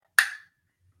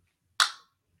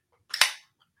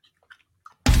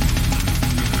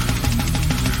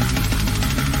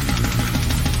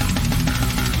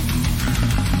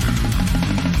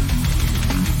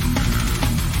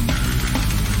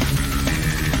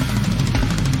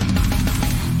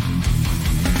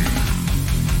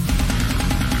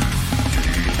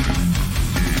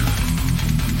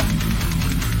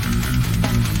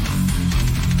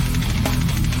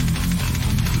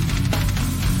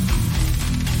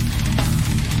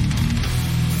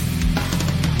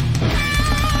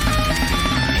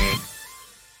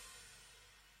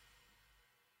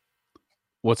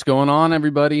What's going on,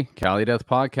 everybody? Cali Death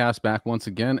Podcast back once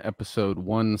again, episode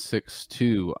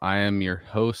 162. I am your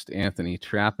host, Anthony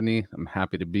Trapani. I'm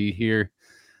happy to be here.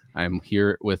 I'm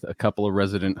here with a couple of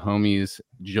resident homies.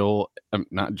 Joel,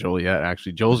 not Joel yet,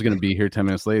 actually. Joel's going to be here 10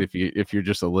 minutes late. If you're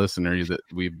just a listener, that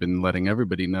we've been letting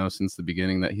everybody know since the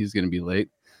beginning that he's going to be late.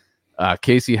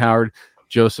 Casey Howard,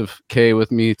 Joseph K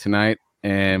with me tonight,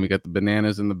 and we got the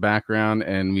bananas in the background,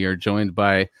 and we are joined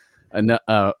by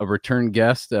a return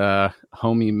guest,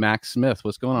 homie Mac Smith.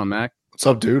 What's going on, Mac? What's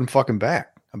up, dude? I'm fucking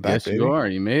back. I'm back, yes, baby. You are.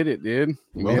 You made it, dude.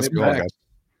 You made it back. Guys.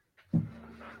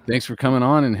 Thanks for coming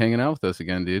on and hanging out with us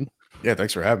again, dude. Yeah,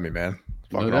 thanks for having me, man.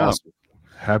 Fucking awesome.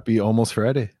 Happy almost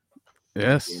Friday.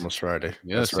 Yes. Almost Friday.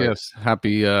 Yes, right. Yes.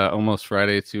 Happy almost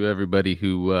Friday to everybody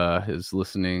who is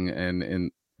listening.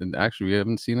 And actually, we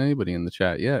haven't seen anybody in the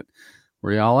chat yet.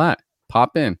 Where y'all at?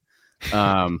 Pop in.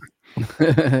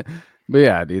 But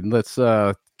yeah, dude, let's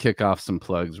kick off some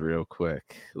plugs real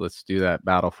quick. Let's do that.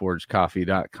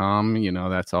 battleforgecoffee.com. You know,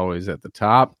 that's always at the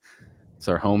top. It's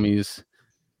our homies,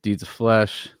 Deeds of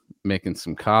Flesh, making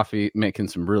some coffee, making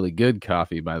some really good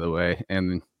coffee, by the way.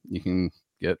 And you can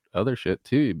get other shit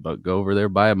too, but go over there,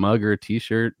 buy a mug or a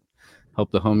t-shirt,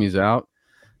 help the homies out.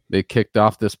 They kicked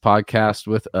off this podcast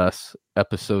with us.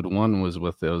 Episode 1 was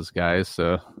with those guys.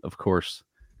 So of course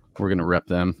we're going to rep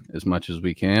them as much as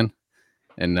we can.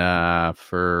 And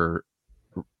for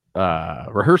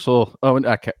rehearsal, Cali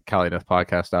Death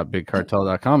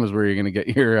Podcast.bigcartel.com is where you're going to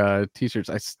get your t-shirts.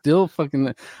 I don't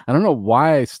know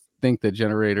why I think the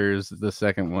Generator is the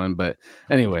second one, but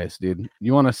anyways, dude,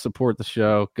 you want to support the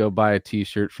show, go buy a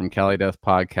t-shirt from Cali Death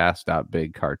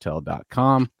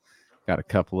Podcast.bigcartel.com. Got a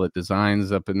couple of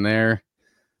designs up in there.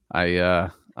 I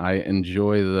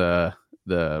enjoy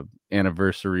the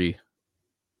anniversary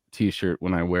t-shirt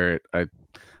when I wear it. I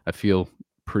feel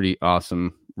pretty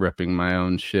awesome repping my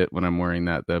own shit when I'm wearing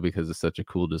that, though, because it's such a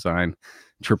cool design.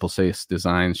 Triple Sace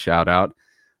Designs, shout out.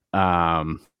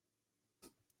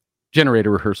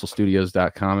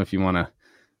 GeneratorRehearsalStudios.com if you want to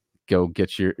go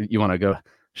go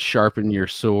sharpen your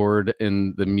sword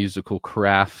in the musical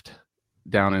craft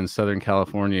down in Southern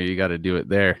California. You got to do it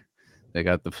there. They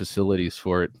got the facilities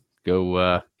for it.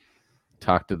 Go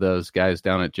talk to those guys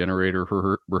down at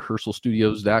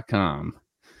GeneratorRehearsalStudios.com.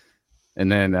 And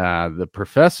then the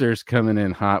professor's coming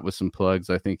in hot with some plugs,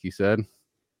 I think he said.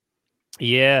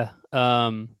 Yeah.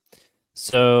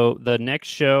 So the next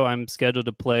show I'm scheduled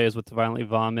to play is with Violently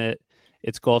Vomit.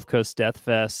 It's Gulf Coast Death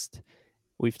Fest.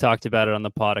 We've talked about it on the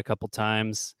pod a couple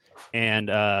times. And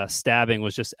Stabbing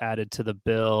was just added to the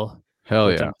bill.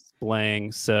 Hell yeah.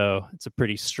 Displaying. So it's a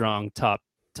pretty strong top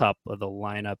of the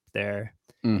lineup there.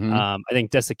 Mm-hmm. I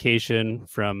think Desiccation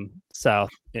from Southern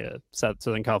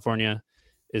California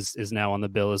is now on the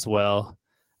bill as well.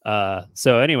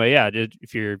 So anyway, yeah,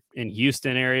 if you're in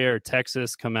Houston area or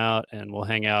Texas, come out and we'll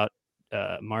hang out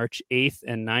March 8th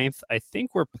and 9th. I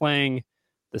think we're playing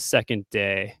the second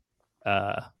day,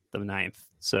 the 9th.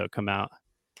 So come out.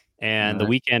 And the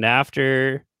weekend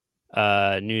after,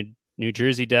 New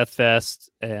Jersey Death Fest,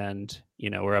 and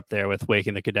we're up there with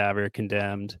Waking the Cadaver,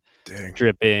 Condemned,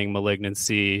 Dripping,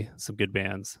 Malignancy, some good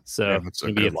bands. So it's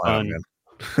gonna be a fun.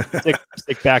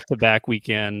 Stick back-to-back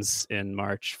weekends in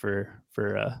March for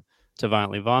To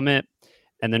Violently Vomit.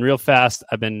 And then real fast,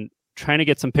 I've been trying to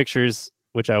get some pictures,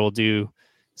 which I will do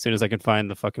as soon as I can find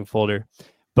the fucking folder.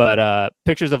 But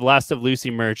pictures of Last of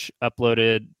Lucy merch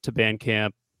uploaded to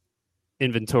Bandcamp,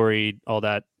 inventory, all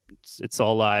that. It's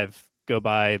all live. Go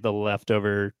buy the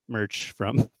leftover merch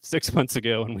from 6 months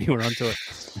ago when we were on tour.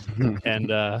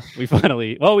 And we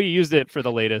used it for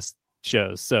the latest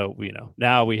shows. So,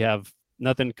 now we have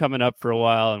nothing coming up for a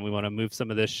while, and we want to move some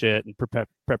of this shit in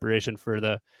preparation for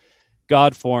the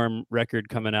Godform record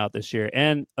coming out this year.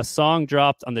 And a song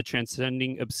dropped on the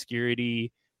Transcending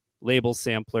Obscurity label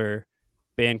sampler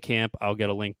Bandcamp. I'll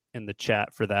get a link in the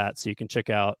chat for that, so you can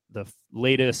check out the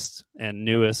latest and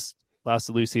newest Last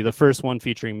of Lucy, the first one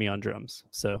featuring me on drums.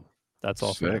 So that's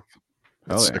all. Sick.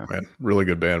 That's sick, man. Really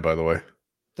good band, by the way.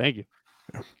 Thank you.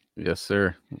 Yeah. Yes,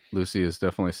 sir. Lucy is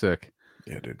definitely sick.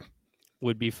 Yeah, dude.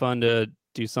 Would be fun to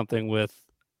do something with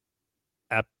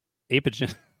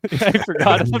Apogean. I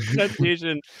forgot the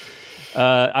pronunciation.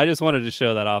 I just wanted to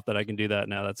show that off that I can do that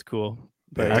now. That's cool.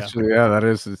 But actually, yeah, that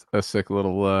is a sick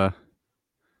little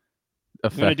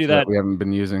effect that we haven't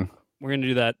been using. We're gonna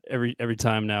do that every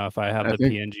time now. If I have the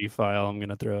PNG file, I'm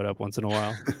gonna throw it up once in a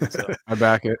while. So. I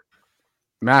back it.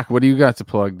 Mac, what do you got to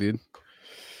plug, dude?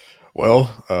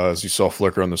 Well, as you saw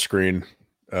flicker on the screen,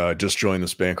 just joined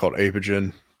this band called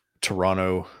Apogean,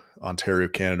 Toronto, Ontario,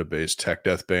 Canada-based tech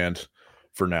death band.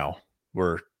 For now,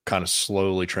 we're kind of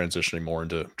slowly transitioning more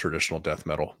into traditional death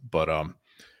metal, but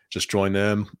just joined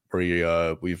them.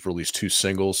 We've released 2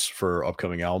 singles for our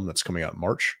upcoming album that's coming out in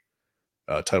March,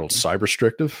 titled Cyber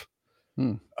Restrictive.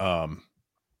 And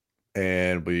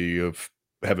we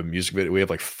have a music video. We have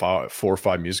like 4 or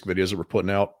 5 music videos that we're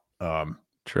putting out.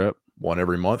 Trip. One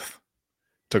every month.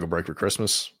 Took a break for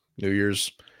Christmas, New Year's.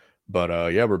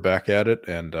 But yeah, we're back at it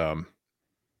and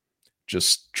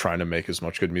just trying to make as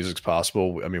much good music as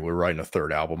possible. I mean, we're writing a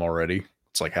 3rd album already.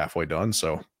 It's like halfway done.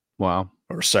 So wow.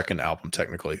 Or 2nd album,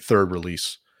 technically, 3rd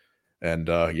release. And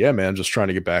yeah, man, just trying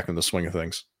to get back in the swing of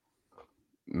things.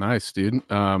 Nice, dude.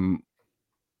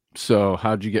 So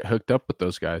how'd you get hooked up with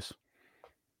those guys?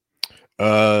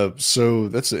 So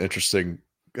that's an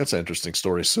interesting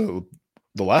story. So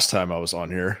the last time I was on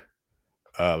here,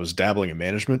 I was dabbling in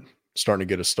management, starting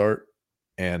to get a start.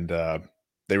 And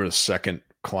they were the 2nd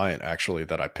client actually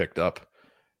that I picked up.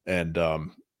 And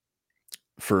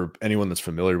for anyone that's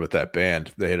familiar with that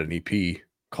band, they had an EP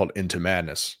called Into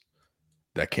Madness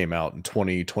that came out in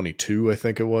 2022, I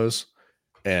think it was.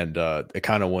 And it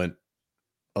kind of went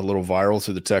a little viral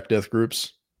through the tech death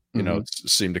groups. You know, it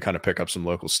seemed to kind of pick up some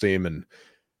local steam. And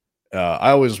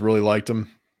I always really liked them.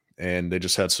 And they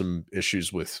just had some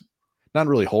issues with not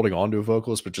really holding on to a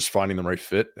vocalist, but just finding the right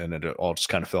fit. And it all just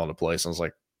kind of fell into place. And I was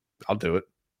like, I'll do it.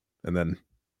 And then,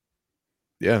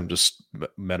 yeah, just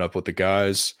met up with the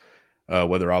guys,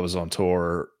 whether I was on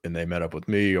tour and they met up with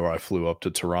me or I flew up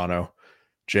to Toronto,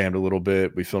 jammed a little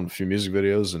bit. We filmed a few music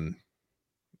videos and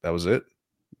that was it.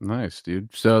 Nice,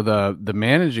 dude. So the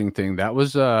managing thing, that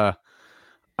was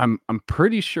I'm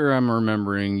pretty sure I'm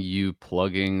remembering you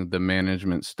plugging the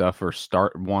management stuff or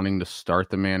wanting to start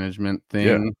the management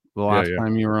thing the last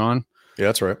time you were on. Yeah,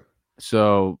 that's right.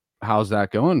 So how's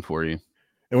that going for you?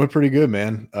 It went pretty good,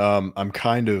 man. I'm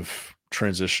kind of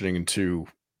transitioning into,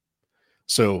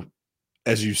 so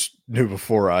as you knew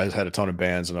before, I had a ton of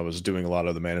bands and I was doing a lot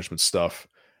of the management stuff.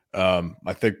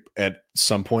 I think at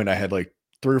some point I had like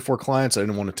 3 or 4 clients. I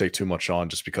didn't want to take too much on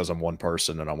just because I'm one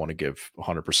person and I want to give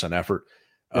 100% effort.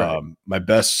 Right. My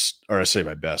best,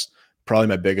 probably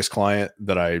my biggest client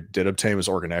that I did obtain was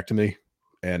Organectomy.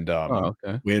 And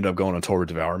we ended up going on tour with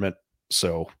Devourment.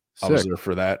 So sick. I was there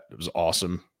for that. It was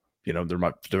awesome. You know,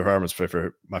 Devourment's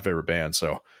my favorite band.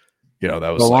 So, you know, that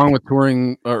was along with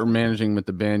touring or managing with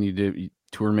the band, you did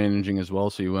tour managing as well.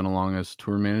 So you went along as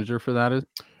tour manager for that?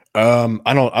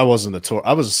 I wasn't the tour.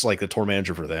 I was like the tour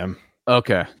manager for them.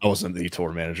 Okay. I wasn't the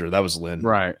tour manager. That was Lynn.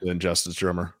 Right. Lynn Justice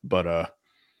drummer. But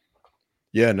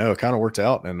yeah, no, it kind of worked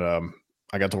out. And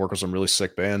I got to work with some really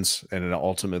sick bands and it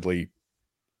ultimately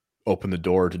opened the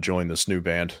door to join this new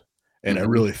band. And I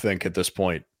really think at this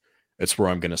point, it's where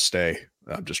I'm going to stay.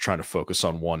 I'm just trying to focus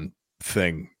on one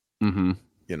thing.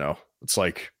 You know, it's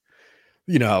like,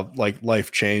 you know, like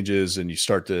life changes and you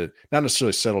start to not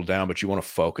necessarily settle down, but you want to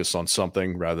focus on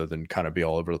something rather than kind of be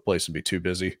all over the place and be too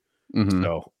busy.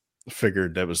 So I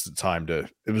figured that was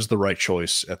it was the right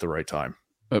choice at the right time.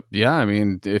 Yeah. I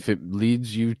mean, if it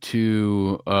leads you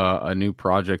to a new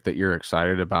project that you're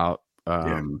excited about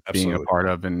being a part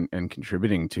of and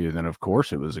contributing to, then of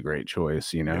course it was a great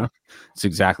choice. You know, it's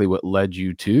exactly what led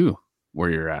you to where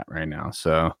you're at right now.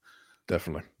 So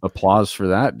definitely applause for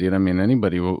that, dude. I mean,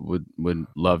 anybody would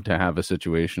love to have a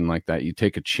situation like that. You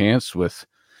take a chance with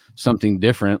something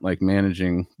different, like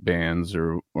managing bands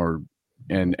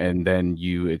and then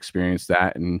you experience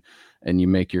that and you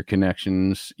make your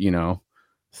connections, you know,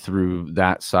 through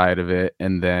that side of it.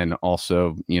 And then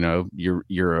also, you know,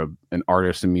 you're an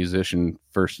artist and musician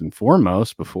first and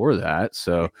foremost before that.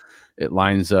 So it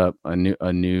lines up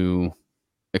a new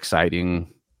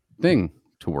exciting thing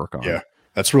to work on. Yeah.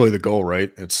 That's really the goal,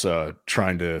 right? It's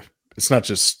it's not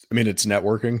just, I mean, it's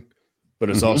networking, but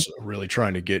it's also really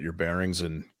trying to get your bearings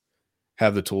and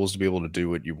have the tools to be able to do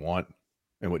what you want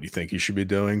and what you think you should be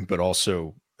doing, but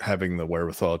also having the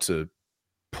wherewithal to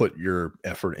put your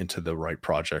effort into the right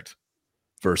project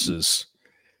versus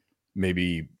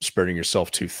maybe spreading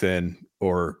yourself too thin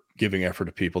or giving effort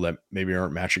to people that maybe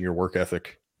aren't matching your work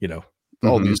ethic, you know,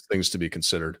 all these things to be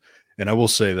considered. And I will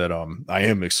say that I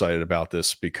am excited about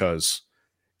this because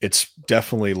it's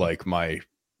definitely like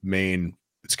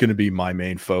it's going to be my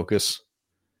main focus.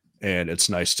 And it's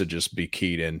nice to just be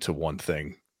keyed into one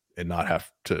thing and not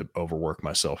have to overwork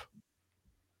myself.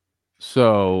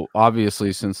 So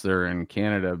obviously, since they're in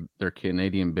Canada, they're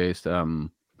Canadian based.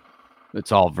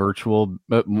 It's all virtual.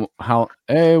 But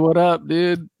hey, what up,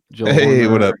 dude? Joel hey,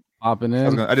 Warner, what up? Popping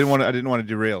in. I didn't want to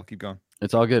derail. Keep going.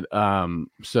 It's all good.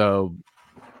 So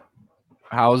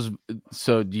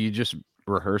do you just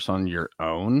rehearse on your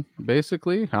own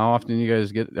basically? How often you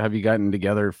guys have you gotten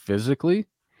together physically?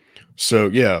 So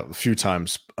yeah, a few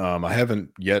times. I haven't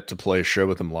yet to play a show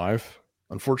with them live.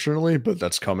 unfortunately, but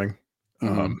that's coming.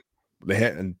 Mhm. They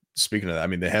had, and speaking of that, I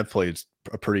mean, they have played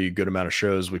a pretty good amount of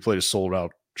shows. We played a sold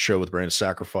out show with Brand of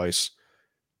Sacrifice.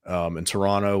 In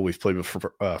Toronto, we've played with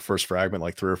First Fragment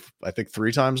like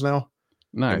three times now.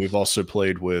 Nice. And we've also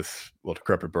played with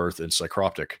Decrepit Birth and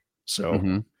Psychroptic. So,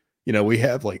 Mhm. we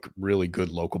have like really good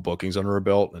local bookings under our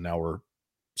belt, and now we're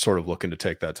sort of looking to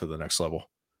take that to the next level.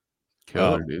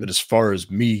 Killer, dude. But as far as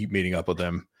me meeting up with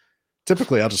them,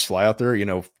 typically I'll just fly out there.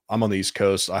 I'm on the East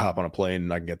Coast. I hop on a plane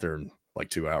and I can get there in like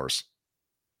 2 hours.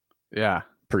 Yeah.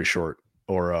 Pretty short.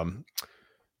 Or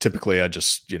typically I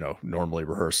just, normally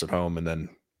rehearse at home, and then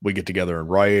we get together and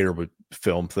write, or we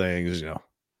film things,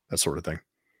 that sort of thing.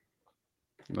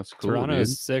 That's cool. Toronto dude.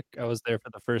 is sick. I was there for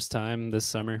the first time this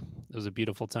summer. It was a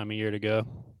beautiful time of year to go.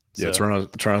 Yeah, So,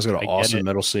 Toronto's got I an get awesome it.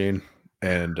 metal scene,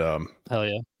 and hell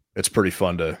yeah. it's pretty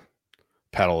fun to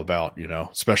paddle about,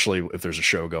 especially if there's a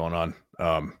show going on.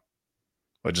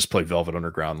 I just played Velvet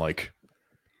Underground, like,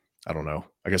 I don't know,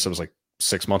 I guess it was like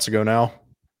 6 months ago now.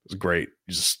 It was great.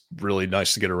 It's just really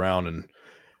nice to get around,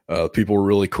 and people were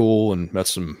really cool, and met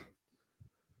some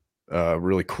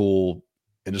really cool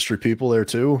industry people there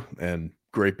too, and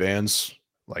great bands.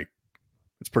 Like,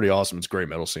 it's pretty awesome. It's a great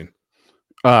metal scene.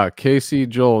 Casey,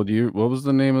 Joel, what was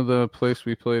the name of the place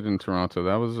we played in Toronto?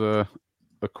 That was a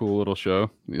cool little show.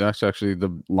 That's actually the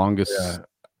longest Yeah,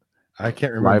 I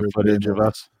can't live remember the footage name of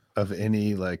us. of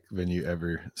any like venue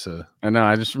ever. So I know.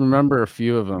 I just remember a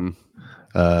few of them.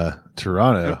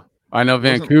 Toronto. I know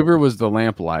Wasn't- Vancouver was the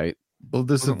Lamplight. Well,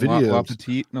 there's a Wasn't video. La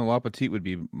Petite? No, La Petite would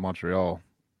be Montreal.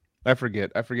 I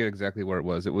forget exactly where it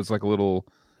was. It was like a little.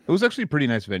 It was actually a pretty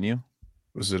nice venue.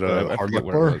 Was it I a Hard forget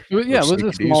Luck where it Bar? was. Yeah, it was a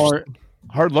Sneaky D's? smaller.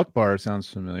 Hard Luck Bar sounds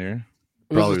familiar.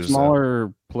 It was Probably a was that.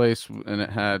 smaller place, and it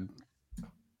had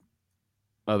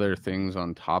other things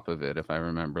on top of it, if I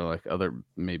remember, like other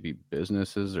maybe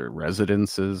businesses or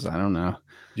residences. I don't know.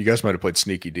 You guys might have played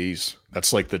Sneaky D's.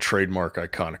 That's like the trademark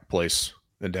iconic place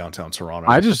in downtown Toronto.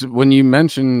 When you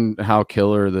mentioned how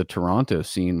killer the Toronto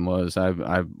scene was,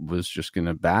 I was just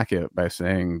gonna back it by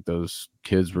saying those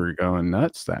kids were going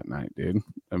nuts that night, dude.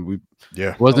 And we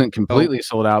wasn't completely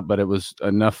sold out, but it was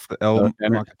enough. The El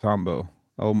Macatambo.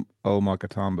 El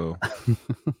Macatambo.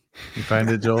 You find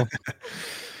it, Joel?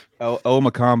 El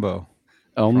Macombo.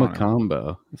 El Toronto.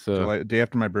 Macombo. So July, day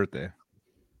after my birthday.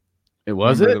 it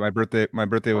was Remember it. that my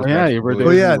birthday was. Oh, yeah, next your week. birthday Oh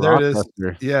was yeah, in there it is.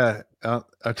 Rochester. Yeah,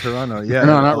 Toronto. Yeah,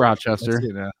 No, not I Rochester. see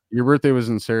it now. Your birthday was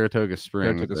in Saratoga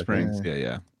Springs. Saratoga I think. Springs.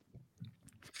 Yeah.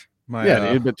 My,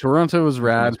 Yeah, dude, but Toronto was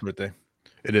rad. next birthday.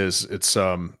 It is. It's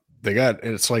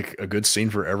it's like a good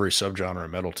scene for every subgenre of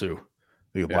metal too.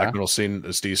 The black metal scene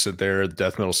is decent there. The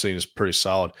death metal scene is pretty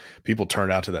solid. People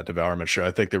turned out to that Devourment show.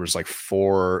 I think there was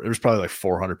probably like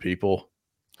 400 people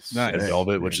Nice. at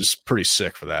Velvet, which is pretty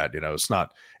sick for that.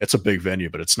 It's a big venue,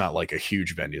 but it's not like a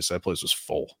huge venue. So that place was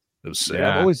full. It was sick.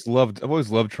 Yeah, I've always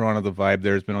loved Toronto. The vibe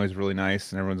there has been always really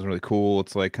nice, and everyone's really cool.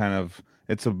 It's like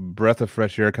it's a breath of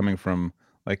fresh air coming from,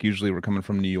 like, usually we're coming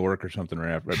from New York or something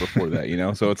right before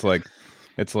that, So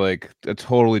it's like a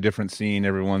totally different scene.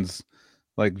 Everyone's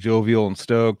like jovial and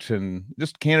stoked, and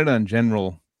just Canada in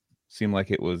general seemed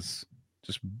like it was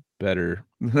just better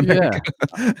than America.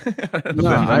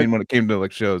 I mean, when it came to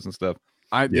like shows and stuff.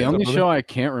 The only show I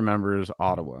can't remember is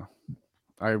Ottawa.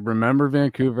 I remember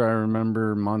Vancouver, I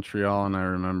remember Montreal, and I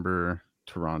remember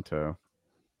Toronto.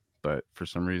 But for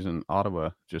some reason, Ottawa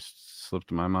just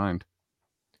slipped my mind.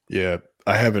 Yeah,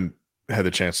 I haven't had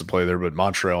the chance to play there, but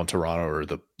Montreal and Toronto are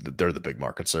they're the big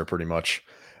markets there pretty much.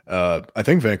 I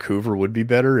think Vancouver would be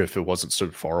better if it wasn't so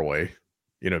far away.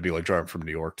 It'd be like driving from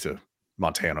New York to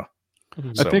Montana.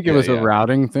 I think it was a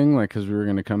routing thing, like, because we were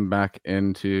going to come back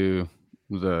into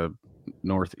the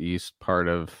northeast part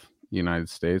of the United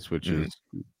States, which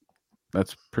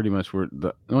that's pretty much where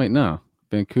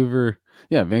Vancouver.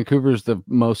 Yeah, Vancouver's the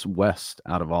most west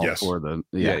out of all four of the.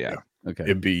 Yeah. Okay.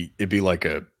 It'd be like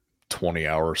a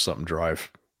 20-hour or something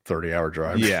drive. 30-hour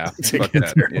drive. Yeah, to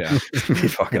get there. Yeah, it'd be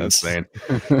fucking insane.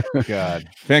 God,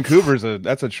 Vancouver's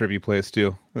that's a trippy place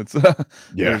too. It's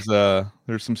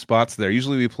there's some spots there.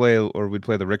 Usually we'd play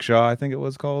the Rickshaw, I think it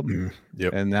was called.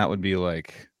 Yep. And that would be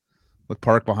like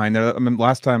park behind there. I mean,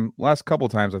 last couple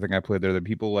times I think I played there, that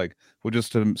people like would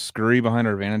just scurry behind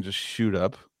our van and just shoot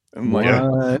up. And what?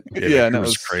 And that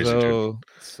was crazy.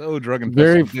 So drug and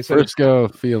very Frisco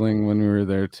feeling when we were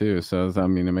there too. So I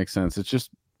mean, it makes sense. It's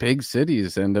just big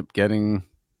cities end up getting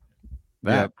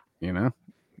that, Yep.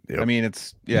 I mean,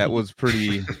 it was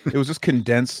pretty. It was just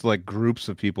condensed, like, groups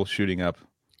of people shooting up,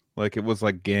 like it was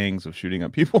like gangs of shooting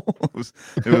up people.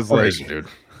 it was crazy, like, dude.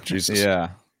 Jesus. Yeah,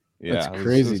 that's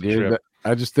crazy, dude.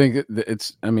 I just think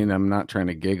it's. I mean, I'm not trying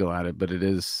to giggle at it, but it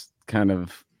is kind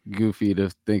of goofy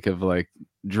to think of like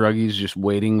druggies just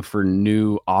waiting for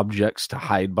new objects to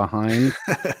hide behind.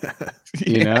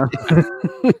 You know,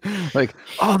 like,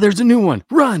 oh, there's a new one,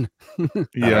 run.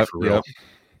 Yep. for real. Yep.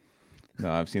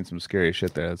 No, I've seen some scary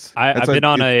shit. I've been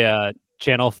on a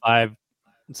Channel 5.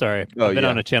 Sorry, Oh, I've been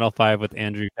on yeah. a Channel 5 with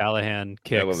Andrew Callahan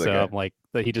kick. love that So guy. I'm like,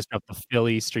 he just dropped the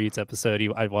Philly Streets episode.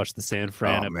 I watched the San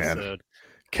Fran Oh, man. episode.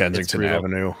 Kensington brutal.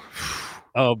 Avenue.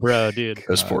 Oh, bro, dude.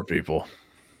 Those poor people.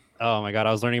 Oh my god,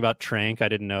 I was learning about Trank. I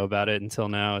didn't know about it until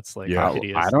now. It's like Yeah.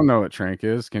 hideous. I don't know what Trank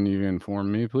is. Can you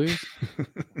inform me, please?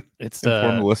 It's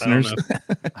Inform the listeners. I don't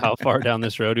know how far down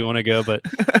this road we want to go, but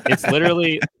it's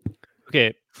literally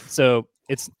okay. So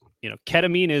it's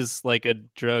ketamine is like a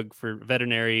drug for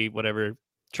veterinary, whatever,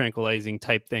 tranquilizing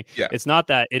type thing. Yeah. It's not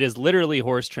that. It is literally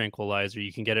horse tranquilizer.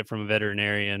 You can get it from a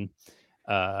veterinarian,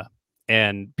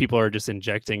 and people are just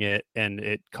injecting it, and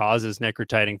it causes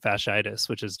necrotizing fasciitis,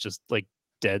 which is just like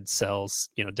dead cells,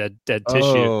 dead tissue.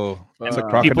 Oh, it's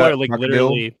like People are like crocodile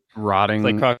literally Rotting.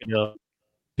 like crocodile.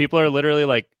 People are literally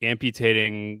like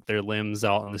amputating their limbs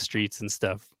out on the streets and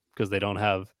stuff because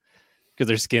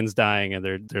their skin's dying and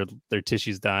their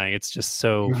tissue's dying. It's just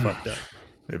so fucked up.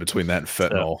 Yeah, between that and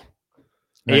fentanyl.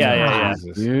 Yeah.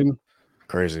 Dude.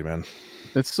 Crazy, man.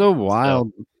 It's so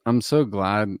wild. I'm so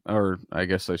glad, or I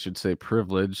guess I should say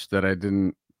privileged, that I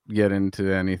didn't get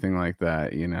into anything like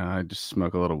that. I just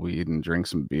smoke a little weed and drink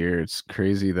some beer. It's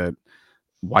crazy that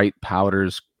white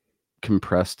powders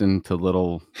compressed into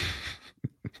little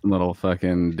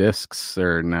fucking discs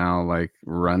are now like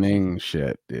running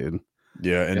shit, dude.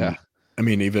 Yeah, and I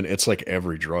mean, even it's like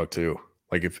every drug too.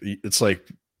 Like if it's like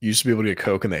you used to be able to get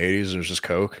Coke in the 80s, and it was just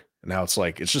Coke. And now it's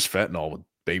like it's just fentanyl with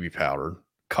baby powder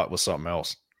cut with something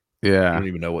else. You Yeah. don't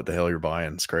even know what the hell you're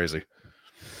buying. It's crazy.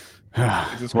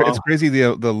 It's crazy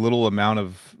the little amount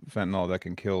of fentanyl that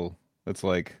can kill. It's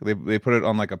like they put it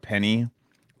on like a penny,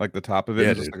 like the top of it, Yeah,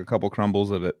 and just dude. like a couple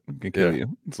crumbles of it can kill you.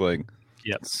 It's like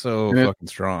so And fucking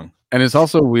strong. And it's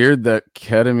also weird that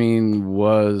ketamine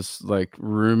was like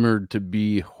rumored to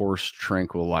be horse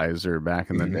tranquilizer back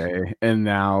in the day, and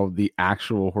now the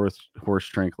actual horse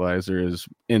tranquilizer is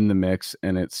in the mix,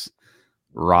 and it's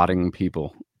rotting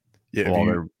people. Yeah,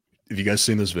 have you guys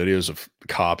seen those videos of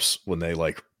cops when they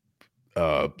like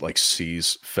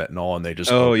seize fentanyl and they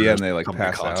just and they like come in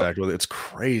pass contact out with it? It's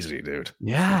crazy, dude.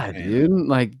 Yeah, dude.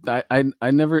 Like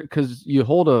I never, because you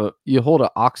hold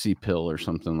a oxy pill or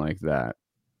something like that.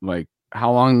 Like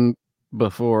how long do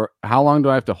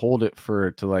I have to hold it for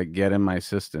it to like get in my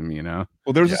system?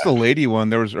 Well, there was just a lady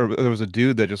one. There was a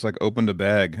dude that just like opened a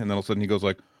bag, and then all of a sudden he goes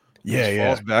like,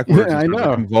 falls backwards. Yeah, I and starts, know.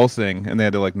 like, convulsing, and they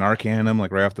had to like Narcan him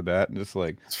like right off the bat, and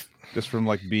just from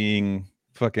like being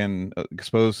fucking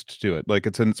exposed to it, like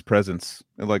it's in its presence,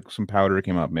 and like some powder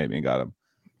came up maybe and got him.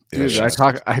 Dude, I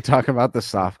talk about the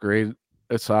software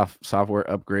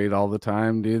upgrade all the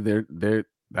time, dude. They're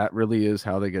that really is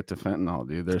how they get to fentanyl,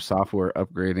 dude. They're software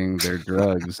upgrading their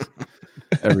drugs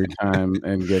every time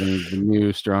and getting the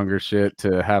new, stronger shit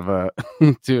to have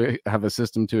a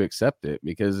system to accept it.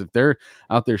 Because if they're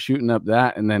out there shooting up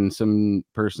that, and then some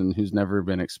person who's never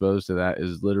been exposed to that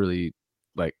is literally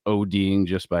like ODing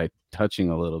just by touching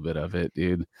a little bit of it,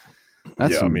 dude.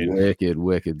 That's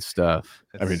wicked stuff.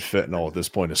 I mean, fentanyl at this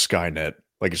point is Skynet.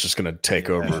 Like it's just gonna take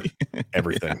over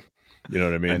everything. You know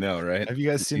what I mean? I know, right? Have you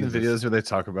guys seen the videos where they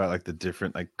talk about like the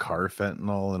different like car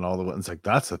fentanyl and all the ones like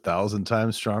that's 1,000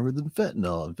 times stronger than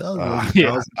fentanyl?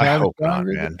 I hope not,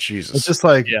 man. Jesus, it's just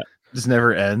like it just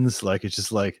never ends. Like it's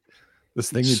just like this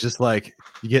thing is just like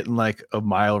you get in like a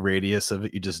mile radius of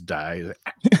it, you just die.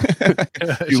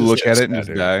 You look at it and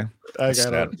just die.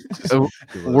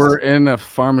 We're in a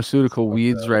pharmaceutical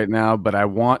weeds right now, but I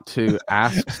want to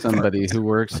ask somebody who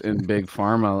works in big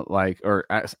pharma, or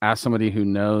ask somebody who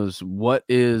knows, what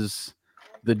is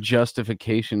the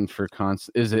justification for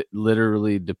is it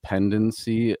literally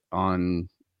dependency on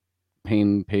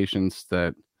pain patients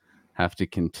that have to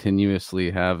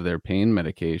continuously have their pain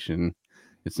medication?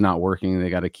 It's not working. They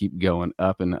got to keep going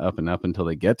up and up and up until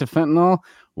they get to fentanyl.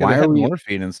 Why are we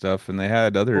morphine and stuff, and they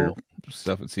had other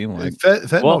stuff? It seemed like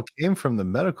fentanyl came from the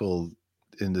medical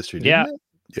industry. Didn't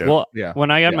it? Well,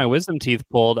 when I had my wisdom teeth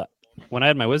pulled,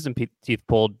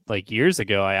 like years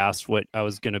ago, I asked what I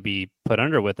was going to be put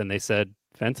under with, and they said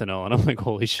fentanyl, and I'm like,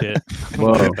 holy shit!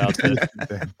 Whoa. About this.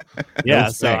 Yeah,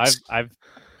 so I've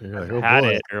had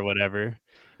it or whatever.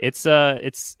 It's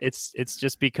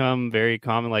just become very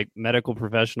common. Like medical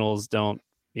professionals don't,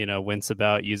 wince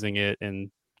about using it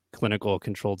in clinical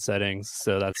controlled settings.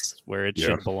 So that's where it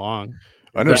should belong.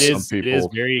 I know some people. It is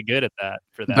very good at that.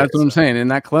 That's what I'm saying. In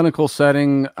that clinical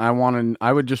setting, I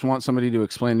would just want somebody to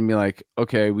explain to me, like,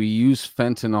 okay, we use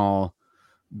fentanyl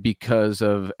because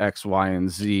of X, Y, and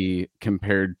Z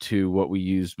compared to what we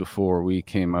used before we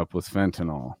came up with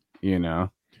fentanyl, you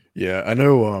know? Yeah, I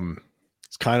know.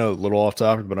 It's kind of a little off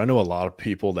topic, but I know a lot of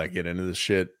people that get into this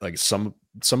shit. Like some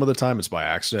of the time, it's by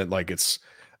accident. Like it's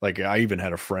like I even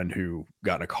had a friend who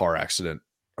got in a car accident,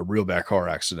 a real bad car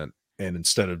accident, and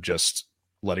instead of just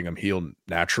letting him heal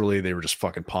naturally, they were just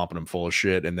fucking pumping him full of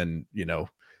shit. And then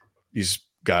he's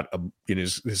got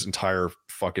his entire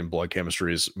fucking blood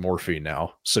chemistry is morphine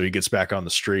now. So he gets back on the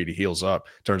street, he heals up,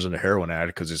 turns into a heroin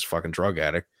addict because he's a fucking drug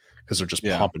addict because they're just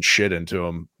pumping shit into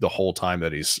him the whole time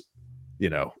that he's,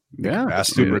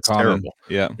 super it's common. terrible.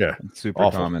 Yeah, It's super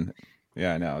awful. common.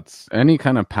 Yeah, I know. It's any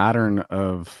kind of pattern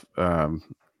of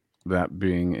that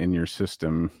being in your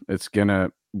system. It's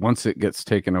gonna, once it gets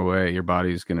taken away, your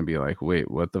body's gonna be like, wait,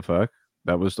 what the fuck?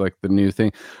 That was like the new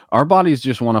thing. Our bodies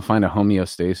just want to find a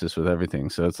homeostasis with everything.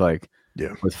 So it's like,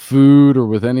 with food or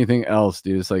with anything else,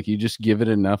 dude, it's like you just give it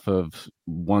enough of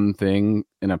one thing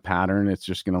in a pattern, it's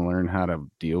just going to learn how to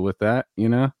deal with that,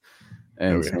 And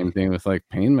same thing with like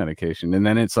pain medication. And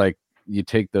then it's like you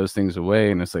take those things away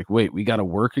and it's like, wait, we got to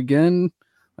work again.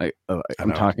 Like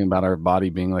I'm talking about our body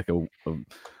being like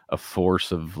a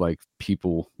force of like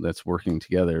people that's working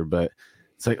together, but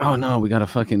it's like, oh no, we got to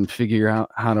fucking figure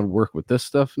out how to work with this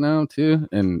stuff now too,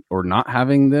 or not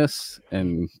having this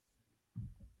and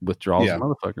withdrawals,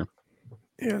 motherfucker.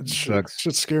 Yeah, it's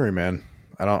just scary, man.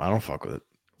 I don't fuck with it.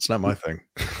 It's not my thing.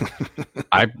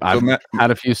 I've had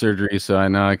a few surgeries, so I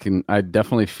know I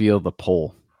definitely feel the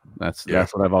pull. That's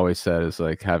what I've always said is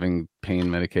like having pain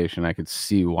medication. I could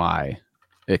see why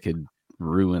it could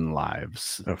ruin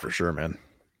lives. Oh, for sure, man.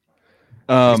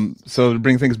 So to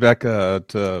bring things back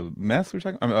to meth, we're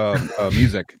talking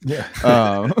music.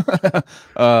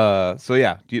 So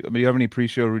yeah, do you have any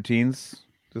pre-show routines?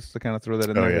 Just to kind of throw that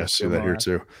in there. Oh yeah, see that here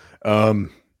too.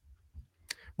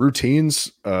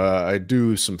 Routines. I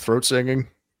do some throat singing,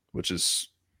 which is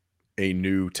a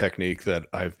new technique that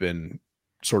I've been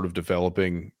sort of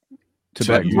developing.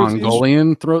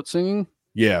 Mongolian throat singing.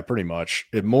 Yeah, pretty much.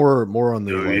 It more on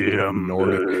the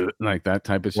Nordic, like that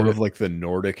type of sort shit. of like the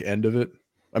Nordic end of it.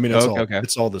 I mean,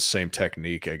 it's all the same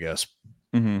technique, I guess,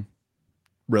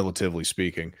 relatively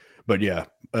speaking. But yeah,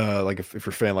 like if you're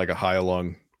a fan like a High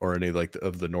Lung or any like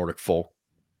of the Nordic folk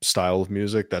style of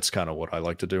music, that's kind of what I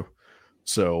like to do.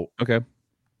 So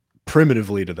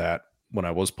primitively to that, when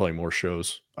I was playing more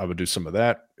shows, I would do some of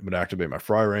that. It would activate my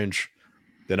fry range.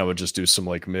 Then I would just do some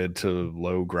like mid to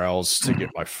low growls to get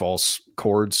my false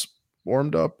chords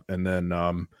warmed up. And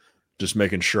then just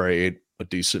making sure I ate a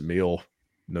decent meal,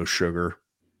 no sugar,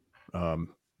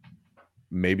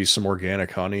 maybe some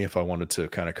organic honey if I wanted to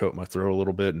kind of coat my throat a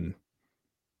little bit and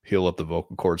heal up the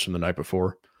vocal cords from the night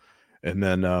before. And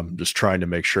then just trying to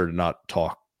make sure to not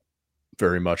talk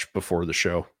very much before the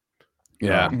show.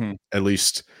 At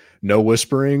least no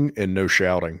whispering and no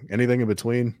shouting. Anything in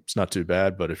between, it's not too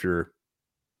bad. But if you're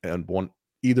and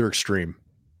either extreme,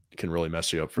 it can really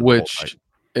mess you up for the whole night.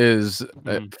 Is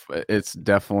it's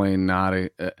definitely not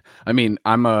I mean,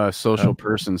 I'm a social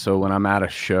person, so when I'm at a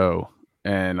show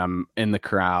and I'm in the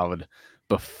crowd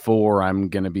before I'm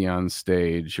gonna be on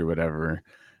stage or whatever,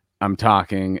 I'm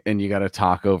talking, and you got to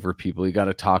talk over people, you got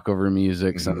to talk over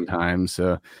music sometimes,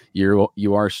 so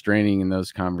you are straining in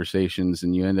those conversations,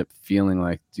 and you end up feeling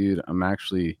like, dude, I'm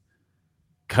actually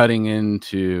cutting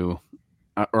into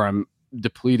or I'm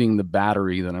depleting the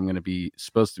battery that I'm going to be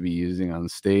supposed to be using on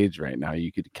stage right now. You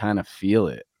could kind of feel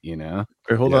it, Wait,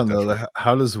 hold on though.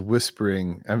 How does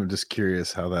whispering? I'm just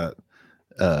curious how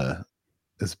that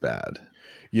is bad.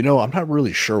 I'm not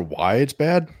really sure why it's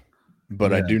bad,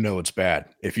 but I do know it's bad.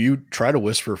 If you try to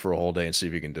whisper for a whole day and see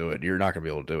if you can do it, you're not going to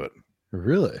be able to do it.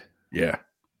 Really? Yeah.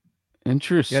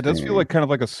 Interesting. Yeah, it does feel like kind of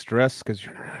like a stress because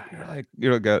you're like,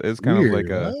 it's kind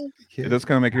Weird, of like it does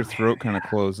kind of make your throat kind of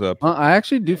close up. I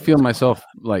actually do feel myself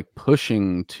like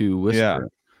pushing to whisper. Yeah.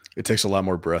 It takes a lot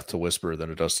more breath to whisper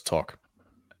than it does to talk.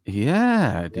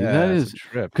 Yeah, dude, that is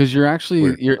because you're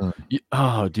actually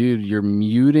you're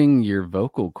muting your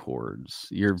vocal cords.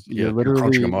 You're literally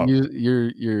crunching them up.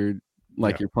 You're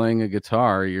like you're playing a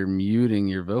guitar. You're muting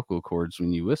your vocal cords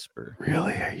when you whisper.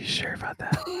 Really? Are you sure about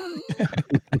that?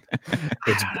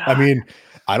 I mean,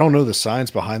 I don't know the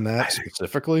science behind that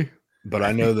specifically, but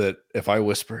I know that if I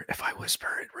whisper, it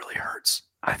really hurts.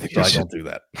 I think I don't do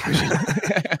that.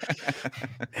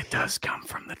 It does come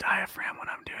from the diaphragm when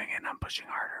I'm doing it, and I'm pushing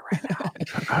harder right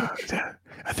now.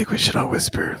 I think we should all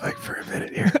whisper like for a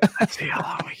minute here. Let's see how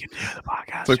long we can do the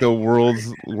podcast. It's like the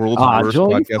world's worst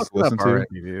Joel, podcast to listen to.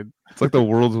 already, dude. It's like the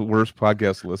world's worst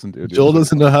podcast to listen to. Dude. Joel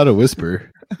doesn't know how to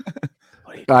whisper.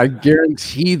 What are you I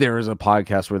guarantee there is a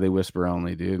podcast where they whisper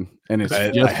only, dude, and it's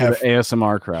just for the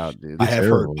ASMR crowd, dude.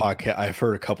 I've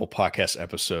heard a couple podcast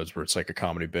episodes where it's like a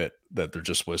comedy bit that they're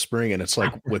just whispering, and it's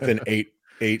like within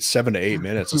 7 to 8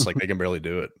 minutes, it's like they can barely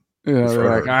do it. Yeah,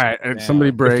 they're like, all right,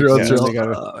 somebody breaks.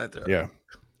 Yeah,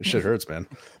 this shit hurts, man.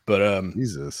 But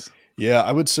Jesus. Yeah,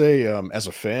 I would say as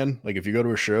a fan, like if you go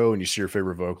to a show and you see your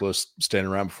favorite vocalist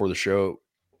standing around before the show,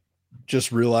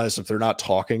 just realize if they're not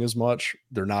talking as much,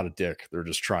 they're not a dick. They're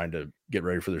just trying to get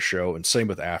ready for the show. And same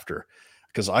with after,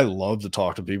 because I love to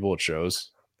talk to people at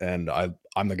shows, and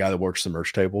I'm the guy that works the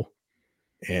merch table,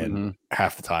 and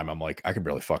half the time I'm like, I can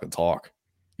barely fucking talk,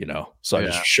 so I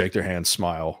just shake their hand,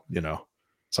 smile,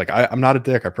 it's like, I'm not a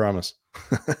dick. I promise.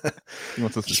 He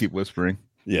wants us to keep whispering.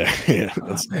 Yeah.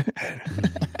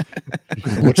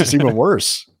 Which is even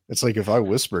worse. It's like if I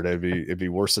whispered, it'd be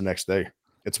worse the next day.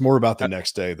 It's more about the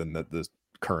next day than the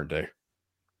current day.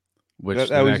 Which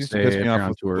the next day if you're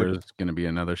on tour is going to be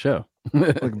another show.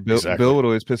 Like Bill would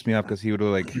always piss me off because he would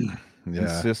like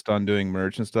insist on doing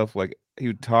merch and stuff. Like he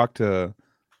would talk to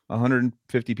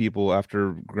 150 people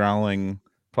after growling,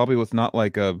 probably with not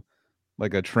like a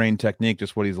trained technique,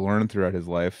 just what he's learned throughout his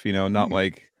life. Not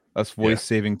like a voice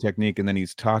saving technique, and then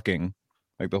he's talking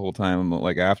like the whole time.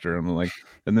 Like after I'm like,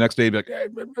 and the next day he'd be like,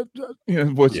 hey,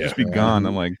 voice just be gone.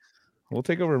 I'm like, we'll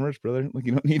take over merch, brother. Like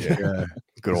you don't need to.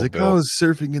 Good old Bill. I was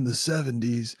surfing in the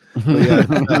 70s.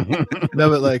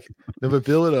 But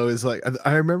Bill would always like.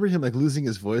 I remember him like losing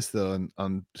his voice though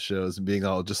on shows and being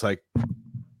all just like,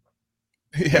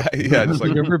 just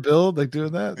like remember Bill like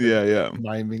doing that? Yeah,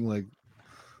 miming like.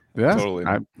 Yeah, totally.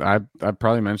 I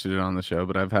probably mentioned it on the show,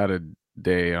 but I've had a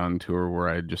day on tour where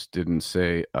I just didn't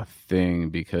say a thing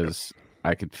because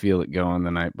I could feel it going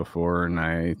the night before,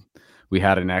 and we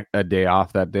had a day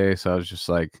off that day, so I was just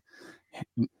like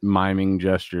miming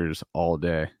gestures all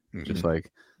day, just like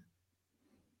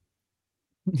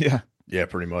yeah,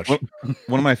 pretty much.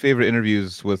 One of my favorite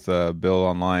interviews with Bill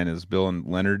online is Bill and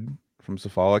Leonard from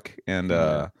Cephalic,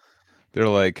 and they're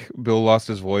like, Bill lost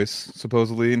his voice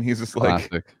supposedly, and he's just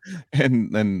like,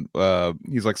 and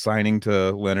he's like signing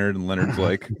to Leonard, and Leonard's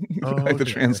like, the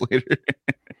translator.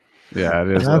 Yeah,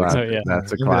 it is.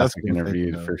 That's a classic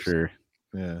interview for sure.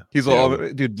 Yeah, he's all,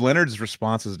 dude. Leonard's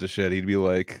responses to shit. He'd be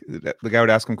like, the guy would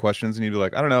ask him questions, and he'd be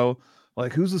like, I don't know,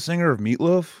 like who's the singer of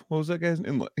Meatloaf? What was that guy's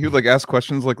name? He would like ask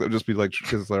questions like, just be like,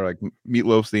 because they're like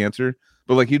Meatloaf's the answer,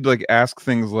 but like he'd like ask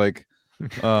things like.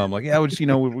 Like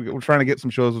we're trying to get some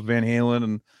shows with Van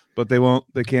Halen, but they won't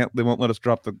let us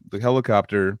drop the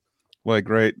helicopter like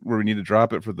right where we need to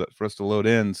drop it for us to load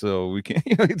in, so we can't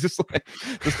just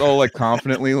all like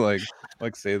confidently like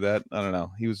say that. I don't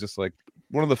know, he was just like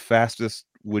one of the fastest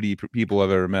witty people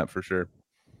I've ever met for sure.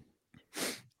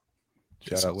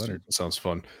 Shout out Leonard. Sounds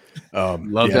fun.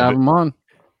 Love to have him on.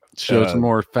 Show some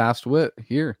more fast wit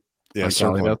here. Yeah,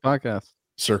 Cali Death Podcast.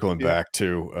 Circling back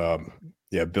to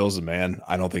Bill's a man.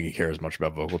 I don't think he cares much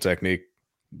about vocal technique,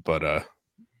 but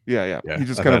he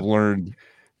just kind of learned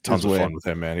tons of fun with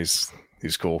him, man. He's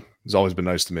cool. He's always been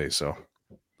nice to me. So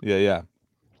yeah.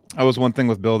 I was one thing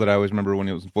with Bill that I always remember when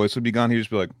his voice would be gone, he'd just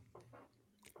be like,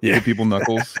 give people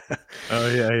knuckles. Oh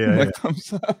yeah. Like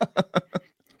thumbs up.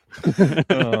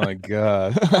 Oh my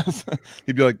god.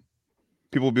 He'd be like,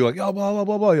 people would be like, oh blah blah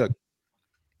blah blah. You're like,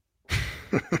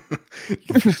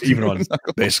 even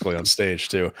basically on stage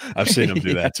too. I've seen him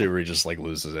do that too, where he just like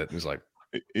loses it. He's like,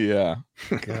 yeah.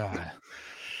 God.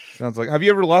 Sounds like, have you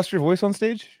ever lost your voice on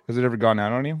stage? Has it ever gone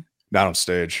out on you? Not on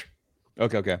stage.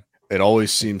 Okay. It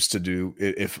always seems to do.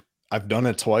 If I've done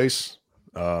it twice,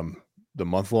 the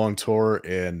month-long tour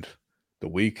and the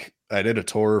week. I did a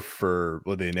tour for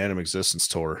the Inanimate Existence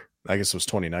tour. I guess it was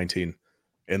 2019.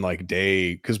 And like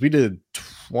because we did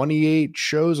 28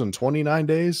 shows in 29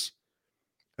 days.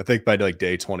 I think by like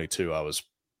day 22, I was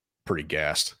pretty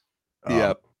gassed.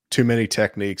 Too many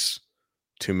techniques,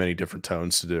 too many different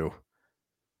tones to do.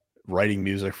 Writing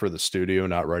music for the studio,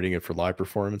 not writing it for live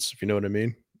performance, if you know what I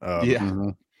mean.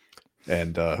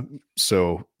 And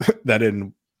so that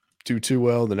didn't do too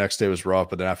well. The next day was rough,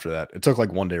 but then after that, it took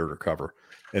like one day to recover.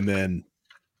 And then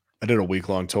I did a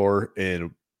week-long tour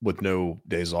and with no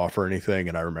days off or anything.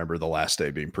 And I remember the last day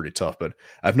being pretty tough, but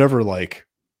I've never like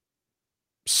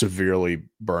severely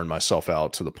burned myself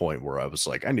out to the point where I was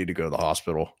like, I need to go to the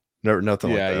hospital. Never,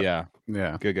 nothing like that.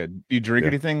 Yeah. Good. Do you drink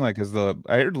anything? Like,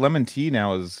 I heard lemon tea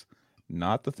now is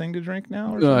not the thing to drink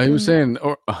now. No, he was saying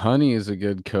honey is a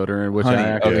good coder, which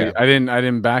I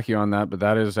didn't back you on that, but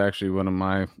that is actually one of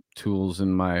my tools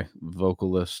in my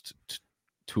vocalist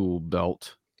tool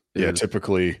belt. Yeah,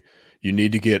 typically you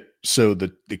need to get, so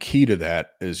the key to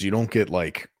that is you don't get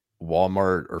like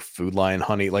Walmart or Food Lion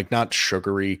honey, like not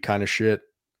sugary kind of shit.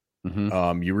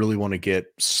 Mhm. You really want to get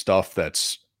stuff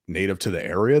that's native to the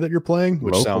area that you're playing,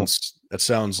 which Local.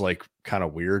 sounds like kind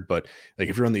of weird, but like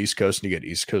if you're on the East Coast and you get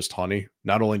East Coast honey,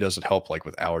 not only does it help like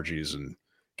with allergies and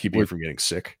keep you Which- from getting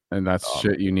sick. And that's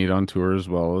shit you need on tour as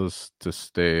well as to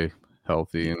stay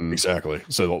healthy. And Exactly.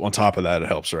 So on top of that, it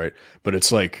helps, right? But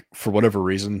it's like for whatever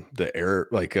reason, the air,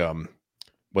 like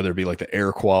whether it be like the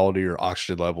air quality or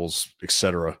oxygen levels,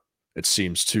 etc., it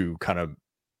seems to kind of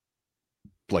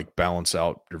like balance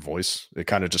out your voice. It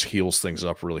kind of just heals things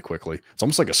up really quickly. It's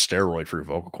almost like a steroid for your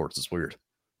vocal cords. It's weird,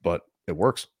 but it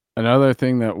works. another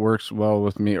thing that works well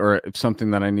with me, or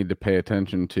something that I need to pay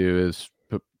attention to, is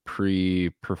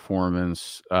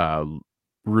pre-performance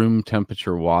room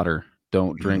temperature water.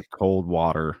 Don't drink cold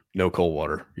water. No cold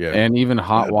water. Yeah. And even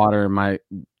hot Bad. water might,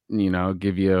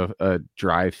 give you a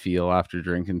dry feel after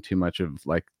drinking too much of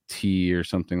like tea or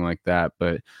something like that.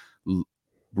 But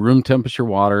room temperature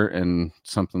water and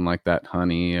something like that,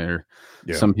 honey, or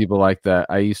some people like that.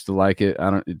 I used to like it.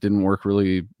 It didn't work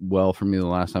really well for me the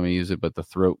last time I used it, but the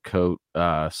throat coat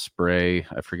spray,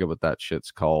 I forget what that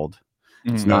shit's called.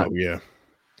 It's not.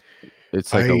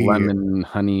 It's like a lemon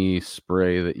honey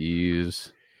spray that you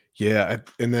use. Yeah,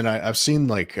 and then I've seen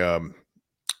like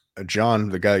John,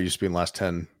 the guy who used to be in last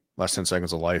 10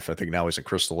 seconds of life. I think now he's in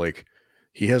Crystal Lake.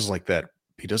 He has like that.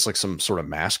 He does like some sort of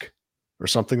mask or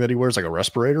something that he wears, like a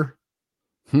respirator.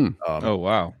 Oh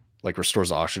wow! Like restores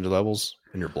the oxygen levels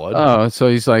in your blood. Oh, so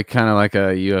he's like kind of like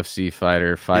a UFC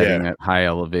fighter fighting at high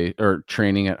elevation or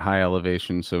training at high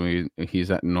elevation. So he's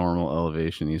at normal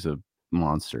elevation. He's a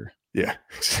monster. Yeah.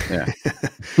 Yeah.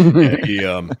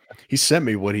 He sent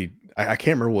me what I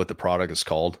can't remember what the product is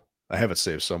called. I have it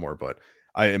saved somewhere, but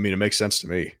I mean, it makes sense to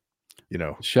me,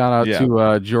 Shout out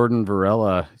to Jordan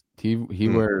Varela. He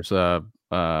wears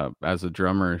as a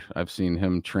drummer. I've seen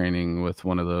him training with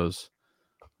one of those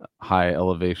high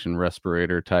elevation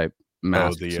respirator type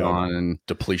masks on, and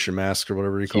depletion mask or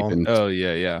whatever you call them. Oh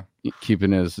yeah.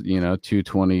 Keeping his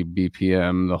 220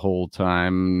 BPM the whole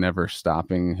time, never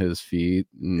stopping his feet.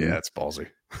 Yeah, it's ballsy.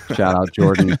 Shout out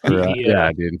Jordan for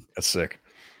yeah, dude, that's sick.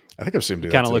 I think I've seen him do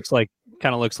that. Kind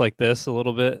of looks like this a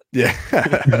little bit. Yeah.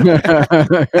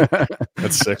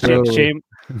 That's sick.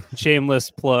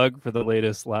 Shameless plug for the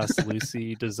latest Last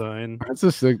Lucy design. That's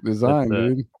a sick design,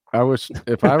 dude. I wish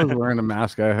if I was wearing a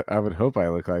mask, I would hope I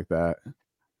look like that.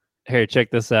 Here, check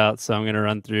this out. So I'm going to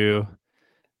run through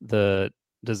the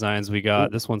designs we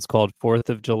got. This one's called 4th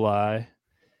of July.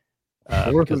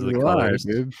 Because of the colors,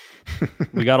 dude.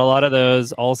 We got a lot of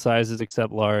those, all sizes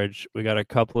except large. We got a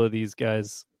couple of these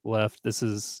guys left. This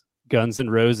is Guns N'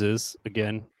 Roses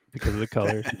again because of the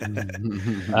colors.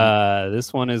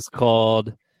 This one is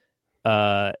called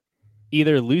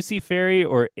either Lucy Fairy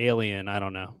or Alien. I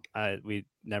don't know. We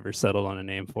never settled on a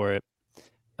name for it.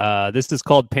 This is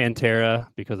called Pantera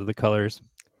because of the colors.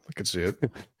 I can see it.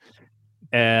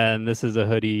 And this is a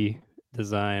hoodie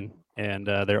design, and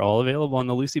they're all available on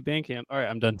the Lucy Bandcamp. All right,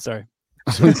 I'm done. Sorry.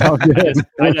 It's all good.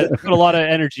 I just put a lot of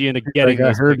energy into getting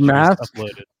this mask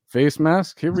uploaded. Face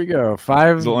mask. Here we go.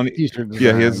 5 t-shirts.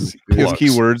 Yeah, he has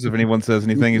keywords. If anyone says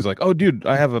anything, he's like, "Oh, dude,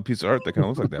 I have a piece of art that kind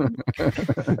of looks like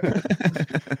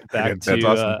that." That's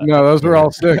awesome. No, those were all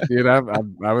sick, dude.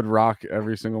 I would rock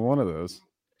every single one of those.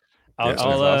 I'll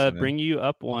awesome, bring you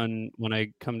up one when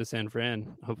I come to San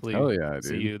Fran. Hopefully,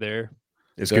 see you there.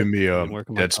 It's giving me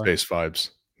Dead Space vibes.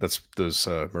 That's those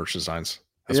merch designs.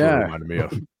 That's what it reminded me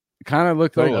of. Kind of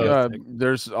looked like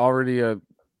there's already a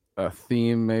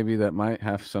theme maybe that might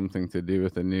have something to do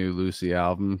with the new Lucy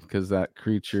album, because that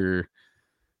creature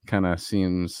kind of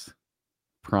seems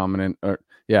prominent. Or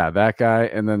that guy,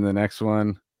 and then the next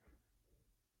one,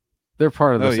 they're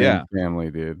part of the same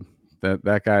family, dude.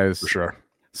 That guy is for sure.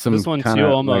 This one too,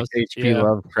 almost like H.P.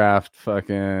 Lovecraft,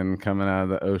 fucking coming out of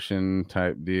the ocean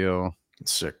type deal.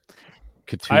 It's sick.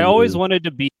 Cthulhu. I always wanted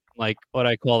to be like what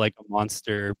I call like a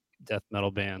monster death metal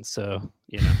band, so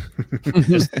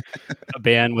just a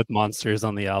band with monsters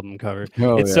on the album cover.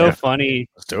 It's so funny.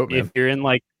 That's dope, if you're in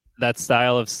like that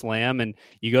style of slam and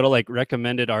you go to like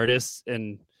recommended artists,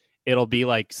 and it'll be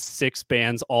like 6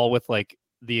 bands all with like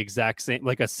the exact same,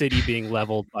 like a city being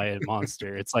leveled by a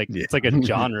monster. It's like it's like a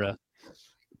genre.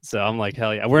 So I'm like,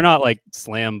 hell yeah. We're not like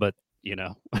slam, but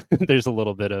there's a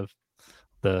little bit of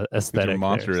the aesthetic.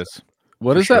 Monstrous.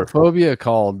 What is that phobia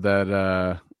called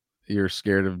that you're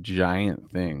scared of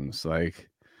giant things? Like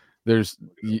there's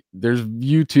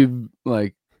YouTube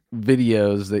like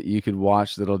videos that you could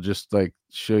watch that'll just like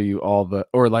show you all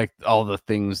the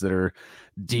things that are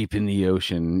deep in the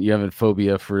ocean. You have a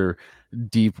phobia for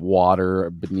deep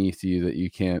water beneath you that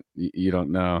you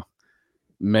don't know.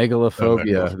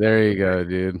 Megalophobia. There you go,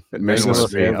 dude. It makes sense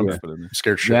to me. Megalophobia. I'm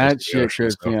scared shitless That of the shit ocean,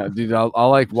 trips so. me out, dude. I'll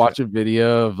like watch a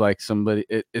video of like somebody.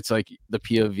 It's like the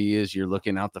POV is you're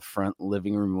looking out the front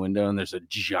living room window and there's a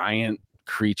giant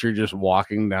creature just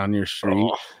walking down your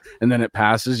street, and then it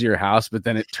passes your house, but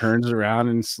then it turns around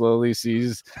and slowly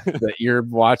sees that you're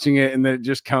watching it, and then it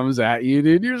just comes at you,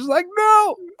 dude. You're just like,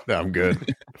 no, I'm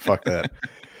good. Fuck that.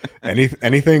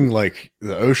 Anything like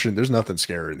the ocean, there's nothing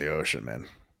scary in the ocean, man.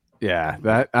 Yeah,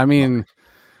 that I mean,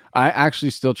 I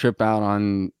actually still trip out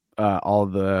on all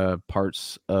the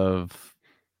parts of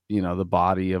the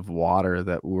body of water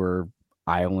that we're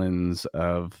islands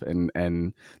of,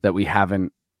 and that we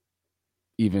haven't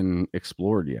even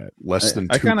explored yet. Less than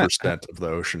I kinda- 2% of the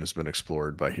ocean has been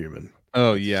explored by human.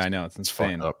 Oh yeah, I know it's It's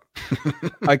insane. fucked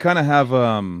up. I kind of have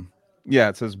yeah,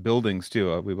 it says buildings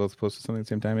too. We both posted something at the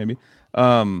same time, maybe.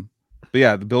 But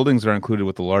yeah, the buildings are included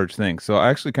with the large thing. So I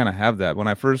actually kind of have that. When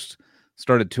I first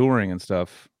started touring and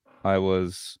stuff, I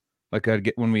was like, I'd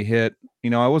get when we hit.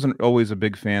 I wasn't always a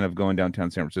big fan of going downtown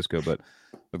San Francisco, but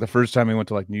like the first time we went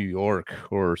to like New York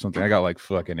or something, I got like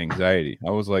fucking anxiety.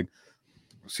 I was like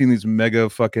seeing these mega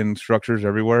fucking structures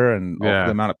everywhere, and all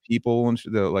the amount of people and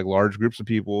the like large groups of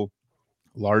people,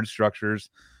 large structures,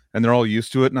 and they're all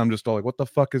used to it, and I'm just all like, what the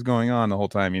fuck is going on the whole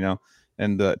time,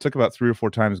 And it took about 3 or 4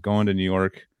 times going to New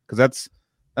York, because that's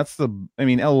the, I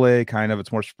mean, LA kind of,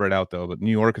 it's more spread out though, but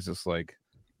New York is just like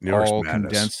New York's all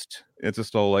madness. condensed. It's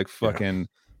just all like fucking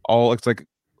all, it's like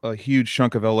a huge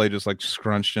chunk of LA just like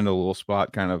scrunched into a little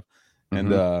spot kind of.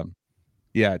 And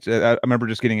yeah, I remember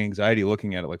just getting anxiety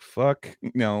looking at it, like fuck,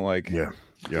 like Yeah.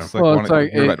 just, Well, it's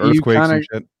like hear about earthquakes and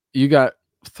shit. You got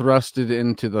thrusted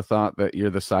into the thought that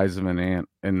you're the size of an ant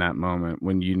in that moment,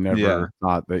 when you never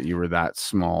thought that you were that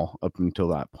small up until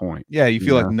that point. Yeah, you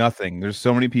feel like nothing. There's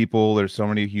so many people, there's so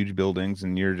many huge buildings,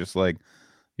 and you're just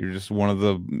one of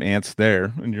the ants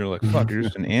there, and you're like, fuck, you're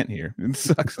just an ant here. It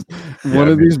sucks. One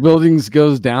of these buildings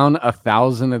goes down,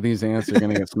 1,000 of these ants are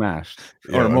gonna get smashed.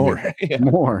 Or more.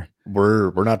 More.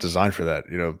 We're not designed for that.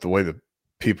 The way that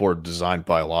people are designed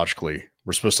biologically,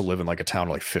 we're supposed to live in like a town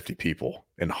of like 50 people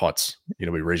in huts. We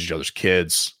raise each other's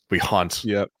kids, we hunt,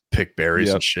 pick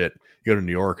berries and shit. You go to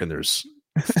New York and there's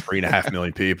 3.5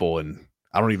 million people, and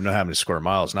I don't even know how many square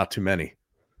miles. Not too many.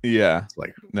 Yeah, it's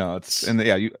like no, it's and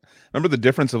you remember the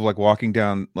difference of like walking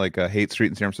down like Haight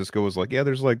Street in San Francisco was like,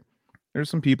 there's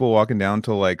some people walking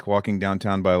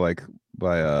downtown by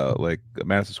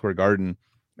Madison Square Garden,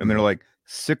 and they're like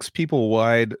 6 people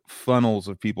wide funnels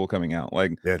of people coming out.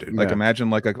 Like, imagine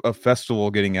like a festival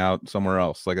getting out somewhere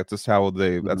else. Like, that's just how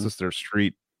that's just their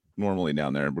street normally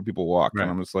down there where people walk. Right.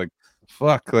 And I'm just like,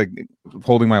 fuck, like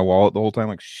holding my wallet the whole time,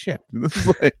 like shit. This is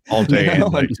like all day and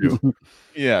night too.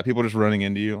 Yeah, people just running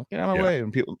into you. Get out of my way.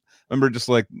 And people remember just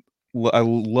like I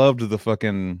loved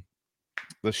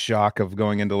the shock of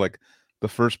going into like the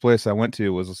first place I went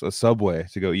to was a Subway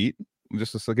to go eat,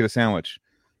 just to get a sandwich.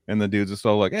 And the dude's just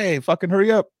all like, "Hey, fucking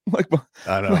hurry up!" Like,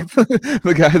 I know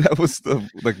the guy that was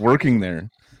working there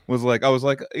was like, I was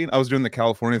like, I was doing the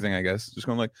California thing, I guess, just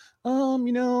going like,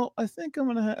 I think I'm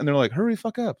gonna. And they're like, "Hurry,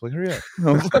 fuck up! Like, hurry up!" And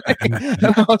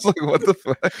I was like, "What the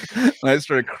fuck?" And I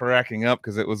started cracking up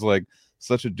because it was like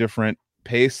such a different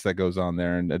pace that goes on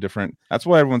there, and a different. That's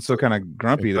why everyone's so kind of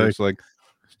grumpy. There's like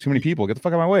too many people. Get the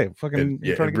fuck out of my way! Fucking,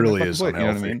 it really is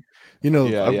unhealthy. You know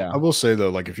what I mean? I will say though,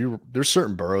 like there's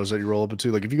certain boroughs that you roll up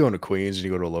into. Like if you go into Queens and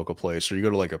you go to a local place, or you go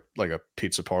to like a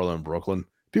pizza parlor in Brooklyn,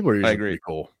 people are usually pretty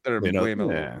cool.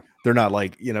 They're not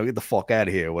like get the fuck out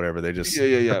of here or whatever. They just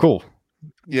they're cool.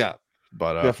 Yeah,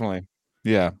 but definitely.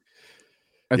 Yeah.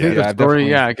 I think the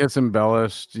story, it gets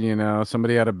embellished.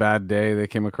 Somebody had a bad day. They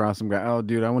came across some guy. Oh,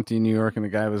 dude, I went to New York and the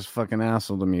guy was fucking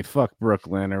asshole to me. Fuck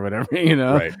Brooklyn or whatever.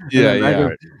 Right. Yeah.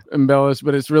 Embellished,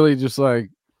 but it's really just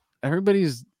like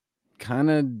everybody's kind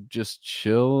of just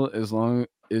chill as long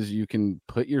as you can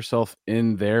put yourself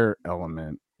in their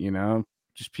element.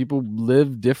 Just people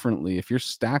live differently. If you're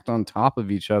stacked on top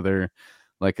of each other,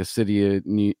 like a city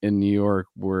in New York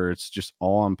where it's just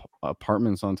all on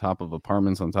apartments on top of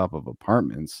apartments on top of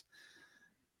apartments,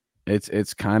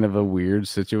 it's kind of a weird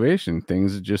situation.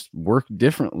 Things just work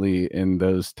differently in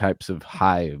those types of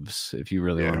hives, if you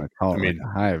really want to call it like a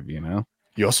hive. You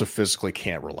also physically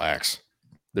can't relax.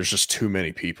 There's just too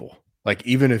many people. Like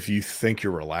even if you think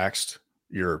you're relaxed,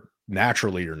 you're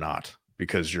not,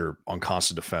 because you're on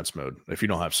constant defense mode if you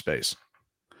don't have space.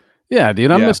 Yeah,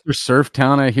 dude, I'm Mr. Surf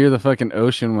Town. I hear the fucking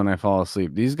ocean when I fall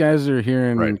asleep. These guys are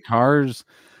hearing cars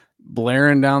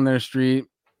blaring down their street,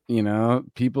 You know,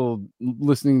 people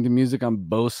listening to music on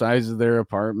both sides of their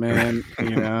apartment.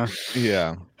 You know,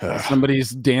 Yeah.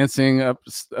 somebody's dancing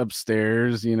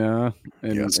upstairs. You know,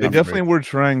 and, Yes, They and definitely were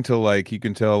trying to, like, you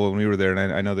can tell when we were there,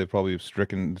 and I know they probably have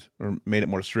stricken or made it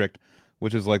more strict,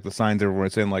 which is like the signs everywhere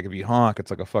saying, like, if you honk,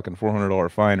 it's like a fucking $400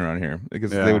 fine around here.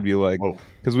 Because they Yeah. would be like, Whoa.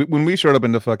 because when we showed up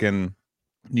into fucking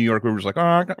New York, we were just like,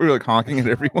 oh, we were like honking at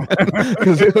everyone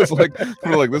because it was like,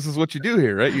 we're like, this is what you do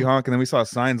here, right? You honk, and then we saw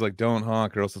signs like, don't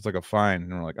honk, or else it's like a fine.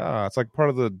 And we're like, it's like part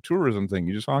of the tourism thing.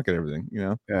 You just honk at everything, you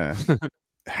know? yeah.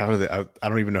 How do they? I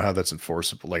don't even know how that's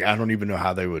enforceable. Like, I don't even know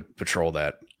how they would patrol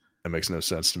that. That makes no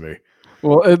sense to me.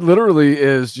 Well, it literally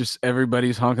is just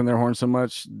everybody's honking their horn so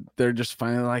much they're just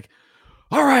finally like,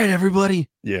 all right, everybody,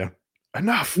 Yeah,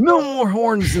 enough. no more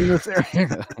horns in this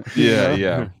area.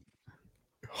 Yeah.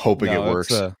 Hoping No, it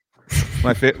works.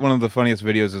 One of the funniest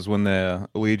videos is when the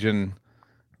Legion,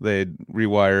 they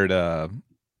rewired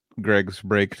Greg's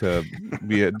brake to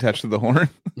be attached to the horn.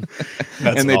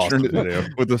 That's and they awesome turned it video.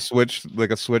 with a switch,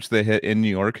 like a switch they hit in New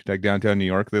York, like downtown New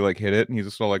York. They like hit it, and he's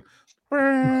just all like,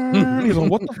 he's like,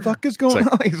 what the fuck is going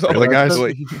on? He's all Really, like, guys?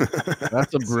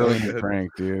 That's a So brilliant good.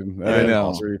 prank, dude. I That is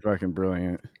know. pretty fucking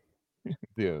brilliant.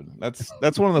 Dude,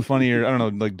 that's one of the funnier, I don't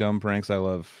know, like dumb pranks I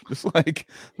love. Just like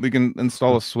we can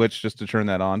install a switch just to turn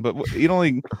that on, but you don't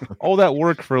like all that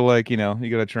work for, like, you know, you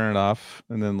got to turn it off,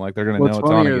 and then like they're gonna What's know it's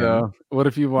on funnier again. though? What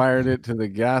if you wired it to the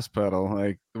gas pedal?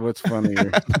 Like, what's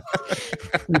funnier?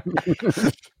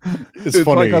 It's It'd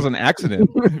probably funny. cause an accident.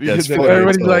 if you Yeah, it's did that. funny.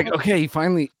 Everybody's So- like, okay,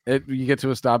 finally, you get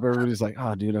to a stop. Everybody's like,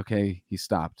 oh, dude, okay, he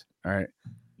stopped. All right,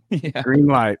 Yeah. green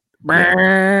light.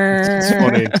 It's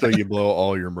funny until you blow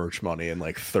all your merch money in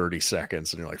like 30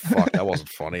 seconds, and you're like, "Fuck, that wasn't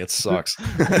funny. It sucks."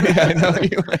 Yeah, I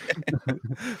know.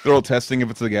 They're all testing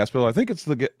if it's the gas bill. I think it's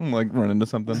like run into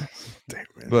something. Damn,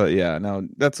 man. But yeah, no,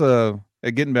 that's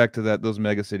getting back to those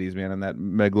mega cities, man, and that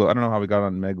megalo. I don't know how we got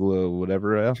on megalo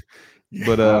whatever,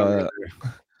 but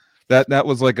that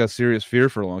was like a serious fear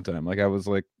for a long time. Like I was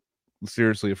like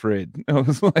seriously afraid. I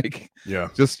was like, Yeah.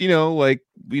 just like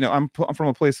I'm from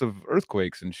a place of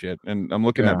earthquakes and shit, and I'm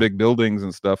looking Yeah. at big buildings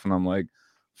and stuff, and I'm like,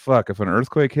 fuck, if an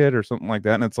earthquake hit or something like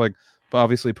that, and it's like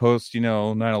obviously post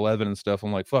 9/11 and stuff,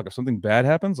 I'm like, fuck, if something bad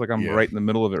happens, like I'm Yeah. right in the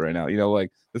middle of it right now,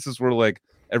 like this is where like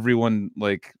everyone,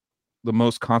 like the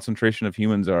most concentration of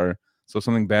humans are, so if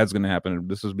something bad's gonna happen,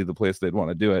 this would be the place they'd want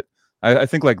to do it. I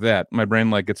think like that my brain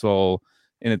like gets all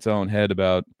in its own head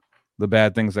about the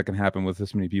bad things that can happen with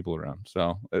this many people around.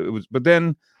 So it was, but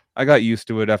then I got used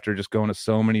to it after just going to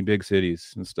so many big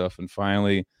cities and stuff, and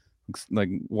finally like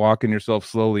walking yourself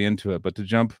slowly into it. But to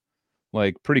jump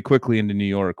like pretty quickly into New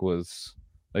York was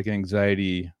like an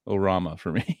anxiety orama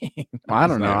for me. I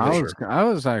don't know. Yeah, for I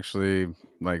was actually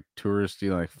like touristy,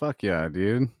 like, fuck yeah,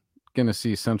 dude. Gonna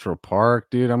see Central Park,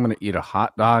 dude. I'm gonna eat a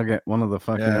hot dog at one of the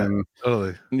fucking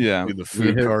Totally. Yeah. Dude, the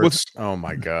food hit- carts. Oh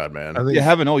my god, man. I think Yeah,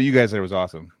 having all you guys there was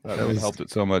awesome. That That was- helped it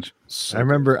so much. So I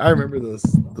remember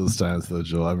those times though,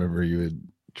 Joel. I remember you would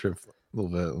trip a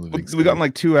little bit on the big We got in scale.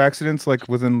 like 2 accidents like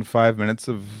within 5 minutes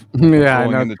of yeah, I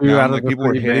rolling know. into 2 out town. of Like the people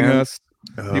were 3 hitting bands. us.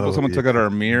 Someone took out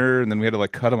our mirror, and then we had to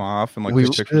like cut them off and like We-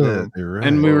 take pictures of them. Shit, you're right.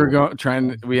 And we were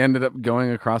we ended up going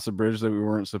across a bridge that we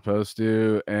weren't supposed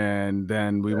to, and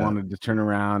then we Yeah. wanted to turn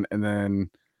around, and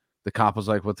then the cop was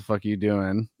like, "What the fuck are you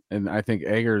doing?" And I think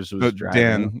Eggers was But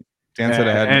driving. Dan said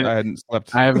And- I hadn't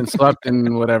slept. I haven't slept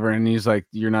in whatever, and he's like,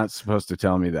 "You're not supposed to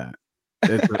tell me that."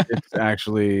 It's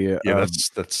actually yeah,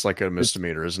 that's like a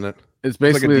misdemeanor, isn't it? it's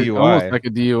like a basically DUI. almost like a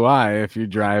DUI if you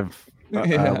drive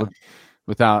Yeah.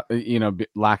 without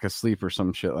lack of sleep or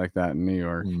some shit like that in New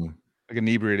York. Mm. Like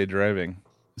inebriated driving.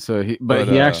 So he But,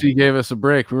 he actually gave us a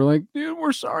break. We were like, dude,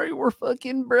 we're sorry, we're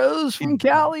fucking bros from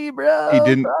Cali, bro. He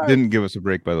Sorry." didn't give us a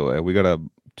break, by the way. We got a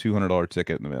 $200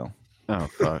 ticket in the mail. Oh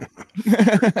fuck.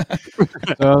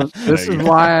 So this is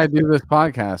why I do this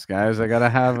podcast, guys. I gotta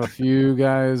have a few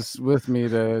guys with me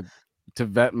to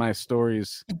vet my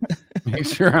stories, make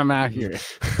sure I'm accurate.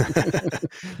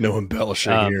 No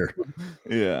embellishing here.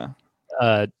 Yeah.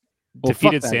 Well,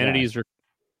 Defeated fuck that Sanity guy. is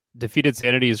Defeated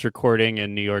Sanity is recording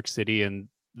in New York City, and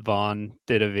Vaughn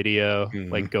did a video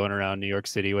like going around New York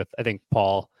City with, I think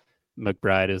Paul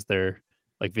McBride is their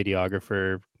like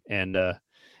videographer, and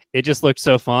it just looked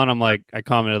so fun. I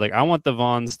commented like, I want the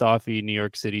Vaughn Staffy New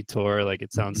York City tour. Like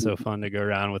it sounds so fun to go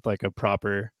around with like a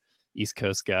proper East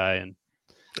Coast guy, and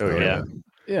Oh yeah.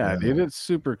 Yeah, dude, it's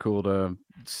super cool to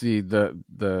see the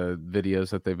videos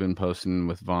that they've been posting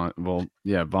with Vaughn. Well,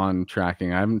 yeah, Vaughn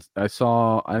tracking. I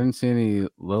didn't see any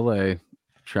Lille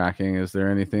tracking. Is there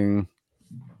anything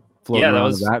floating Yeah, that around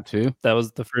was- with that too? that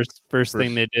was the first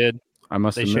thing they did. I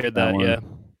must They have missed shared that, one. yeah.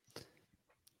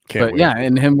 Can't wait. yeah,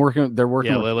 and they're working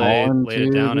with Lele Colin laid it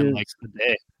too, down in dude. like a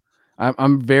day.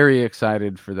 I'm very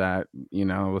excited for that,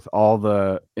 with all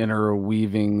the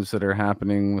interweavings that are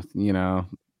happening with,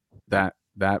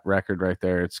 that record right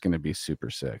there. It's going to be super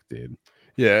sick, dude.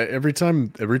 Yeah, every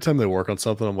time they work on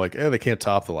something, I'm like, they can't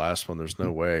top the last one. There's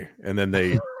no way. And then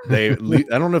they I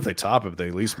don't know if they top it, but they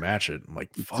at least match it. I'm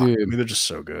like, fuck. Dude. I mean, they're just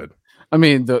so good. I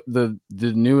mean, the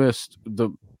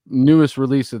newest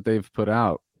release that they've put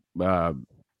out, I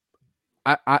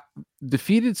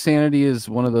Defeated Sanity is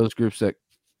one of those groups that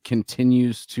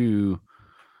continues to,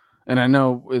 and I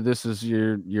know this is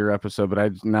your episode,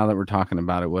 but now that we're talking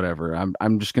about it, whatever,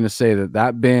 I'm just gonna say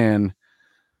that band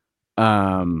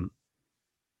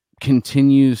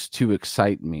continues to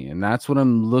excite me, and that's what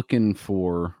I'm looking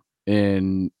for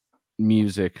in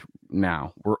music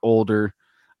now. We're older.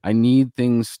 I need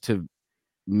things to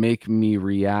make me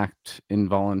react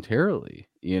involuntarily,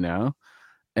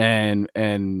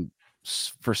 and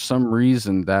for some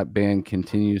reason that band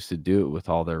continues to do it with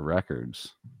all their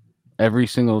records. Every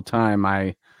single time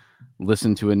I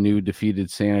listen to a new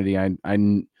Defeated Sanity,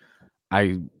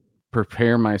 I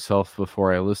prepare myself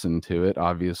before I listen to it.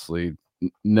 Obviously,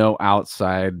 no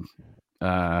outside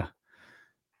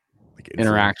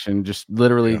interaction, just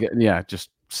literally,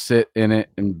 just sit in it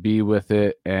and be with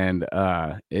it, and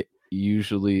it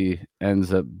usually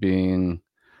ends up being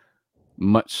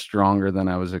much stronger than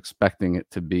I was expecting it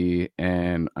to be,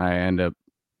 and I end up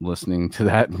listening to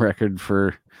that record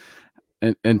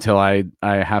until I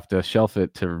have to shelf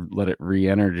it to let it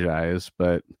re-energize.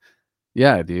 But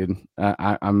yeah, dude,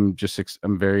 I'm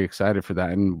very excited for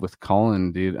that. And with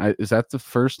Colin, dude, is that the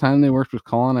first time they worked with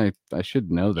Colin? I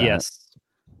should know that. Yes.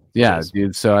 Yeah, Yes.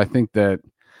 dude. So I think that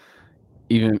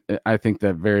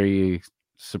very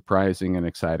surprising and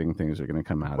exciting things are going to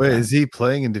come out. Wait, of that. is he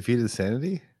playing in Defeated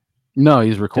Sanity? No,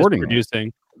 he's Just recording.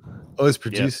 producing. Oh, he's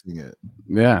producing it.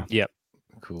 Yeah. Yep.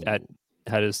 Cool.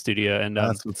 Had his studio, and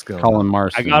That's what's going Colin on.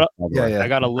 Marston. I Yeah.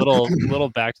 got a little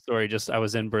backstory. I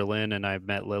was in Berlin and I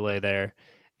met Lele there,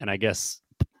 and I guess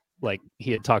like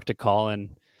he had talked to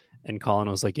Colin, and Colin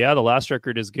was like, "Yeah, the last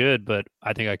record is good, but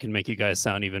I think I can make you guys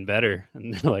sound even better."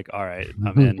 And they're like, "All right,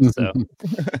 I'm in." So,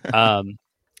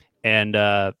 and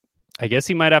I guess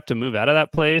he might have to move out of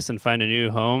that place and find a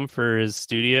new home for his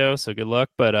studio. So good luck.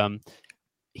 But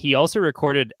he also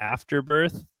recorded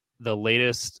Afterbirth, the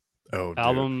latest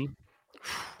album,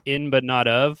 In But Not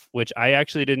Of, which I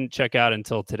actually didn't check out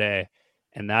until today.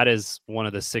 And that is one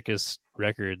of the sickest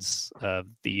records of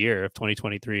the year of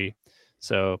 2023.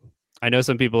 So I know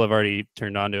some people have already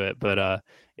turned on to it, but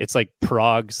it's like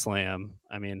prog slam.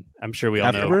 I mean, I'm sure we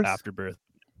all know Afterbirth.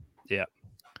 Yeah.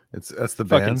 That's the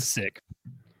fucking band. sick.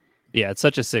 Yeah, it's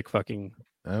such a sick fucking.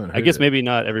 I guess maybe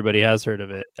not everybody has heard of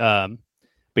it.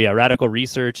 But yeah, Radical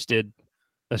Research did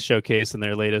a showcase in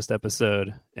their latest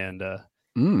episode, and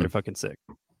they're fucking sick.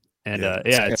 And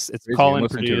it's Colin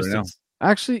produced. Right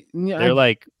Actually, they're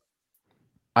like,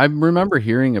 I remember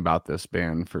hearing about this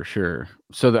band for sure.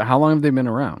 So how long have they been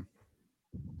around?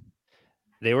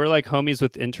 They were like homies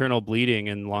with Internal Bleeding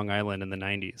in Long Island in the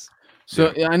 90s.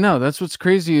 So yeah, I know that's what's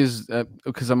crazy is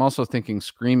because I'm also thinking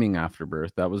Screaming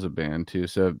Afterbirth. That was a band too.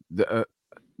 So the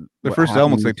first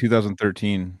album looks like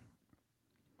 2013.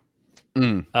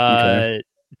 Okay.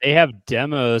 They have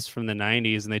demos from the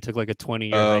 90s, and they took like a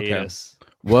 20-year hiatus.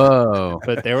 Whoa!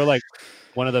 But they were like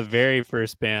one of the very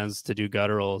first bands to do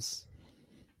gutturals.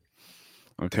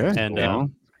 Okay, and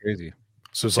crazy.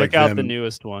 So it's check like out the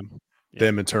newest one.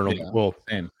 Them Internal. Yeah. Well,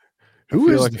 Same. who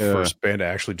is like the first band to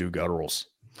actually do gutturals?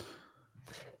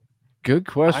 Good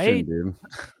question, dude.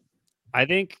 I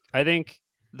think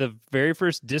the very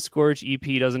first Disgorge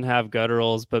EP doesn't have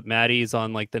gutturals, but Maddie's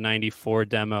on like the 94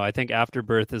 demo. I think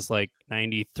Afterbirth is like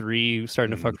 93,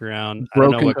 starting to fuck around.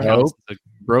 Broken I don't know what counts.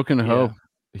 Broken Hope.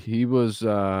 He was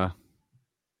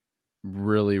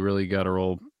really, really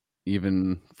guttural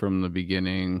even from the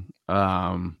beginning.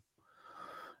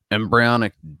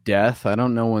 Embryonic Death. I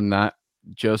don't know when that,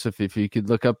 Joseph, if you could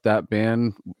look up that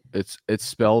band, it's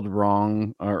spelled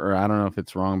wrong, or I don't know if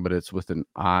it's wrong, but it's with an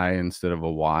I instead of a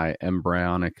Y.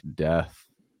 Embryonic Death.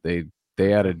 They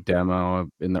had a demo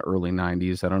in the early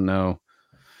 90s. I don't know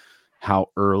how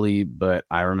early, but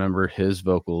I remember his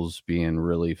vocals being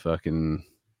really fucking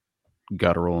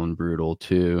guttural and brutal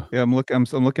too. Yeah, I'm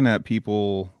looking at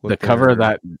people. The cover of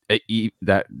that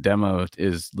demo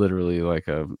is literally like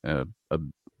a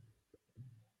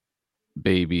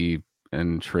baby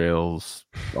entrails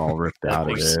all ripped out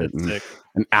of it, and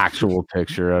an actual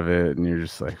picture of it, and you're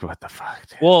just like, what the fuck,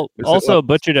 dude? Well, also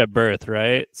Butchered at Birth,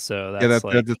 right? So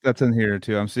that's in here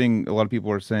too. I'm seeing a lot of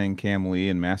people are saying Cam Lee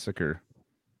and Massacre,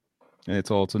 and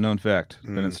it's a known fact.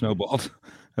 Then it snowballed.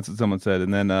 That's what someone said.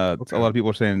 And then a lot of people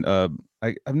are saying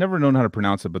I've never known how to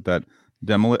pronounce it, but that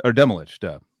Demolish.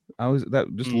 Duh. I always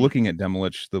looking at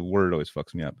Demolish, the word always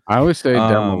fucks me up. I always say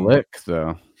Demolick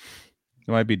though.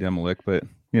 It might be Demolick, but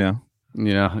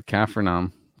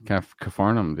Capharnaum,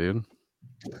 dude.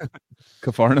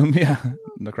 Capharnaum, yeah,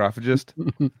 necrophagist.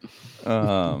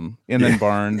 And then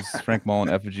Barnes, Frank Mullen,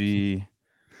 Effigy.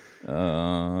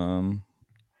 To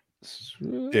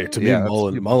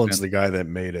me, Mullen's the guy that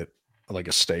made it like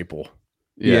a staple.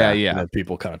 Yeah. And then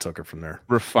people kind of took it from there,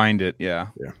 refined it. Yeah.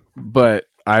 But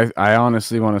I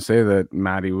honestly want to say that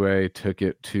Matty Way took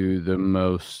it to the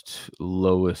most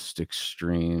lowest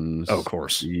extremes. Oh, of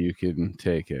course, you can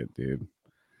take it, dude.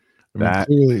 I mean,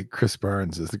 clearly, Chris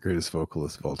Barnes is the greatest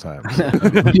vocalist of all time. So.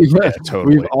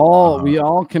 Totally. We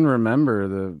all can remember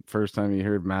the first time you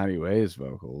heard Matty Way's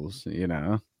vocals.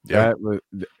 Yeah.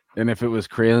 And if it was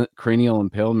cranial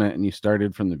impalement and you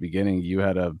started from the beginning, you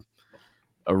had a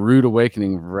rude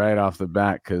awakening right off the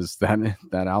bat, because that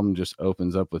album just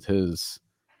opens up with his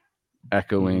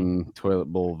echoing toilet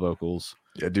bowl vocals.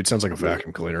 Yeah, dude sounds like a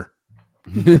vacuum cleaner.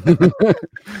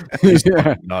 He's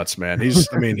nuts, man. He's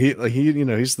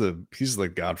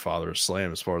the godfather of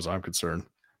slam as far as I'm concerned.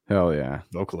 Hell yeah,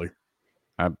 vocally.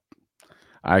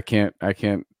 I can't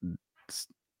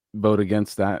vote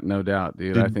against that, no doubt,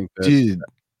 dude. I think that, dude,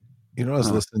 you know what I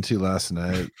was listening to last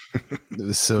night? It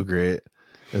was so great.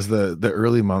 Is the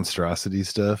early Monstrosity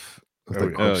stuff with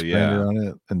the corpse grinder on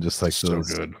it, and just like so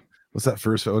good. What's that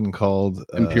first one called?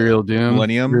 Imperial Doom.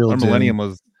 Millennium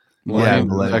was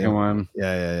the second one.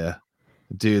 Yeah.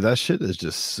 Dude, that shit is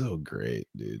just so great,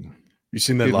 dude. You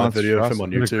seen that live video of him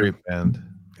on YouTube? Great band.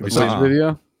 Have you seen the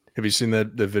video? Have you seen the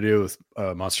video with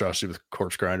Monstrosity with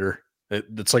Corpse Grinder?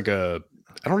 It's like I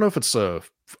don't know if it's a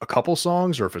couple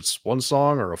songs or if it's one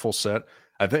song or a full set.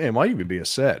 I think it might even be a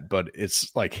set, but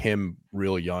it's like him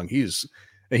real young. He's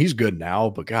good now,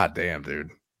 but goddamn,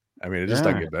 dude. I mean, it just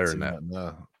doesn't get better than that.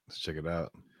 No, let's check it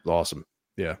out. It's awesome.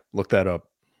 Yeah, look that up.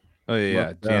 Oh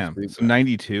yeah, damn. So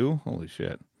 92. Holy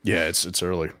shit. Yeah, it's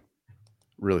early.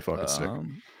 Really fucking sick.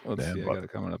 Let's see. I got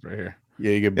it coming up right here.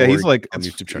 Yeah, you get bored. He's like on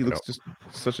YouTube. Check he it looks out. just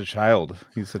such a child.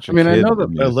 He's such a I mean, kid. I know that.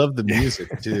 I love the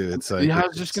music too. It's like I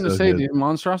was just gonna say, dude,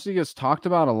 Monstrosity gets talked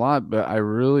about a lot, but I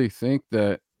really think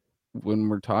that when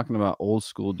we're talking about old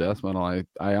school death metal,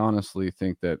 I honestly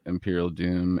think that Imperial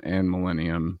Doom and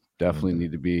Millennium definitely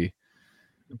need to be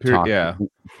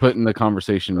put in the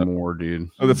conversation more, dude.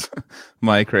 Oh, that's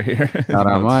Mike right here. Shout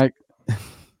out, Mike.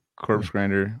 Corpse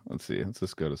Grinder. Let's see. Let's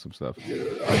just go to some stuff. He's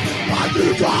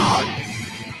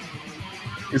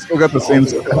still got the same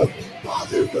stuff.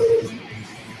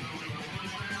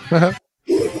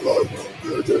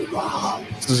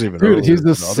 This is even dude. He's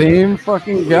the same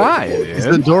fucking guy. He's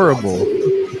adorable.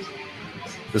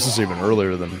 This is even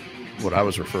earlier than what I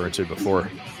was referring to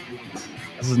before.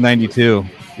 This is 92.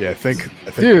 Yeah, I think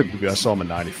dude, maybe I saw him in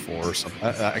 94 or something.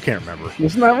 I can't remember.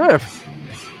 Isn't that riff?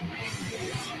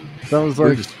 That was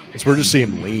like we're just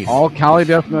seeing lean. All Cali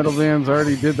death metal bands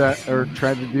already did that or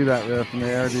tried to do that riff, and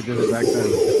they already did it back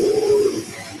then.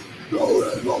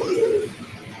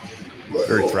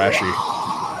 Very thrashy.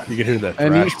 You can hear that.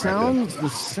 And he sounds the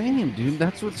same, dude.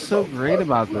 That's what's so great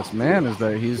about this man, is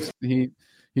that he's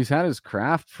had his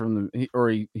craft from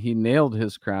he nailed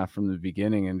his craft from the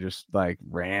beginning and just like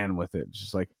ran with it.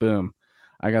 Just like boom,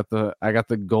 I got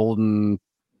the golden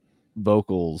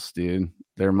vocals, dude.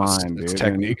 They're mine, dude. It's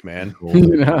technique, man.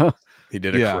 He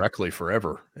did it correctly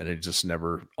forever, and he just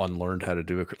never unlearned how to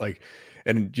do it. Like,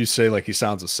 and you say like he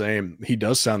sounds the same. He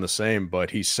does sound the same,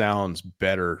 but he sounds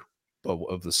better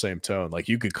of the same tone. Like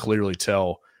you could clearly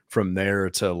tell from there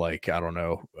to like I don't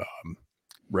know,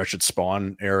 Wretched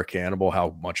Spawn era Cannibal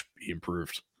how much he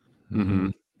improved. Mm-hmm.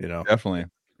 Definitely,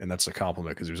 and that's a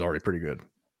compliment because he was already pretty good.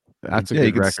 That's a good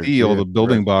you can see all the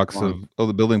building blocks of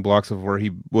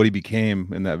what he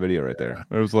became in that video right there.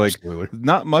 It was like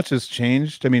not much has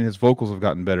changed. I mean, his vocals have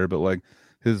gotten better, but like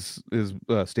his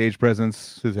stage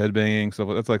presence, his headbanging stuff,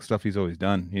 that's like stuff he's always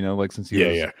done. Like since he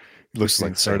it looks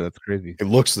like started. That's crazy. It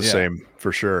looks the same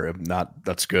for sure. If not,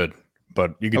 that's good.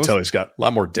 But you can tell he's got a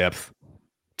lot more depth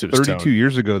to his 32 tone.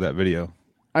 years ago, that video.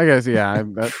 I guess, yeah.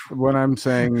 When I'm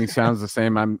saying he sounds the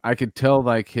same, I could tell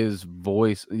like his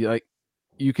voice, like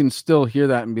you can still hear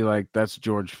that and be like, that's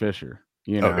George Fisher.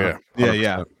 Oh,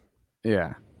 yeah.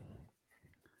 Yeah.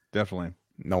 Definitely.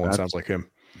 No one sounds like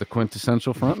him. The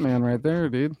quintessential frontman right there,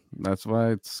 dude. That's why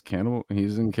it's Cannibal.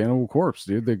 He's in Cannibal Corpse,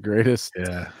 dude. The greatest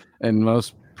and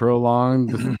most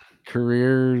prolonged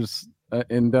careers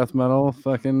in death metal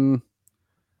fucking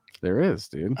there is,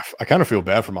 dude. I kind of feel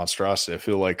bad for Monstrosity. I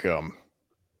feel like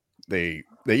they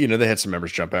had some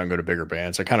members jump out and go to bigger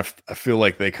bands. I feel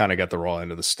like they kind of got the raw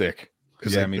end of the stick.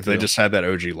 Because if they just had that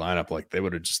OG lineup, like they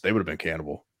would have been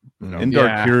Cannibal. In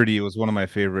Dark Purity was one of my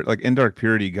favorite. Like In Dark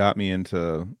Purity got me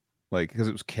into because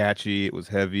it was catchy, it was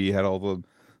heavy, had all the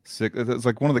sick. It's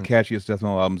like one of the catchiest death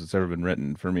metal albums that's ever been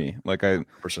written for me. Like I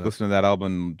listen to that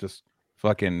album, just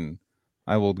fucking,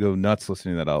 I will go nuts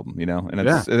listening to that album. And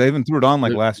they even threw it on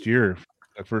last year,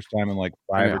 the first time in 5 or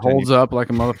 10 years. Holds up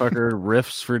like a motherfucker.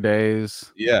 Riffs for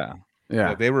days. Yeah.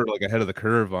 They were ahead of the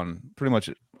curve on pretty much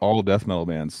all death metal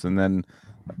bands, and then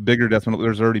bigger death metal.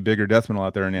 There's already bigger death metal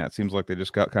out there, and it seems like they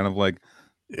just got kind of like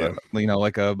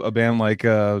a band like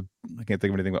I can't think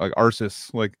of anything but like Arsis,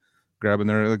 grabbing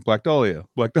their Black Dahlia.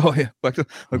 Like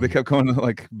they kept going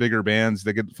to bigger bands.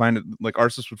 They could find it,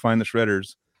 Arsis would find the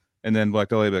Shredders, and then Black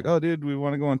Dahlia would be like, oh dude, we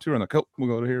want to go on tour, and we'll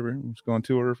go to here, we'll just go on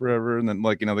tour forever. And then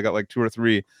they got 2 or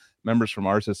 3 members from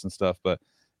Arsis and stuff, but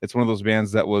it's one of those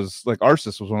bands that was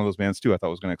Arsis was one of those bands too I thought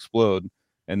was going to explode,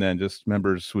 and then just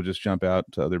members would just jump out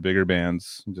to other bigger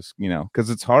bands, just because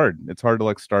it's hard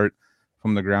to start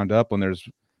from the ground up when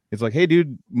it's like, hey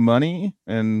dude, money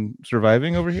and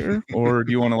surviving over here, or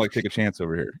do you want to take a chance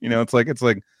over here? It's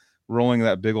like rolling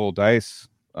that big old dice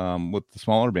with the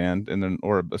smaller band, and then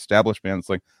or established band. It's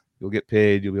like you'll get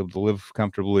paid, you'll be able to live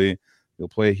comfortably, you'll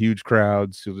play huge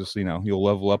crowds, you'll just you'll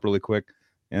level up really quick,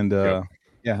 and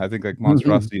I think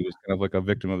Monstrosity was kind of a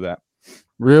victim of that.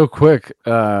 Real quick,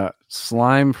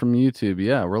 Slime from YouTube.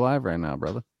 Yeah, we're live right now,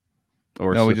 brother.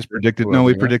 We just predicted. No,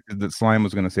 we predicted that Slime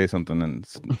was going to say something, and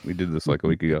we did this a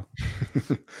week ago.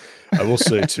 I will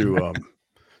say too.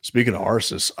 Speaking of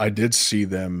Arsis, I did see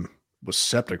them with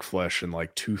Septic Flesh in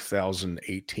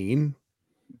 2018,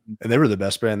 and they were the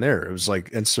best band there. It was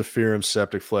Encephalum,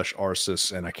 Septic Flesh,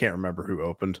 Arsis, and I can't remember who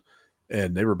opened.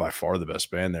 And they were by far the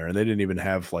best band there, and they didn't even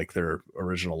have their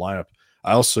original lineup.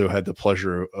 I also had the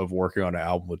pleasure of working on an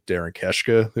album with Darren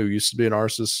Keshka, who used to be an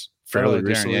Arsis fairly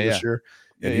recently this year.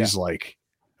 And he's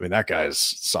that guy's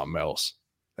something else.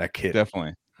 That kid.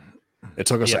 Definitely. It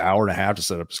took us an hour and a half to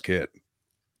set up his kit.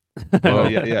 Oh,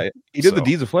 yeah. He did the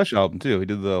Deeds of Flesh album, too. He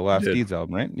did the last Deeds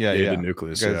album, right? Yeah. He did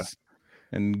Nucleus,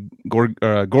 And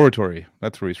Goratory.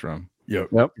 That's where he's from.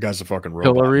 Yep. The guy's a fucking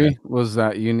robot. Hillary was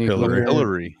that unique.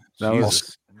 Hillary. That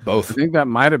was both. I think that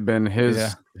might have been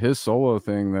his solo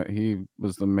thing that he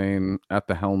was the main at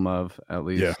the helm of, at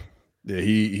least. Yeah.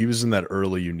 He was in that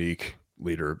early unique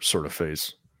leader sort of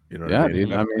phase. What I mean?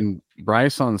 Dude. I mean,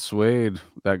 Bryce on Suede,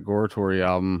 that Goratory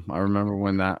album. I remember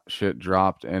when that shit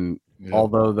dropped, and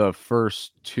although the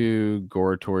first 2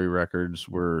 Goratory records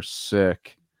were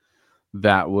sick,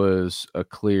 that was a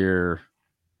clear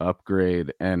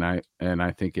upgrade, and I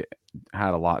think it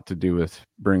had a lot to do with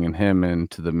bringing him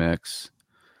into the mix.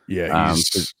 Yeah,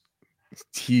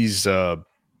 he's a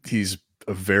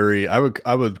very, I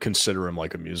would consider him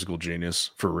like a musical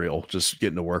genius for real. Just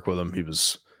getting to work with him,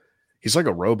 he's like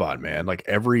a robot, man.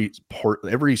 Every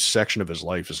section of his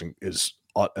life is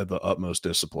at the utmost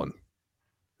discipline,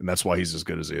 and that's why he's as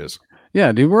good as he is.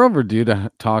 Yeah, dude, we're overdue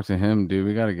to talk to him, dude.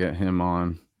 We got to get him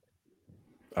on.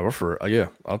 I prefer,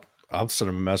 I'll send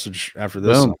him a message after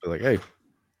this. And I'll be like, hey,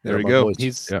 there we go.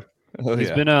 He's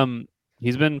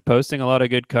been posting a lot of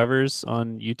good covers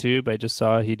on YouTube. I just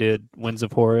saw he did Winds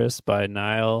of Horus by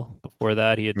Nile. Before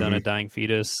that, he had done a Dying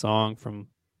Fetus song from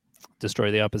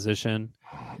Destroy the Opposition.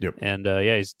 Yep. And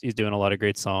he's doing a lot of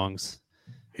great songs.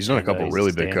 He's done a couple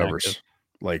really big covers.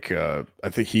 Active. I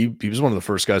think he was one of the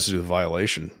first guys to do The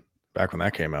Violation back when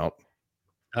that came out.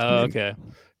 Oh, okay.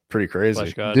 Pretty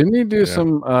crazy. Didn't he do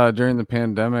some during the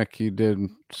pandemic? He did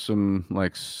some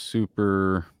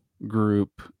super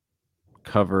group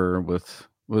cover with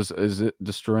is it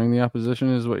Destroying the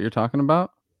Opposition is what you're talking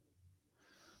about?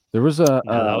 There was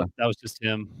that was just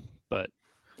him, but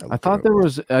I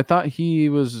thought he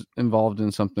was involved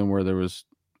in something where there was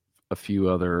a few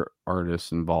other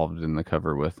artists involved in the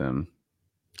cover with him.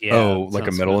 Yeah, like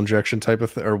a metal injection type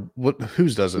of thing, or what?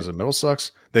 Whose does it? Is it Metal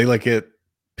Sucks? They get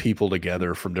people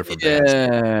together from different bands.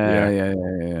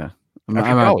 Yeah.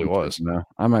 I probably was. No,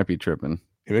 I might be tripping.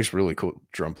 He makes really cool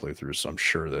drum playthroughs, so I'm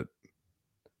sure that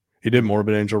he did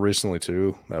Morbid Angel recently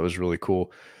too. That was really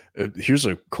cool. Here's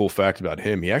a cool fact about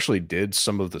him. He actually did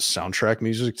some of the soundtrack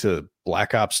music to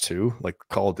Black Ops 2, like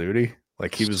Call of Duty.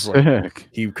 He was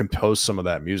he composed some of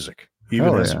that music. He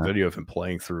even has a video of him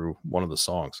playing through one of the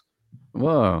songs.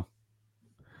 Whoa.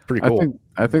 Pretty cool.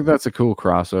 I think that's a cool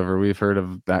crossover. We've heard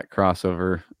of that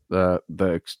crossover,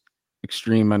 the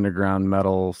extreme underground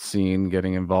metal scene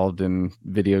getting involved in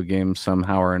video games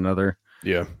somehow or another.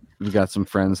 Yeah. We've got some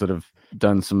friends that have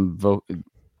done some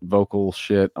vocal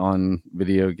shit on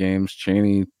video games.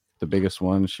 Cheney, the biggest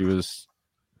one, she was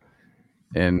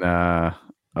in a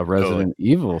Resident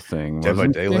Evil thing. Dead by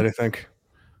Daylight, I think.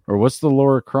 Or what's the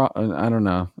Laura Croft? I don't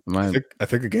know. I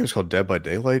think the game's called Dead by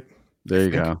Daylight. There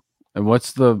you go. And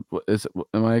what's the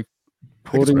am I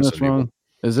quoting this wrong? Evil.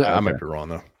 Is it? I might be wrong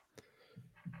though.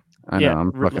 I know.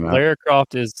 I'm fucking up. Lara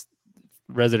Croft is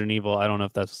Resident Evil. I don't know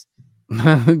if that's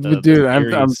dude.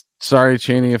 I'm sorry,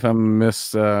 Cheney, if I'm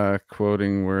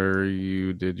misquoting where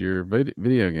you did your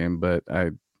video game, but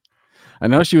I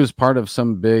know she was part of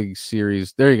some big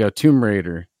series. There you go, Tomb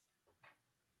Raider.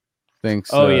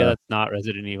 Thanks. Oh yeah, that's not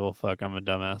Resident Evil. Fuck, I'm a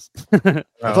dumbass.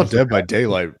 I thought Dead by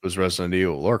Daylight was Resident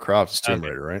Evil. Lara Croft is Tomb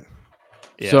Raider, right?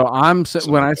 Yeah. So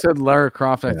when I said Lara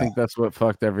Croft, I think that's what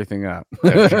fucked everything up.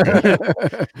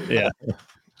 Yeah.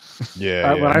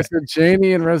 When I said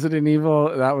Cheney and Resident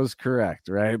Evil, that was correct,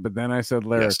 right? But then I said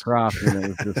Lara Croft, and it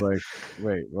was just like,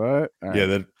 wait, what? Yeah,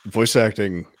 the voice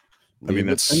acting. I mean,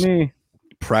 that's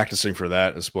practicing for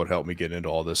that is what helped me get into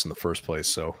all this in the first place.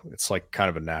 So it's like kind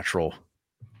of a natural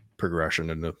progression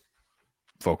in the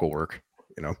vocal work,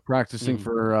 practicing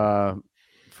for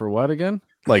what again?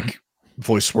 Like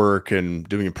voice work and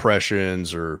doing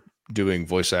impressions or doing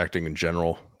voice acting in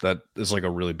general. That is like a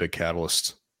really big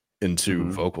catalyst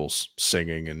into vocals,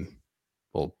 singing, and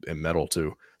metal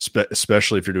too,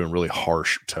 especially if you're doing really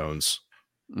harsh tones.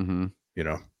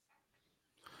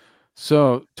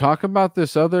 So talk about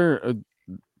this other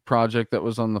project that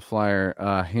was on the flyer,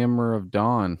 Hammer of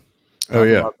Dawn. Talk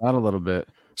about that a little bit.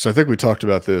 So I think we talked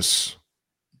about this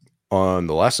on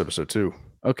the last episode too.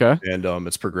 Okay. And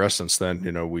it's progressed since then.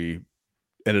 We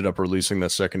ended up releasing that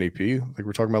second EP like we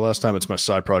were talking about last time. It's my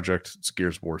side project. It's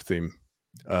Gears of War theme.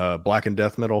 Black and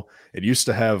death metal. It used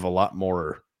to have a lot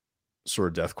more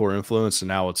sort of deathcore influence, and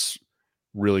now it's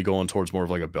really going towards more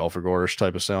of like a Belphegor-ish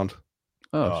type of sound.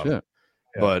 Oh shit.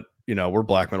 Yeah. But we're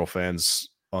black metal fans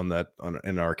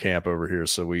in our camp over here,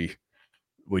 so we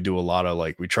do a lot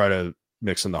of we try to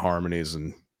mix in the harmonies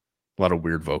and a lot of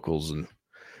weird vocals and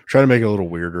try to make it a little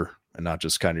weirder and not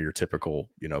just kind of your typical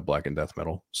black and death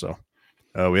metal. So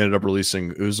we ended up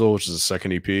releasing Oozle, which is the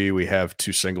second EP. We have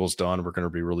 2 singles done. We're going to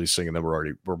be releasing, and then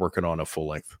we're working on a full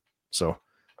length. So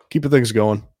keeping things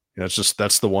going.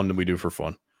 That's the one that we do for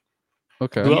fun.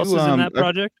 Okay. Who else is in that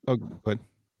project? Go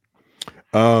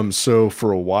ahead. So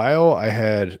for a while I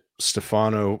had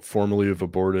Stefano, formerly of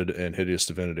Aborted and Hideous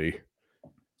Divinity.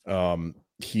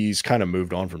 He's kind of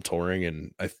moved on from touring,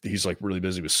 and he's like really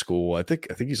busy with school. I think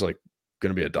he's like going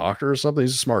to be a doctor or something.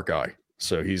 He's a smart guy.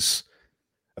 So he's,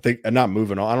 I think, not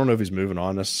moving on. I don't know if he's moving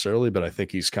on necessarily, but I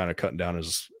think he's kind of cutting down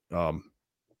his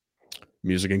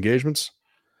music engagements.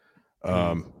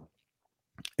 And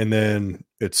then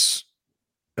it's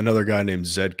another guy named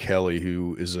Zed Kelly,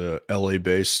 who is a LA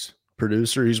based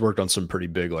producer. He's worked on some pretty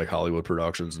big like Hollywood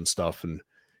productions and stuff, and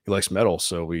he likes metal.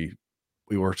 So we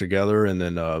work together. And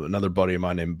then another buddy of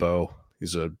mine named Bo,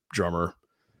 he's a drummer.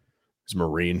 He's a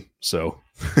Marine. So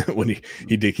when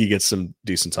he gets some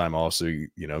decent time off. So he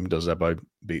does that by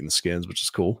beating the skins, which is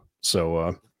cool.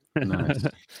 So nice.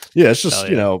 Yeah, it's just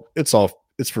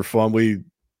it's for fun.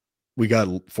 We got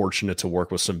fortunate to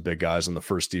work with some big guys on the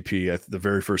first EP. The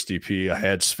very first EP, I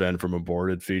had Sven from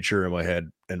Aborted feature, and I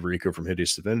had Enrico from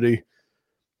Hideous Divinity.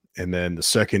 And then the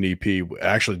second EP, we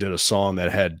actually did a song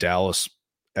that had Dallas,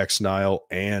 X-Nile,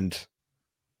 and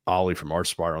Ollie from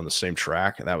Archspire on the same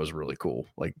track, and that was really cool.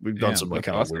 Like we've done some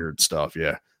kind of weird stuff.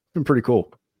 Yeah, it's been pretty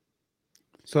cool.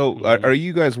 So are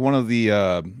you guys one of the?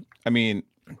 I mean,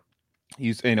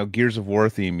 Gears of War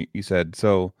theme. You said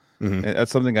so.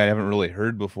 That's something I haven't really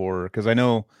heard before, because I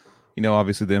know,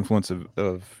 obviously the influence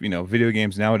of video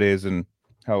games nowadays and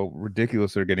how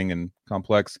ridiculous they're getting and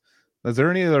complex. Is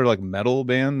there any other like metal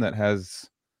band that has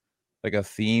like a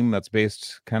theme that's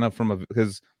based kind of from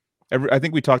because I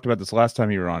think we talked about this last time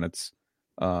you were on. It's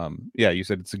you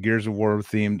said it's a Gears of War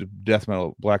themed death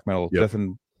metal, black metal,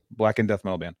 black and death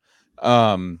metal band.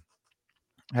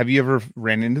 Have you ever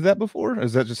ran into that before?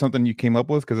 Is that just something you came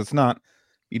up with? Because it's not,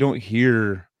 you don't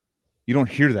hear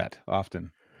that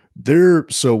often.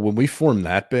 So when we formed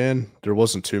that band, there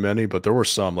wasn't too many, but there were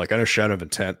some. Like I know Shadow of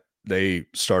Intent, they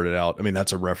started out. I mean,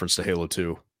 that's a reference to Halo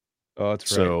 2. Oh,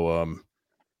 that's right. So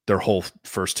their whole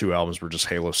first 2 albums were just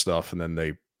Halo stuff, and then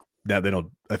they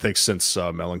don't. I think since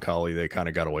Melancholy, they kind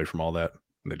of got away from all that.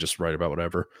 And they just write about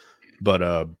whatever.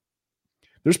 But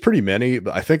there's pretty many.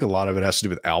 But I think a lot of it has to do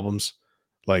with albums,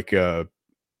 like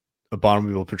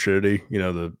Abominable Putridity.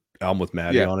 The album with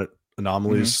Maddie on it.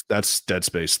 Anomalies. That's Dead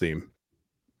Space theme.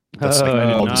 That's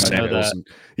all the samples.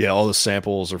 All the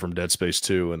samples are from Dead Space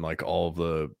 2, and like all of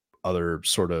the other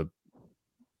sort of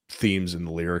themes in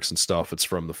the lyrics and stuff. It's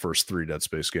from the first 3 Dead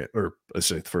Space games, or I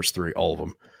say the first 3, all of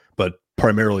them, but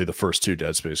primarily the first 2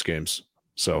 Dead Space games.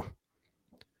 So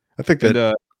I think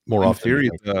that more often. Theory,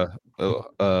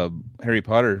 Harry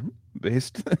Potter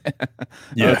based.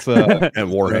 Yeah, and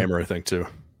Warhammer, I think too.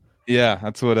 Yeah,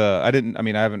 that's what I didn't. I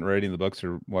mean, I haven't read any of the books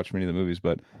or watched many of the movies,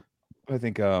 but I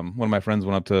think one of my friends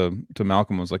went up to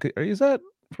Malcolm and was like, "Is that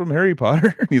from Harry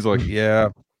Potter?" And he's like, "Yeah."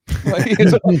 Like,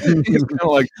 he's kind of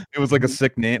like, it was like a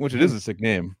sick name, which it is a sick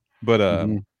name, but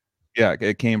yeah,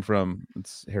 it came from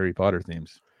it's Harry Potter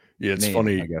themes. Yeah, it's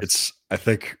funny. I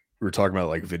think we were talking about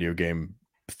like video game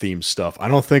theme stuff. I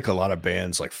don't think a lot of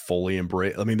bands like fully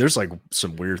embrace. I mean, there's like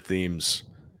some weird themes.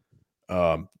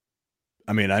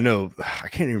 I mean, I know I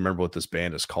can't even remember what this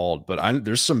band is called, but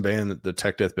there's some band, the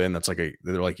tech death band, that's like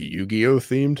they're like a Yu-Gi-Oh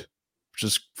themed, which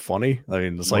is funny. I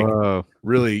mean, it's like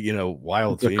really,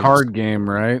 wild. It's a card game,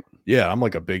 right? Yeah, I'm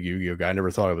like a big Yu-Gi-Oh guy. I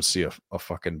never thought I would see a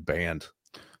fucking band.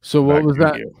 So what was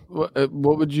Yu-Gi-Oh. That?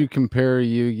 What would you compare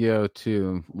Yu-Gi-Oh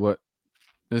to? What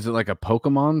is it, like a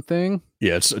Pokemon thing?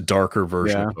 Yeah, it's a darker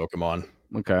version of Pokemon.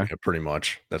 Okay, yeah, pretty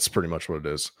much. That's pretty much what it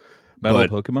is. Metal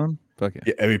Pokemon? Fuck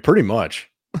yeah. I mean, pretty much.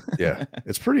 Yeah,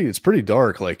 it's pretty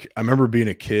dark. Like, I remember being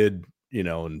a kid, in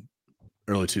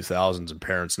early 2000s, and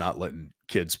parents not letting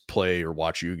kids play or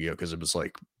watch Yu-Gi-Oh because it was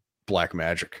like black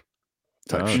magic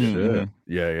type shit.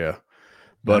 Yeah.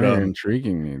 But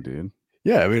intriguing me, dude.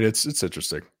 Yeah, I mean, it's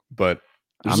interesting, but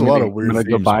there's a lot of weird. I'm gonna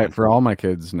go buy it for all my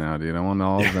kids now, dude. I want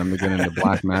all of them to get into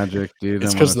black magic, dude.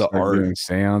 It's because the art, doing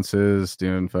seances,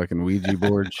 doing fucking Ouija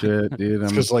board shit, dude.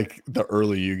 It's because like the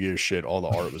early Yu-Gi-Oh shit, all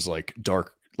the art was like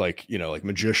dark, like like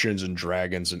magicians and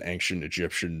dragons and ancient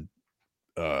Egyptian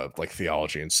like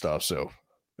theology and stuff. So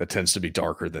that tends to be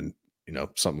darker than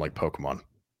something like Pokemon.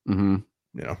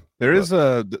 There is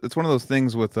it's one of those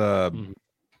things with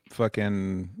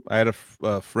fucking. I had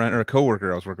a friend or a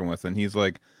coworker I was working with, and he's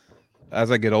like, as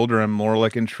I get older, I'm more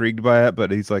like intrigued by it. But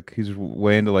he's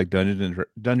way into like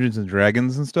Dungeons and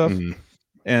Dragons and stuff.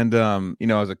 And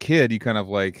as a kid, you kind of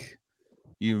like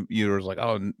you were like,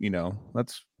 oh,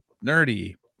 that's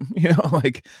nerdy.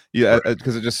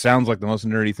 Because it just sounds like the most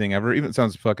nerdy thing ever. Even it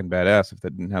sounds fucking badass if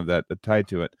that didn't have that tied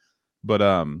to it. But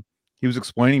he was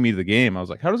explaining me the game. I was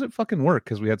like, how does it fucking work?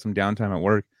 Because we had some downtime at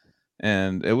work,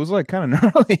 and it was like kind of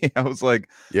gnarly. I was like,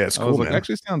 yeah, it's cool. I was like, man.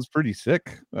 Actually sounds pretty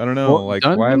sick. I don't know. Well, like,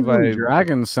 Dungeons why have I?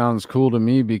 Dragons sounds cool to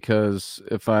me because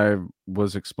if I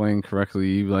was explained correctly,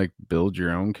 you like build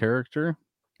your own character,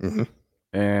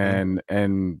 and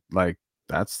like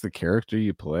that's the character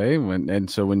you play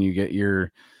so when you get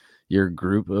your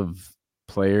group of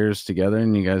players together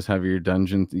and you guys have your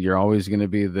dungeon, you're always going to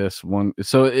be this one.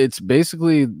 So it's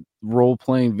basically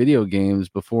role-playing video games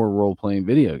before role-playing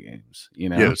video games,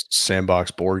 Yeah, it's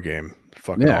sandbox board game.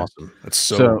 Fucking awesome. That's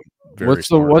so very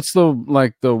what's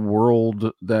the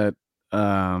world that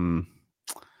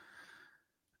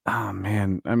oh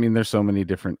man, I mean, there's so many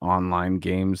different online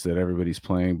games that everybody's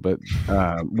playing, but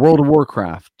World of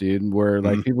Warcraft, dude, where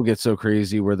like people get so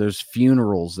crazy where there's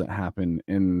funerals that happen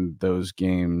in those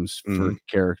games for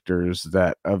characters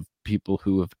of people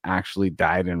who have actually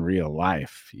died in real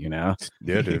life, Yeah,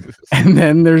 dude. And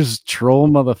then there's troll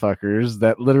motherfuckers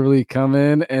that literally come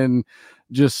in and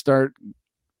just start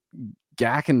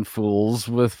gacking fools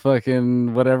with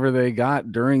fucking whatever they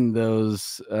got during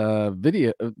those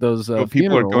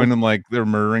people are going and like they're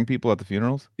murdering people at the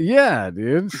funerals. Yeah,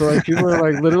 dude. So like people are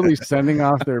like literally sending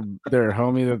off their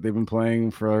homie that they've been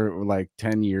playing for like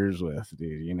 10 years with,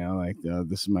 dude.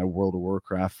 This is my World of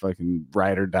Warcraft fucking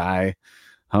ride or die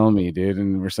homie, dude,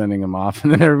 and we're sending them off,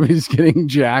 and then everybody's getting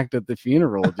jacked at the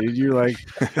funeral, dude. You're like,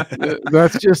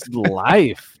 that's just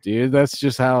life, dude. That's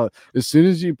just how. As soon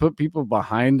as you put people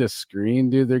behind a screen,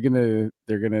 dude, they're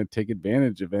gonna take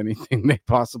advantage of anything they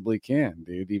possibly can,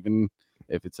 dude. Even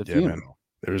if it's a funeral. Man.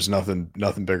 There's nothing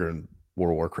bigger than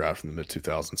World of Warcraft in the mid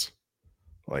 2000s.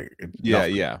 Like,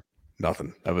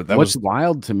 nothing. What's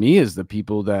wild to me is the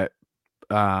people that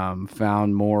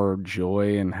found more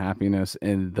joy and happiness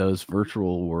in those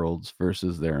virtual worlds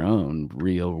versus their own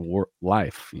real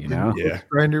life, Yeah.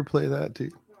 Grinder play that too.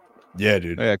 Yeah,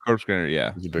 dude. Yeah, Corpse Grinder.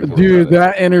 Yeah, dude,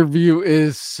 that interview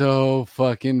is so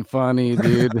fucking funny,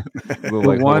 dude.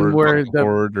 The one where the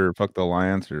Horde or fuck the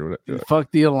Alliance or whatever. Fuck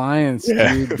the Alliance,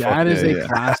 dude. That is a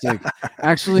classic.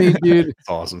 Actually, dude, it's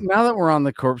awesome. Now that we're on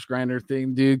the Corpse Grinder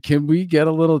thing, dude, can we get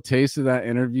a little taste of that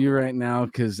interview right now?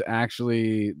 Because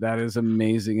actually, that is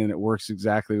amazing, and it works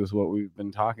exactly with what we've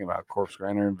been talking about, Corpse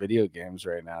Grinder and video games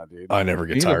right now, dude. I never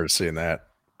get tired of seeing that.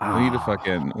 We need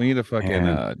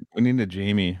a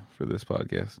Jamie for this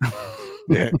podcast.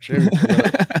 Yeah,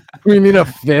 we need a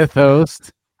fifth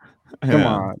host. Come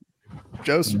on,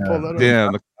 Joseph, pull that up.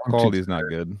 Damn, the quality is not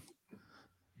good.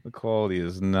 The quality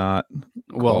is not.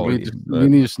 Well, we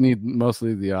just need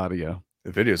mostly the audio.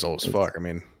 The video's old as fuck. I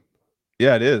mean,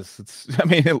 Yeah, it is. I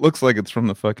mean, it looks like it's from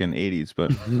the fucking 80s,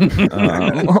 but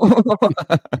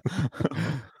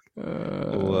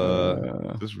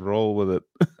we'll just roll with it.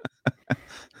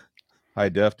 High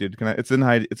def, dude. It's in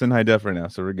high def right now,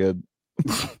 so we're good.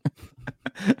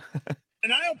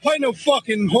 And I don't play no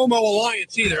fucking Homo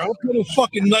Alliance either. I don't play no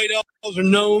fucking night elves or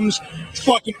gnomes,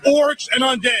 fucking orcs and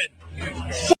undead.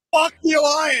 Fuck the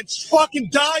Alliance. Fucking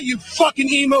die, you fucking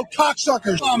emo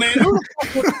cocksuckers. Oh, man. Who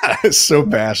the fuck It's so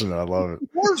passionate. I love it.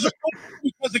 Words are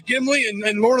because of Gimli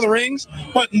and Lord of the Rings,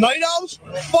 but night elves,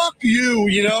 fuck you,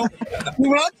 you know?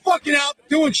 When I'm fucking out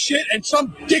doing shit and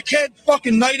some dickhead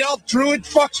fucking night elf druid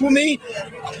fucks with me,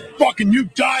 fucking you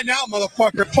die now,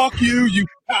 motherfucker. Fuck you, you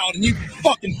out, and you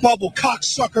fucking bubble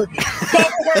cocksucker.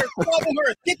 Bubble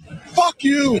her. Fuck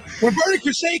you. When Burning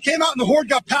Crusade came out and the Horde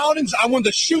got paladins, I wanted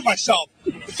to shoot myself.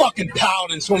 Fucking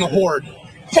paladins on the Horde.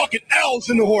 Fucking elves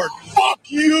in the Horde. Fuck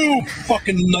you.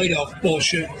 Fucking night elf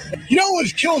bullshit. You know what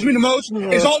kills me the most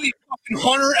is all these fucking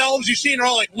hunter elves you see, and they're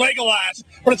all like Legolas,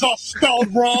 but it's all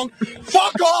spelled wrong.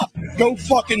 Fuck off. Go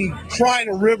fucking cry in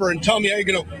a river and tell me how you're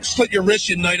gonna slit your wrist,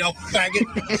 you night elf faggot.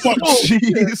 Fuck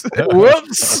Jeez.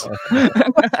 Whoops.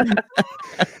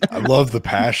 I love the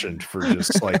passion for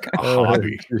just like a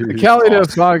hobby. The Cali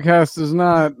Death podcast does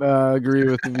not agree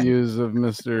with the views of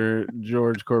Mr.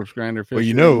 George Corpse Grinder Fisher. Well,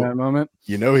 you know, in that moment.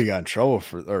 You know, he got in trouble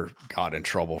for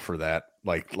that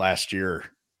like last year,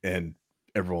 and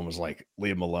everyone was like,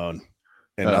 leave him alone,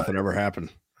 and nothing ever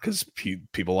happened because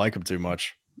people like him too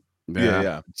much.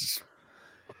 Yeah.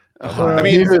 I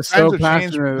mean, he was so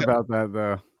passionate about that,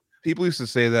 though. People used to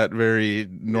say that very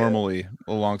normally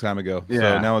a long time ago. Yeah.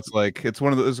 So now it's like there's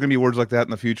going to be words like that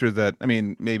in the future that, I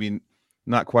mean, maybe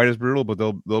not quite as brutal, but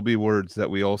there'll be words that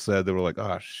we all said that were like,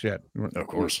 oh shit. Of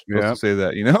course. To say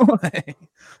that, you know,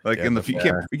 like in the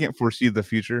future, we can't foresee the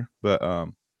future, but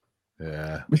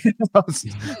yeah,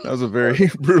 that was a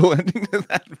very brutal ending to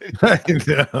that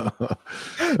video.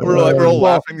 We're all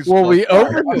laughing. Well, we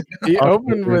opened. He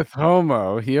opened with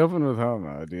homo. He opened with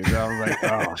homo, dude. I was like,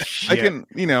 oh shit. I can,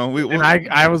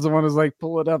 I was the one who's like,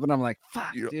 pull it up, and I'm like,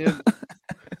 fuck, dude.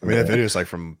 I mean, that video is like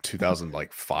from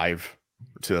 2005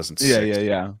 or 2006.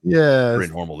 Yeah.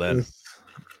 Pretty normal then.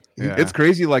 It's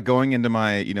crazy, like going into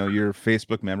my, your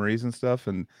Facebook memories and stuff,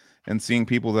 and seeing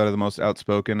people that are the most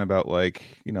outspoken about like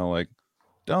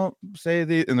don't say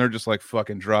the, and they're just like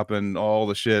fucking dropping all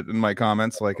the shit in my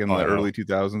comments, like in the early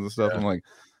 2000s and stuff. I'm like,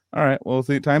 all right, well,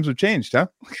 times have changed, huh?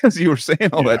 Because you were saying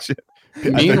all that shit.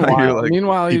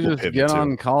 Meanwhile, you just get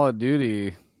on Call of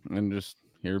Duty and just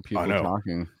hear people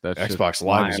talking. That Xbox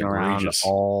Live is around egregious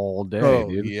all day.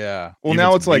 Dude. Yeah. Well,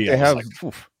 now it's like they have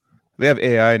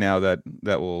AI now that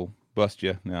will bust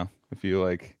you now if you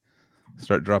like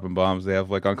start dropping bombs. They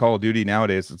have like on Call of Duty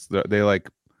nowadays, they like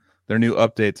their new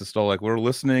updates is still like, we're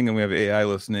listening and we have AI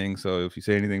listening, so if you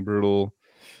say anything brutal,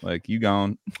 like you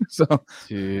gone. So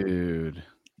dude,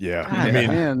 yeah. God, I mean,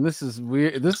 man, this is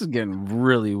weird. This is getting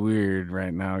really weird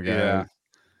right now, guys. Yeah.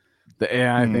 The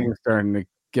AI thing is starting to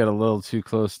get a little too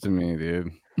close to me,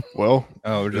 dude. Well,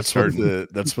 that's what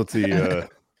the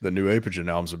new Apogean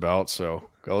album's about, so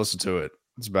go listen to it.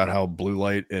 It's about how blue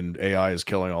light and AI is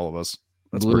killing all of us.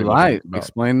 That's blue light.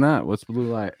 Explain that. What's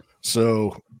blue light?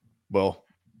 So, well,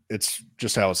 it's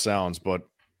just how it sounds, but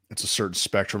it's a certain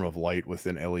spectrum of light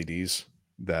within LEDs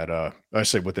that I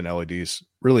say within LEDs,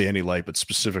 really any light, but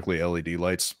specifically LED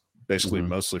lights, basically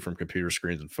mostly from computer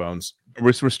screens and phones.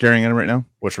 We're staring at it right now.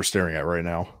 Which we're staring at right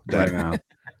now. That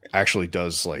actually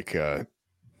does like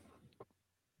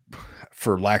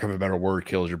for lack of a better word,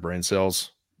 kills your brain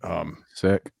cells.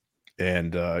 Sick.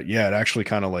 And it actually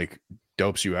kind of like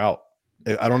dopes you out.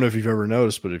 I don't know if you've ever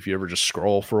noticed, but if you ever just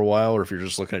scroll for a while, or if you're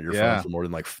just looking at your phone for more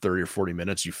than like 30 or 40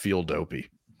 minutes, you feel dopey.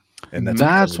 And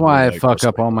that's why I fuck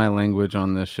up all my language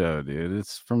on this show, dude.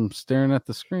 It's from staring at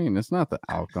the screen. It's not the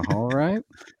alcohol, right?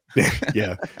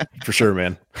 Yeah, for sure,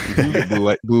 man.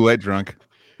 blue light drunk.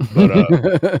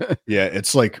 But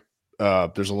it's like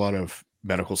there's a lot of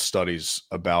medical studies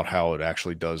about how it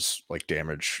actually does like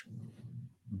damage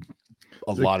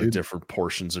a lot of different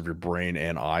portions of your brain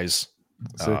and eyes.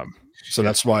 So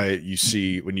that's why you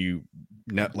see when you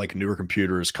like newer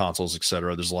computers, consoles,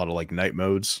 etc. There's a lot of like night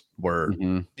modes where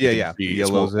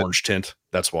yellows orange tint.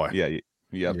 That's why.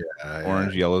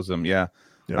 Orange yellows them. Yeah.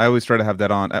 I always try to have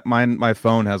that on. My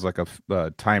phone has like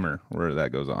a timer where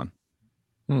that goes on.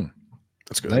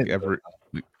 That's good. Like every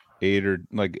 8 or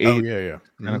like 8,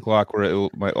 9 o'clock, where it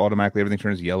automatically everything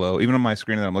turns yellow. Even on my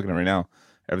screen that I'm looking at right now,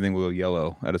 everything will go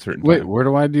yellow at a certain time. Wait, where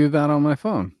do I do that on my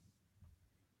phone?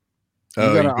 You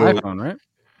got an iPhone, right?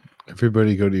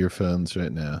 Everybody go to your phones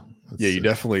right now. There's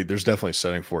definitely a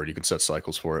setting for it. You can set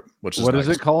cycles for it. What is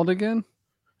it called again?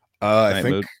 I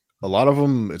think mode? a lot of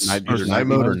them it's Night- either or night night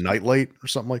mode or mode? night light or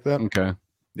something like that. Okay.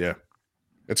 Yeah,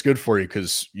 it's good for you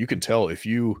because you can tell if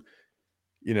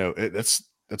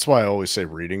that's why I always say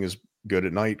reading is good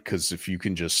at night, because if you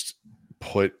can just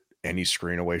put any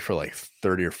screen away for like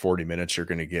 30 or 40 minutes, you're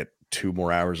going to get 2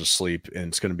 more hours of sleep and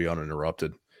it's going to be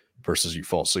uninterrupted versus you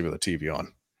fall asleep with a TV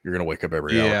on. You're going to wake up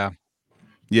every hour.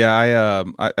 Yeah.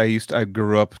 I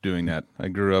grew up doing that. I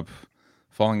grew up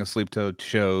falling asleep to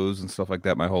shows and stuff like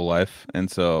that my whole life. And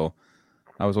so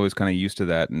I was always kind of used to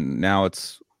that. And now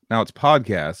it's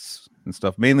podcasts and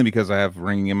stuff, mainly because I have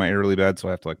ringing in my early bed. So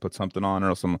I have to like put something on or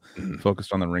else I'm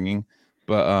focused on the ringing.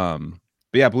 But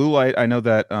yeah, blue light, I know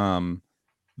that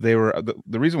they were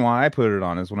the reason why I put it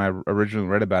on is when I originally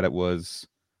read about it was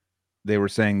they were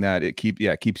saying that it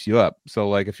keeps you up. So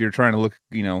like if you're trying to look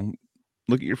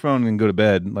at your phone and go to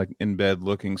bed, like in bed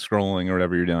looking, scrolling or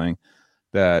whatever you're doing,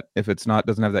 that if it's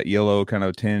doesn't have that yellow kind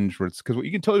of tinge where it's, because what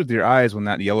you can tell with your eyes when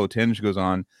that yellow tinge goes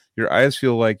on, your eyes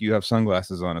feel like you have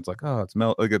sunglasses on. It's like, oh, it's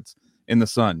like it's in the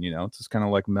sun, it's just kind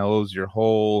of like mellows your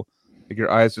whole, like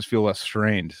your eyes just feel less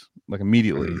strained, like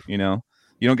immediately,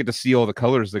 you don't get to see all the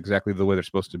colors exactly the way they're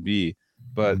supposed to be,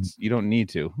 but you don't need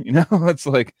to, it's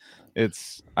like,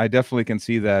 I definitely can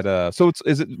see that. So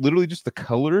is it literally just the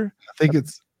color? I think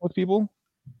it's with people.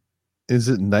 Is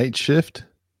it Night Shift?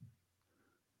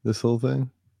 This whole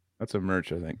thing? That's a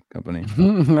merch, I think, company.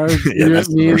 That's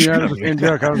the same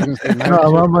joke. I was going to say, No,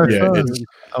 I'm on my phone.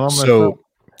 I'm on my phone.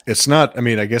 It's not. I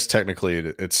mean, I guess technically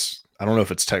it's. I don't know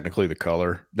if it's technically the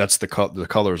color. That's the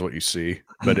color is what you see,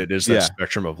 but it is that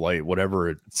spectrum of light. Whatever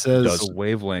it says, does, the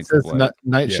wavelength. It says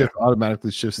night shift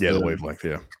automatically shifts. Yeah, the wavelength.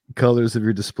 Yeah, colors of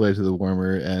your display to the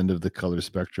warmer end of the color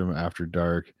spectrum after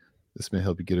dark. This may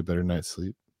help you get a better night's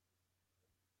sleep.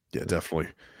 Yeah, definitely.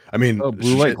 I mean,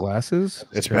 blue light glasses.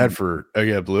 It's bad for. Oh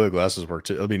yeah, blue light glasses work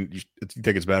too. I mean, you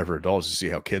think it's bad for adults to see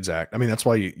how kids act. I mean, that's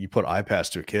why you put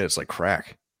iPads to a kid. It's like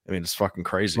crack. I mean, it's fucking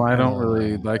crazy. Well, I don't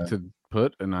really like to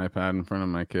put an iPad in front of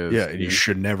my kids. Yeah, you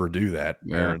should never do that,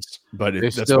 parents. But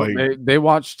that's why they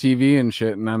watch TV and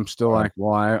shit, and I'm still like,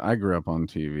 well, I grew up on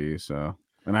TV, so,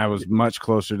 and I was much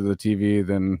closer to the TV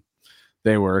than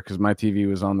they were because my TV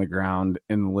was on the ground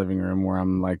in the living room where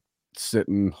I'm like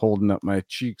sitting holding up my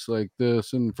cheeks like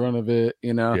this in front of it,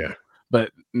 Yeah.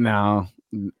 But now,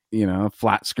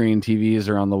 flat screen TVs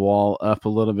are on the wall up a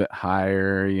little bit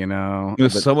higher, It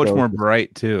was so much more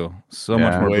bright too. So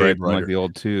much more bright than like the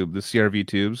old tube. The CRV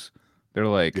tubes, they're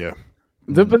like,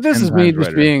 but this is me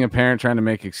just being a parent trying to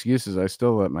make excuses. I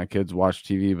still let my kids watch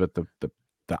TV, but the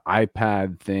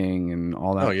iPad thing and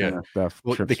all that kind of stuff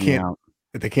trips me out.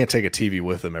 They can't take a TV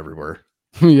with them everywhere.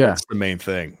 That's the main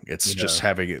thing. It's just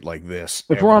having it like this.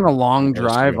 If we're on a long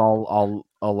drive, I'll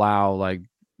allow like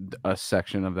a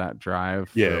section of that drive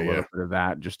for a little bit of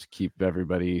that just to keep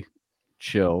everybody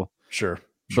chill. Sure.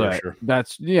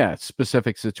 That's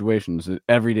specific situations. An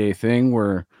everyday thing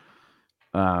where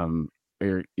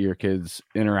your kids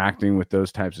interacting with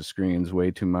those types of screens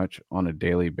way too much on a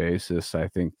daily basis. I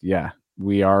think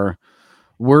we're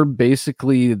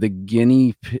basically the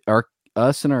guinea pig.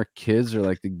 Us and our kids are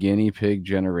like the guinea pig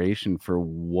generation for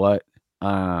what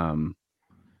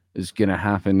is going to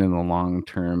happen in the long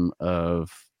term of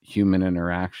human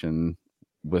interaction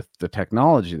with the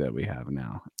technology that we have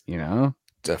now,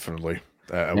 Definitely.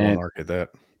 I won't argue that.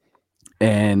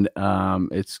 And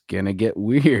it's going to get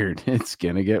weird. It's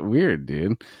going to get weird,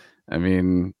 dude. I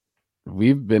mean,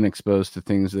 we've been exposed to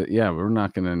things that, we're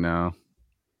not going to know.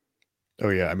 Oh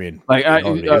yeah, I mean, like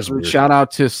shout out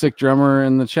to Sick Drummer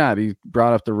in the chat. He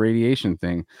brought up the radiation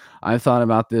thing. I thought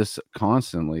about this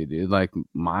constantly, dude. Like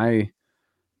my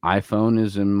iPhone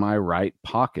is in my right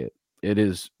pocket. It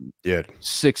is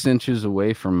 6 inches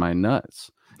away from my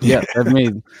nuts. Yeah,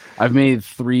 I've made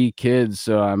 3 kids,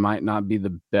 so I might not be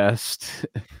the best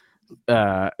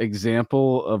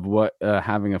example of what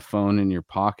having a phone in your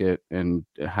pocket and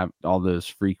have all those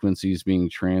frequencies being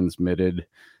transmitted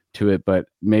to it, but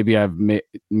maybe I've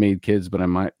made kids, but I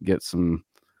might get some,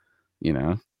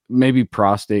 maybe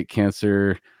prostate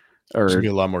cancer or be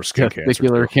a lot more skin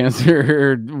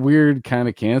cancer or weird kind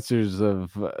of cancers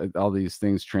of all these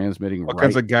things transmitting. All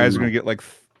kinds of guys are gonna get they're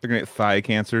gonna get thigh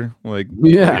cancer. Like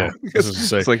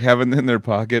it's like having it in their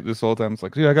pocket this whole time. It's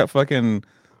like, dude, I got like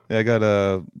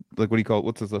what do you call it?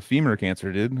 What's this? A femur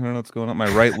cancer, dude. I don't know what's going on. My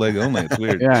right leg only. It's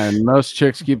weird. Yeah, and most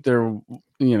chicks keep their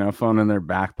phone in their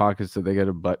back pocket so they get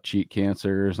a butt cheek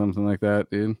cancer or something like that,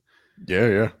 dude.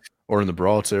 Yeah. Or in the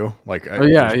bra too. Like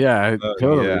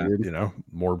totally. Dude.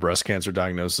 More breast cancer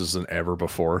diagnoses than ever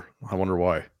before. I wonder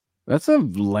why. That's a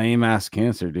lame ass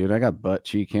cancer, dude. I got butt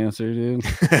cheek cancer, dude.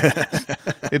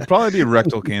 It'd probably be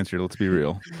rectal cancer. Let's be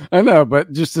real. I know,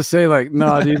 but just to say, like,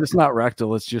 no, dude, it's not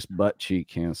rectal. It's just butt cheek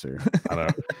cancer. I know.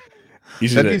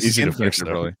 Easy to fix,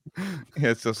 probably. Yeah,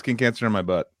 it's so skin cancer in my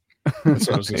butt. That's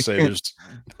what I was gonna say.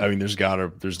 There's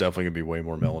definitely gonna be way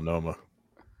more melanoma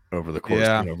over the course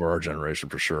of our generation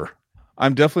for sure.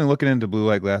 I'm definitely looking into blue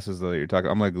light glasses though. You're talking.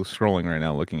 I'm like scrolling right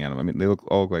now, looking at them. I mean, they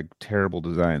all look like terrible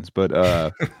designs, but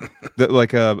I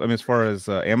mean, as far as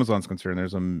Amazon's concerned,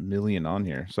 there's 1 million on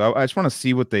here. So I just want to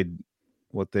see what they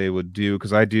would do,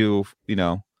 because I do,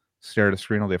 stare at a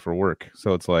screen all day for work.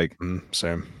 So it's like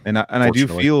same. And I do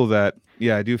feel that.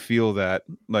 Yeah, I do feel that,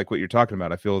 like what you're talking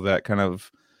about. I feel that kind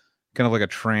of like a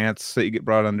trance that you get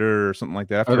brought under or something like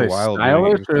that. After a while,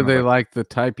 stylish, or are they like the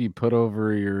type you put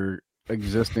over your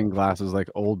existing glasses like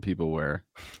old people wear?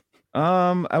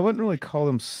 I wouldn't really call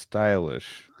them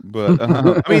stylish, but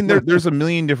I mean, there's 1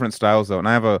 million different styles though, and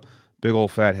I have a big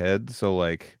old fat head, so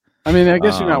like, I mean, I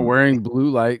guess you're not wearing blue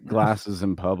light glasses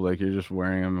in public. You're just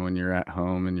wearing them when you're at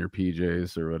home in your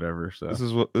PJs or whatever. So this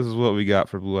is what we got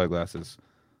for blue light glasses.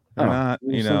 They're not,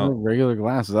 regular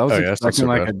glasses. I was expecting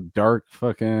like a dark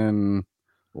fucking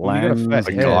lens,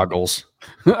 like goggles.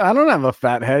 I don't have a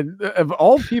fat head. Of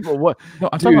all people, what? No,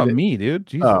 I'm talking about me, dude.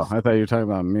 Jesus. Oh, I thought you were talking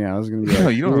about me. I was gonna be like, no,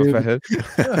 you don't have a fat head.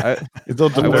 I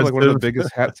was like one of the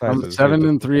biggest hat sizes. I'm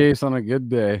 7 3/8 on a good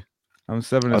day. I'm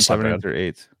 7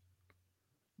 7/8.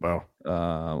 Wow.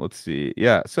 Let's see.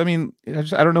 Yeah. So I mean, I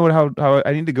don't know how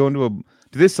I need to go into a.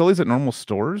 Do they sell these at normal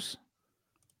stores?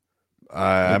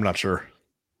 I'm not sure.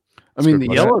 I mean,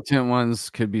 the yellow tint ones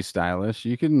could be stylish.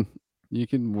 You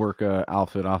can work a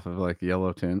outfit off of like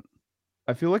yellow tint.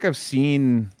 I feel like I've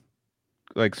seen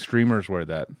like streamers wear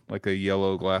that, like a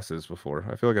yellow glasses before.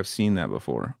 I feel like I've seen that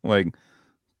before, like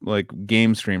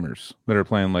game streamers that are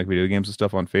playing like video games and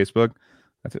stuff on Facebook.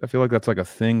 I feel like that's like a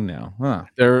thing now, huh?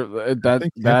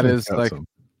 That is like,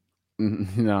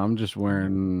 I'm just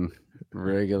wearing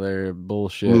regular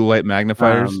bullshit. Blue light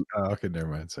magnifiers. Okay, never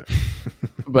mind. Sorry.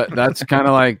 But that's kind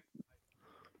of like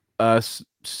us.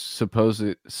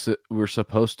 We're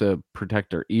supposed to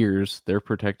protect our ears. They're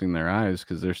protecting their eyes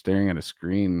because they're staring at a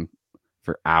screen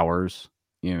for hours.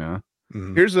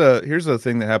 Here's a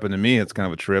thing that happened to me. It's kind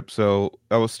of a trip. So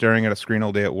I was staring at a screen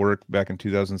all day at work back in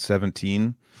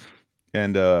 2017,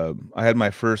 and I had my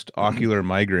first ocular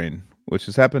migraine, which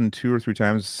has happened 2 or 3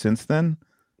 times since then.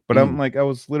 But I'm like, I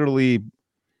was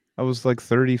like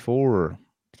 34,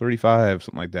 35,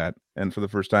 something like that, and for the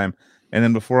first time. And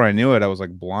then before I knew it, I was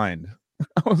like blind.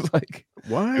 I was like,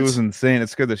 what? It was insane. It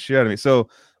scared the shit out of me. So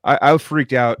I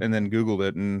freaked out and then Googled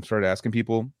it and started asking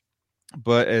people.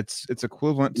 But it's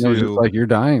equivalent to just like you're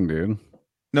dying, dude.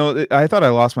 No, I thought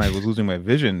I was losing my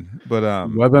vision, but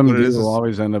WebMD will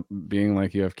always end up being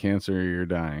like you have cancer or you're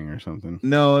dying or something.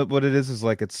 No, what it is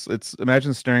like it's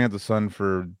imagine staring at the sun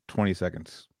for 20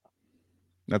 seconds.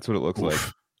 That's what it looks like.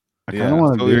 I kind of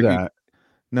want to do that.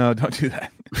 No, don't do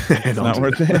that. It's not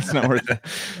worth it. It's not worth it.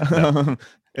 No.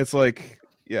 It's like,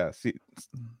 see,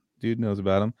 dude knows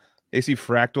about them. AC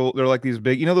fractal. They're like these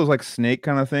big, those like snake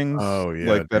kind of things. Oh yeah,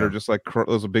 like that are just like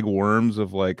those big worms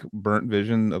of like burnt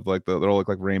vision of like they're all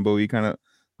like rainbowy kind of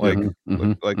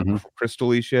like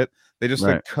crystal-y shit. They just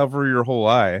like cover your whole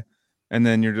eye, and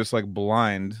then you're just like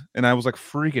blind. And I was like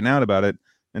freaking out about it,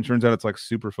 and turns out it's like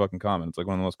super fucking common. It's like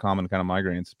one of the most common kind of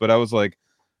migraines. But I was like,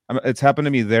 it's happened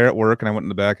to me there at work, and I went in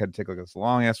the back. Had to take like this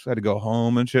long ass. Had to go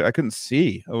home and shit. I couldn't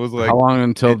see. I was like, how long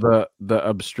until the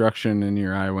obstruction in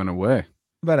your eye went away?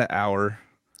 About an hour.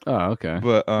 Oh, okay.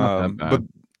 But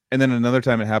and then another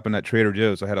time it happened at Trader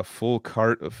Joe's. I had a full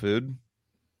cart of food,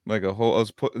 like a whole.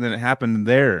 And then it happened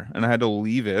there, and I had to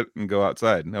leave it and go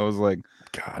outside. And I was like,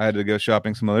 God, I had to go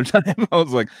shopping some other time. I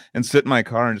was like, and sit in my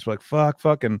car and just like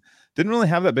fuck, and didn't really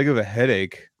have that big of a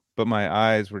headache, but my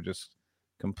eyes were just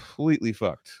completely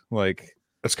fucked. Like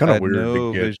that's kind of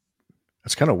weird.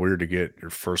 It's kind of weird to get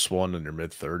your first one in your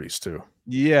mid-30s too.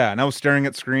 Yeah, and I was staring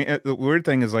at screen. The weird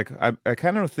thing is like I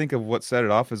kind of think of what set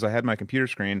it off is I had my computer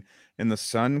screen and the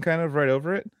sun kind of right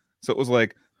over it, so it was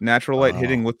like natural light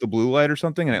hitting with the blue light or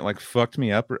something, and it like fucked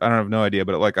me up. I don't have no idea,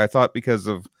 but like I thought because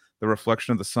of the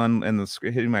reflection of the sun and the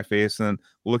hitting my face and then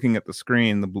looking at the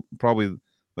screen, probably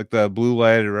like the blue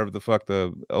light or whatever the fuck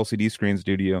the LCD screens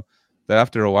do to you. That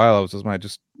after a while,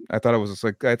 I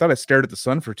thought I stared at the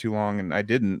sun for too long, and I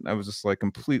didn't. I was just like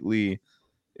completely.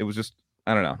 It was just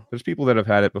I don't know. There's people that have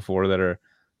had it before that are,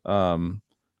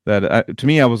 to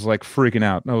me I was like freaking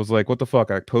out. I was like, what the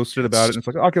fuck? I posted about it, and it's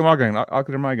like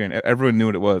ocular migraine. Everyone knew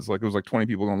what it was. Like it was like 20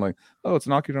 people going like, oh, it's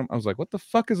an ocular. I was like, what the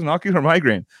fuck is an ocular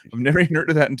migraine? I've never even heard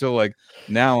of that until like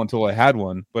now, until I had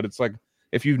one. But it's like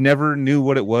if you've never knew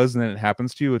what it was and then it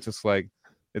happens to you, it's just like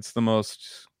it's the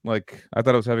most like I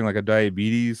thought I was having like a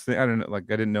diabetes thing. I don't know, like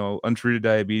I didn't know untreated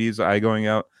diabetes, eye going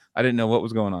out. I didn't know what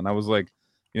was going on. I was like,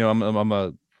 I'm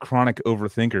a chronic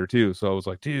overthinker too, so I was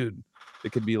like, dude,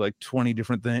 it could be like 20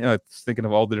 different things. I was thinking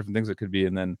of all the different things it could be,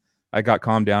 and then I got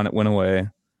calmed down. It went away,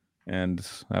 and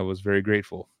I was very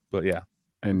grateful. But yeah,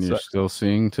 and you're still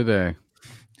seeing today.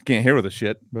 Can't hear with a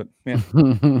shit, but yeah.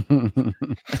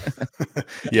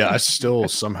 Yeah, I still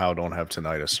somehow don't have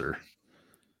tinnitus or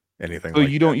anything. So like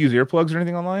you don't use earplugs or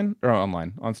anything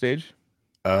on stage?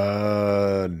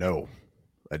 No,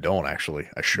 I don't actually.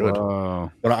 I should.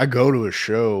 Whoa. When I go to a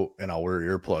show and I'll wear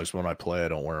earplugs. When I play, I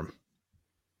don't wear them.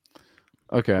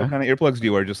 Okay. What kind of earplugs do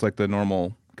you wear? Just like the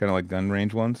normal kind of like gun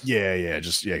range ones? Yeah,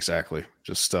 exactly.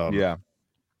 Just yeah.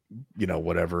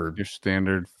 Whatever. Your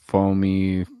standard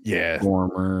foamy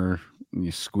former.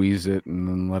 You squeeze it and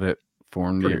then let it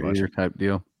form to your ear type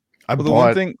deal. I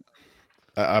bought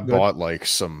like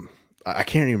some. I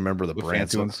can't even remember the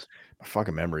brands. My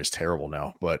fucking memory is terrible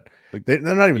now. But like they're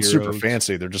not even super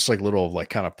fancy. They're just like little, like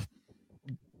kind of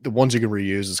the ones you can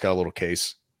reuse. It's got a little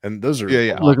case, and those are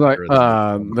look like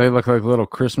they look like little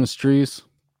Christmas trees.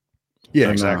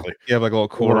 Yeah, exactly. You have like a little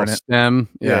core in it. Stem.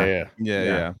 Yeah.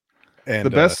 And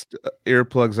the best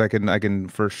earplugs I can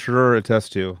for sure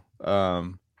attest to.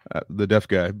 The deaf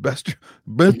guy. Best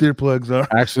earplugs are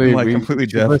actually like completely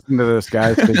deaf. Listen to this,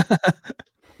 guys.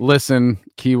 Listen,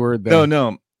 keyword there.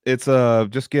 No. It's go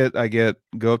up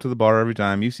to the bar every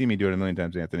time. You see me do it a million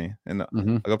times, Anthony. And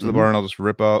I'll go up to the bar and I'll just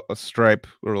rip out a stripe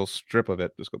or a little strip of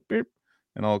it. Just go beep,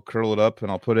 and I'll curl it up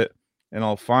and I'll put it and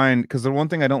I'll find, because the one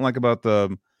thing I don't like about a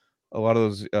lot of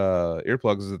those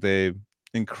earplugs is that they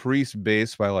increase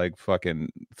bass by like fucking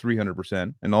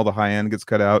 300%, and all the high end gets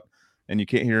cut out. And you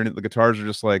can't hear it. The guitars are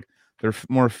just like, they're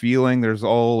more feeling. There's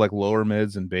all like lower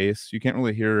mids and bass. You can't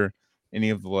really hear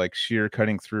any of the like sheer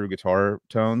cutting through guitar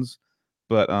tones,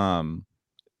 but and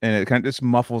it kind of just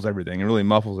muffles everything. It really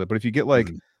muffles it. But if you get like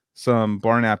some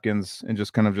bar napkins and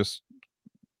just kind of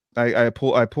I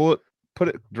pull it, put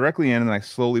it directly in, and I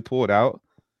slowly pull it out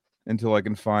until I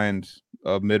can find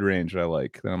a mid range that I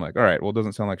like. Then I'm like, all right, well, it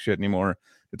doesn't sound like shit anymore.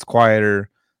 It's quieter.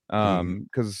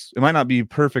 Because it might not be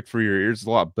perfect for your ears. It's a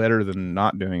lot better than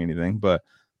not doing anything, but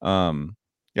I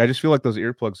just feel like those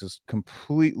earplugs just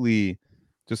completely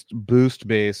just boost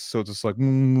bass, so it's just like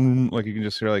you can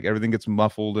just hear like everything gets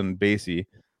muffled and bassy.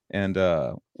 And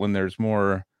when there's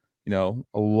more, a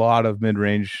lot of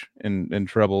mid-range and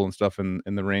treble and stuff in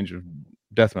the range of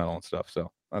death metal and stuff.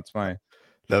 So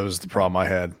that was the problem I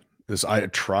had. Is I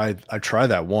tried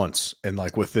that once, and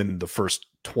like within the first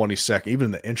 20 seconds,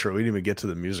 even the intro, we didn't even get to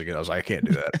the music, and I was like, I can't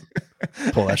do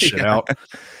that. Pull that shit out.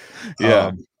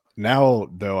 Yeah. Now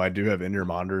though, I do have in-ear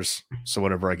monitors, so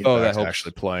whenever I get back to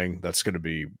actually playing, that's going to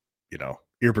be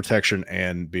ear protection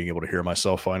and being able to hear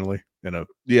myself finally in a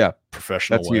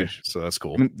professional way. Huge. So that's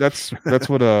cool. I mean, that's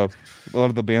what a lot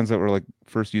of the bands that were like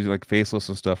first using like Faceless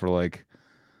and stuff were like.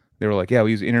 They were like, yeah,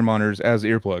 we use in-ear monitors as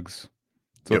earplugs.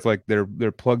 So it's like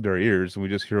they're plugged our ears, and we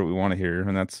just hear what we want to hear,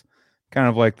 and that's kind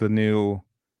of like the new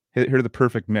hear the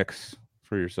perfect mix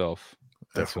for yourself.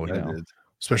 Definitely,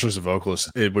 especially as a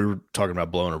vocalist. We were talking about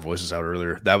blowing our voices out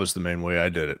earlier. That was the main way I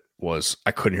did it. Was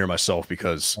I couldn't hear myself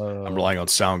because I'm relying on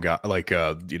sound guy, like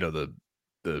the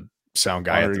sound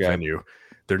guy at the venue.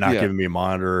 They're not giving me a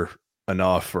monitor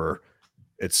enough, or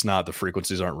it's not, the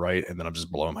frequencies aren't right, and then I'm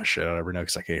just blowing my shit out every night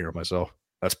because I can't hear myself.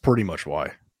 That's pretty much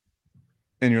why.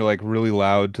 And you're like really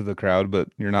loud to the crowd, but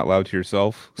you're not loud to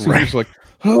yourself. So you're just like,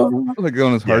 like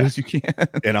going as hard as you can.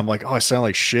 And I'm like, oh, I sound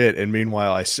like shit. And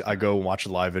meanwhile, I go and watch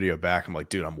a live video back. I'm like,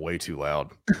 dude, I'm way too loud.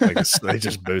 Like they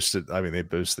just boosted. I mean, they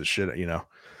boost the shit, Yeah.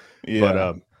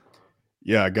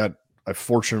 But I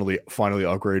fortunately finally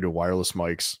upgraded to wireless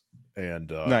mics,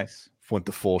 and nice. Went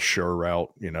the full Shure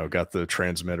route. Got the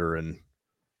transmitter and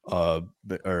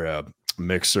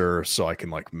mixer, so I can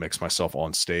like mix myself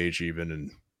on stage even, and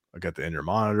I got the in-ear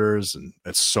monitors, and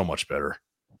it's so much better.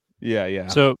 Yeah.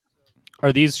 So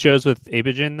are these shows with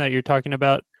Apogean that you're talking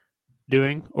about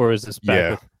doing, or is this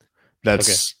back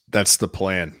that's the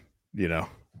plan. We're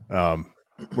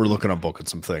looking on booking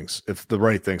some things. If the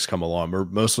right things come along, we're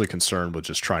mostly concerned with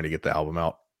just trying to get the album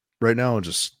out right now and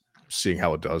just seeing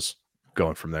how it does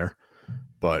going from there.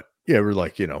 But yeah, we're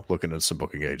like, looking at some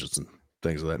booking agents and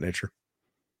things of that nature.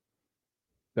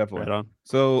 Definitely. Right on.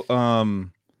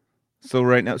 So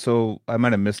right now, I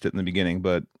might have missed it in the beginning,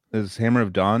 but is Hammer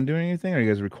of Dawn doing anything? Are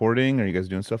you guys recording? Are you guys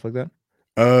doing stuff like that?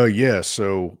 Yeah.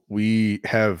 So we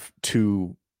have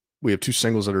two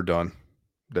singles that are done.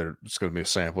 It's going to be a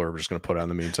sampler we're just going to put out in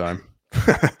the meantime.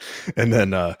 And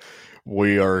then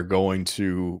we are going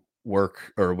to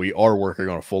we are working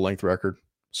on a full length record.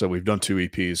 So we've done 2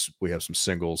 EPs, we have some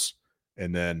singles,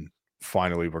 and then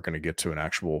finally we're going to get to an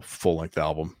actual full length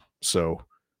album. So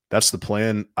that's the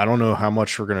plan. I don't know how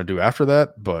much we're going to do after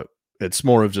that, but it's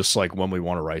more of just like when we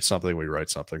want to write something, we write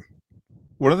something.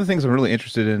 One of the things I'm really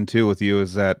interested in too with you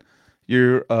is that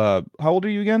you're how old are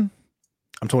you again?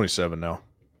 I'm 27 now.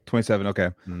 27. Okay.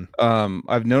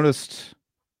 I've noticed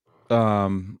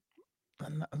some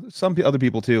other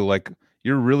people too, like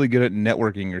you're really good at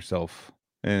networking yourself,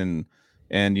 and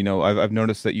you know, I've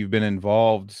noticed that you've been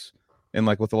involved in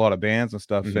like with a lot of bands and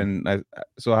stuff. And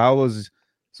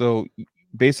so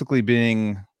basically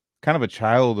being kind of a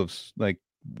child of like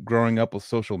growing up with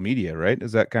social media, right?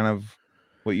 Is that kind of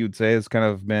what you would say has kind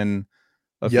of been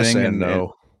a yes thing? And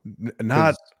no,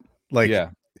 not like, yeah.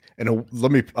 And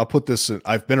I'll put this in,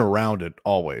 I've been around it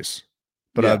always,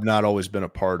 but I've not always been a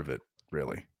part of it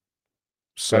really.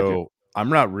 So I'm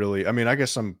not really, I mean, I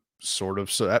guess I'm sort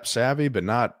of savvy, but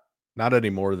not any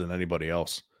more than anybody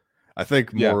else. I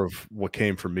think more of what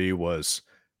came for me was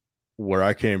where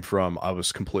I came from. I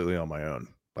was completely on my own.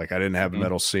 Like I didn't have a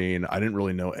metal scene. I didn't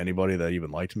really know anybody that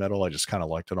even liked metal. I just kind of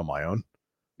liked it on my own.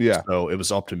 Yeah. So it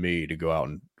was up to me to go out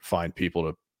and find people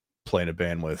to play in a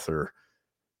band with, or,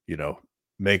 you know,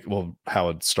 how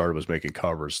it started was making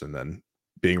covers and then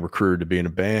being recruited to be in a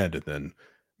band and then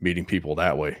meeting people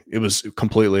that way. It was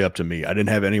completely up to me. I didn't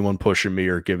have anyone pushing me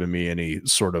or giving me any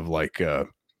sort of like, I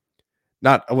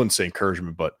wouldn't say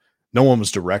encouragement, but no one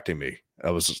was directing me.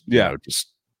 I was, you know,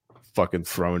 just fucking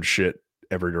throwing shit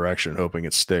every direction, hoping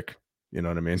it stick. You know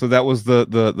what I mean? So that was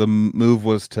the move,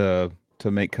 was to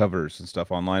make covers and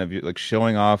stuff online of you, like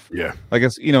showing off. Yeah. I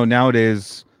guess, you know,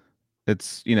 nowadays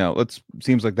it's, you know,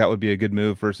 seems like that would be a good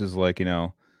move versus like, you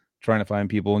know, trying to find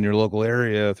people in your local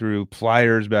area through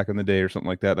flyers back in the day or something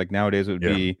like that. Like nowadays it would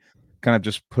be kind of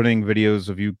just putting videos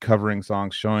of you covering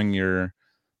songs, showing your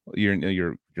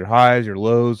highs, your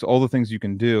lows, all the things you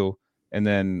can do, and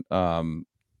then kind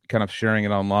of sharing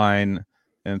it online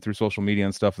and through social media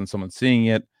and stuff, and someone seeing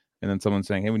it, and then someone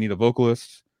saying, hey, we need a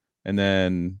vocalist, and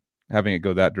then having it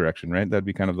go that direction, right? That'd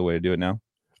be kind of the way to do it now.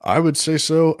 I would say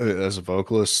so, as a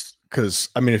vocalist, because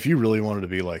I mean, if you really wanted to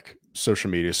be like social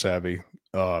media savvy,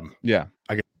 I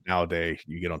guess nowadays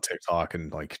you get on TikTok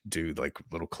and like do like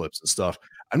little clips and stuff.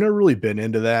 I've never really been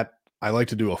into that. I like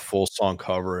to do a full song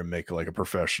cover and make like a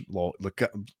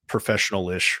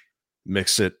professional-ish,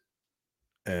 mix it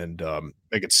and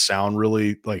make it sound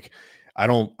really like I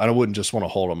wouldn't just want to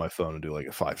hold on my phone and do like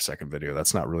a 5-second video.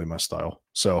 That's not really my style.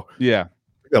 So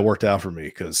that worked out for me,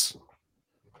 because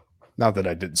not that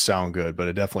I didn't sound good, but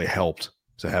it definitely helped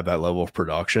to have that level of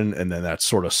production. And then that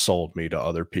sort of sold me to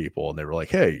other people, and they were like,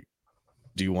 hey,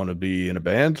 do you want to be in a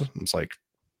band? It's like,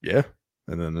 yeah.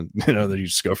 And then, you know, then you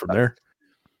just go from there.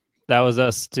 That was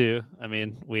us too. I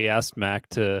mean, we asked Mac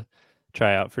to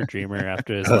try out for Dreamer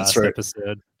after his last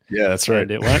episode. Yeah, that's right.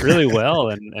 And it went really well,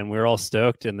 and we were all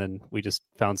stoked. And then we just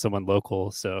found someone local.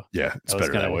 So yeah, it's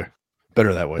better that way.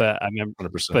 Better that way. But I remember,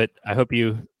 100%. But I hope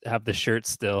you have the shirt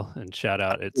still. And shout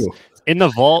out, it's in the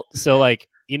vault. So like,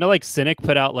 you know, like Cynic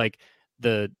put out like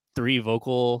the 3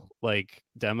 vocal like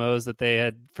demos that they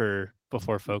had for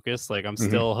before Focus. Like I'm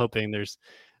still hoping there's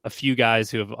a few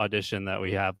guys who have auditioned that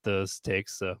we have those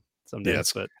takes. So someday,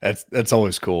 that's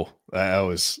always cool. I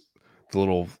always, the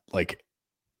little like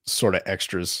sort of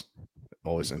extras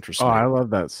always interesting. Oh, I love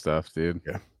that stuff, dude.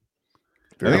 Yeah,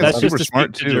 I think that's super just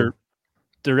smart too.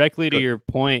 Directly to your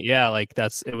point, yeah, like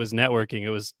it was networking. It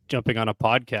was jumping on a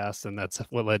podcast, and that's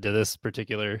what led to this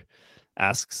particular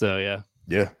ask. So yeah.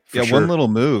 Sure. One little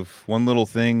move, one little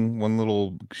thing, one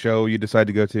little show you decide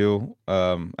to go to.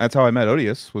 That's how I met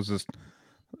Odious. Was just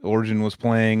Origin was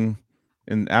playing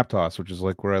in Aptos, which is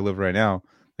like where I live right now,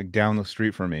 like down the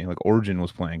street from me. Like Origin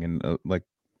was playing in like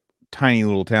tiny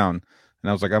little town, and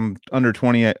I was like, I'm under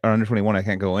 20 or under 21, I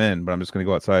can't go in, but I'm just gonna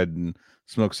go outside and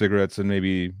smoke cigarettes and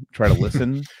maybe try to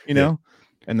listen, you know.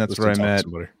 And that's where I met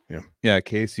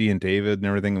Casey and David and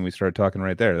everything, and we started talking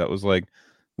right there. That was like,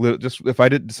 just if I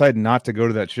did decide not to go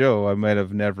to that show, I might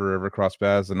have never ever crossed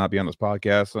paths and not be on this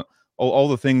podcast. All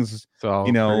the things,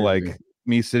 you know, crazy. Like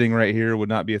me sitting right here would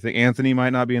not be a thing. Anthony might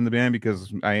not be in the band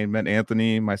because I met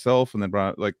Anthony myself, and then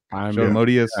brought like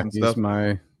Modius and stuff.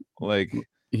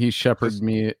 He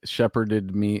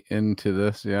shepherded me into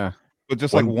this. Yeah. But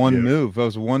just like one move, I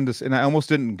was and I almost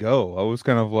didn't go. I was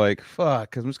kind of like, fuck,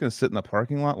 because I'm just gonna sit in the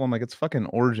parking lot. Well, I'm like, it's fucking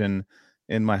Origin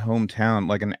in my hometown,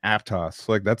 like an Aptos.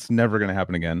 Like that's never gonna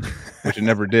happen again, which it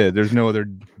never did. There's no other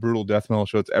brutal death metal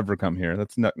show that's ever come here.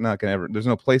 That's not gonna ever. There's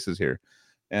no places here,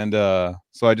 and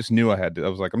so I just knew I had to. I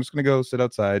was like, I'm just gonna go sit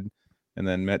outside, and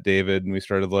then met David, and we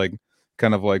started like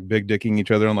kind of like big dicking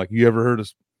each other. I'm like, you ever heard of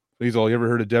He's all, you ever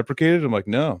heard of Deprecated? I'm like,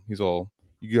 no. He's all,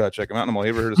 you gotta check him out. And I'm all,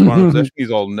 you ever heard of Spawn Obsession?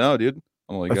 He's all, no, dude.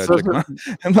 I'm like, you gotta check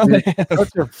him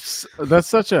out. That's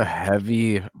such a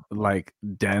heavy, like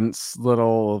dense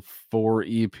little 4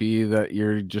 EP that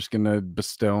you're just gonna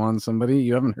bestow on somebody.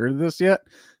 You haven't heard of this yet?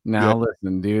 Now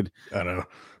listen, dude. I know.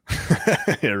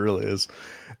 It really is.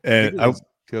 And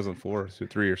 2004,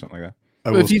 3 or something like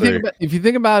that. If you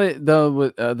think about it though,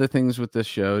 with the things with this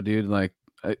show, dude, like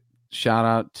shout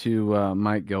out to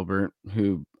Mike Gilbert,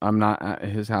 who I'm not at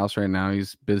his house right now.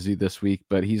 He's busy this week,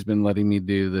 but he's been letting me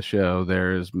do the show.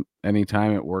 There's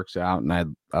anytime it works out, and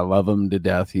I love him to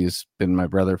death. He's been my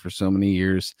brother for so many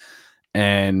years,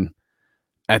 and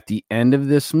at the end of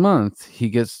this month, he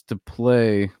gets to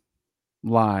play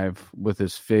live with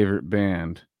his favorite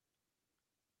band.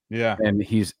 Yeah, and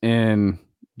he's in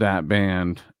that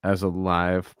band as a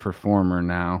live performer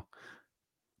now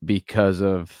because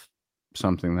of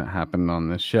something that happened on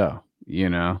this show. You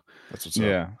know, that's what's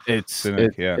up.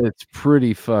 It's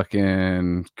pretty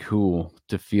fucking cool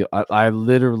to feel. I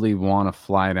literally want to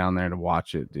fly down there to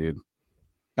watch it, dude.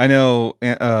 I know.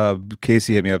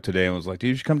 Casey hit me up today and was like, "Dude,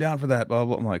 you should come down for that." Blah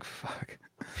blah. I'm like, "Fuck."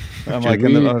 I'm like, so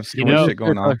much shit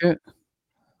going on.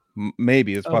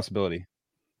 Maybe it's a possibility.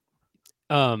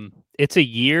 It's a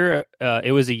year.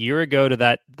 It was a year ago to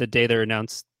the day they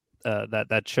announced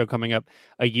that show coming up.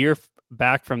 A year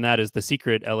back from that is the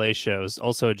Secret LA shows,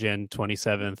 also Jan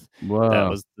 27th. Whoa. That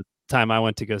was the time I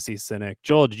went to go see Cynic.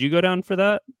 Joel, did you go down for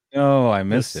that? No, I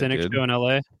missed the Cynic show in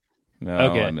LA. No,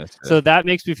 okay. I missed it. So that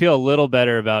makes me feel a little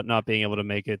better about not being able to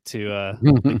make it to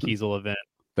the Kiesel event.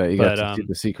 But you got to see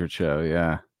the Secret show,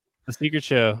 yeah. The Secret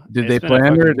show. Did they play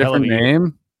under a different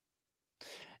name?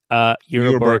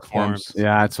 Euroborg Forms.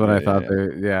 Yeah, that's what I thought.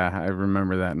 Yeah, I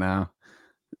remember that now.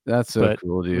 That's so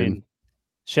cool, dude. I mean,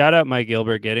 shout out Mike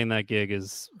Gilbert. Getting that gig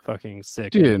is fucking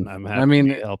sick, dude. I'm happy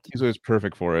to help. He's always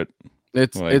perfect for it.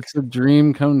 It's a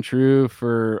dream come true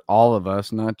for all of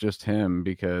us, not just him.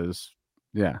 Because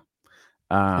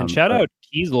and shout out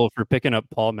Kiesel for picking up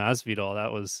Paul Masvidal.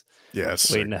 That was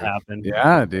waiting to happen.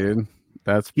 Yeah, dude.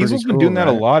 That's Kiesel's been doing that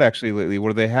a lot actually lately,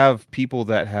 where they have people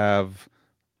that have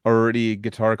already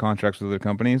guitar contracts with other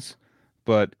companies,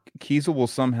 but Kiesel will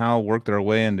somehow work their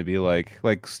way in to be like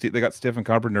they got Stephen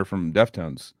Carpenter from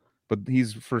Deftones, but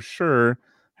he's for sure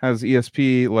has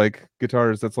ESP like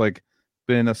guitars that's like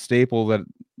been a staple that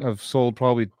have sold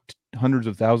probably hundreds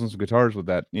of thousands of guitars with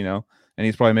that, you know, and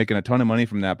he's probably making a ton of money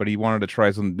from that, but he wanted to try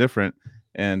something different,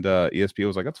 and ESP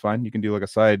was like, that's fine, you can do like a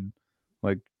side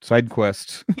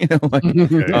quest, you know, like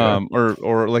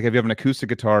or like if you have an acoustic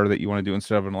guitar that you want to do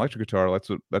instead of an electric guitar. That's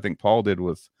what I think Paul did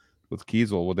with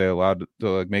Kiesel. Were they allowed to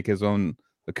like make his own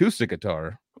acoustic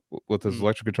guitar with his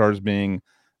electric guitars being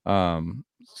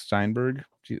Steinberg?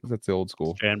 That's the old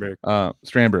school Strandberg.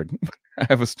 I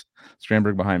have a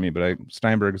Strandberg behind me, but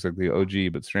Steinberg is like the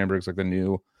OG, but Strandberg's like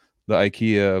the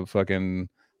IKEA fucking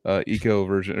eco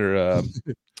version, or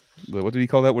what did he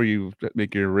call that, where you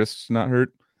make your wrists not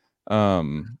hurt?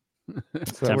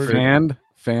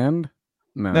 Fanned?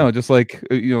 No, just like,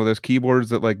 you know, there's keyboards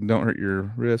that like don't hurt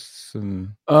your wrists and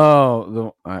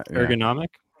ergonomic.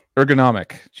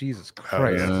 Jesus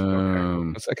Christ!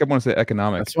 Okay. I kept wanting to say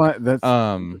economic. That's why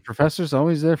the professor's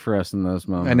always there for us in those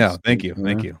moments. I know. Thank you.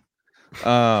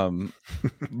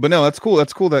 But no, that's cool.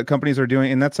 That's cool that companies are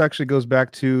doing, and that's actually goes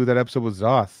back to that episode with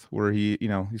Zoth, where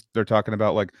they're talking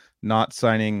about like not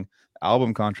signing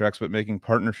album contracts but making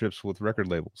partnerships with record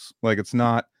labels. Like it's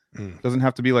not doesn't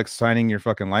have to be like signing your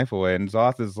fucking life away. And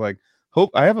Zoth is like,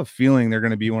 I have a feeling they're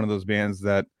going to be one of those bands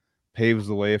that paves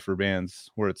the way for bands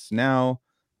where it's now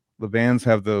the bands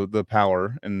have the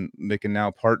power and they can now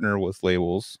partner with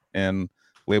labels, and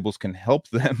labels can help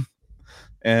them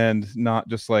and not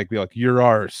just like be like, you're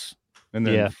ours and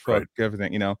then fuck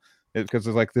everything, you know, because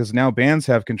it's like there's now bands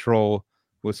have control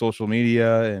with social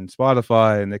media and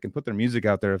Spotify, and they can put their music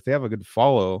out there. If they have a good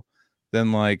following,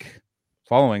 then like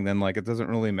it doesn't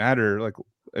really matter. Like,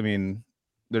 I mean,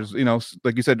 there's, you know,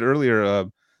 like you said earlier,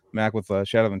 Mac, with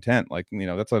Shadow of Intent, like, you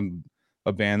know, that's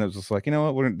a band that was just like, you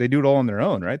know what, they do it all on their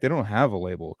own, right? They don't have a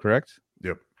label, correct?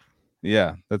 Yep.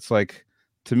 Yeah, that's like,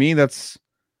 to me, it's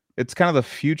kind of the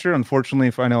future. Unfortunately,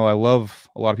 if I love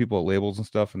a lot of people at labels and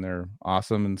stuff, and they're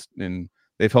awesome, and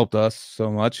they've helped us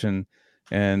so much, and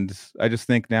I just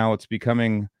think now it's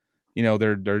becoming, you know,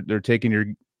 they're taking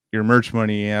your merch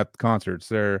money at concerts.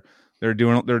 They're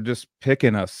just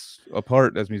picking us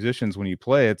apart as musicians when you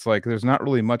play. It's like there's not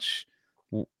really much.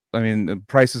 I mean, the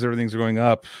prices, everything's going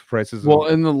up. Prices. Well,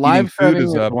 in the live food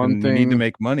is up, and you need to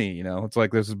make money. You know, it's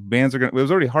like there's bands it was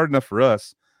already hard enough for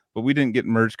us, but we didn't get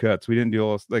merch cuts. We didn't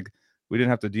we didn't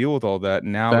have to deal with all that.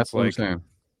 And now it's like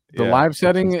The live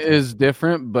setting is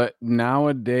different, but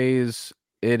nowadays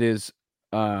it is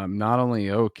not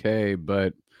only okay,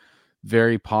 but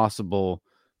very possible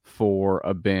for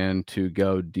a band to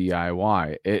go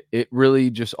DIY. It really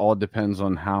just all depends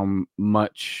on how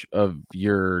much of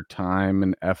your time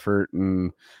and effort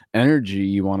and energy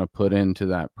you want to put into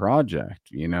that project.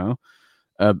 You know,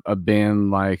 a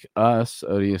band like us,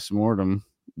 Odious Mortem,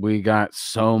 we got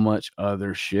so much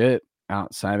other shit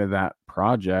outside of that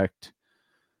project.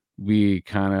 We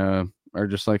kind of are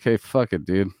just like, hey, fuck it,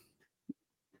 dude.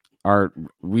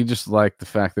 We just like the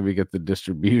fact that we get the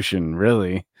distribution,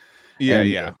 really.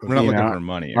 Yeah. We're not looking for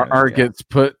money. Our art gets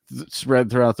spread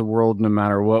throughout the world no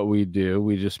matter what we do.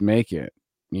 We just make it,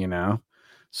 you know.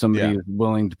 Somebody is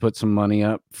willing to put some money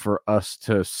up for us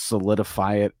to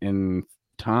solidify it in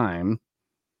time,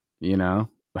 you know,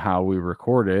 how we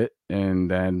record it, and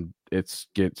then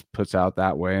gets puts out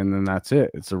that way, and then that's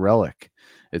it. It's a relic.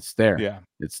 It's there. Yeah.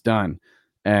 It's done.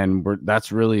 And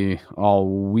that's really all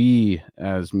we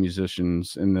as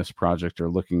musicians in this project are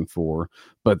looking for.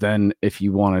 But then if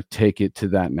you want to take it to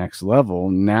that next level,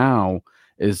 now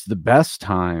is the best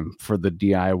time for the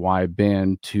DIY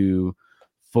band to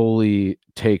fully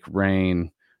take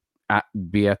reign,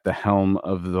 be at the helm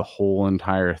of the whole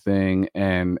entire thing,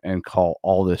 and call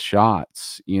all the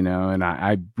shots, you know. And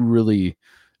I really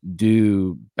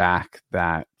do back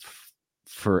that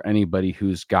for anybody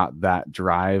who's got that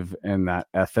drive and that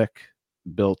ethic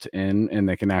built in, and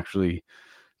they can actually,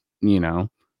 you know,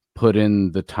 put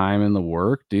in the time and the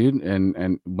work, dude.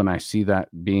 And when I see that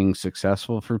being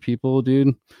successful for people,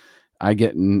 dude, I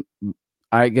get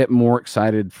more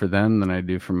excited for them than I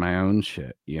do for my own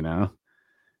shit, you know.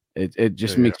 It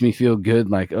just makes me feel good,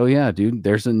 like, oh yeah, dude,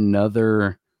 there's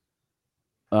another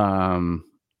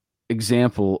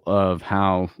example of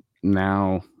how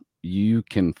now you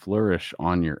can flourish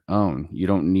on your own. You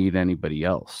don't need anybody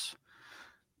else.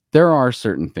 There are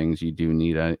certain things you do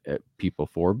need people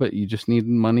for, but you just need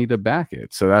money to back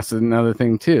it. So that's another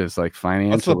thing too. It's like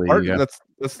financially.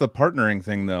 That's the partnering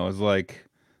thing, though. Is like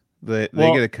they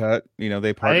get a cut. You know,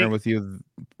 they partner with you,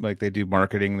 like they do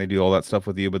marketing, they do all that stuff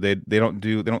with you, but they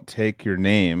don't take your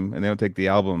name, and they don't take the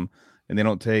album, and they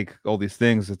don't take all these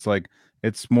things. It's like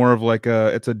it's more of like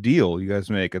it's a deal you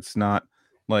guys make. It's not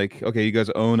like, okay, you guys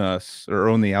own us or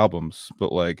own the albums,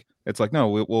 but like it's like,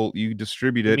 no, you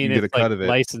distribute it, you get a cut of it.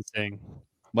 Licensing,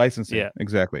 yeah,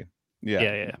 exactly. Yeah. I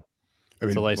mean,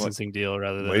 it's a licensing deal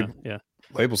rather than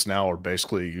labels now are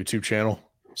basically a YouTube channel.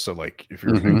 So like if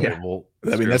you're a label,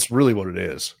 I mean, that's really what it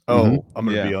is. I'm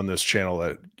going to be on this channel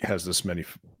that has this many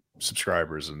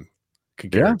subscribers and can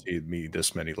guarantee me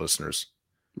this many listeners.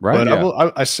 Right.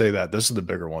 But I say that this is the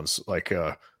bigger ones. Like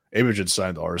Apogean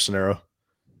signed the Arson Era.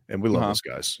 And we love those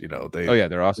guys, you know.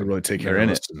 They're awesome. They really take care of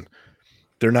us. And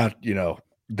they're not, you know,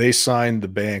 they signed the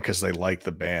band because they like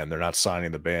the band. They're not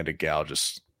signing the band to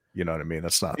gouge, you know what I mean?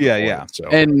 That's not. So.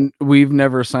 And we've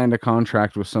never signed a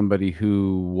contract with somebody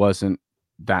who wasn't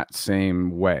that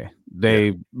same way.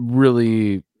 They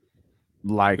really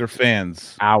like. They're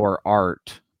fans. Our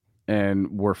art,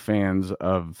 and we're fans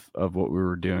of what we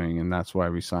were doing, and that's why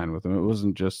we signed with them. It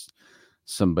wasn't just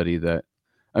somebody that,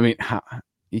 I mean,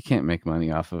 you can't make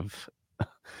money off of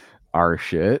our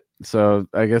shit. So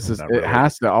I guess it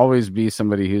has to always be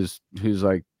somebody who's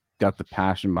like got the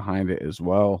passion behind it as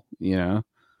well, you know?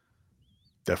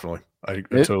 Definitely. I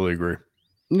totally agree.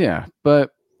 Yeah.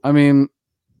 But I mean,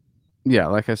 yeah,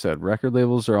 like I said, record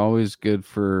labels are always good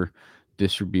for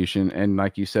distribution. And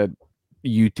like you said,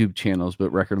 YouTube channels,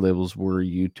 but record labels were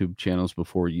YouTube channels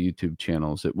before YouTube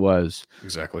channels. It was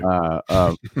exactly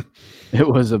it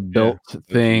was a built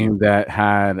thing that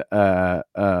had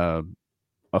a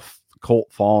cult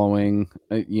following,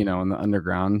 you know, in the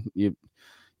underground. You'd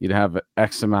have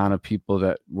X amount of people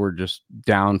that were just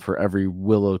down for every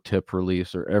Willow Tip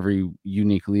release or every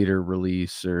Unique Leader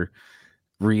release or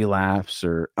Relapse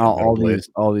or all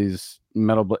these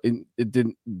metal, but it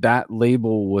didn't. That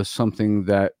label was something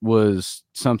that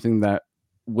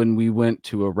when we went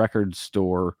to a record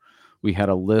store, we had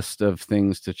a list of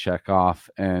things to check off,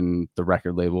 and the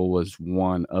record label was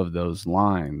one of those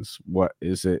lines. What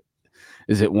is it?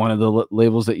 Is it one of the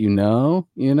labels that you know?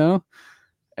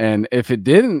 And if it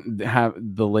didn't have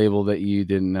the label that you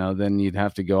didn't know, then you'd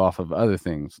have to go off of other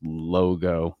things: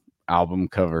 logo, album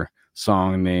cover,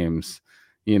 song names.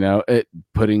 You know,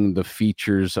 putting the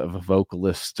features of a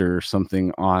vocalist or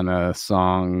something on a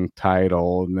song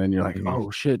title, and then you're like, oh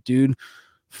shit, dude,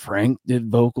 Frank did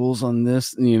vocals on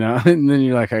this, you know, and then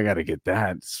you're like, I gotta get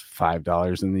that. It's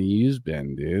 $5 in the used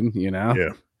bin, dude, you know?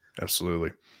 Yeah,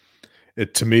 absolutely.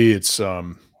 To me, it's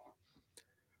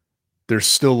there's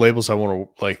still labels I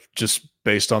want to like, just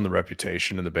based on the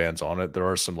reputation and the bands on it. There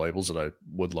are some labels that I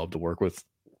would love to work with,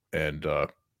 and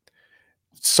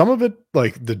some of it,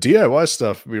 like the DIY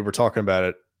stuff, we were talking about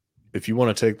it. If you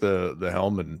want to take the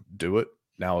helm and do it,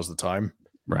 now is the time.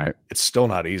 Right. It's still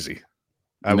not easy.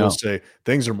 I will say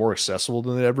things are more accessible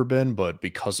than they've ever been, but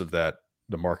because of that,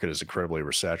 the market is incredibly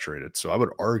oversaturated. So I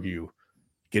would argue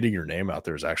getting your name out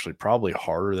there is actually probably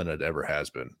harder than it ever has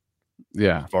been.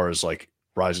 Yeah. As far as like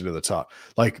rising to the top,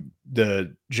 like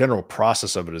the general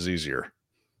process of it is easier.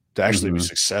 To actually be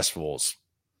successful is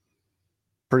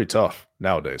pretty tough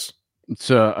nowadays.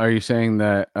 So are you saying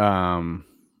that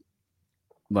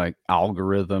like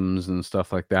algorithms and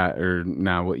stuff like that are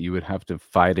now what you would have to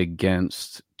fight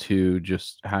against to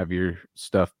just have your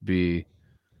stuff be?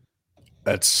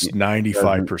 That's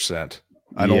 95%.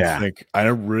 I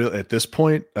don't really, at this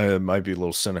point, it might be a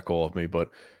little cynical of me, but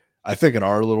I think in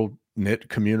our little knit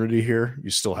community here, you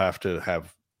still have to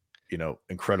have,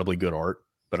 incredibly good art.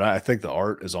 But I think the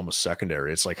art is almost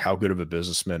secondary. It's like, how good of a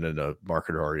businessman and a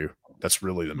marketer are you? That's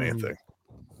really the main thing.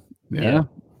 Yeah.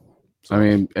 So, I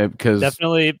mean, because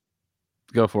definitely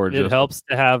go for it. It helps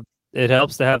to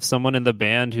have someone in the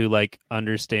band who like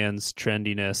understands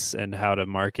trendiness and how to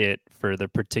market for the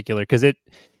particular, because it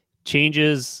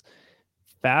changes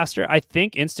faster. I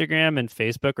think Instagram and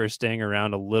Facebook are staying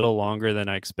around a little longer than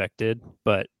I expected,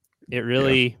 but it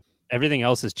really everything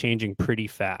else is changing pretty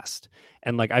fast.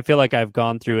 And like I feel like I've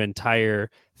gone through entire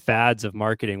fads of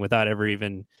marketing without ever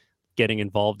even getting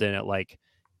involved in it, like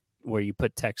where you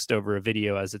put text over a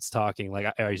video as it's talking,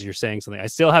 like as you're saying something. I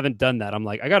still haven't done that. I'm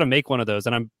like, I got to make one of those,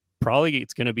 and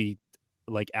it's going to be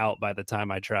like out by the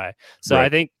time I try. So I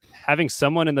think having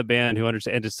someone in the band who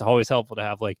understands, and it's always helpful to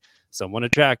have like someone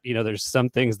attract, there's some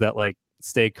things that like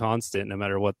stay constant no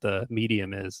matter what the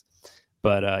medium is.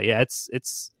 But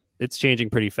it's changing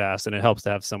pretty fast, and it helps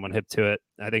to have someone hip to it.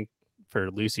 I think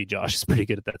for Lucy, Josh is pretty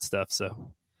good at that stuff.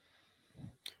 So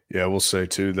yeah, we'll say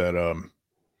too that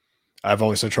I've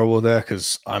always had trouble with that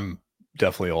because I'm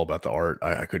definitely all about the art.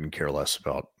 I couldn't care less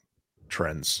about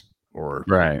trends or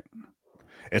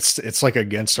It's like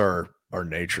against our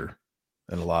nature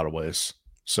in a lot of ways.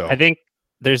 So I think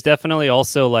there's definitely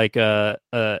also like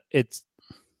it's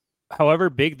however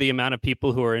big the amount of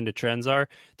people who are into trends are,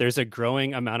 there's a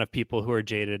growing amount of people who are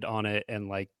jaded on it and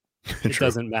like it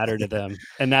doesn't matter to them.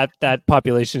 And that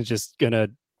population is just gonna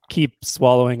keep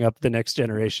swallowing up the next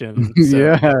generation. So.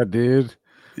 Yeah, dude.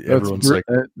 Everyone's like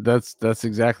that's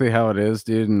exactly how it is,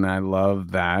 dude. And I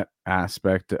love that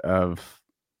aspect of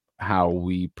how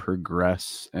we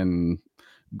progress and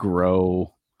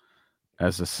grow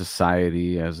as a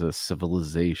society, as a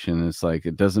civilization. It's like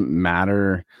it doesn't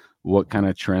matter what kind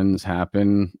of trends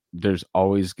happen. There's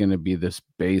always going to be this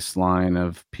baseline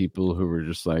of people who are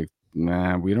just like,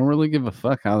 nah, we don't really give a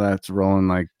fuck how that's rolling.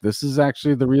 Like, this is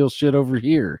actually the real shit over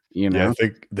here. Yeah, I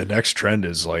think the next trend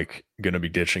is like going to be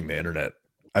ditching the internet.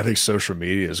 I think social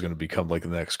media is going to become like the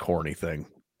next corny thing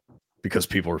because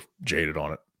people are jaded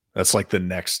on it. That's like the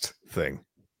next thing.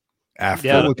 What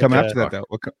will come after that, though?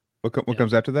 What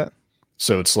comes after that?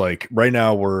 So it's like right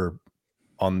now we're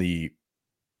coming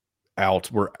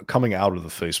out of the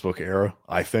Facebook era.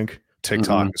 I think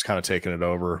TikTok is kind of taking it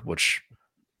over, which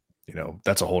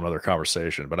that's a whole nother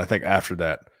conversation. But I think after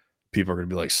that, people are going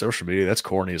to be like, social media, that's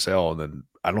corny as hell. And then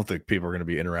I don't think people are going to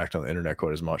be interacting on the internet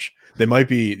quite as much. They might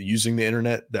be using the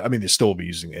internet. I mean, they still will be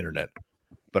using the internet,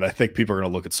 but I think people are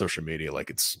going to look at social media like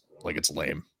it's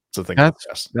lame. So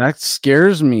that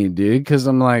scares me, dude. Cause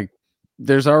I'm like,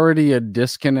 there's already a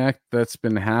disconnect that's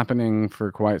been happening for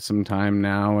quite some time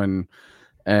now.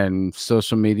 And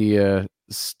social media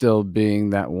still being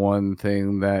that one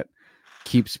thing that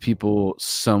keeps people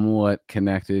somewhat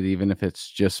connected, even if it's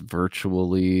just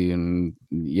virtually. And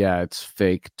yeah, it's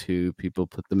fake too. People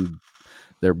put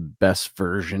their best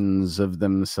versions of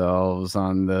themselves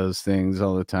on those things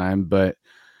all the time. But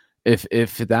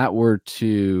if that were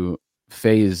to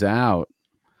phase out,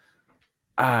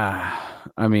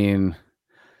 I mean,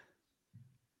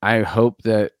 I hope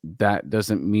that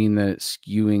doesn't mean that it's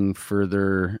skewing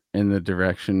further in the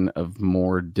direction of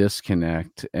more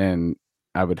disconnect. And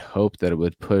I would hope that it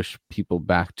would push people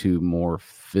back to more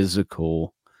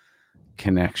physical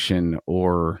connection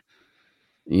or,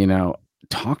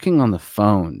 talking on the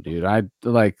phone, dude.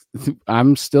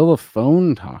 I'm still a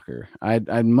phone talker.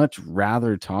 I'd much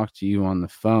rather talk to you on the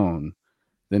phone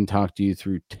than talk to you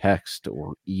through text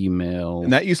or email.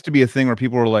 And that used to be a thing where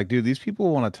people were like, dude, these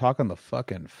people want to talk on the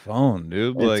fucking phone,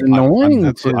 dude. It's like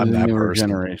annoying to the newer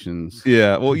generations.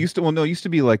 Yeah. Well, it used to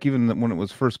be like, even when it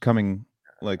was first coming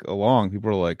like along, people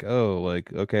were like, oh,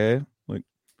 like, okay. Like,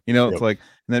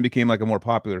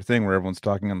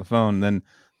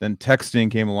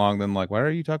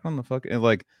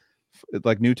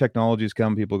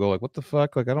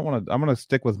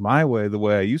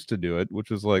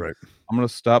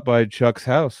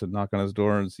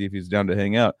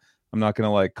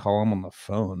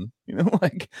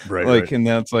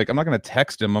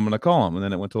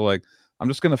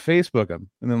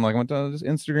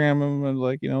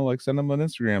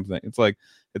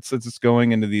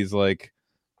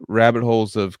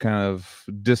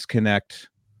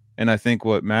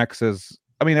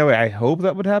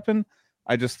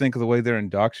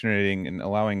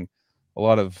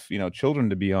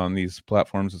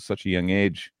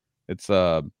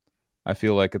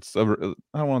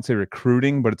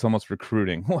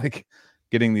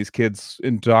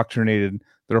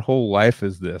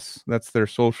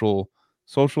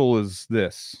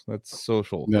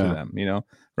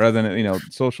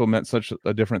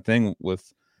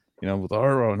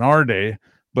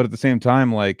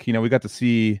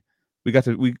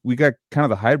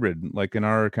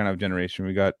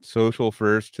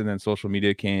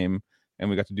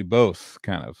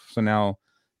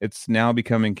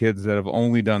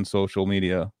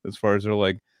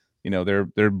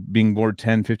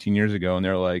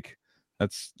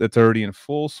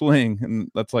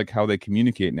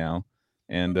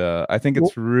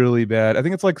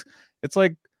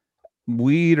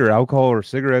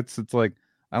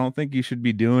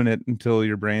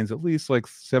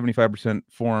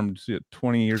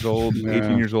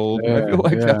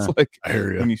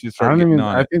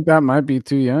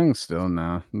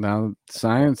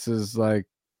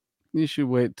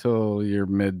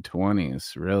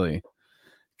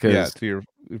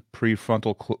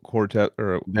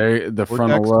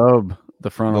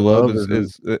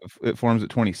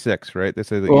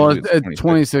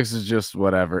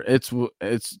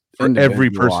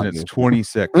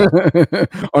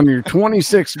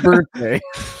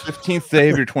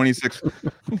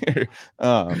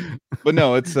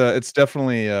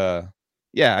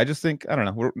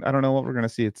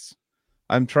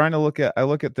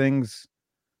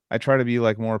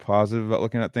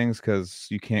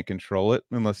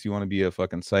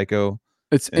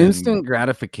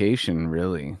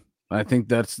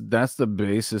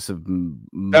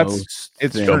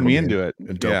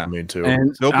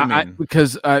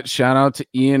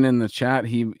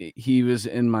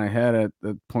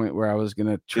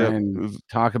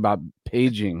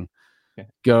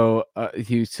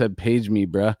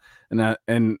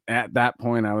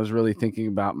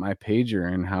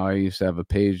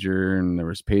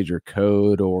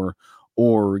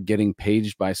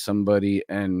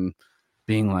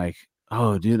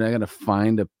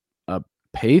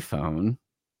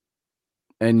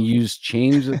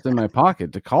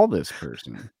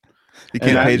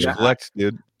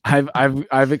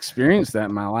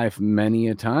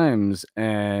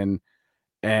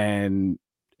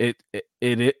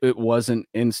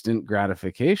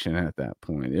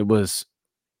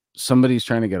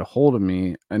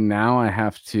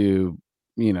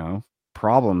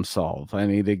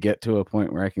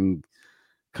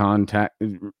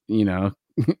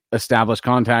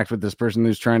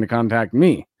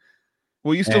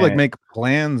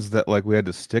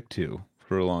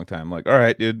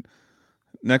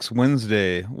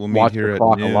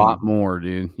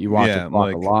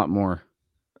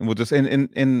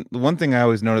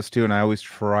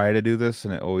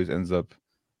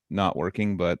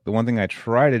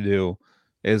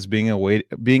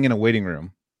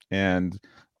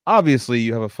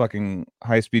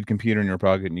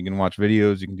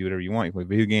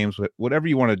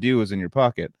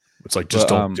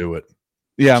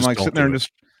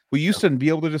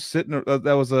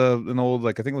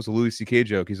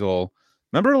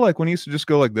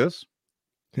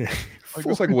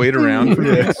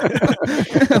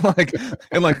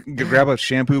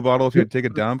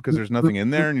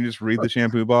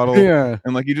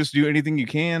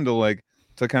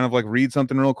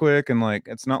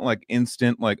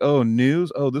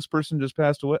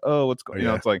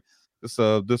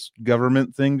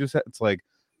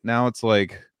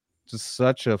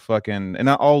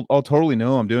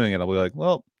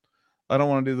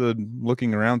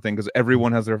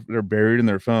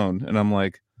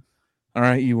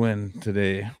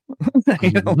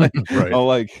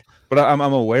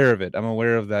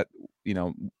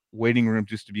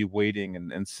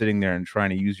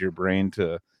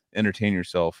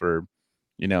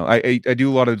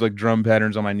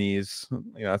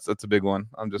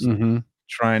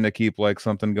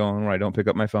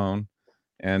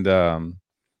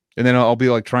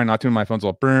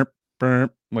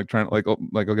 like trying to like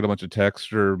I'll get a bunch of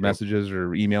texts or messages or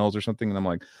emails or something, and I'm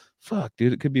like, fuck,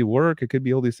 dude, it could be work, it could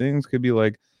be all these things, it could be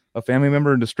like a family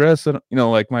member in distress, and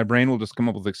like my brain will just come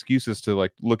up with excuses to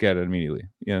like look at it immediately.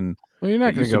 And well, you're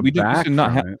not going to go back from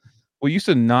it. We used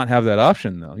to not have that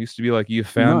option though. It used to be like you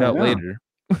found out later.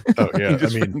 Oh yeah, I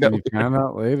mean, you found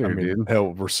out later, dude.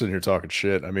 Hell, we're sitting here talking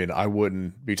shit. I mean, I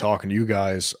wouldn't be talking to you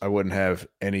guys. I wouldn't have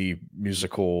any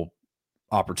musical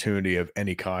opportunity of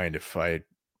any kind if I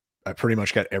pretty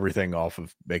much got everything off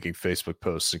of making Facebook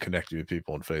posts and connecting with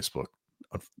people on Facebook.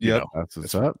 Yeah, that's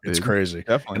what's up. It's crazy.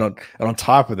 Definitely. And on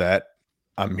top of that,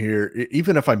 I'm here.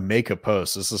 Even if I make a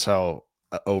post, this is how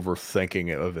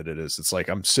overthinking of it is. It's like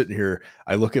I'm sitting here.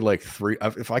 I look at like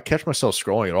if I catch myself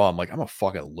scrolling at all, I'm like, I'm a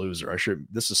fucking loser.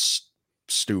 This is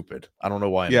stupid. I don't know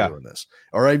why I'm doing this.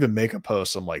 Or I even make a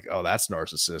post. I'm like, oh, that's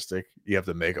narcissistic. You have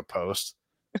to make a post.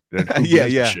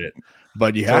 Shit.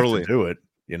 But you have to do it.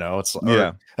 It's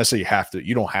I say you have to.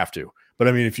 You don't have to. But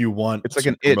I mean, if you want, it's like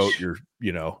to promote your,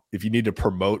 if you need to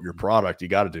promote your product, you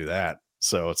got to do that.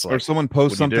 So it's like, or someone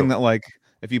posts something that like,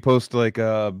 if you post like,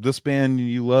 this band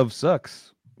you love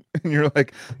sucks, and you're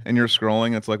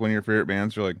scrolling, it's like one of your favorite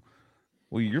bands. You're like,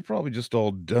 well, you're probably just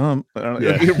all dumb.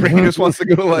 Your brain just wants to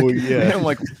go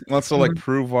like, wants to like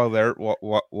prove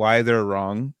why they're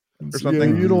wrong or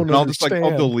something. You don't. I'll just like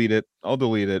I'll delete it.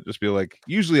 Just be like,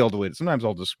 usually I'll delete it. Sometimes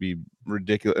I'll just be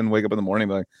ridiculous and wake up in the morning and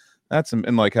be like,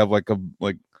 and like have like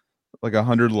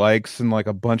 100 likes and like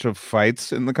a bunch of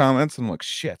fights in the comments. And I'm like,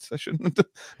 shit, I shouldn't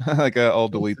like I'll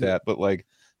delete that. But like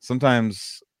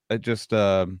sometimes I just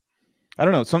I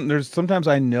don't know. Sometimes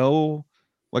I know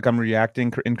like I'm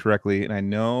reacting incorrectly, and I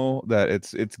know that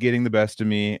it's getting the best of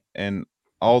me, and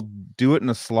I'll do it in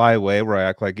a sly way where I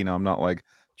act like I'm not like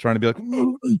trying to be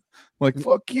like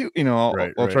fuck you. I'll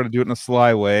try to do it in a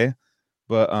sly way.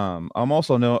 But I'm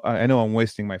also I know I'm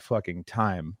wasting my fucking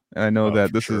time, and I know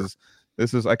that this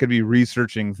is I could be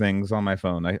researching things on my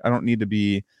phone. I don't need to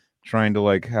be trying to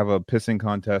like have a pissing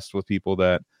contest with people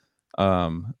that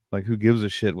like who gives a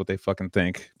shit what they fucking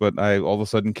think, but I all of a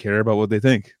sudden care about what they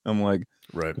think. I'm like,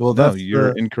 right, well, no,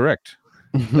 you're incorrect.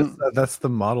 That's the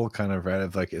model kind of, right?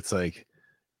 Of like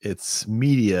it's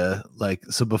media. Like,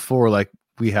 so before, like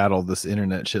we had all this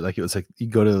internet shit, like it was like you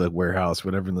go to the warehouse,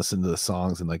 whatever, and listen to the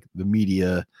songs, and like the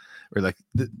media, or like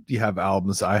you have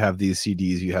albums, I have these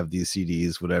CDs, you have these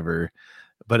CDs, whatever.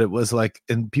 But it was like,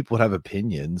 and people would have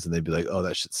opinions, and they'd be like, oh,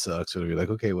 that shit sucks, or they'd be like,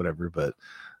 okay, whatever, but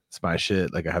it's my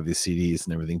shit, like I have these CDs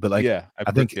and everything. But like,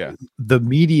 I think the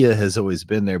media has always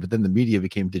been there, but then the media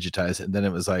became digitized, and then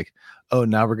it was like, oh,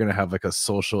 now we're gonna have like a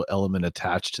social element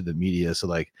attached to the media. So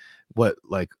like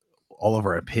all of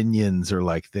our opinions are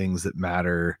like things that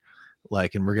matter,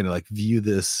 like, and we're gonna like view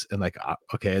this and like,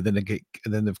 okay, and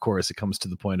then of course it comes to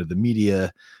the point of the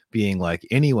media being like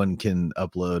anyone can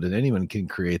upload and anyone can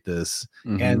create this,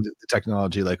 and the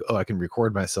technology, like, oh, I can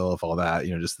record myself, all that,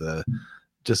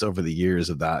 just over the years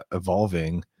of that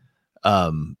evolving,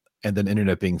 and then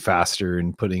internet being faster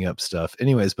and putting up stuff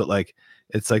anyways. But like,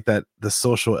 it's like that the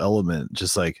social element,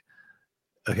 just like,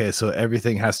 okay, so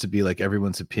everything has to be like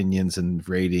everyone's opinions and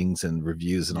ratings and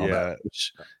reviews and all that,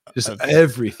 which just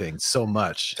everything so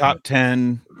much. Top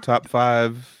 10, top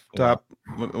 5, top.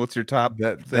 What's your top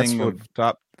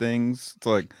top things? It's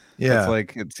like, it's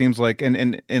like, it seems like,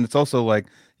 and it's also like,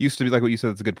 used to be like what you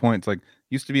said. It's a good point. It's like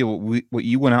used to be what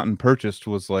you went out and purchased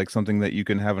was like something that you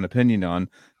can have an opinion on.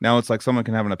 Now it's like someone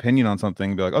can have an opinion on something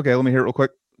and be like, okay, let me hear it real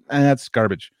quick. And that's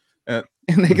garbage. And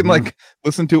they can like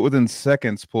listen to it within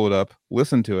seconds, pull it up,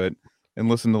 listen to it, and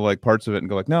listen to like parts of it and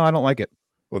go like, no, I don't like it.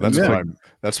 Well,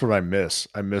 that's what I miss.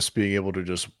 I miss being able to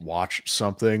just watch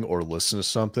something or listen to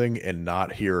something and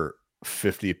not hear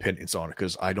 50 opinions on it,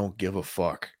 because I don't give a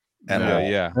fuck at all.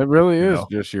 Yeah, it really is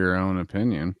just your own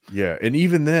opinion. Yeah, and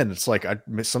even then, it's like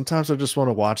sometimes I just want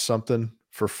to watch something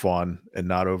for fun and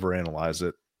not overanalyze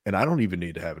it, and I don't even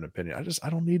need to have an opinion. I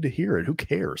don't need to hear it. Who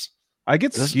cares? I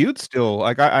get skewed still.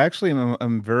 Like I actually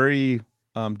am very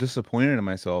disappointed in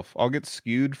myself. I'll get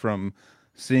skewed from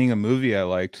seeing a movie I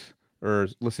liked or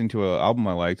listening to an album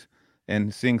I liked,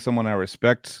 and seeing someone I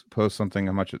respect post something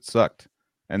how much it sucked,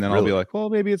 and then I'll be like, well,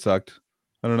 maybe it sucked.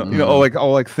 I don't know.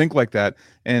 I'll like think like that,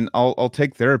 and I'll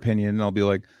take their opinion and I'll be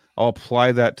like, I'll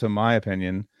apply that to my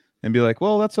opinion and be like,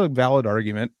 well, that's a valid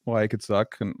argument why it could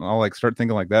suck, and I'll like start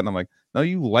thinking like that, and I'm like, no,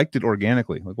 you liked it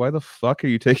organically. Like, why the fuck are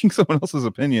you taking someone else's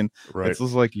opinion? Right. It's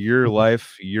just like your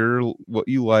life, what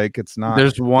you like. It's not.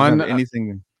 There's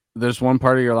anything. There's one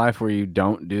part of your life where you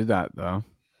don't do that though.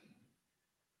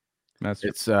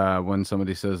 It's when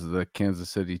somebody says the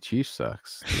Kansas City Chiefs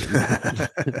sucks.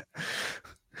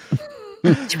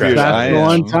 Scratch That's that. the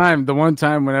one am. time. The one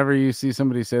time whenever you see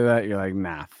somebody say that, you're like,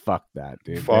 nah, fuck that,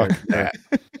 dude. Fuck that.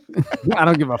 I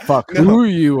don't give a fuck No. who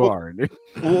you Well- are, dude.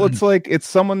 Well, it's like it's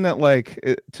someone that like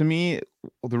to me.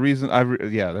 The reason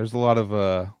there's a lot of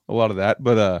that,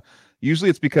 but usually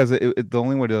it's because the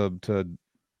only way to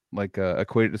like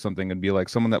equate it to something would be like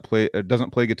someone that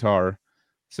doesn't play guitar,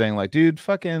 saying like, dude,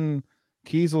 fucking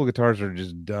Kiesel guitars are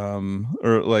just dumb,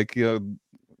 or like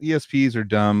ESPs are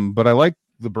dumb, but I like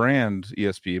the brand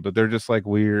ESP, but they're just like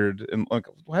weird and like,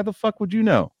 why the fuck would you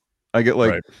know? I get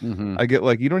like Right. Mhm. I get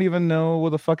like you don't even know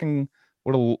what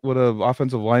a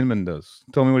offensive lineman does.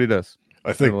 Tell me what he does.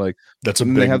 I think They're like that's a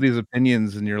and they big. have these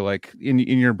opinions, and you're like in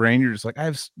your brain, you're just like,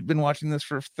 I've been watching this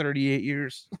for 38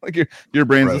 years. Like your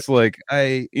brain's Right. just like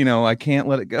I can't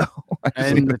let it go. I just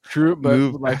And need the true, but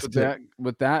move like past it.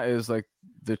 with that is like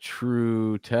the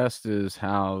true test is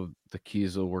how the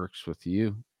Kiesel works with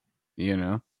you. You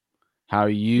know how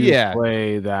you Yeah.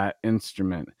 play that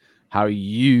instrument, how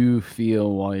you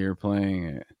feel while you're playing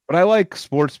it. But I like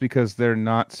sports because they're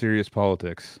not serious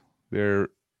politics.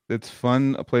 It's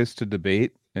fun, a place to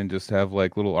debate and just have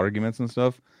like little arguments and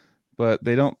stuff, but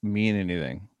they don't mean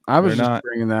anything. I was They're just not.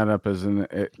 bringing that up as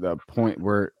the point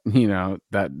where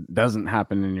that doesn't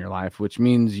happen in your life, which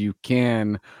means you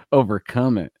can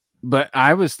overcome it. But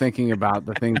I was thinking about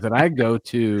the things that I go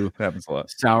to It happens a lot.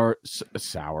 sour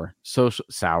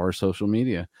social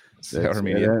media. Sour That's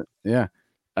media. it. Yeah.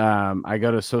 I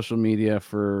go to social media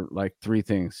for like three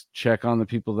things: check on the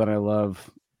people that I love,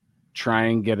 try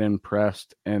and get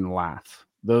impressed, and laugh.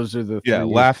 Those are the Yeah,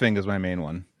 three. laughing is my main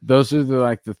one. Those are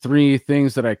the three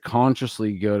things that I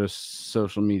consciously go to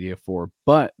social media for.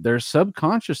 But there's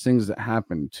subconscious things that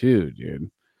happen too, dude.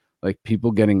 Like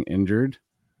people getting injured.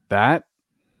 That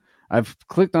I've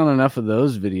clicked on enough of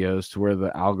those videos to where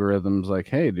the algorithm's like,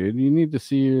 hey, dude, you need to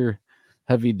see your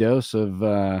heavy dose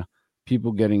of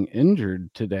people getting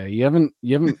injured today. You haven't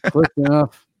clicked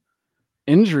enough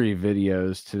injury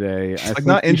videos today. I Like think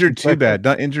not you injured should too check bad,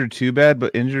 not injured too bad,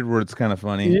 but injured where it's kind of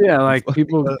funny. Yeah, like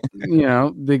people,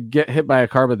 they get hit by a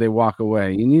car, but they walk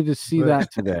away. You need to see But-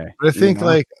 that today. But I think you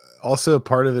know? like also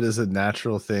part of it is a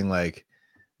natural thing. Like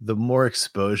the more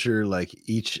exposure like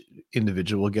each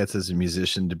individual gets as a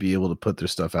musician to be able to put their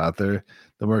stuff out there,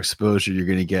 the more exposure you're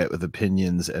going to get with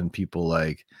opinions and people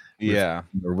like Yeah.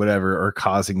 or whatever are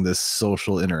causing this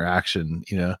social interaction,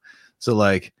 So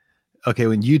like, okay,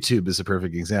 when YouTube is a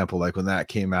perfect example, like when that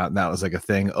came out and that was like a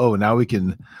thing. Oh, now we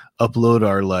can upload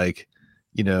our like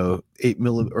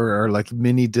 8mm or our like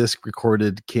mini disc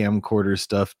recorded camcorder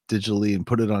stuff digitally and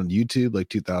put it on YouTube, like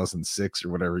 2006 or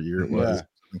whatever year it was,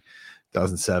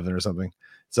 2007 or something.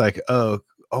 It's like, oh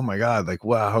my god, like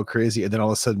wow, how crazy. And then all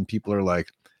of a sudden people are like,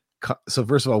 so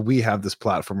first of all, we have this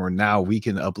platform where now we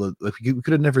can upload, like we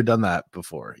could have never done that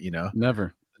before,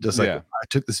 Never. just like Yeah. I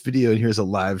took this video and here's a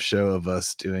live show of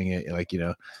us doing it, like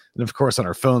and of course on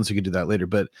our phones we could do that later,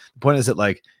 but the point is that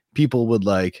like people would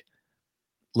like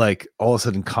all of a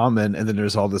sudden comment, and then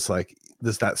there's all this like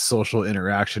that social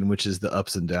interaction, which is the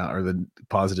ups and down or the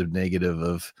positive negative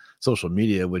of social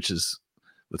media, which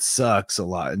sucks a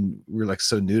lot. And we're like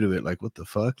so new to it, like what the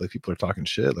fuck, like people are talking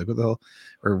shit, like what the hell,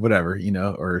 or whatever,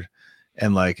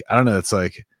 and like I don't know, it's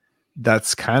like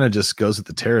that's kind of just goes with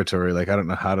the territory. Like I don't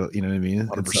know how to, you know what I mean?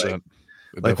 100%.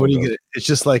 Like what do you get? It's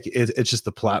just like it's just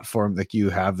the platform, like you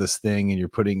have this thing and you're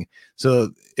putting, so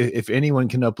if anyone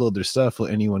can upload their stuff, well,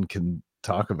 anyone can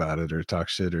talk about it or talk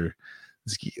shit, or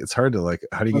it's hard to like,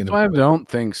 how do you That's why I don't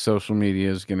think social media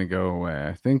is going to go away.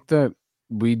 I think that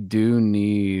we do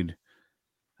need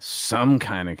some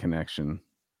kind of connection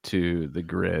to the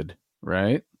grid,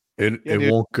 right? It Yeah,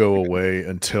 dude. won't go away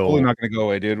until Totally not gonna go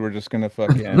away, dude. We're just gonna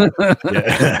fucking yeah.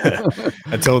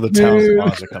 Until the town's Dude.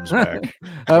 plaza comes back.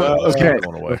 Okay.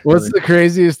 Going away. What's the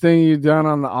craziest thing you've done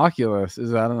on the Oculus?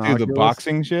 Is that an dude, Oculus? the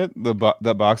boxing shit,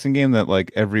 that boxing game that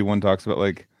like everyone talks about,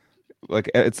 like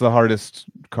it's the hardest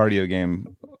cardio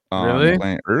game on Really?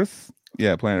 planet Earth.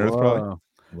 Yeah, planet Earth probably.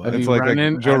 Whoa. Have It's you like run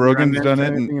in, Joe have you run Rogan's done into it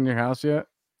and- anything in your house yet?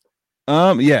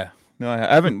 Yeah. No, I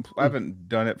haven't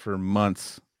done it for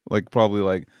months. Like probably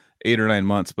like 8 or 9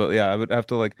 months. But yeah, I would have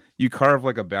to like you carve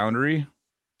like a boundary.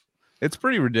 It's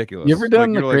pretty ridiculous. You ever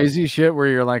done like, the crazy shit where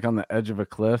you're like on the edge of a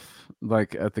cliff,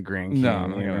 like at the Grand No, Canyon I'm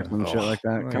not or gonna- some shit like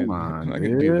that? I Come could- on, I dude.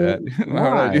 could do that. Why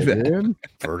would I do that? Dude?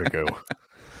 Vertigo.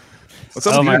 What's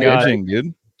up Oh with my you God. edging,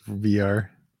 dude? VR?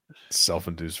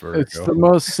 Self-induced It's vertigo. the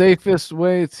most safest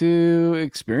way to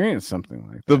experience something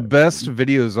like The that. best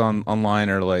videos online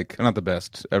are like not the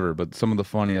best ever, but some of the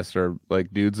funniest are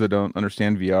like dudes that don't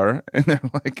understand VR and they're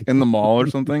like in the mall or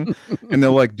something, and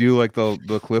they'll like do like the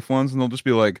cliff ones, and they'll just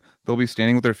be like they'll be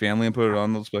standing with their family and put it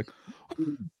on. They'll just be like,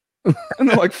 and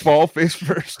they like fall face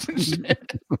first and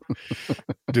shit.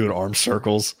 Doing arm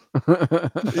circles.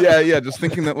 Yeah, just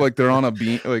thinking that like they're on a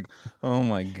beam. Like, oh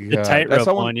my god, The I tightrope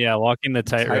saw one, yeah, walking the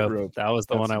tightrope. Tightrope. That was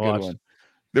the That's one I a good watched. one.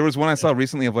 There was one I saw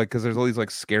recently of like, because there's all these like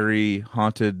scary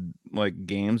haunted like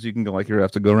games you can go, like you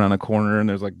have to go around a corner and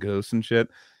there's like ghosts and shit.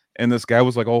 And this guy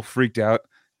was like all freaked out,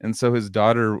 and so his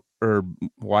daughter or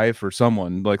wife or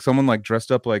someone like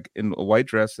dressed up like in a white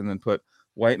dress and then put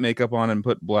white makeup on and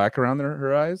put black around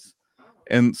her eyes.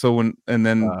 And so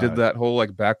then did that whole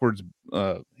like backwards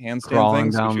handstand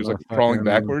thing. So she was like crawling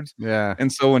backwards. Yeah.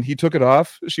 And so when he took it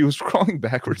off, she was crawling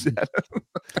backwards at him.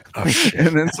 Oh, shit.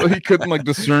 And then so he couldn't like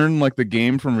discern like the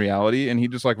game from reality, and he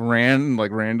just like ran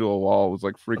to a wall. It was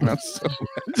like freaking out so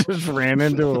bad. Just ran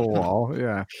into a wall.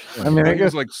 Yeah. I mean, mean, I he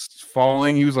guess was like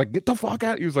falling. He was like, "Get the fuck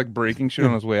out!" He was like breaking shit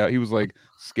on his way out. He was like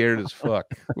scared as fuck.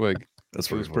 Like That's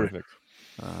it was funny. perfect.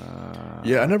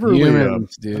 Yeah, I never really,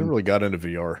 humans, I never really got into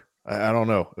VR. I don't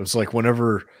know. It was like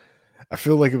whenever I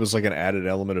feel like it was like an added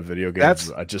element of video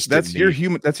games. That's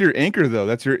your anchor though.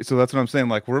 That's what I'm saying.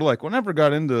 Like we're like, we never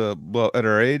got into, well, at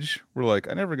our age, we're like,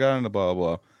 I never got into blah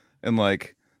blah, and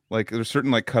like there's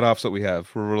certain like cutoffs that we have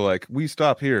where we're like, we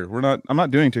stop here. I'm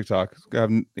not doing TikTok.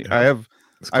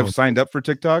 I've signed up for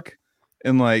TikTok,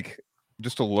 and like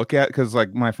just to look at, because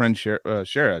like my friend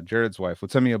Shara, Jared's wife,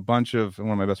 would send me a bunch of, and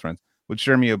one of my best friends would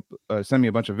send me a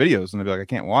bunch of videos, and they'd be like, I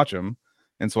can't watch them,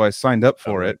 and so I signed up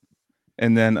for it,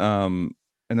 and then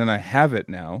I have it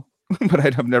now, but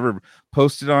I've never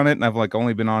posted on it, and I've like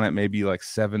only been on it maybe like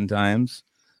 7 times,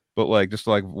 but like just to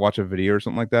like watch a video or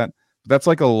something like that. But that's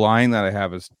like a line that I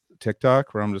have is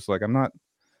TikTok, where I'm just like, I'm not.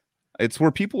 It's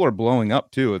where people are blowing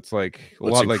up too. It's like a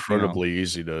lot, like incredibly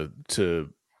easy to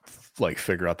like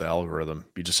figure out the algorithm.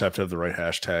 You just have to have the right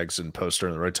hashtags and post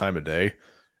during the right time of day,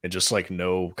 and just like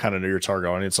know your target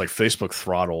audience. Like Facebook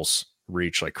throttles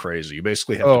reach like crazy. You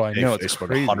basically have to pay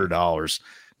Facebook $100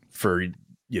 for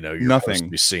your nothing post to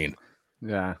be seen.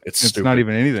 Yeah, it's not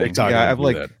even anything.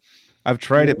 TikTok I've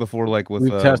tried it before, like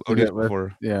with Otis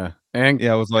before. Yeah, and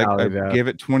I was like, I gave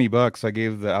it $20. I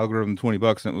gave the algorithm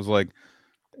 $20, and it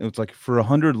was like for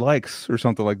 100 likes or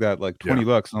something like that, like $20.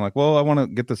 And I'm like, well, I want to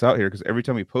get this out here, because every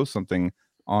time we post something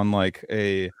on like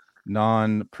a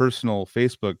non-personal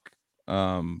Facebook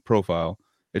profile,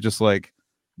 it just like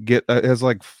it has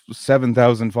like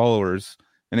 7,000 followers,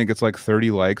 and it gets like 30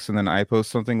 likes, and then I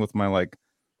post something with my like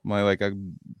a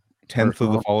tenth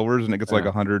of the followers, and it gets like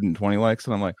 120 likes,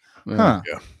 and I'm like,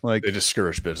 like they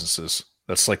discourage businesses.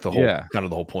 That's like the whole kind of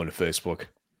the whole point of Facebook.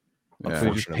 So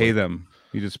you just pay them.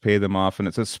 You just pay them off, and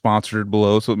it says sponsored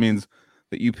below, so it means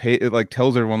that you pay. It like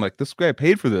tells everyone like, this guy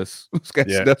paid for this. This guy's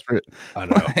desperate. I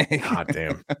know. God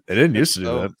damn, they didn't used to do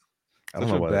that. I don't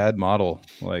know, a bad model.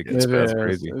 Like that's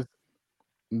crazy.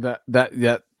 That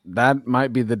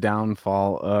might be the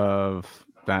downfall of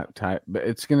that type, but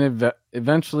it's gonna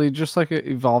eventually, just like it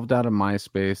evolved out of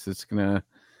MySpace, it's gonna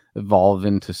evolve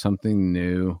into something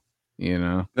new.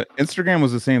 Instagram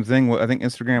was the same thing. I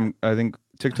think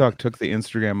TikTok took the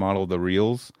Instagram model, the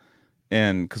reels,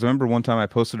 and because I remember one time I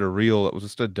posted a reel that was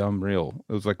just a dumb reel.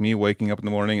 It was like me waking up in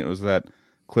the morning. It was that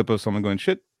clip of someone going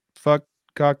shit, fuck,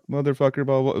 cock, motherfucker,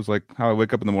 blah blah. It was like how I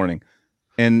wake up in the morning,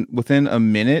 and within a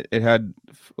minute it had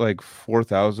like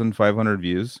 4,500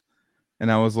 views,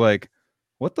 and I was like,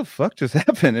 what the fuck just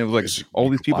happened? It was like all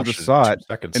these people just saw it,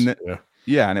 and then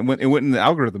and it went in the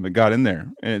algorithm. It got in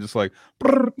there, and it just like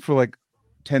for like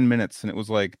 10 minutes, and it was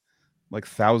like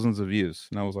thousands of views,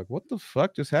 and I was like, what the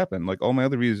fuck just happened? Like all my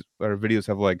other videos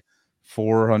have like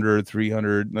 400,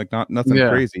 300, like nothing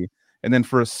crazy, and then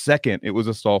for a second it was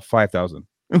just all 5,000.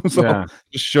 It was all,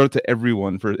 just showed it to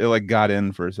everyone, for it like got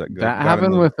in for a second. That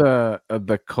happened with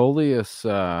the Coleus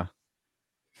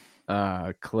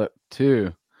clip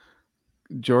too.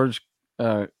 George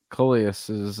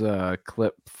Coleus's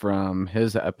clip from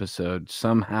his episode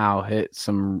somehow hit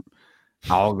some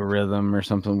algorithm or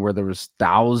something where there was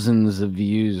thousands of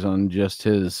views on just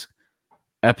his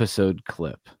episode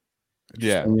clip.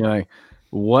 And you're like,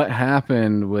 what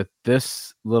happened with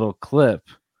this little clip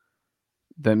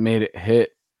that made it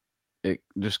hit? It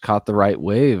just caught the right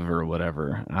wave or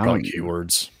whatever. Probably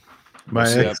keywords.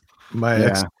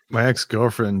 My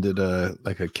ex-girlfriend did a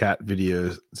cat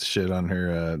video shit on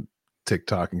her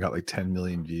TikTok and got like 10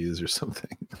 million views or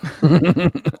something.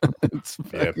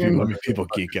 People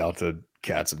geek out to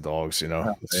cats and dogs, I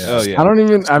don't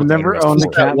even. I've never owned a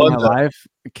cat in my life.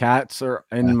 Cats are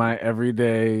in my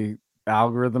everyday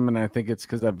algorithm, and I think it's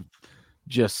because I've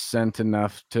just sent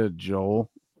enough to Joel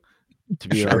to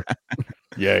be like,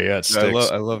 I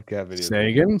love cat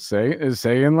videos. Is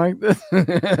Sagan like this?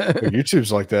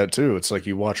 YouTube's like that too. It's like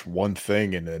you watch one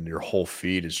thing, and then your whole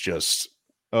feed is just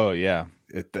Oh yeah.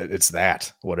 It's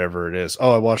that, whatever it is.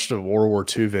 Oh, I watched a World War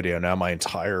II video. Now my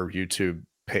entire YouTube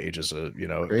page is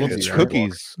Crazy, It's right?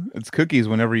 cookies. It's cookies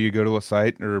whenever you go to a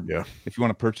site or Yeah, if you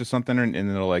want to purchase something and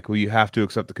they're like, well, you have to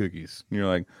accept the cookies. And you're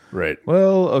like, right.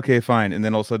 well, okay, fine. And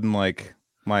then all of a sudden, like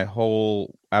my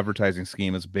whole advertising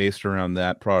scheme is based around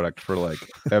that product for like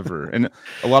ever. And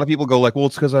a lot of people go like, well,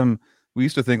 it's because we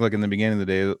used to think like in the beginning of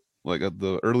the day, like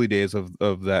the early days of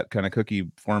that kind of cookie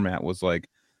format was like,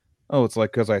 oh, it's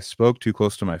like because I spoke too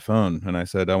close to my phone and I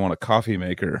said I want a coffee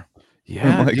maker.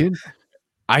 Yeah, like, dude.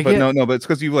 but no, but it's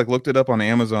because you like looked it up on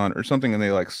Amazon or something and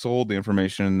they like sold the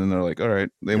information and then they're like, all right,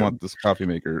 they want this coffee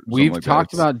maker. or We've something like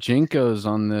talked that. about Jinkos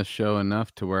on this show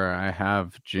enough to where I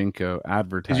have Jinko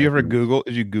advertising.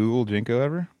 Did you Google Jinko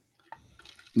ever?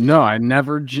 No, I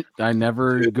never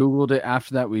Googled it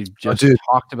after that. We just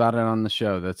talked about it on the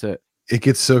show. That's it. It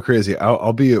gets so crazy.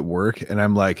 I'll be at work and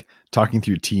I'm like talking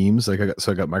through Teams. Like I got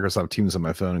Microsoft Teams on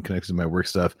my phone and connected to my work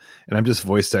stuff. And I'm just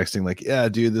voice texting like, yeah,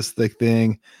 dude, this thick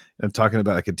thing. And I'm talking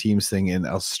about like a Teams thing and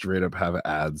I'll straight up have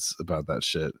ads about that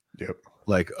shit. Yep.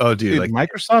 Like, oh, dude, like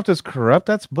Microsoft is corrupt.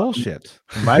 That's bullshit.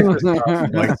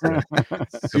 Microsoft,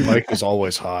 The mic is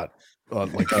always hot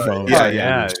on like phones.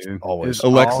 Yeah, always. It's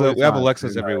Alexa, always we have hot,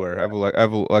 Alexas dude. everywhere. I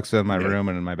have Alexa in my room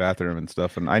and in my bathroom and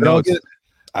stuff. And I know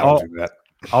I don't do that.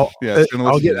 I'll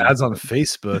get to ads on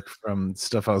Facebook from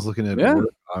stuff I was looking at work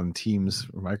on Teams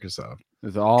for Microsoft.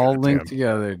 It's all linked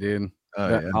together, dude. Oh,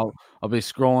 yeah. I'll be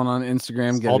scrolling on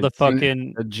Instagram, get all the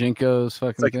fucking the Jinko's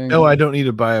fucking like, thing. no, I don't need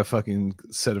to buy a fucking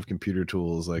set of computer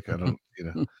tools. Like I don't,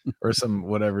 or some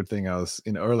whatever thing I was,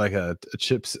 or like a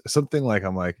chips, something like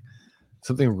I'm like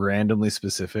something randomly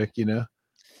specific,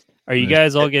 Are you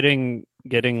guys all getting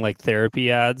like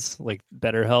therapy ads, like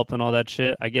BetterHelp and all that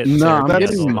shit? I get I'm therapy ads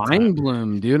getting all the time. Mind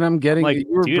Bloom, dude. I'm getting Like, you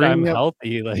were dude, I'm bringing up-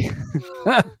 healthy.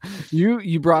 Like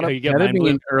you brought up you get Mind ketamine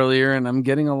Bloom? earlier, and I'm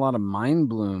getting a lot of Mind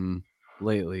Bloom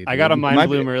lately. I got a dude. Mind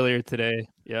Bloom earlier today.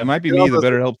 Yeah, It might be me. The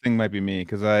BetterHelp thing might be me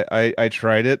because I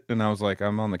tried it and I was like,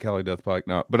 I'm on the Cali Death Podcast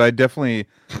now. But I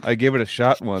gave it a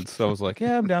shot once. So I was like,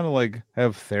 yeah, I'm down to like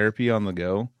have therapy on the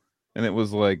go, and it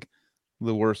was like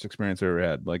the worst experience I ever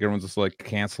had. Like everyone's just like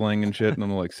canceling and shit, and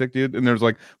I'm like, sick, dude. And there's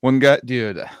like one guy,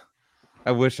 dude.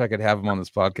 I wish I could have him on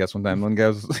this podcast one time. One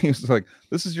guy he was like,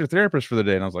 "This is your therapist for the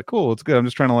day," and I was like, "Cool, it's good. I'm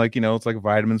just trying to like, it's like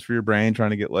vitamins for your brain,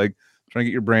 trying to get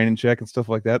your brain in check and stuff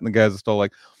like that." And the guy's just all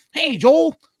like, "Hey,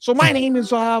 Joel. So my name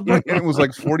is and it was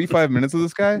like 45 minutes of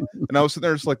this guy, and I was sitting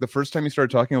there just like the first time he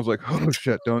started talking, I was like, "Oh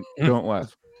shit, don't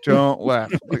laugh, don't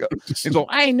laugh." Like, and so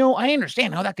I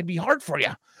understand how that could be hard for you.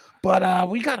 But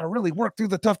we got to really work through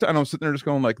the tough time. And I'm sitting there just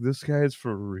going like, this guy is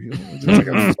for real. It's like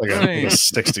a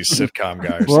 60s sitcom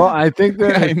guy. Or well, something. I think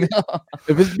that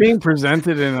if it's being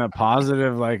presented in a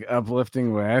positive, like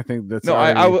uplifting way, I think that's. No,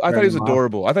 I thought he was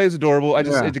adorable. I thought he was adorable.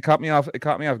 It caught me off. It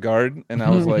caught me off guard, and I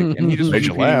was like, and he just made you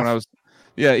repeating laugh. when I was.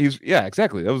 Yeah,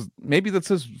 exactly. That was maybe that's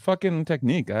his fucking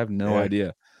technique. I have no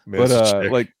idea.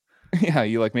 But like, yeah,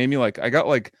 you like made me like I got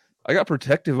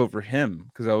protective over him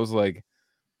because I was like,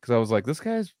 this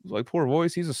guy's like poor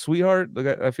voice. He's a sweetheart.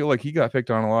 Like I feel like he got picked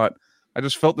on a lot. I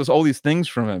just felt all these things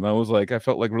from him. I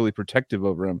felt like really protective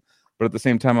over him. But at the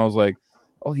same time, I was like,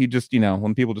 oh, he just,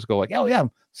 when people just go like, oh yeah,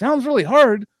 sounds really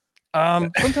hard.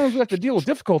 Sometimes we have to deal with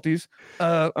difficulties.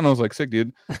 And I was like, sick,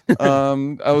 dude.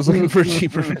 I was looking for a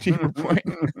cheaper point.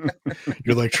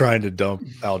 You're like trying to dump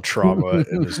out trauma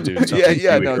in this dude. Totally.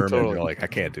 You're like, I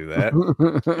can't do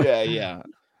that.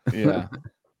 Yeah.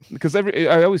 Because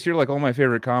I always hear like all my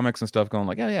favorite comics and stuff going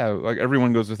like, yeah, like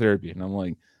everyone goes to therapy, and I'm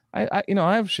like, I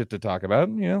have shit to talk about.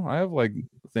 I have like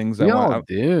things I want.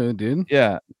 Dude.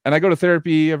 Yeah, and I go to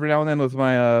therapy every now and then with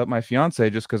my my fiance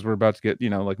just because we're about to get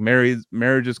like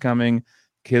marriage is coming,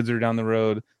 kids are down the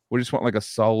road. We just want like a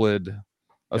solid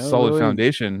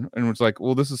foundation, and it's like,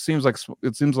 well, seems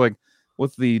like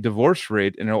with the divorce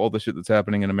rate and all the shit that's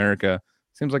happening in America.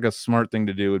 Seems like a smart thing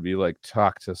to do would be like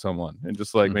talk to someone and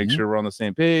just like make sure we're on the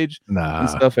same page and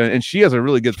stuff. And she has a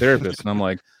really good therapist. And I'm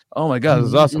like, oh my God, this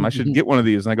is awesome. I should get one of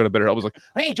these. And I go to BetterHelp. I was like,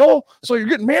 hey, Joel, so you're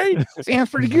getting married? Sounds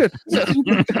pretty good.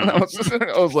 I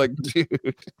was like,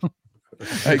 dude,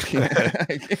 I can't.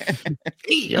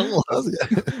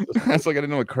 That's like I didn't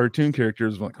know what cartoon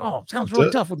characters were like. Oh, sounds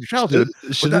really tough with your childhood.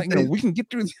 We can get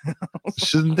through.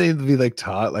 Shouldn't they be like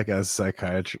taught like as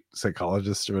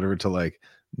psychologists or whatever to like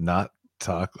not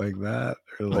talk like that?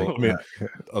 Or like I mean,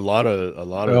 a lot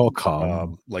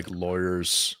of like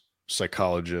lawyers,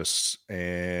 psychologists,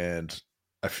 and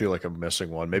I feel like I'm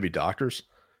missing one. Maybe doctors.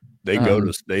 They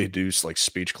they do like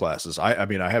speech classes. I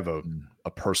mean, I have a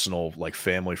personal like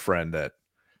family friend that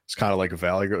it's kind of like a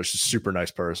valley girl. She's a super nice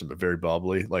person, but very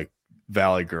bubbly. Like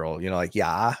Valley girl, like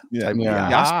Yeah. type,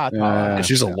 Yeah. And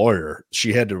she's a lawyer.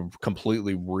 She had to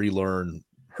completely relearn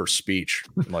her speech,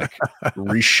 like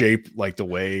reshape like the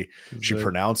way she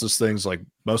pronounces things, like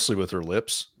mostly with her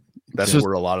lips. That's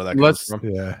where a lot of that comes from.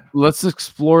 Yeah. Let's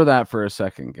explore that for a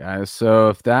second, guys. So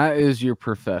if that is your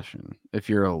profession, if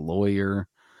you're a lawyer,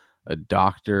 a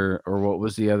doctor, or what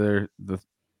was the other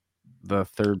the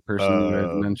third person you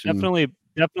had mentioned?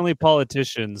 Definitely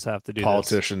politicians have to do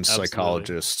politicians, this.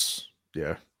 psychologists.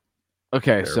 Yeah.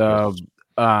 Okay, so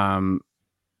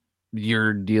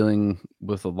you're dealing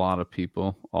with a lot of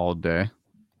people all day.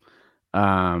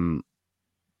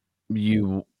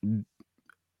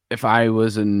 If I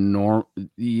was as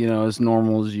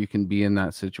normal as you can be in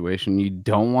that situation, you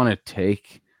don't want to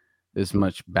take as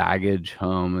much baggage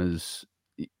home as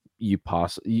you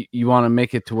possibly. You want to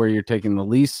make it to where you're taking the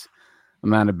least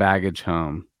amount of baggage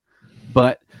home,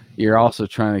 but you're also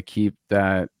trying to keep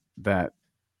that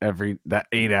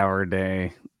 8-hour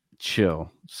day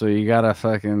chill. So you gotta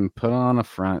fucking put on a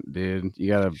front, dude. You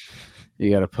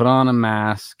gotta put on a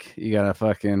mask. You gotta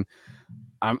fucking.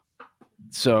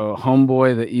 So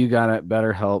homeboy that you got at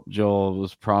BetterHelp, Joel,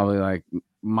 was probably like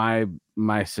my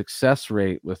success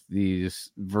rate with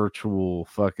these virtual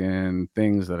fucking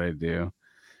things that I do.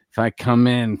 If I come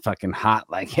in fucking hot,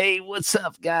 like, hey, what's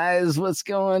up, guys? What's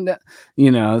going on?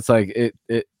 It's like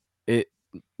it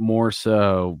more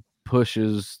so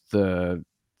pushes the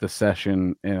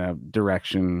session in a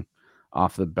direction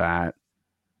off the bat.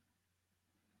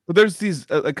 But there's these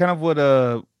kind of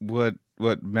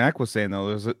what Mac was saying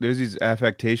though. There's these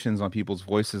affectations on people's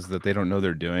voices that they don't know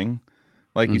they're doing.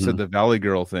 Like you said, the Valley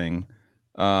Girl thing.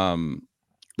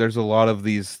 There's a lot of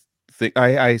these things.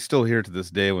 I still hear it to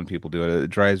this day when people do it. It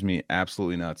drives me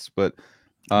absolutely nuts. But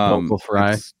vocal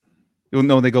fry.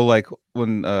 No, they go like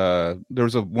when there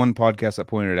was one podcast that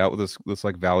pointed it out with this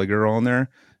like Valley Girl on there,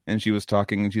 and she was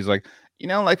talking, and she's like,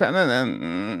 like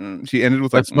that. She ended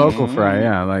with like that's vocal fry,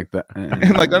 yeah, like that,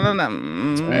 and like and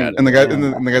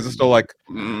the guys are still like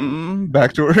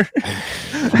back to her.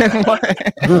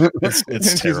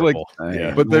 It's terrible. Like,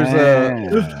 yeah. But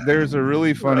there's a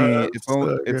really funny.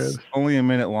 It's only a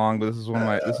minute long, but this is one of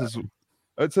my.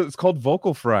 It's called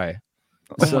Vocal Fry.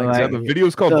 So the video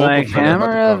is called Vocal Fry.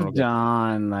 Hammer of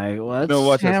Dawn. Like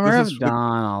what's Hammer of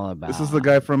Dawn all about? This is the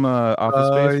guy from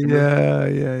Office Space.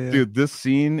 Yeah. Dude, this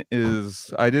scene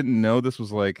is. I didn't know this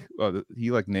was like.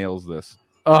 He like nails this.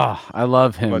 Oh, I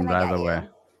love him. By the way,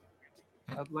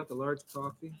 I'd like a large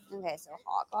coffee. Okay, so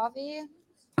hot coffee.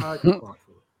 Hot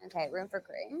coffee. Okay, room for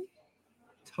cream.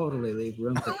 Totally leave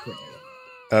room for cream.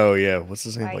 Oh yeah, what's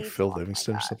his name? Why Like are you Phil talking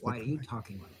Livingston like or that? something? Why are you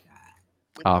talking like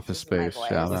that? Office This is Space. my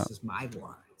Shout voice. out. This is my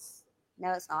voice.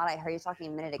 No, it's not. I heard you talking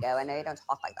a minute ago. I know you don't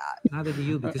talk like that. Neither do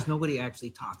you, because nobody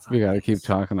actually talks. We got to like keep this.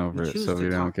 talking You over it choose so to we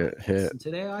don't talk get like this, hit. and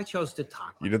today I chose to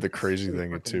talk. You like know the this. crazy It's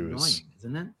thing fucking too is annoying,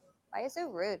 isn't it? Why are you so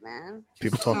rude, man?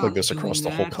 people talk like this across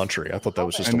the whole country. I thought that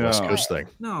was just a West Coast thing.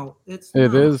 No, it's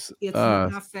It not. is, It's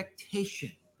an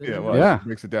affectation. Yeah, An well, Yeah. It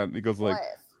breaks it down. It goes like. What?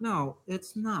 No,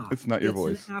 it's not. It's not your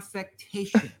voice. An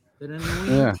affectation that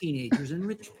annoying Yeah. teenagers and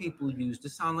rich people use to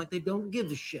sound like they don't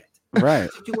give a shit. Right.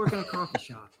 Except you work in a coffee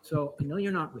shop, so I know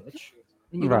you're not rich,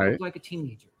 and you don't Right. look like a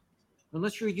teenager.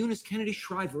 Unless you're Eunice Kennedy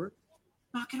Shriver,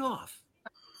 knock it off.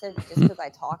 So just because I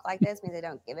talk like this means I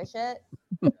don't give a shit?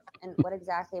 And what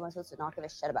exactly am I supposed to not give a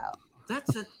shit about?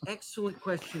 That's an excellent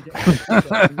question to ask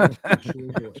yourself in your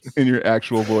actual voice. In your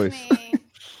actual voice. Me.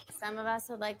 Some of us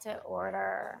would like to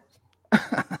order.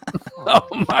 Oh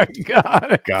my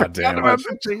god. God damn. About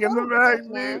the chicken in the back,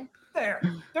 Man,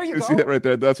 There you You go. see that right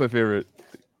there? That's my favorite.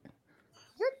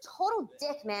 you're a total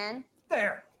dick, man.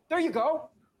 There you go.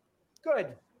 Good.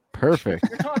 Perfect.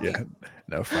 You're talking. Yeah.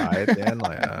 No fry it, Dan.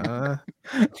 Like,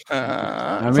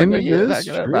 I mean, it is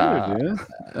true, dude. I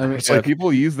mean, It's like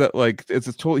people use that like it's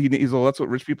a total. He's that's what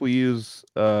rich people use,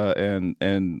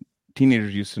 and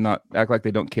teenagers use to not act like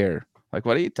they don't care. Like,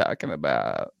 what are you talking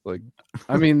about? Like,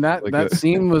 I mean that Like that a-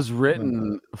 scene was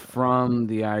written from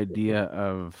the idea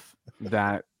of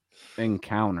that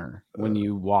encounter when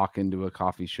you walk into a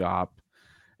coffee shop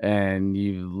and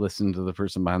you listen to the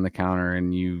person behind the counter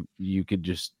and you could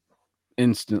just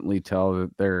instantly tell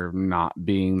that they're not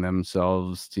being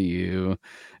themselves to you.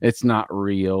 It's not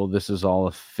real. This is all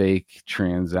a fake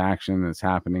transaction that's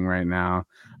happening right now.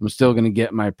 I'm still going to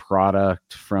get my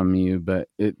product from you, but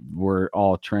we're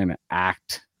all trying to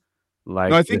act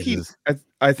like no, I think this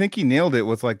I think he nailed it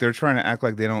with like they're trying to act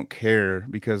like they don't care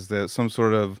because there's some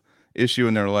sort of issue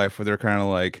in their life where they're kind of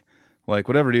like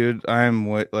whatever, dude.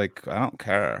 Like I don't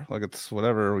care. Like it's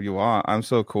whatever you want. I'm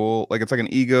so cool. Like it's like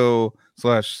an ego /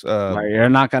 like, you're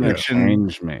not going to protection-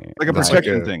 change me. like a That's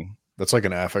protection like a- thing. That's like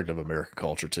an affect of American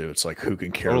culture too. It's like who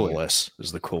can care less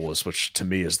is the coolest, which to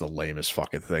me is the lamest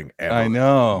fucking thing ever. I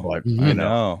know. But I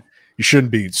know. You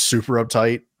shouldn't be super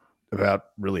uptight about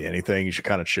really anything. You should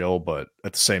kind of chill, but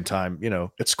at the same time,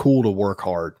 it's cool to work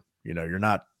hard. You're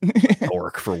not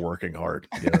dork for working hard.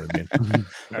 You know what I mean?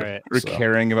 All right. Or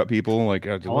caring about people. Like,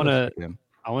 I want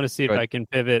to see if I can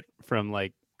pivot from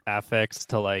like affects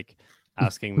to like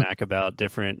asking Mac about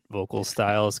different vocal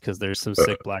styles, because there's some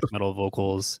sick black metal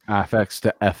vocals. Affects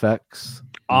to FX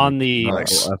on the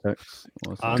FX.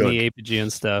 On the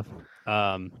Apogean stuff.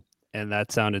 And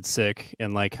that sounded sick.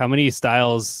 And like, how many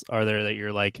styles are there that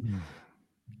you're like,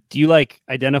 do you like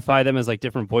identify them as like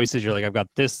different voices? You're like, I've got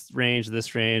this range,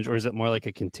 or is it more like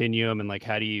a continuum? And like,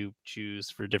 how do you choose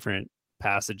for different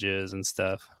passages and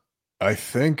stuff? I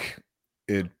think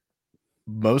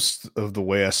most of the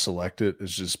way I select it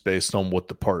is just based on what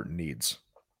the part needs.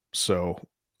 So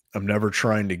I'm never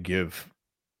trying to give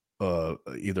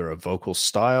either a vocal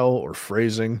style or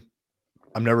phrasing.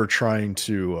 I'm never trying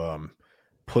to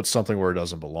put something where it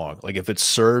doesn't belong. Like if it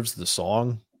serves the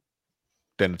song,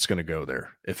 then it's going to go there.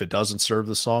 If it doesn't serve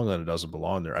the song, then it doesn't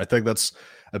belong there. I think that's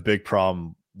a big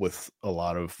problem with a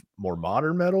lot of more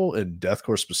modern metal and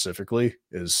deathcore specifically,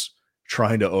 is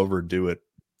trying to overdo it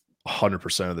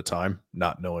 100% of the time,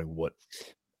 not knowing what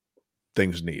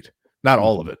things need. Not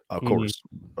all of it, of course,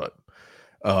 but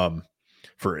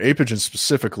for Apogean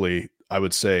specifically, I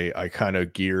would say I kind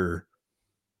of gear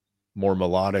more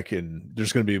melodic, and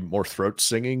there's going to be more throat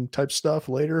singing type stuff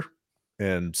later,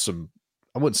 and some,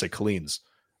 I wouldn't say cleans,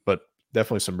 but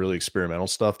definitely some really experimental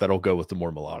stuff that'll go with the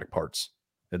more melodic parts.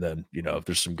 And then, if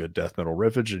there's some good death metal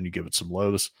riffage and you give it some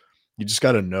lows, you just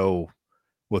got to know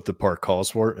what the part calls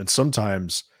for. And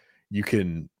sometimes you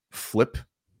can flip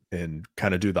and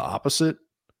kind of do the opposite.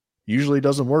 Usually it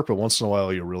doesn't work, but once in a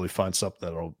while you'll really find something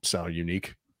that'll sound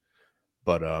unique.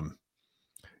 But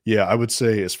yeah, I would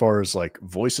say as far as like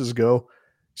voices go,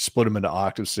 split them into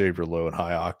octaves, save your low and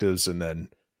high octaves, and then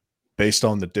based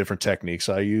on the different techniques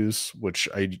I use, which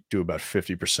I do about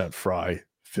 50% fry,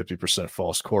 50%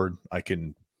 false chord, I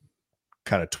can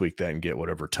kind of tweak that and get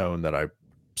whatever tone that I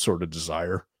sort of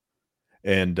desire.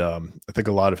 And I think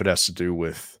a lot of it has to do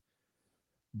with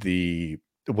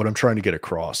what I'm trying to get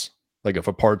across. Like if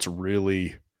a part's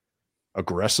really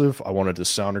aggressive, I want it to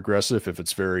sound aggressive. If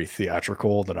it's very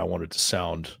theatrical, then I want it to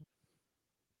sound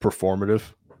performative,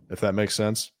 if that makes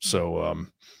sense. So,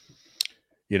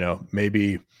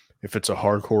 maybe if it's a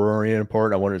hardcore oriented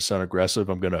part, I want it to sound aggressive.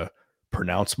 I'm going to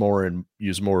pronounce more and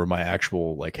use more of my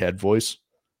actual like head voice,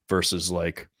 versus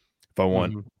like if I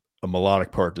want a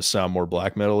melodic part to sound more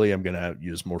black metal-y, I'm going to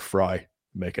use more fry,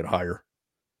 make it higher,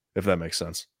 if that makes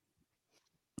sense.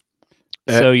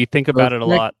 So you think about it a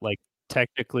lot, like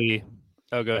technically.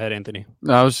 Oh, go ahead, Anthony.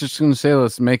 No, I was just going to say,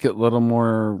 let's make it a little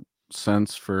more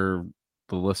sense for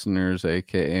the listeners,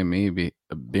 aka me,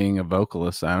 being a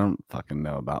vocalist. I don't fucking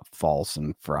know about false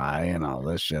and fry and all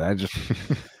this shit. I just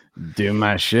do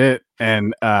my shit.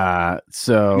 And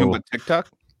so you know about TikTok?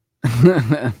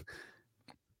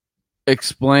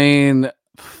 Explain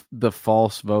the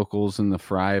false vocals and the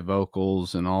fry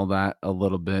vocals and all that a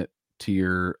little bit to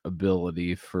your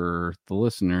ability for the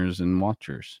listeners and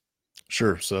watchers.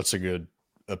 Sure. So that's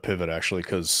a pivot actually,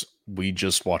 because we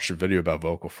just watched a video about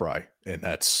vocal fry, and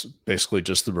that's basically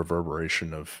just the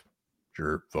reverberation of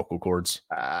your vocal cords,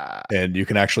 and you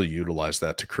can actually utilize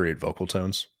that to create vocal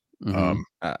tones.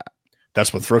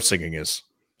 That's what throat singing is.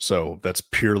 So that's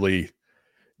purely,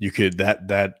 you could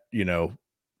that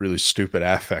really stupid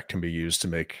affect can be used to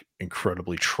make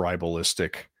incredibly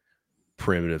tribalistic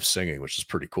primitive singing, which is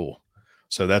pretty cool.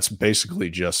 So that's basically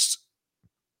just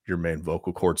your main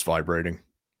vocal cords vibrating.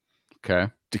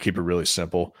 Okay. To keep it really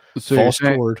simple. So false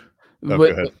chord. Oh, go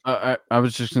ahead. I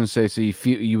was just going to say, so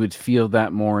you would feel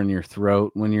that more in your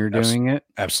throat when you're doing it?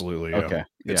 Absolutely. Yeah. Okay.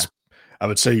 I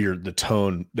would say the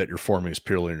tone that you're forming is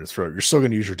purely in your throat. You're still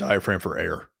going to use your diaphragm for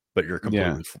air, but you're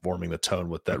completely forming the tone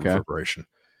with that reverberation.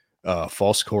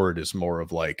 False chord is more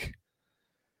of like,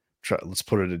 let's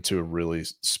put it into a really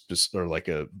or like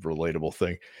a relatable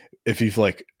thing. If you've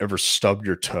like ever stubbed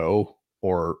your toe,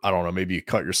 or I don't know, maybe you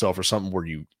cut yourself or something where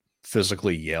you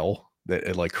physically yell, that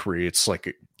it like creates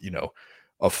like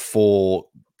a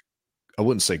full, I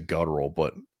wouldn't say guttural,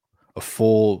 but a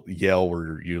full yell where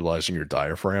you're utilizing your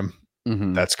diaphragm.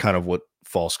 That's kind of what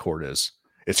false chord is.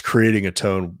 It's creating a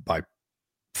tone by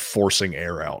forcing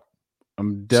air out.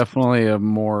 I'm definitely a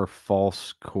more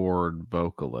false chord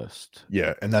vocalist.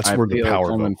 Yeah, and that's where the power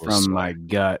coming from my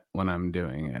gut when I'm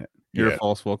doing it. You're a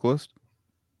false vocalist?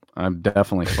 I'm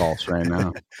definitely false right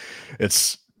now.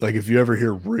 It's like if you ever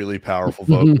hear really powerful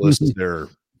vocalists, they're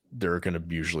going to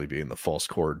usually be in the false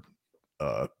chord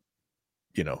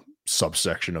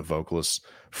subsection of vocalists.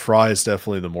 Fry is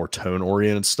definitely the more tone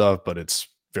oriented stuff, but it's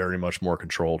very much more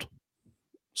controlled.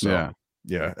 So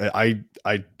yeah,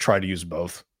 I try to use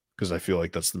both because I feel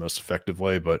like that's the most effective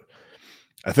way. But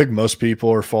I think most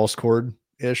people are false chord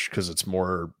ish because it's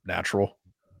more natural.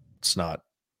 It's not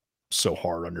so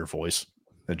hard on your voice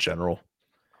in general.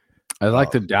 I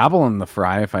like to dabble in the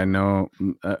fry if I know.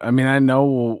 I mean, I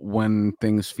know when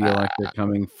things feel like they're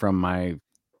coming from my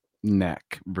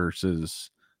neck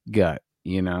versus gut.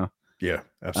 Yeah,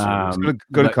 absolutely.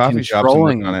 Go to coffee shops and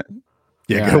work on it.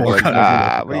 Yeah, go work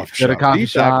on it. Go to coffee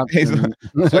shops.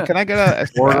 So can I get a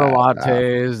order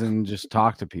lattes and just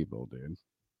talk to people, dude?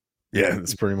 Yeah,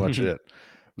 that's pretty much it.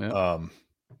 Yeah.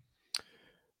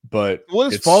 But what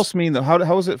does false mean though?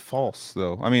 How is it false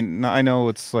though? I mean, I know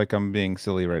it's like I'm being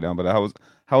silly right now, but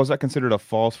how is that considered a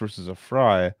false versus a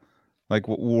fry? Like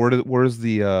where's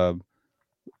the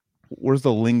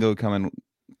lingo coming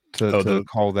to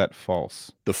call that false?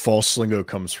 The false lingo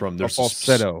comes from there's a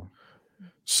falsetto.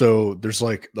 So there's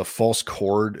like the false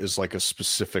chord is like a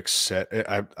specific set.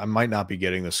 I might not be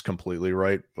getting this completely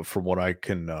right, but from what I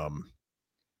can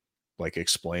like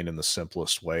explain in the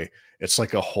simplest way, it's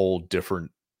like a whole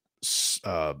different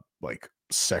like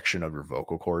section of your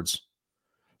vocal cords.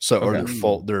 So or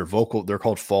they're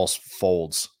called false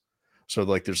folds. So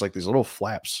like there's like these little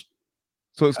flaps.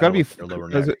 So it's got to be.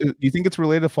 Do you think it's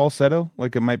related to falsetto?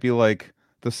 Like it might be like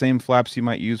the same flaps you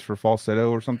might use for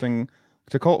falsetto or something.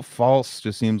 To call it false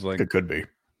just seems like it could be.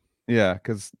 Yeah,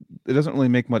 because it doesn't really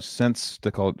make much sense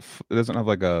to call it. It doesn't have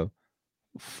like a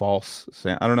false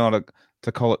sound. I don't know how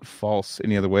to call it false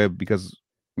any other way because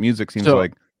music seems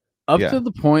like. Up to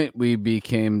the point we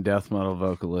became death metal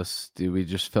vocalists, dude, we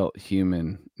just felt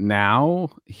human.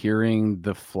 Now, hearing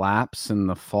the flaps and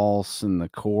the false and the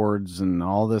chords and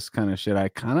all this kind of shit, I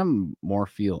kind of more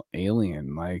feel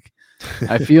alien. Like,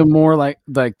 I feel more like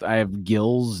I have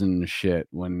gills and shit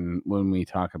when we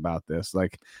talk about this,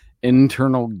 like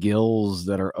internal gills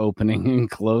that are opening and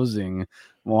closing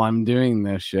while I'm doing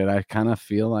this shit. I kind of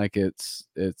feel like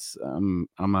I'm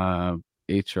a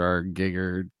HR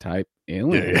gigger type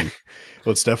alien. Yeah.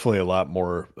 Well, it's definitely a lot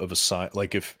more of a sign.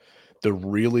 Like if the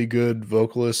really good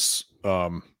vocalists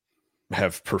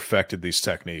have perfected these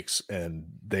techniques and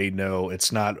they know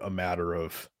it's not a matter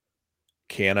of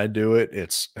can I do it?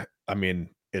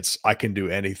 I can do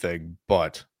anything,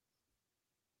 but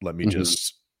let me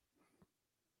just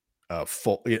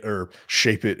or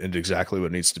shape it into exactly what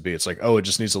it needs to be. It's like, oh, it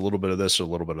just needs a little bit of this or a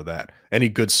little bit of that. Any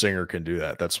good singer can do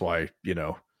that. That's why,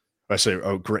 I say,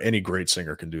 any great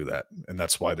singer can do that. And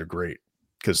that's why they're great,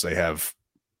 because they have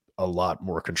a lot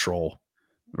more control.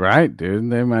 Right, dude.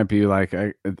 They might be like,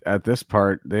 at this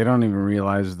part, they don't even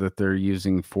realize that they're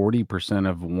using 40%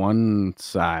 of one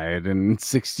side and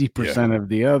 60% of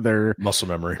the other. Muscle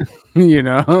memory.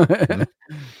 That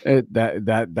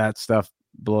stuff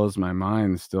blows my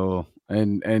mind still.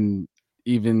 And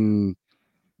even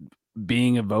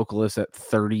being a vocalist at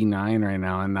 39 right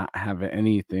now and not have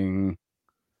any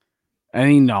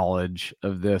knowledge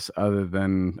of this other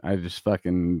than I just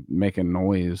fucking make a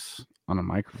noise on a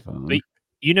microphone. But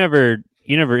you never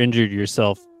injured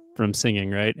yourself from singing,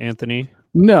 right, Anthony?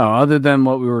 No, other than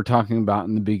what we were talking about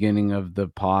in the beginning of the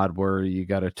pod where you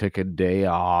got to take a day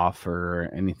off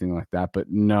or anything like that. But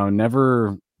no,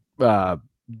 never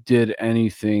did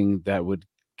anything that would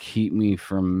keep me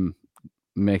from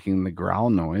making the growl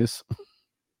noise.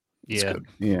 Yeah.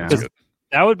 Yeah.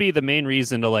 That would be the main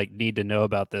reason to need to know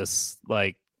about this,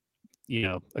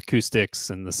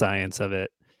 acoustics and the science of it,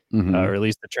 or at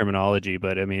least the terminology.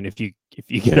 But I mean, if you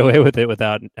get away with it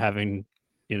without having,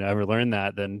 ever learned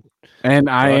that, then. And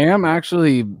I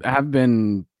have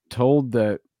been told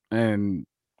that, and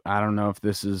I don't know if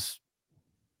this is,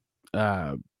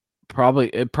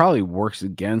 probably works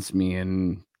against me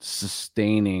in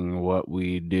sustaining what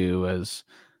we do as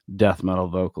death metal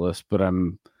vocalists, but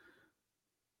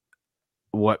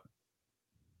what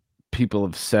people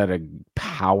have said, a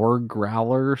power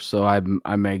growler. So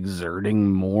I'm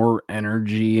exerting more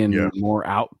energy and more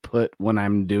output when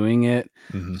I'm doing it.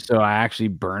 So I actually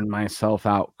burn myself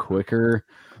out quicker.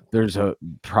 There's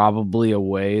probably a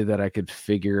way that I could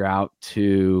figure out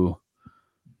to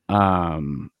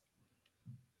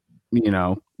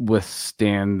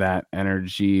withstand that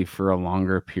energy for a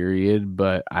longer period,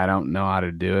 but I don't know how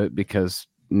to do it because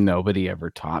nobody ever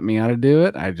taught me how to do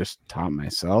it. I just taught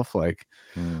myself,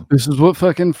 this is what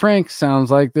fucking Frank sounds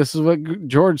like. This is what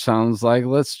George sounds like.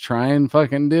 Let's try and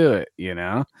fucking do it,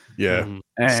 Yeah.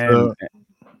 And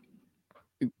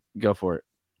go for it.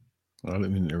 I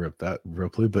didn't mean to interrupt that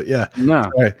abruptly, but yeah. No.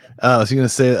 Sorry. I was going to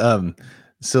say,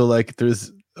 so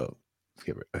there's,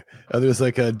 There's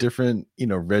like a different,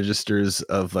 registers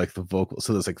of like the vocal.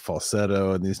 So there's like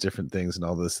falsetto and these different things and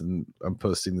all this. And I'm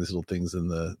posting these little things in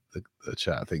the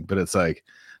chat thing, but it's like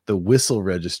the whistle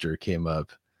register came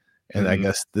up, and I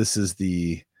guess this is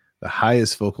the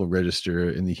highest vocal register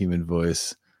in the human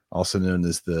voice, also known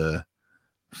as the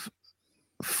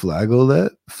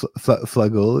flageolet,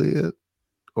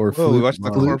 or Whoa, we flute. watched the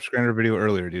corpse grinder video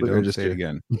earlier, dude. Flute Don't say it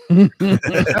register.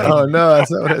 again. Oh no,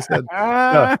 that's not what I said.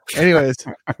 No. Anyways,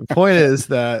 the point is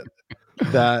that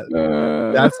that's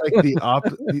like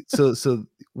the so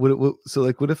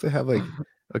what if they have like,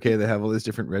 okay, they have all these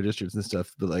different registers and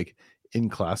stuff, but like in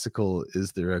classical,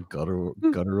 is there a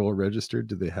guttural register?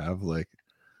 Do they have like,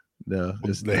 no,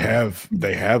 they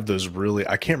have those really,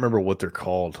 I can't remember what they're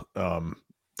called,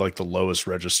 like the lowest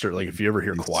register, like if you ever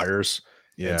hear choirs,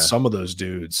 and some of those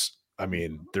dudes, I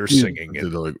mean, they're singing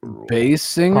in like bass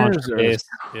singers or bass.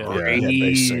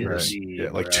 bass singers. Yeah,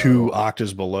 like 2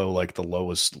 octaves below like the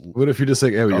lowest. What if you're just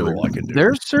like, guttural I can do.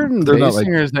 There's certain They're not bass like-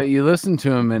 singers that you listen to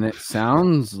them and it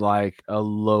sounds like a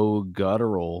low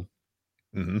guttural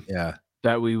yeah,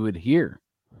 that we would hear,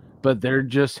 but they're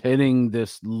just hitting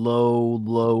this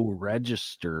low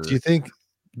register. do you think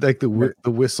like the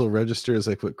whistle register is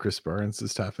like what Chris Barnes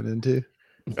is tapping into?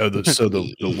 Oh, so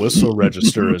the whistle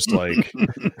register is like,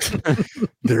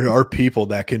 there are people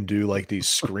that can do like these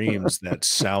screams that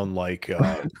sound like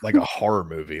a horror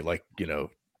movie. Like,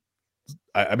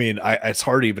 I mean, it's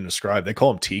hard to even describe. They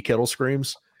call them tea kettle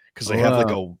screams because they have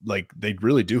they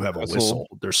really do have a whistle.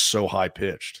 They're so high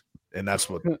pitched, and that's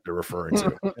what they're referring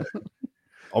to.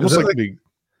 Almost like the.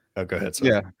 Oh, go ahead.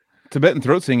 Yeah, Tibetan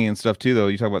throat singing and stuff too. Though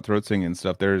you talk about throat singing and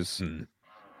stuff, there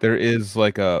is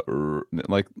like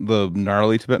the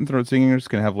gnarly Tibetan throat singers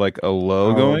can have like a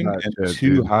low going and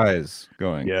 2 highs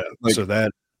going. Yeah, like, so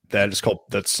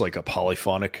that's like a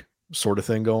polyphonic sort of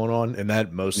thing going on, and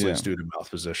that mostly is due to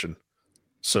mouth position.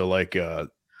 So like, I'm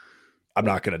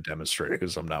not going to demonstrate it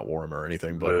because I'm not warm or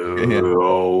anything, but you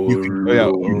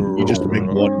just make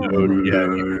one note,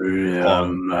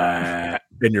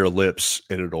 in your lips,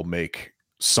 and it'll make.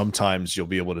 Sometimes you'll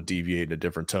be able to deviate into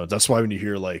different tones. That's why when you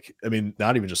hear like, I mean,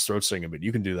 not even just throat singing, but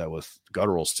you can do that with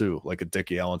gutturals too, like a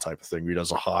Dickie Allen type of thing. Where he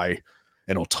does a high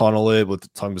and he'll tunnel it with the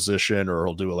tongue position, or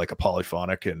he'll do it like a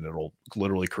polyphonic, and it'll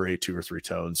literally create 2 or 3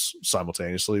 tones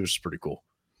simultaneously, which is pretty cool.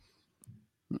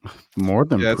 More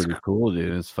than pretty cool,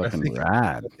 dude. It's fucking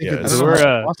rad. It's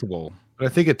possible. But I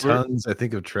think of tons. I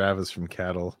think of Travis from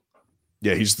Cattle.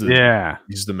 Yeah, he's the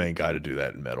main guy to do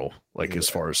that in metal. Like as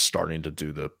far as starting to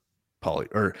do the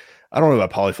or I don't know about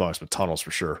polyphonics, but tunnels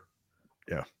for sure.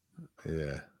 Yeah.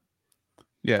 Who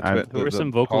are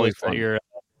some vocalists that you're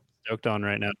stoked on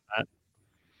right now, Matt?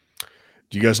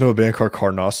 Do you guys know a band called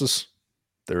Carnassus?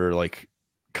 They're like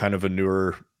kind of a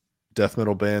newer death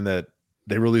metal band that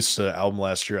they released an album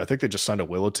last year. I think they just signed a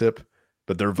Willowtip,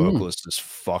 but their vocalist is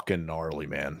fucking gnarly,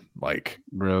 man. Like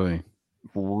really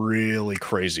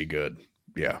crazy good.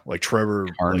 Yeah, like Trevor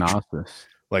Carnassus,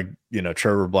 like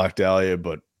Trevor Black Dahlia,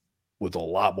 but with a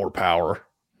lot more power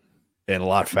and a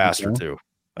lot faster too.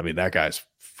 I mean, that guy's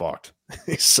fucked.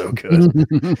 He's so good.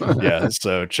 Yeah,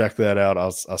 so check that out.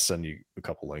 I'll send you a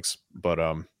couple links. But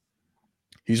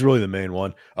he's really the main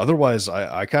one. Otherwise,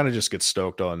 I kind of just get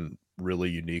stoked on really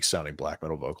unique sounding black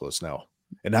metal vocalists now.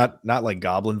 And not like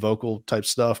goblin vocal type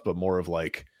stuff, but more of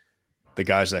like the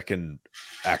guys that can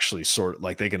actually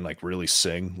they can like really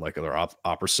sing like other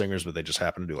opera singers, but they just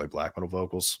happen to do like black metal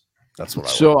vocals. That's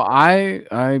what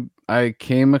I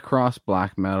came across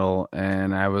black metal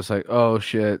and I was like, oh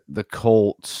shit, the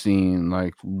cult scene,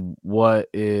 like what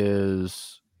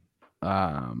is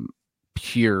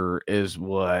pure is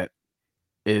what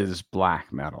is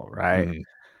black metal, right?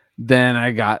 Then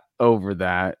I got over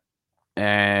that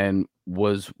and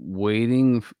was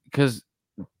waiting because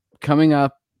coming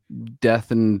up,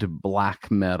 death and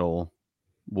black metal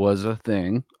was a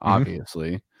thing,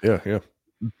 obviously. Yeah.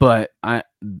 But I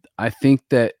think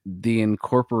that the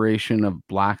incorporation of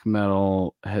black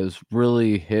metal has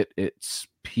really hit its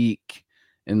peak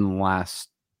in the last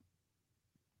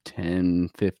 10,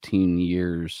 15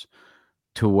 years,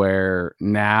 to where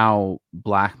now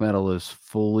black metal is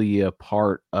fully a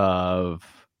part of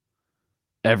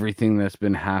everything that's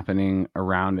been happening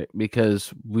around it,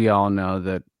 because we all know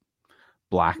that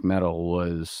black metal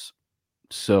was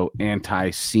so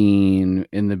anti-scene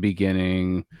in the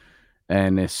beginning.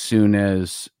 And as soon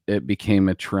as it became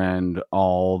a trend,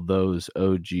 all those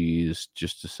OGs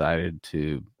just decided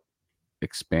to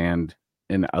expand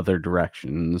in other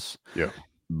directions. Yeah.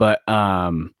 But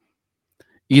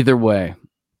either way,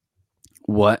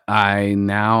 what I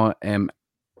now am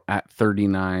at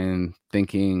 39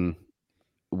 thinking,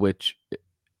 which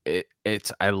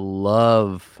I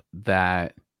love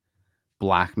that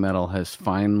black metal has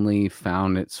finally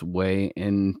found its way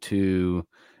into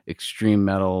extreme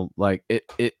metal. Like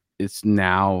it's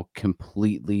now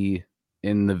completely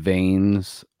in the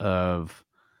veins of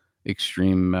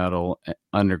extreme metal,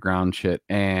 underground shit,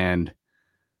 and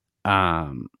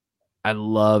I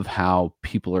love how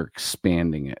people are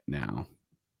expanding it now.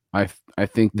 I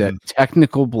think that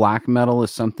technical black metal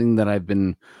is something that I've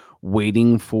been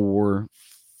waiting for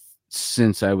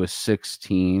since I was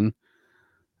 16,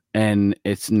 and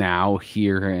it's now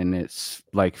here and it's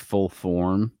like full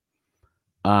form.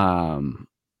 And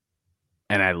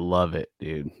I love it,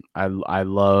 dude. I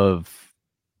love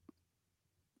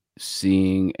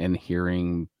seeing and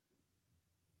hearing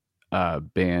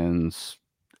bands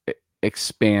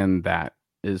expand that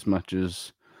as much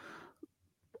as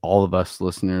all of us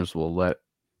listeners will let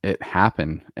it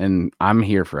happen. And I'm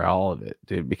here for all of it,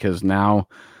 dude, because now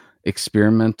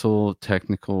experimental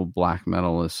technical black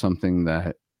metal is something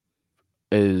that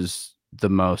is the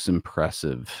most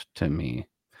impressive to me.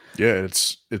 Yeah,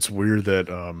 it's weird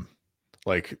that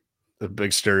like the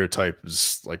big stereotype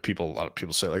is like a lot of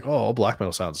people say like, oh, all black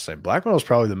metal sounds the same. Black metal is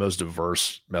probably the most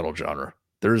diverse metal genre.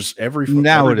 There's every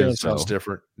band sounds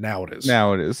different. Now it is.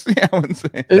 Now it is. Yeah, I wouldn't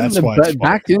say. That's why it's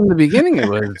back in the beginning it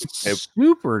was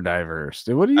super diverse.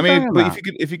 Dude, what are you talking but about?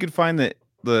 if you could find the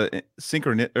or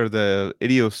the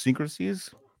idiosyncrasies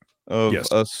of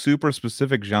a super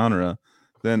specific genre,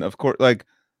 then of course, like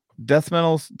death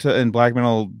metal and black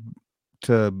metal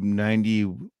to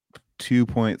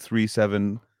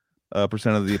 92.37%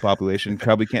 of the population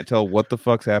probably can't tell what the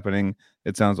fuck's happening.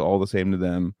 It sounds all the same to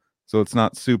them. So it's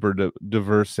not super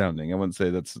diverse sounding. I wouldn't say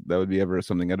that would be ever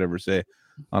something I'd ever say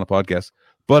on a podcast.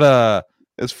 But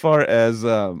as far as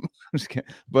I'm just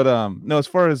kidding. But no, as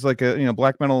far as like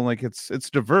black metal, like it's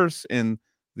diverse in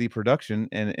the production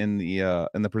and in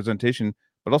the presentation,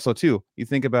 but also too, you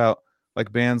think about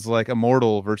like bands like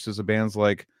Immortal versus bands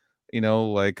like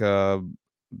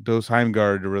Dos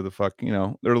Heimgard or whatever the fuck,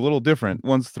 they're a little different.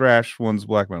 One's thrash, one's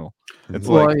black metal. It's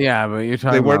but you're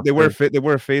talking about they wear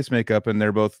face makeup and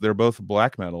they're both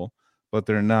black metal, but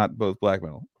they're not both black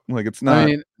metal. Like it's not. I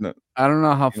mean, I don't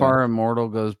know how far Immortal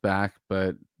goes back,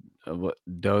 but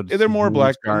they're more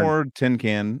black, more tin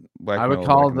can black. I would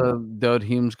call the Dode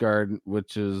Heimsgard,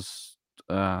 which is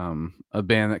a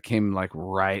band that came like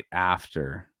right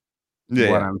after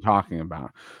what I'm talking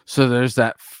about. So there's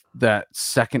that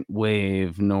second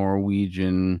wave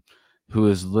Norwegian who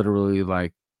is literally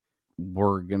like,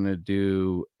 we're gonna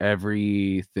do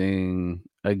everything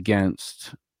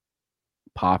against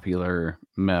popular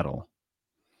metal,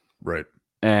 right?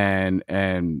 And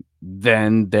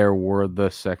then there were the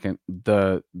second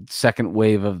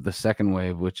wave of the second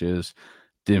wave, which is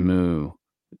Dimmu,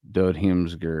 Dode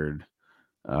Heimsgard,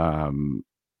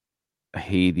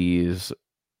 Hades,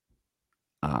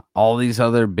 all these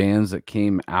other bands that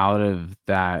came out of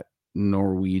that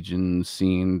Norwegian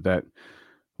scene that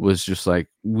was just like,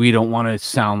 we don't want to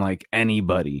sound like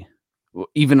anybody,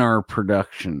 even our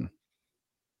production.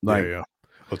 Like, yeah.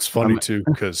 It's funny too,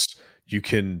 because you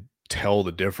can tell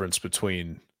the difference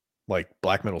between like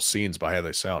black metal scenes by how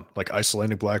they sound. Like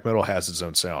Icelandic black metal has its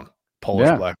own sound.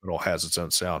 Polish black metal has its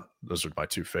own sound. Those are my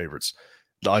two favorites.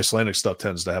 The Icelandic stuff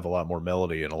tends to have a lot more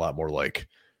melody and a lot more like,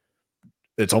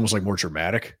 it's almost like more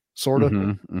dramatic, sort of.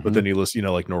 But then you listen,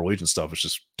 like Norwegian stuff, it's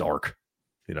just dark.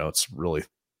 It's really,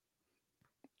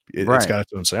 it's got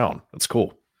its own sound. It's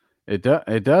cool. It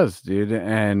does, dude.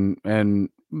 And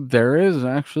there is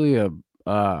actually a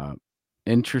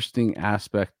interesting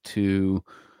aspect to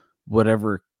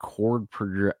whatever chord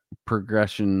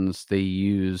progressions they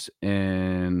use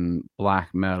in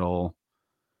black metal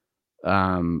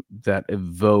that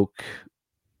evoke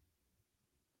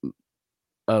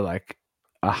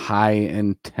a high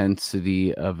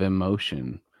intensity of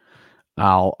emotion.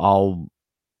 I'll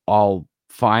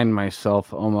find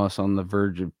myself almost on the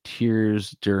verge of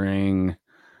tears during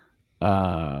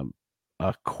a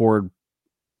chord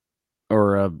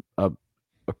or a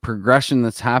progression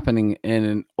that's happening in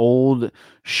an old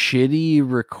shitty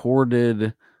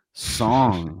recorded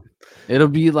song. It'll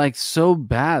be like so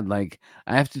bad, like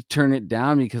I have to turn it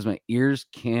down because my ears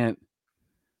can't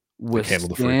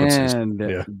withstand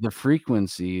the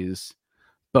frequencies.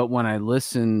 But when I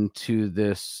listen to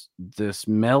this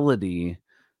melody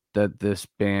that this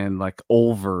band like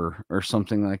Over or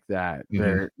something like that,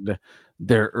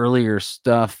 their earlier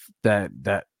stuff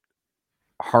that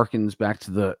harkens back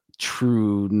to the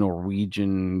true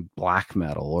Norwegian black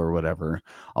metal or whatever,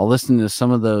 I'll listen to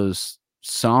some of those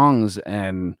songs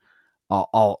and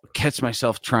I'll catch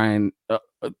myself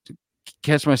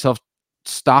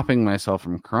stopping myself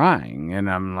from crying, and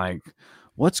I'm like,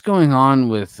 what's going on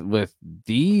with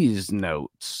these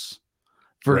notes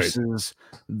versus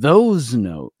those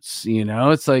notes?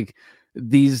 It's like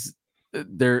these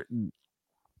they're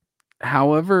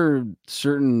however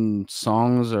certain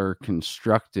songs are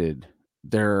constructed,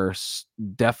 there are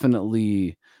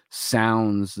definitely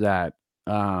sounds that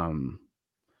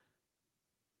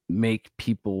make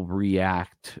people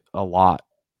react a lot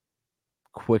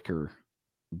quicker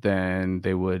than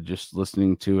they would just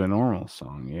listening to a normal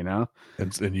song,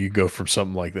 And you go from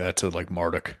something like that to like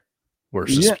Marduk, where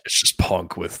it's Yeah. just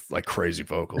punk with like crazy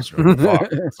vocals. You're like, fuck,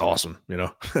 it's awesome.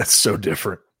 That's so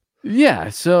different. Yeah,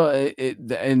 so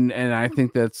and I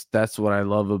think that's what I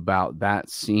love about that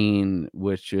scene,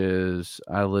 which is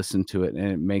I listen to it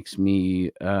and it makes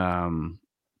me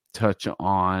touch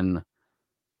on,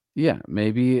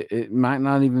 maybe it might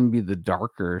not even be the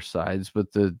darker sides,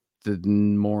 but the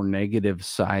more negative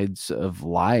sides of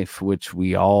life, which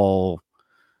we all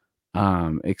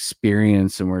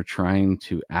experience, and we're trying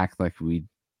to act like we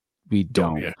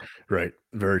don't. Yeah, right.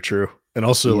 Very true. And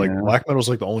also, like, Yeah. black metal is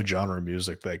like the only genre of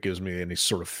music that gives me any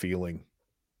sort of feeling.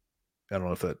 I don't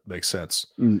know if that makes sense.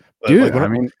 But Dude, like, I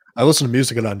mean, I listen to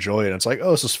music and I enjoy it. And it's like,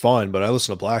 oh, this is fun. But I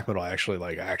listen to black metal, I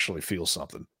actually feel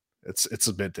something. It's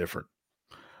a bit different.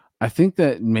 I think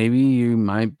that maybe you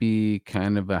might be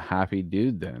kind of a happy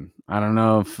dude then. I don't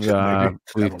know if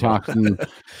we've talked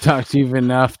to you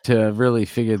enough to really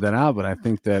figure that out, but I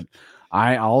think that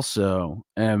I also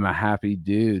am a happy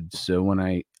dude. So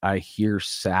when I hear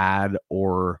sad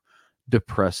or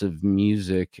depressive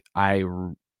music, I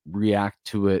react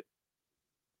to it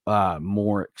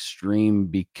more extreme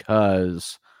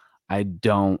because I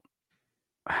don't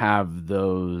have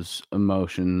those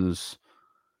emotions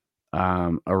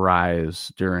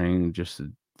arise during just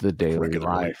the daily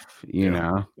Regularly. life,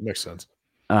 It makes sense.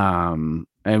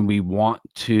 and we want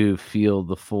to feel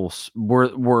the full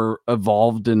we're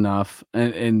evolved enough,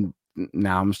 and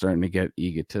now I'm starting to get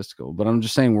egotistical, but I'm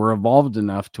just saying we're evolved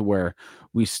enough to where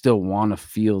we still want to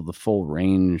feel the full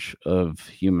range of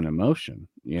human emotion,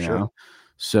 Sure.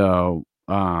 So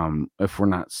if we're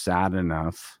not sad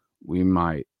enough, we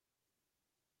might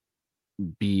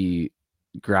be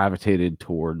gravitated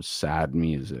towards sad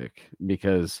music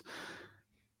because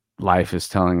life is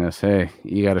telling us, hey,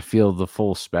 you got to feel the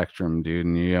full spectrum, dude,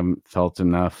 and you haven't felt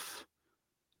enough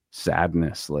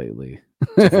sadness lately.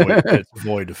 It's a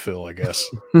void to fill, I guess.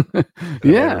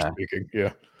 Yeah. Speaking.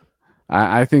 Yeah.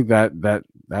 I think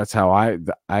that's how I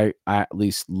at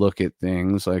least look at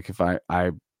things. Like if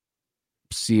I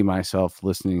see myself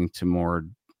listening to more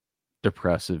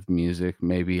depressive music,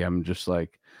 maybe I'm just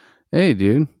like, hey,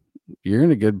 dude, you're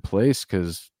in a good place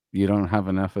because you don't have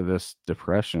enough of this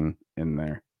depression in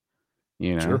there.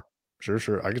 Sure.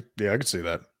 I could see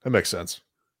that. That makes sense.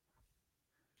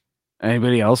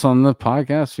 Anybody else on the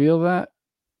podcast feel that?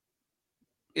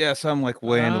 Yeah, so I'm like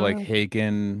way into like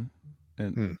Hagen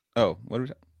and what was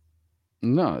that?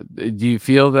 No. Do you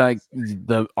feel like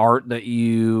the art that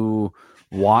you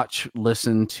watch,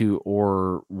 listen to,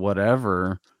 or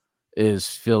whatever is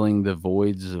filling the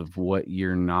voids of what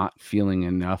you're not feeling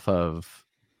enough of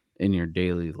in your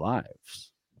daily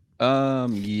lives?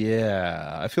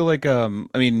 Yeah. I feel like I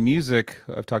mean music,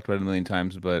 I've talked about it a million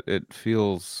times, but it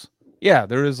feels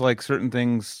there is like certain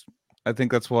things. I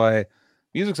think that's why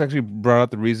music's actually brought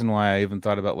out the reason why I even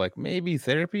thought about like maybe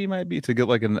therapy might be to get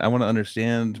like I want to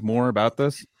understand more about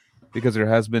this, because there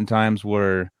has been times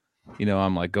where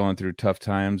I'm like going through tough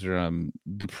times or I'm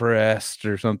depressed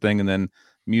or something, and then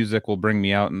music will bring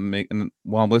me out and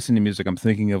while I'm listening to music I'm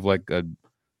thinking of like a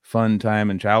fun time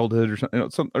in childhood or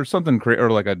something, or something or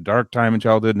like a dark time in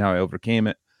childhood and how I overcame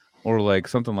it, or like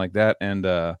something like that. And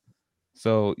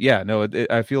so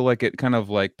I feel like it kind of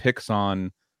like picks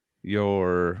on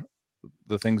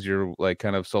the things you're like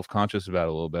kind of self-conscious about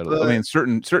a little bit. I mean,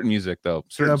 certain music though,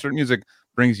 certain music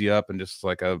brings you up, and just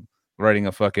like riding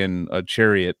a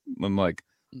chariot and like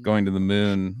going to the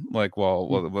moon, like while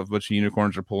a bunch of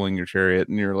unicorns are pulling your chariot,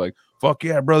 and you're like, "Fuck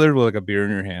yeah, brother!" with like a beer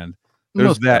in your hand. There's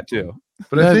Most that definitely. too.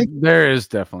 But I think there is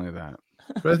definitely that.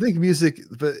 But I think music,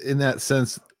 but in that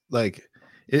sense, like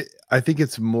I think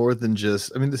it's more than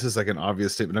just. I mean, this is like an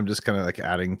obvious statement. I'm just kind of like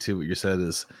adding to what you said.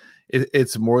 Is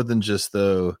it's more than just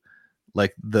though,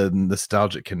 like the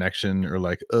nostalgic connection, or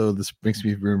like, oh, this makes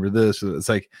me remember this. It's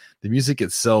like the music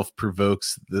itself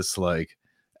provokes this like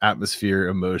atmosphere,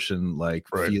 emotion, like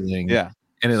feeling, and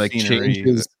it like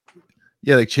changes.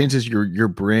 Yeah, like changes your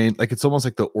brain. Like it's almost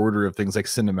like the order of things, like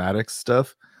cinematic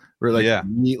stuff, where like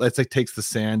it's like takes the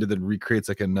sand and then recreates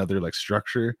like another like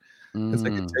structure. It's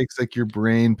like it takes like your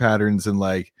brain patterns and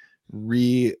like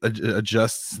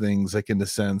readjusts things like in the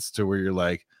sense to where you're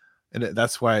like, and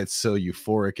that's why it's so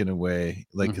euphoric in a way,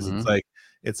 like because it's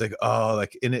like oh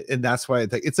like and that's why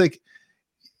it's like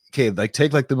okay, like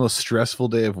take like the most stressful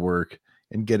day of work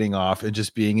and getting off and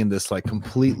just being in this like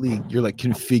completely you're like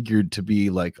configured to be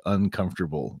like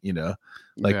uncomfortable, you know,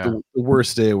 like the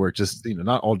worst day of work, just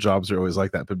not all jobs are always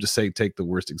like that, but just say take the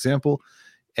worst example,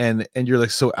 and you're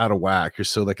like so out of whack, you're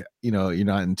so like you're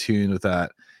not in tune with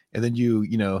that, and then you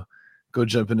go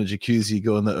jump in a jacuzzi,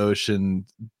 go in the ocean,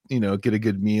 get a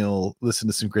good meal, listen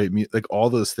to some great music, like all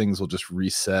those things will just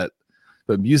reset.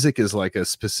 But music is like a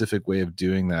specific way of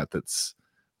doing that. That's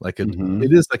like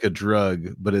it is like a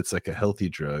drug, but it's like a healthy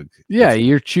drug. Yeah,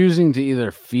 you're choosing to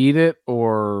either feed it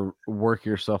or work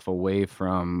yourself away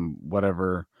from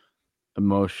whatever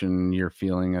emotion you're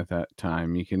feeling at that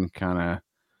time. You can kind of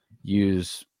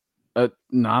use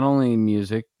not only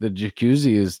music, the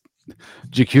jacuzzi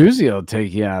will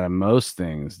take you out of most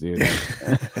things, dude.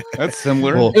 That's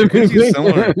similar. Jacuzzi is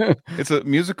similar. It's a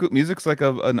music's like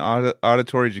an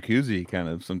auditory jacuzzi kind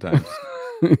of sometimes.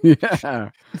 Yeah,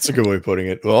 it's a good way of putting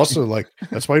it. Well, also, like,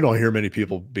 that's why you don't hear many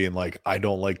people being like, I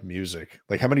don't like music.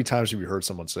 Like, how many times have you heard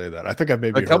someone say that? I think I've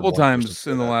maybe a couple times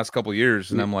in the last couple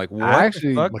years, and I'm like, what?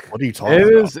 Actually, the fuck? Like, what are you talking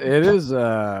about? It is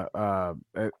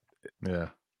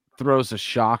throws a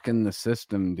shock in the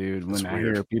system, dude, when I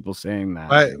hear people saying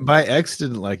that. My ex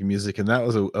didn't like music, and that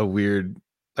was a weird,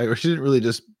 like, she didn't really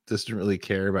just didn't really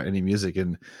care about any music,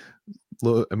 and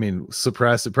I mean,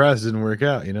 surprise, didn't work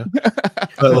out,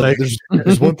 But like,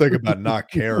 there's one thing about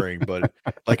not caring, but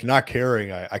like not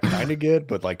caring, I kind of get,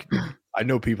 but like, I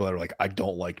know people that are like, I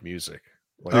don't like music.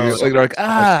 Like they're like,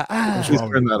 please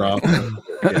turn that off.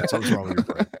 Yeah, something's wrong with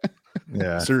your brain.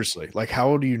 Yeah, seriously, like,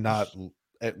 how do you not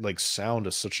like sound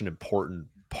is such an important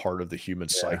part of the human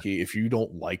psyche? If you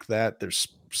don't like that, there's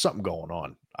something going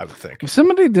on, I would think. If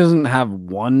somebody doesn't have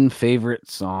one favorite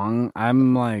song,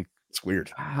 I'm like, it's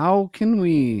weird. How can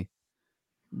we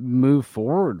move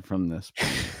forward from this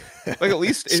point? Like, at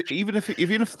least even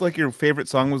if like your favorite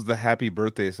song was the happy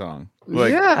birthday song,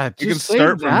 like, yeah, you can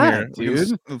start from here,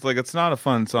 dude. It's like, it's not a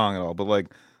fun song at all, but like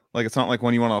it's not like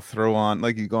when you want to throw on,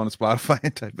 like, you go on Spotify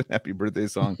and type in happy birthday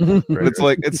song. But it's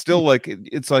like, it's still like,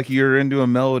 it's like you're into a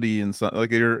melody and something,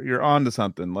 like you're on to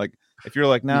something. Like, if you're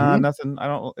like, nah, nothing,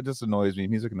 it just annoys me.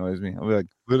 Music annoys me. I'll be like,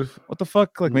 what the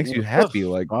fuck, like, makes you happy?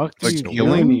 Like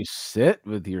when you sit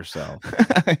with yourself.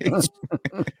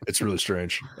 It's really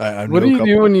strange. I what do you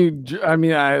do when you? I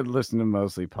mean, I listen to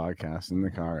mostly podcasts in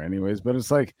the car, anyways. But it's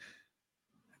like,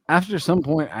 after some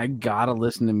point, I gotta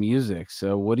listen to music.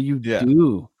 So what do you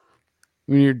do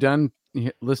when you're done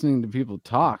listening to people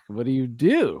talk? What do you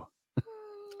do?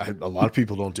 A lot of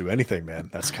people don't do anything, man.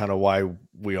 That's kind of why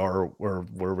we are where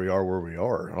we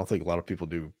are. I don't think a lot of people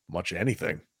do much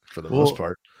anything for the most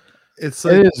part. It's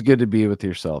like, it is good to be with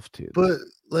yourself too. But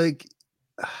like,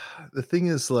 the thing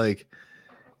is, like,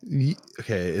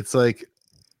 okay, it's like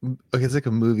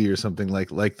a movie or something.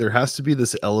 Like there has to be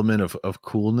this element of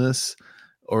coolness,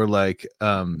 or like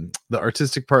the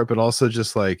artistic part, but also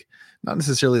just like not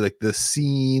necessarily like the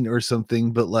scene or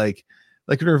something, but like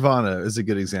Nirvana is a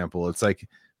good example. It's like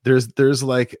there's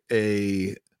like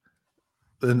an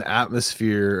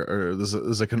atmosphere, or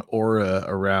there's like an aura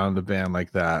around a band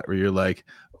like that, where you're like,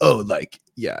 oh, like,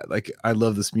 yeah, like, I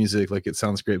love this music, like, it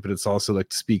sounds great, but it's also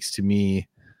like speaks to me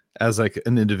as like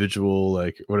an individual,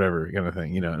 like, whatever kind of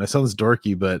thing, and it sounds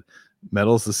dorky, but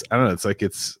metal's this, I don't know, it's like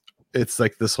it's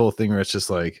like this whole thing where it's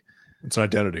just like, it's an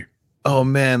identity. Oh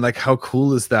man, like, how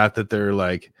cool is that they're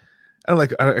like,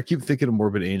 I keep thinking of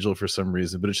Morbid Angel for some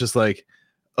reason, but it's just like,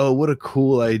 oh, what a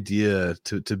cool idea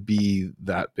to be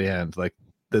that band, like,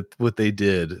 that what they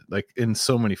did, like, in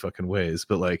so many fucking ways,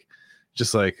 but like,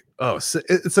 just like, oh,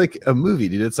 it's like a movie,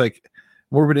 dude. It's like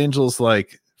Morbid Angel's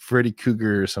like Freddy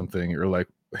Krueger or something, or like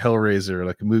Hellraiser,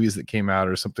 like movies that came out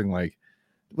or something. Like,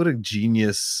 what a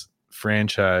genius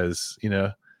franchise,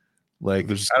 like,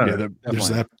 there's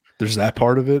that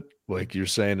part of it. Like you're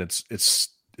saying, it's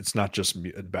not just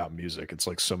about music. It's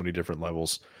like so many different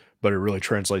levels, but it really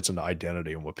translates into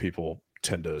identity and what people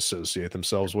tend to associate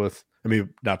themselves with. I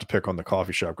mean, not to pick on the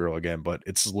coffee shop girl again, but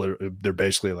it's literally, they're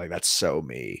basically like, that's so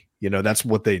me, that's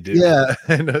what they do. Yeah,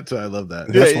 I love that.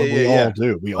 That's what we all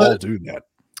do. We all do that.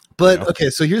 But okay,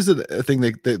 so here's the thing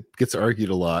that gets argued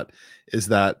a lot, is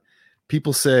that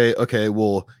people say, okay,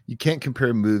 well, you can't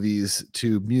compare movies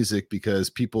to music because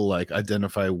people like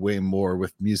identify way more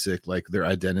with music, like their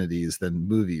identities, than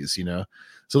movies,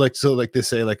 So like they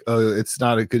say, like, oh, it's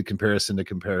not a good comparison to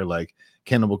compare like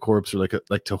Cannibal Corpse or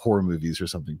like to horror movies or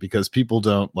something, because people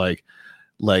don't like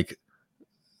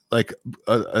like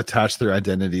attach their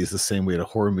identities the same way to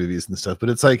horror movies and stuff. But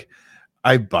it's like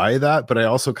I buy that, but I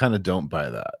also kind of don't buy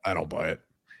that. I don't buy it.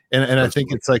 And I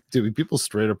think it's like, dude, people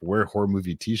straight up wear horror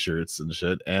movie T-shirts and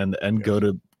shit, and go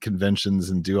to conventions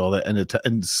and do all that,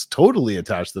 and totally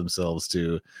attach themselves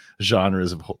to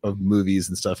genres of movies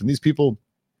and stuff. And these people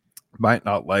might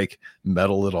not like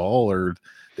metal at all, or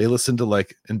they listen to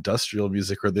like industrial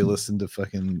music, or they listen to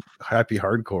fucking happy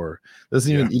hardcore.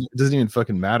 It doesn't even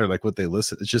fucking matter like what they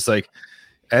listen. It's just like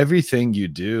everything you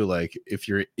do, like if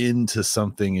you're into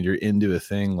something and you're into a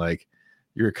thing, like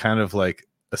you're kind of like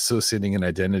associating an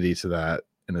identity to that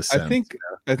in a sense.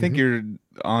 I think you're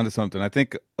onto something. I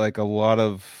think like a lot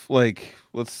of like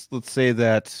let's say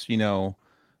that, you know,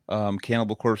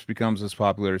 Cannibal Corpse becomes as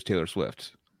popular as Taylor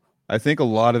Swift. I think a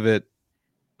lot of it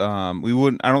I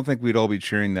don't think we'd all be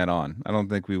cheering that on. I don't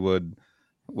think we would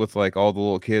with like all the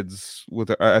little kids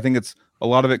I think it's a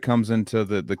lot of it comes into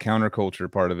the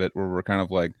counterculture part of it, where we're kind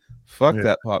of like, fuck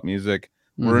that pop music.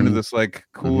 We're into this like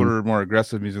cooler, more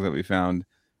aggressive music that we found.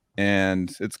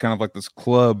 And it's kind of like this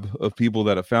club of people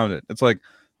that have found it. It's like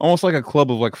almost like a club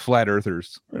of like flat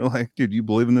earthers. They're like, dude, you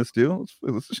believe in this too?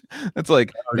 It's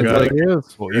like I'm not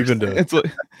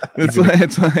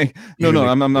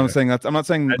saying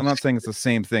it's the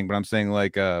same thing, but I'm saying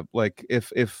like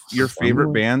if your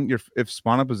favorite band, if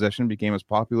Spawn of Possession became as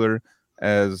popular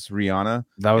as Rihanna,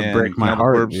 that would break my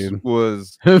heart, dude.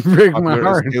 Was break my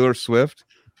heart. As Taylor Swift,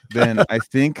 then I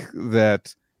think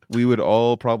that we would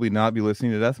all probably not be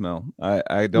listening to death metal.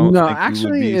 I don't think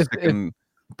actually, we would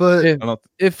be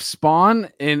if Spawn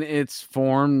in its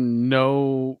form,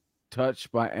 no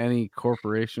touch by any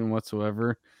corporation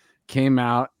whatsoever, came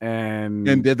out and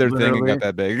did their thing and got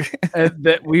that big,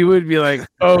 that we would be like,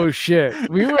 oh shit.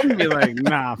 We wouldn't be like,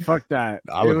 nah, fuck that.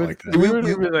 I would like that.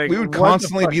 We would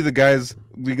constantly be the guys.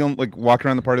 We go like walk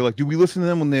around the party like, do we listen to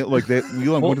them when they went to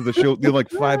the show? They had like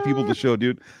 5 people at the show,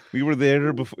 dude. We were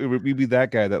there before. We'd be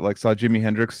that guy that like saw Jimi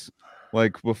Hendrix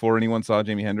like before anyone saw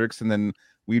Jimi Hendrix, and then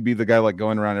we'd be the guy like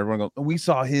going around, everyone going, we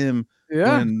saw him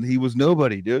when he was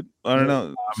nobody, dude. I don't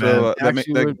know. So I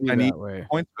need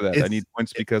points for that. I need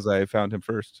points because I found him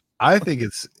first. I think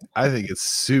it's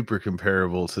super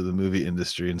comparable to the movie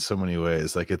industry in so many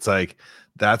ways. Like it's like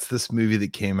that's this movie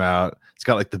that came out. It's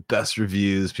got like the best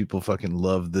reviews. People fucking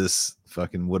love this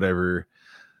fucking whatever,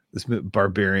 this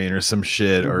Barbarian or some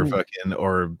shit, or fucking,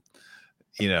 or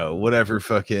you know, whatever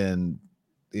fucking,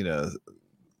 you know,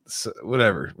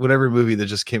 whatever movie that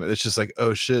just came out. It's just like,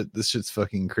 oh shit, this shit's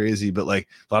fucking crazy. But like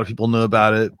a lot of people know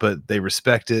about it, but they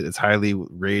respect it. It's highly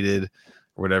rated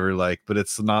or whatever. Like, but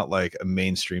it's not like a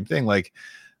mainstream thing. Like,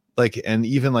 and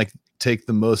even like take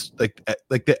the most like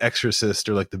The Exorcist,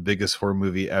 or like the biggest horror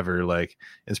movie ever. Like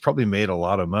it's probably made a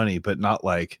lot of money, but not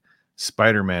like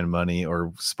Spider-Man money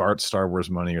or Star Wars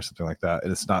money or something like that.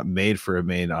 And it's not made for a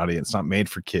main audience. It's not made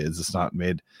for kids. It's not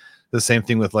made. The same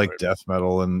thing with like death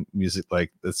metal and music.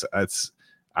 Like it's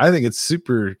I think it's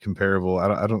super comparable.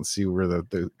 I don't see where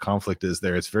the conflict is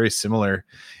there. It's very similar,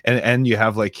 and you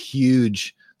have like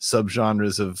huge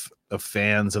subgenres of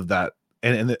fans of that,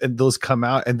 and those come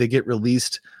out and they get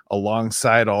released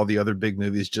alongside all the other big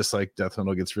movies, just like death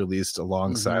metal gets released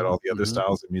alongside all the other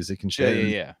styles of music and shit.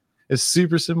 Yeah. It's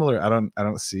super similar. I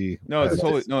don't see. No, it's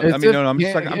totally no. I mean, no. I'm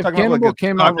talking about like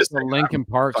came out with a Linkin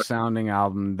Park sounding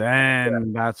album.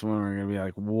 Then that's when we're gonna be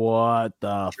like, what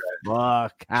the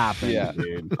fuck happened,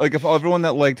 dude? Like if everyone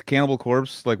that liked Cannibal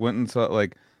Corpse like went and saw,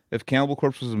 like if Cannibal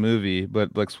Corpse was a movie,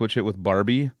 but like switch it with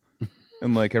Barbie,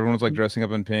 and like everyone's like dressing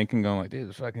up in pink and going like, dude,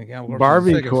 it's fucking Cannibal Corpse.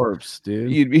 Barbie Corpse,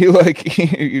 dude. You'd be like,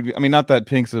 I mean, not that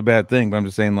pink's a bad thing, but I'm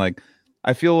just saying like.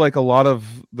 I feel like a lot of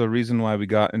the reason why we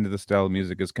got into the style of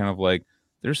music is kind of like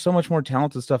there's so much more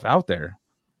talented stuff out there.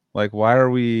 Like why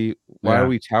are we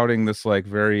touting this like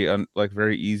very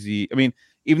easy? I mean,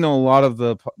 even though a lot of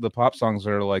the pop songs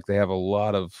are like they have a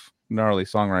lot of gnarly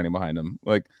songwriting behind them.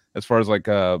 Like as far as like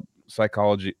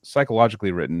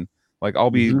psychologically written. Like I'll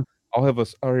hear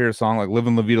a song like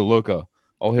 "Livin' La Vida Loca."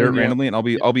 I'll hear it randomly and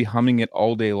I'll be humming it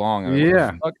all day long.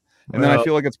 And then I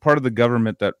feel like it's part of the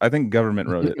government that I think government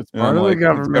wrote it. It's part of the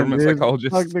government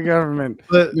psychologist. Fuck the government.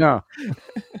 But no,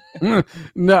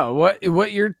 no.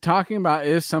 What you're talking about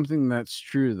is something that's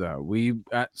true, though. We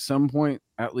at some point,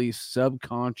 at least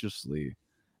subconsciously,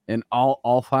 and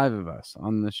all 5 of us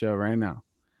on the show right now,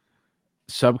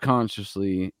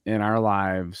 subconsciously in our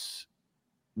lives,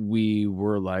 we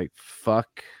were like,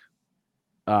 "Fuck,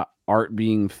 art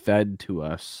being fed to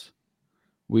us.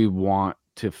 We want."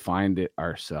 To find it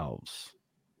ourselves.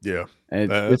 Yeah,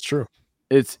 that's true.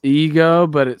 It's ego,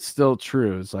 but it's still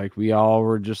true. It's like we all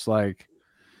were just like,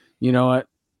 you know what?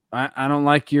 I don't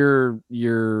like your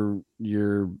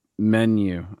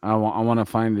menu. I want to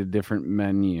find a different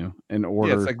menu and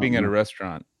order. Yeah, it's like being at a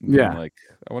restaurant. Yeah. Like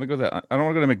I want to go to that. I don't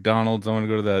want to go to McDonald's. I want to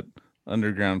go to that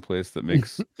underground place that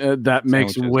makes that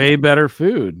makes sandwiches. way better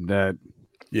food. That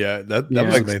that Yeah.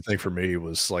 was the main thing for me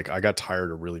was like I got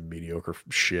tired of really mediocre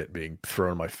shit being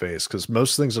thrown in my face because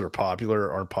most things that are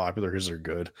popular aren't popular because they're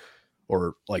good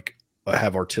or like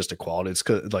have artistic quality. It's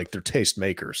 'cause, like they're taste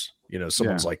makers. You know,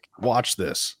 someone's like, watch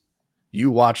this. You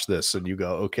watch this and you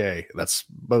go, okay, that's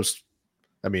most.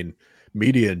 I mean,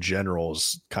 media in general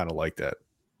is kind of like that.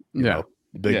 You know,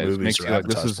 big it movies makes are you like,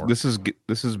 advertised more.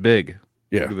 this is big.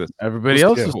 Yeah. Look at this. everybody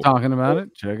else is talking about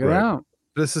it. Check it out.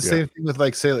 But it's the same thing with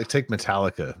like say like take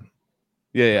Metallica.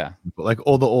 Yeah. Like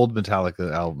all the old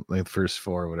Metallica album, like the first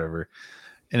 4 or whatever.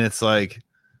 And it's like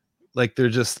they're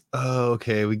just, oh,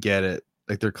 okay, we get it.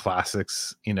 Like they're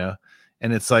classics, you know,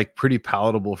 and it's like pretty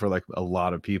palatable for like a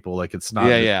lot of people. Like it's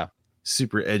not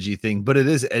super edgy thing, but it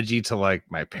is edgy to like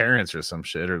my parents or some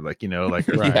shit, or like, you know, like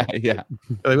yeah.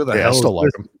 Like, what the hell I still is like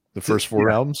this? them. The first 4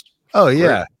 albums. Oh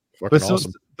yeah, Fucking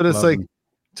awesome. But it's Love like them.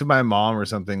 to my mom or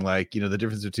something, like, you know, the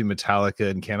difference between Metallica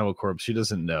and Cannibal Corpse, she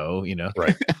doesn't know, you know,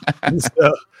 Right?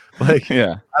 So like,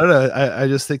 Yeah. I don't know. I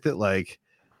just think that like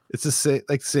it's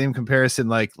the same comparison.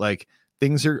 Like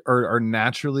things are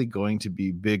naturally going to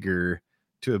be bigger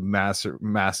to a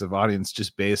massive audience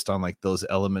just based on like those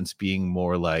elements being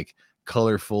more like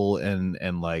colorful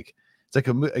and like it's like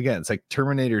it's like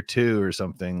Terminator 2 or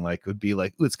something, like would be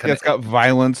like, ooh, it's kind of it's got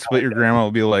violence, but your grandma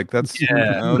will be like, that's it's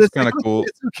kind of like, cool.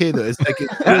 It's okay though. It's like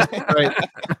right,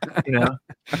 you know.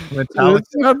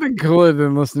 It's nothing cooler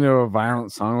than listening to a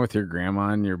violent song with your grandma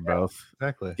and you're both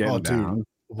exactly. getting down.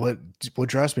 Dude, what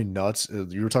drives me nuts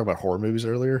is you were talking about horror movies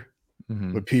earlier.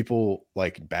 Mhm. But people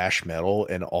like bash metal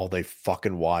and all they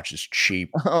fucking watch is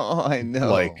cheap, Oh, I know.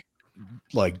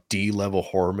 like D-level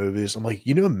horror movies. I'm like,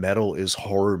 you know, metal is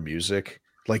horror music.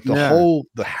 Like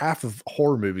the half of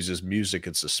horror movies is music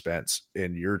and suspense,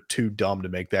 and you're too dumb to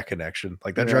make that connection.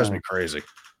 Like that drives me crazy.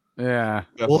 Yeah.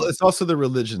 Well, it's also the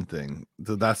religion thing.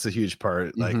 So that's a huge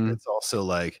part. Like Mhm. it's also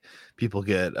like people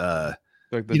get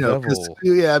like the you know,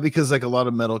 devil. because like a lot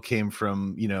of metal came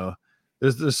from, you know,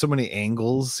 there's so many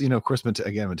angles, you know, of course,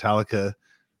 Metallica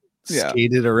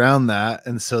skated around that,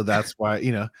 and so that's why,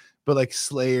 you know, but like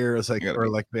Slayer is like, or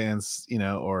like bands, you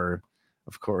know, or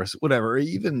of course whatever, or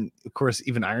even of course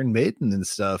even Iron Maiden and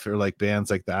stuff, or like bands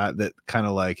like that kind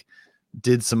of like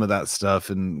did some of that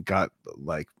stuff and got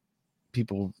like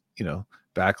people, you know,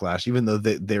 backlash, even though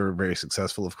they were very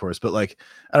successful, of course. But like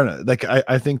I don't know, like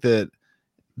I think that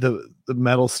the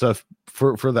metal stuff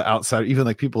for the outside, even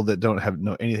like people that don't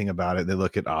know anything about it, they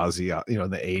look at Ozzy, you know, in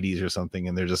the 80s or something,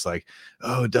 and they're just like,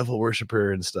 oh, devil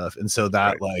worshiper and stuff. And so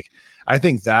that like I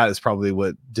think that is probably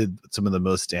what did some of the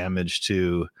most damage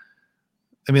to,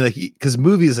 I mean, like, because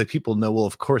movies, like people know, well,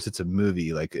 of course it's a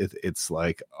movie, like it's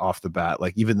like off the bat,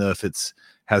 like even though if it's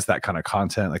has that kind of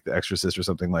content like The Exorcist or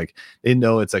something, like they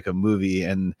know it's like a movie,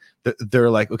 and they're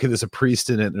like, okay, there's a priest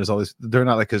in it, and there's always, they're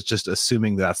not like just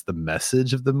assuming that's the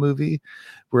message of the movie,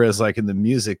 whereas like in the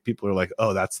music, people are like,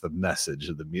 oh, that's the message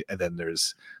of the and then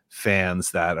there's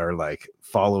fans that are like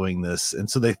following this, and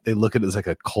so they look at it as like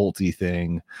a culty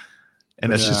thing,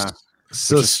 and it's just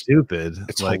so stupid.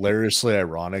 It's like, hilariously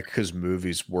ironic because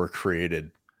movies were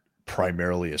created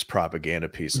primarily as propaganda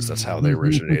pieces. That's how they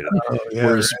originated.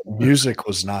 Whereas music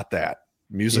was not that.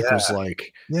 Music was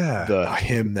like the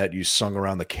hymn that you sung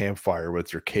around the campfire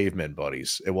with your caveman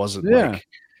buddies. It wasn't like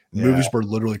movies were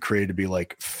literally created to be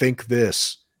like, think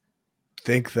this,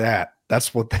 think that.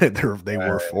 That's what they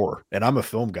were for. And I'm a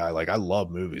film guy. Like I love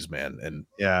movies, man. And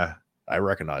I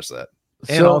recognize that.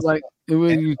 So also, like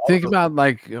when you think about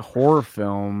like horror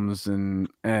films and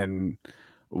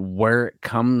where it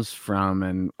comes from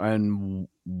and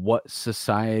what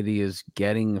society is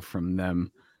getting from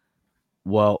them,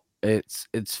 well, it's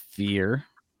fear,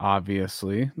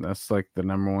 obviously. That's like the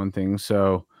number one thing.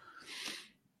 So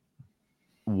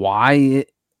why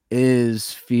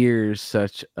is fear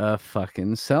such a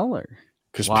fucking seller?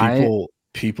 Because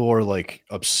people are like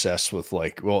obsessed with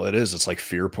like, well, it's like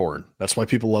fear porn. That's why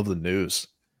people love the news,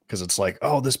 because it's like,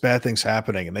 oh, this bad thing's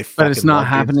happening, and but it's not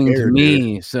happening to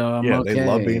me, so I'm okay. They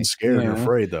love being scared and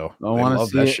afraid, though. I want to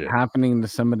see it happening to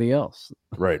somebody else.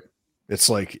 Right. It's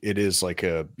like it is like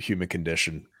a human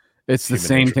condition. It's the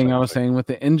same thing I was saying with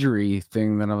the injury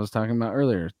thing that I was talking about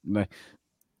earlier. Like,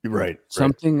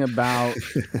 something about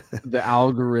the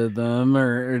algorithm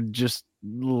or just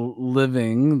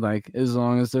living, like as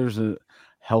long as there's a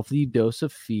healthy dose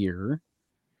of fear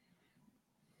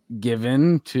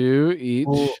given to each.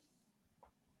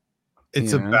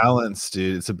 It's a balance,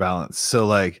 dude. It's a balance. So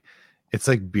like it's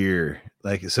like beer.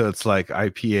 Like, so it's like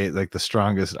IPA, like the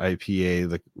strongest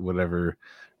IPA, like whatever,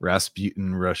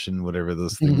 Rasputin, Russian, whatever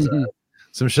those things are.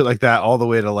 Some shit like that, all the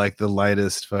way to like the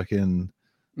lightest fucking,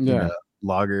 you know,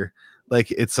 lager. Like,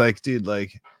 it's like, dude,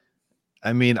 like,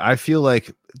 I mean, I feel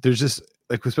like there's just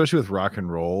like, especially with rock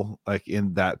and roll, like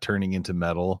in that turning into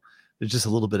metal, there's just a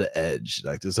little bit of edge.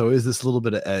 Like, there's always this little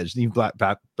bit of edge. And even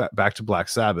back to Black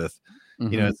Sabbath,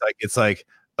 you know, it's like,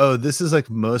 oh, this is like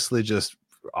mostly just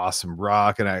awesome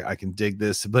rock, and I can dig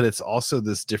this, but it's also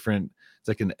this different. It's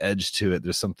like an edge to it.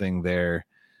 There's something there,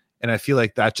 and I feel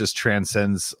like that just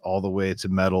transcends all the way to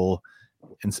metal,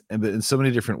 but in so many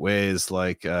different ways.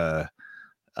 Like you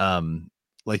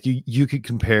could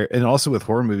compare, and also with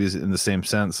horror movies in the same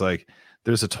sense. Like,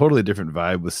 there's a totally different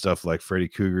vibe with stuff like Freddy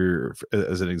Krueger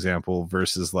as an example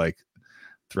versus like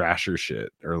thrasher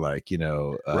shit, or like, you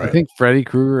know, I think Freddy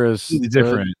Krueger is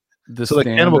different. So like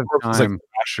Cannibal Corpse is like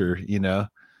thrasher, you know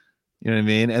what I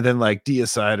mean? And then like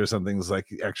Deicide or something's like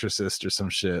Exorcist or some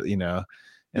shit, you know.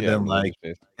 And then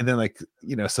like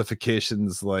you know,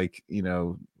 Suffocation's like, you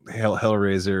know,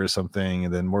 Hellraiser or something,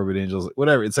 and then Morbid Angels,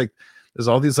 whatever. It's like there's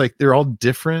all these, like, they're all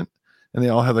different, and they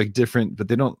all have like different, but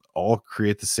they don't all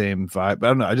create the same vibe. But I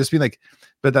don't know. I just mean like,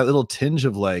 but that little tinge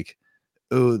of like,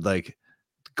 oh, like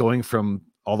going from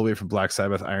all the way from Black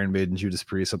Sabbath, Iron Maiden, Judas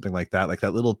Priest, something like that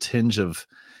little tinge of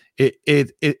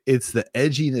it's the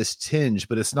edginess tinge,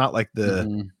 but it's not like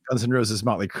the Guns N' Roses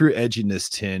Motley Crue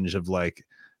edginess tinge of like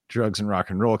drugs and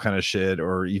rock and roll kind of shit,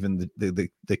 or even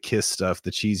the Kiss stuff, the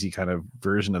cheesy kind of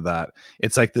version of that.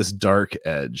 It's like this dark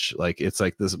edge. Like, it's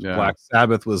like this Black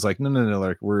Sabbath was like, no,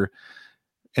 like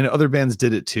and other bands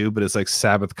did it too, but it's like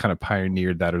Sabbath kind of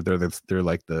pioneered that, or they're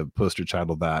like the poster child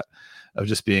of that, of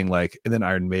just being like, and then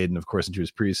Iron Maiden, of course, and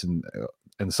Judas Priest, and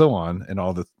so on, and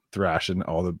all the thrash and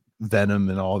all the Venom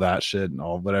and all that shit and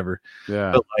all whatever.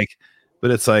 But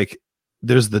it's like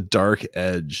there's the dark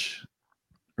edge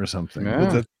or something.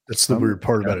 Well, that's the weird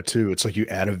part about it too. It's like you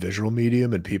add a visual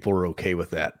medium and people are okay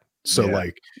with that. So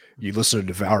like you listen to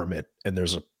Devourment and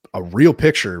there's a real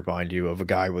picture behind you of a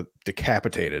guy with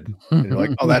decapitated, and you're like,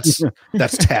 oh, that's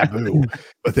taboo.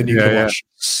 But then you can watch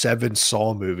 7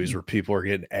 Saw movies where people are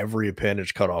getting every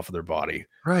appendage cut off of their body.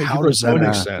 Right? How does that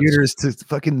make sense? Theaters to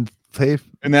fucking pay,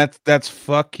 and that's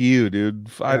fuck you, dude.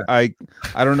 I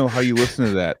don't know how you listen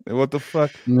to that. What the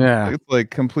fuck? Yeah, it's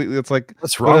like completely. It's like,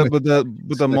 what's wrong with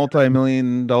the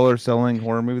multi-million-dollar selling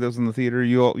horror movie that was in the theater?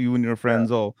 You and your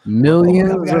friends all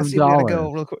millions of dollars.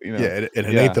 Go real quick, you know? Yeah, and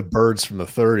it ain't the Birds from the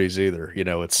 30s either. You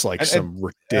know, it's like some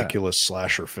ridiculous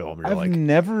slasher film. You're I've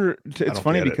never. It's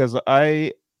funny because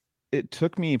it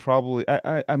took me probably.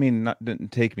 I mean,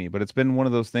 didn't take me, but it's been one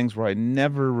of those things where I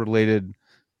never related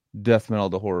death metal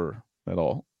to horror at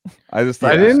all. I just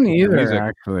thought I didn't either.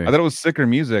 Actually, I thought it was sicker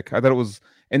music. I thought it was,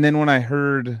 and then when I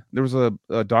heard there was a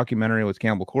documentary with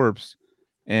Cannibal Corpse,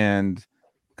 and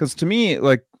because to me,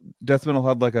 like, death metal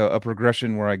had like a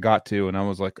progression where I got to, and I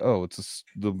was like, oh, it's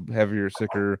the heavier,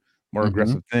 sicker, more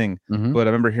aggressive thing. But I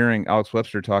remember hearing Alex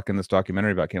Webster talk in this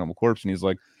documentary about Cannibal Corpse, and he's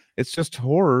like, it's just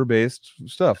horror based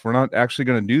stuff. We're not actually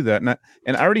going to do that.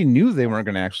 And I already knew they weren't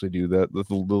going to actually do that.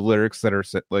 The lyrics that are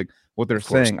like what they're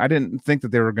saying. I didn't think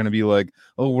that they were going to be like,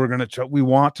 oh, we're going to we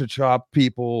want to chop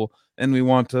people and we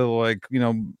want to, like, you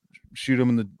know, shoot them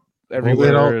in the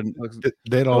everywhere. Well,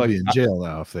 they'd all be in jail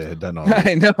now if they had done all that.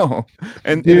 I know.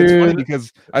 And it's funny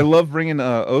because I love bringing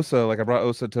Osa. Like, I brought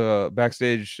Osa to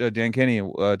backstage, Dan Kenny,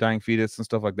 Dying Fetus and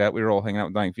stuff like that. We were all hanging out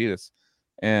with Dying Fetus.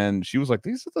 And she was like,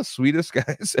 these are the sweetest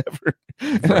guys ever.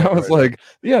 And I was like,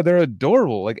 yeah, they're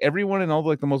adorable. Like, everyone in all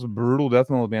the most brutal death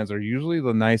metal bands are usually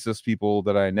the nicest people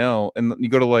that I know. And you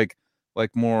go to like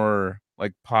more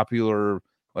like popular,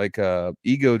 like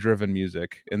ego driven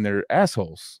music, and they're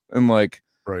assholes. And like,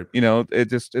 you know,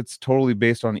 it's totally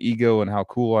based on ego and how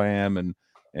cool I am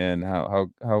and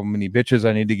how many bitches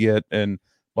I need to get and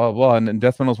blah blah. And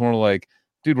death metal's more like,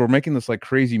 dude, we're making this like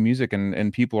crazy music,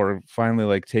 and people are finally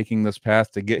like taking this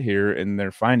path to get here, and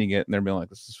they're finding it, and they're being like,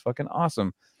 this is fucking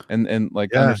awesome, and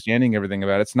like understanding everything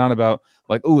about it. It's not about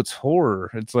like, oh, it's horror.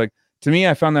 It's like, to me,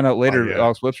 I found that out later.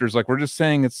 Alex Webster's like, we're just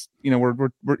saying it's, you know, we're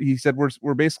he said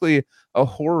we're basically a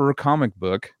horror comic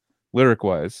book lyric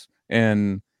wise,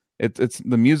 and it's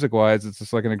the music wise, it's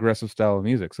just like an aggressive style of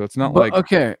music. So it's not like,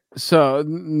 okay, so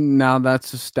now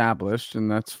that's established and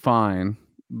that's fine.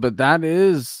 But that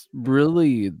is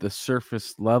really the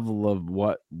surface level of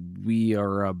what we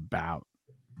are about.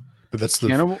 But that's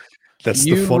Cannibal.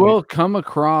 You will come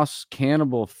across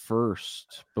Cannibal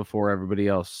first before everybody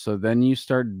else. So then you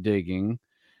start digging,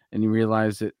 and you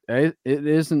realize it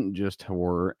isn't just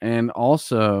horror. And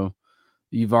also,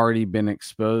 you've already been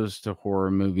exposed to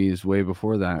horror movies way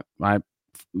before that.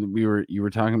 you were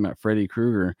talking about Freddy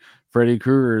Krueger. Freddy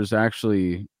Krueger is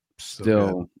actually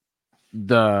still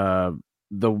the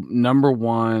number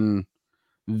one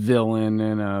villain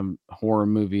in a horror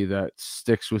movie that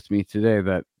sticks with me today.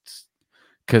 That's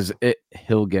because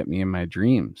he'll get me in my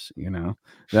dreams.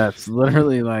 That's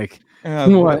literally like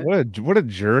what a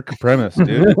jerk premise,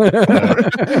 dude.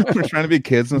 We're trying to be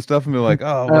kids and stuff and be like,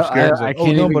 oh, we're scared. I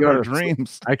can't even but go our to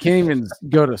dreams. I can't even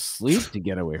go to sleep to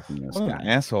get away from this What guy. an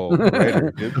asshole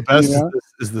writer, dude. The best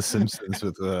is The Simpsons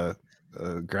with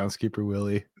groundskeeper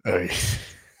Willie. Oh,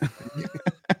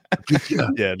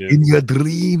 yeah, dude. In your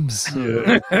dreams.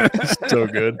 Yeah. So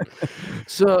good.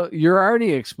 So you're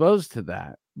already exposed to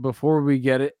that before we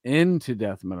get it into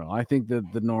death metal. I think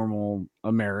that the normal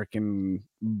American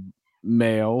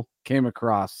male came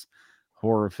across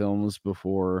horror films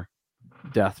before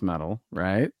death metal,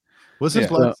 right? Wasn't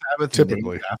Black Sabbath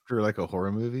typically named after like a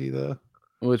horror movie though?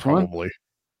 Which Probably. one?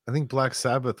 I think Black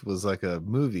Sabbath was like a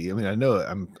movie. I mean, I know it.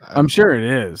 I'm sure it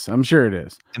is. I'm sure it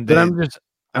is. And But I'm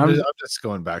I'm just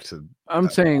going back to. I'm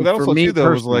saying But that for also me too,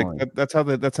 though, was like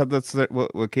personally, that's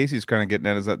what Casey's kind of getting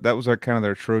at is that was like kind of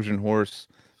their Trojan horse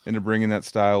into bringing that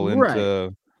style Right.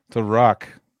 into rock.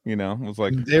 It was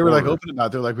like They were like open about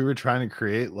it. They're like, we were trying to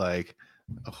create like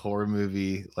a horror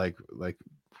movie, like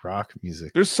rock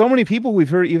music. There's so many people we've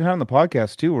heard even on the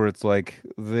podcast too, where it's like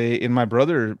in my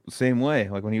brother same way.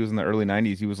 Like when he was in the early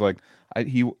 '90s, he was like,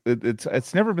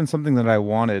 it's never been something that I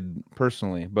wanted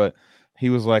personally, but he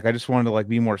was like, I just wanted to like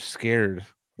be more scared.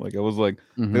 Like I was like,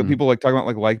 people like talking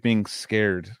about like being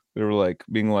scared. They were like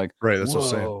being like, right. That's what I'm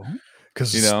saying.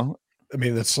 Because I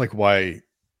mean, that's like why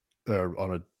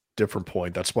on a different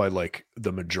point. That's why like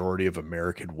the majority of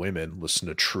American women listen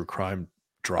to true crime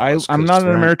dramas. I'm not an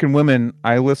American woman.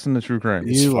 I listen to true crime.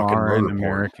 You are an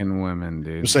American woman,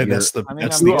 dude. I'm saying that's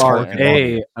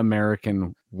the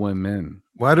American women.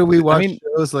 Why do we watch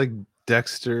shows like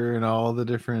Dexter and all the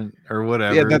different or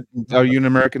whatever? Yeah, are you an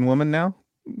American woman now?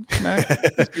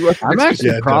 I'm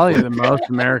actually probably the most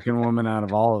American woman out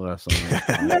of all of us.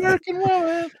 American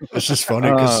woman. It's just funny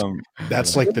because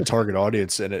that's like the target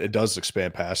audience, and it does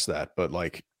expand past that. But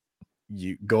like,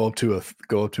 you go up to a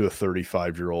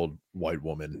 35-year-old white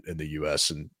woman in the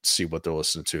U.S. and see what they're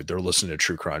listening to. They're listening to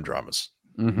true crime dramas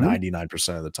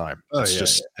 99% of the time.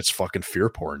 It's fucking fear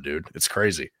porn, dude. It's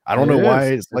crazy. I don't know why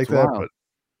it's like that, but.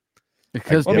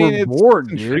 Because we're bored,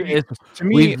 dude. To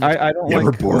me, I don't like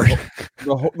we're bored.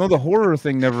 The horror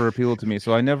thing never appealed to me,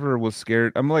 so I never was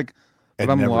scared. I'm like, but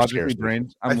I'm logically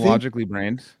brained. Logically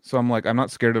brained, so I'm like, I'm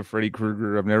not scared of Freddy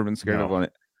Krueger. I've never been scared of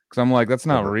it because I'm like, that's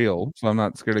not real. So I'm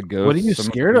not scared of ghosts. What are you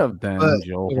scared of then,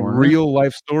 Joel? Real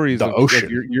life stories the of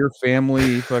ocean. Like your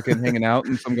family fucking hanging out,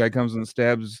 and some guy comes and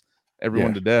stabs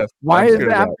everyone to death. Why does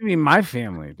it have to be my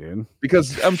family, dude?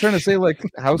 Because I'm trying to say, like,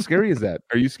 how scary is that?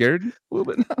 Are you scared a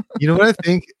little bit now? You know what I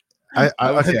think?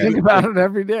 I think about it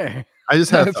every day. I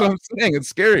just have that's what I'm saying. It's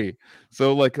scary.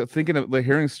 So, like, thinking of like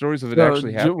hearing stories of it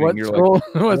actually happening,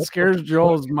 what scares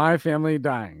Joel is my family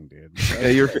dying, dude.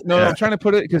 Yeah, I'm trying to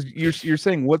put it because you're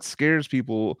saying what scares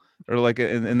people, or like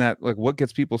in that, like, what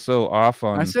gets people so off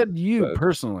on. I said you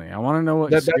personally. I want to know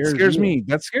what that scares me.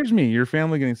 That scares me. Your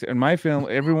family getting and my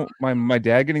family, everyone, my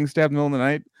dad getting stabbed in the middle of the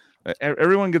night.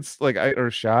 Everyone gets like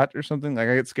or shot or something. Like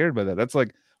I get scared by that. That's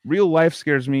like real life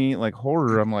scares me. Like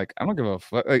horror, I'm like, I don't give a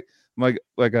fuck. Like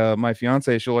my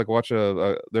fiance, she'll like watch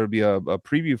there'll be a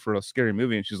preview for a scary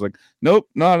movie, and she's like, nope,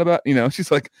 not about.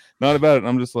 She's like, not about it. And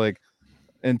I'm just like,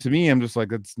 and to me, I'm just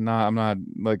like, it's not. I'm not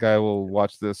like I will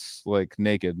watch this like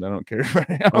naked. I don't care.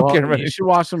 I don't care about you should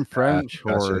watch some French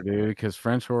horror, dude, because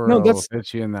French horror will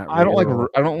fit you in that. I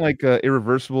don't like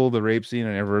Irreversible, the rape scene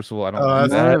and Irreversible. I don't.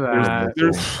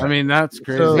 I mean, that's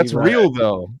crazy. So that's real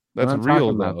though. That's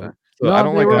real though. So I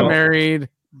don't like. They were married.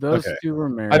 Those two were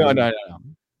married. I know.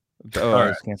 Oh, I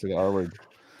just can't say the R word.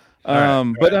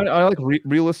 But I like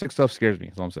realistic stuff. Scares me.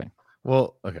 That's all I'm saying.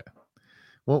 Well, okay.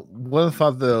 Well, one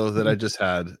thought though that I just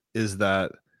had is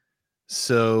that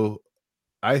so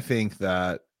I think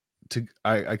that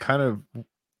I kind of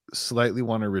slightly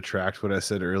want to retract what I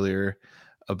said earlier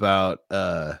about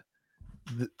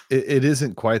it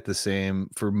isn't quite the same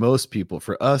for most people.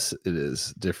 For us, it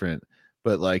is different,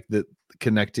 but like the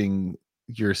connecting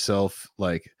yourself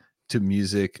like to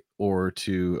music or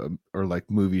to or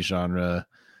like movie genre,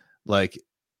 like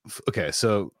okay,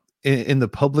 so in the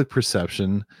public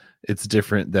perception, it's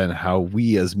different than how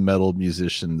we as metal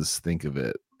musicians think of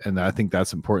it, and I think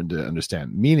that's important to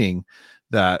understand. Meaning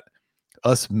that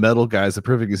us metal guys, the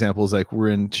perfect example is like we're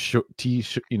in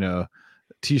t-shirts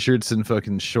and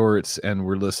fucking shorts, and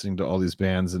we're listening to all these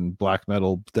bands, and black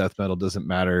metal, death metal doesn't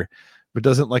matter, but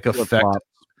doesn't like affect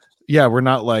yeah, we're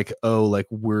not like, oh, like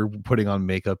we're putting on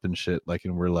makeup and shit, like,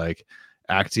 and we're like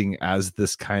acting as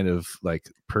this kind of like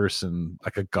person,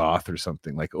 like a goth or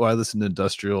something. Like, oh, I listen to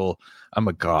industrial, I'm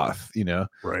a goth, you know?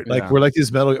 Right. Like Yeah. we're like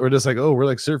these metal, we're just like, oh, we're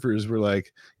like surfers, we're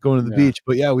like going to the Yeah. beach,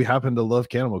 but yeah, we happen to love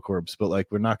Cannibal Corpse, but like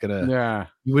we're not gonna, Yeah.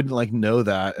 you wouldn't like know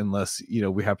that unless, you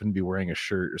know, we happen to be wearing a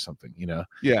shirt or something, you know?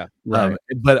 Yeah. Right.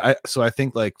 But I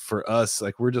think like for us,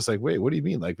 like we're just like, wait, what do you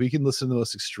mean? Like we can listen to the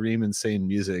most extreme, insane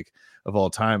music of all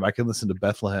time. I can listen to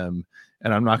Bethlehem,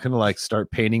 and I'm not gonna like start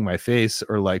painting my face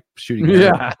or like shooting.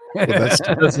 Yeah. Well, that's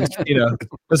doesn't, you know,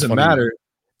 doesn't funny. matter.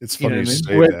 It's You know funny what I you mean?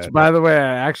 say Which, that. by the way,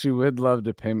 I actually would love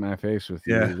to paint my face with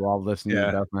you Yeah. while listening Yeah.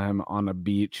 to Bethlehem on a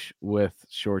beach with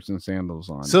shorts and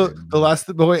sandals on. So dude. the last,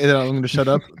 but wait, I'm going to shut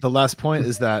up. The last point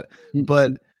is that,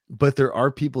 but there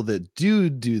are people that do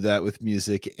that with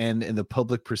music and in the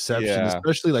public perception, Yeah.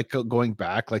 especially like going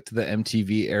back like to the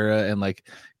MTV era and like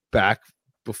back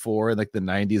before in like the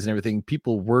 90s and everything.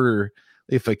 People were,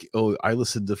 if like, oh, I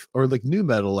listened to, or like new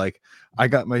metal, like I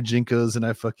got my Jinkos and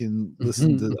I fucking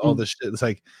listened to all this shit. It's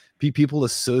like people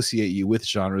associate you with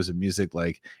genres of music,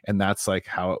 like, and that's like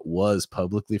how it was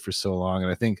publicly for so long.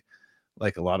 And I think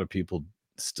like a lot of people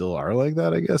still are like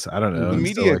that, I guess. I don't know. The It's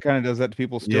media still, like, kind of does that to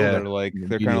people still. Yeah, They're like, the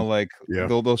they're media. kind of like, Yeah.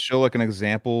 they'll show like an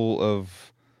example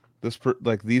of this,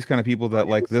 like these kind of people that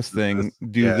like this thing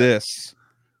do Yeah. this,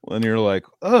 and you're like,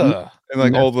 ugh, and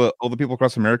like all the people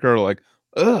across America are like,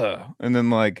 ugh, and then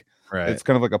like right. it's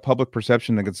kind of like a public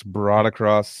perception that gets brought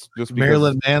across just because.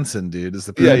 Marilyn Manson, dude, is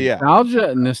the Yeah.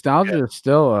 Nostalgia is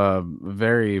still a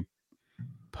very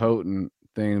potent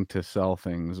thing to sell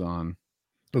things on.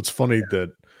 It's funny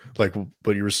that, like,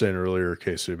 what you were saying earlier,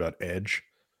 Casey, about Edge.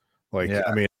 Like, Yeah.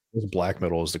 I mean, black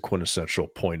metal is the quintessential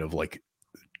point of like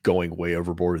going way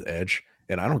overboard with Edge,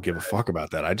 and I don't give a fuck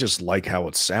about that. I just like how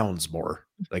it sounds more.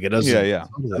 Like it doesn't. Yeah.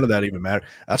 None of that even matter.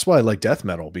 That's why I like death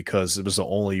metal, because it was the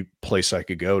only place I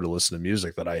could go to listen to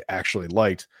music that I actually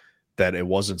liked. That it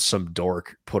wasn't some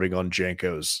dork putting on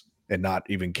Jankos and not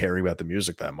even caring about the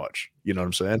music that much. You know what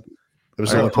I'm saying? It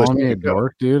was the Are only you place calling I me a could go.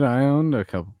 dork, dude? I owned a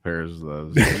couple pairs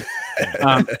of those.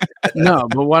 No,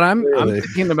 but what I'm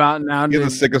thinking about now, Get the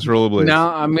dude, sickest rollerblades. now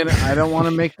I don't want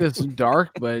to make this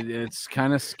dark, but it's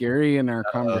kind of scary in our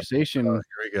conversation.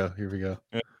 Here we go.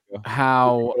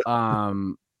 How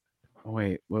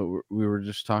wait, we were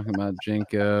just talking about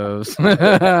Jinkos.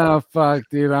 Oh, fuck,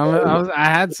 dude, I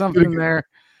had something there.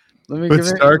 Let me What's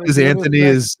give it. dark let me is give it Anthony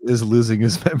back. is losing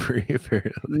his memory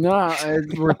apparently. No,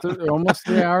 we're almost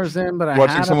 3 hours in, but I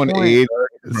Watching had someone a point. age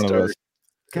in It's front of dark. us.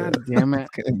 God damn it. It's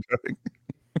getting dark.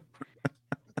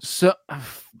 So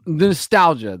the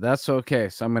nostalgia, that's okay.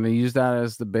 So I'm going to use that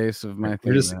as the base of my We're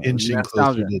thing. just inching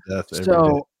closer to death every day.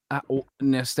 So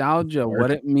nostalgia,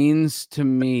 what it means to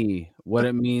me, what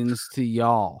it means to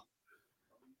y'all.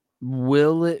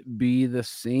 Will it be the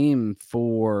same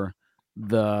for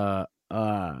the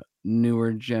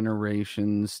newer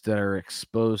generations that are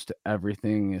exposed to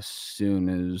everything as soon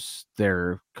as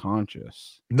they're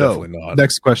conscious? No. Definitely not.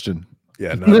 Next question.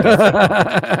 Yeah, no,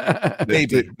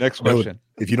 Maybe. Next no, question.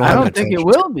 if you don't, I have don't an think it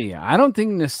attention will be. I don't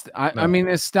think I No. mean,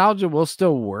 nostalgia will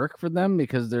still work for them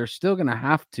because they're still going to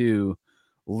have to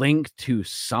link to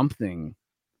something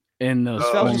in those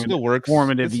Nostalgia still works.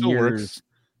 formative It still years works.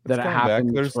 that it coming back.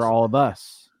 happens There's for all of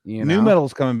us. You New know?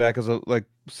 metal's coming back as like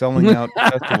selling out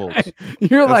festivals.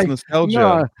 You're That's like nostalgia.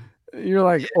 no, you're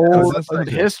like old nostalgia.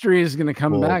 history is going to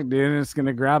come Well- back, dude. And it's going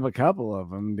to grab a couple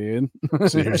of them, dude.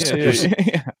 So here's,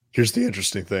 Yeah. here's the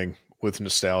interesting thing with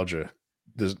nostalgia.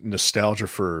 The nostalgia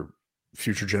for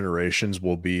future generations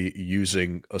will be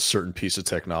using a certain piece of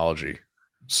technology.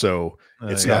 So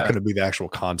it's not going to be the actual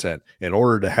content. In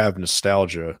order to have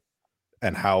nostalgia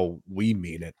and how we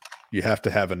mean it, you have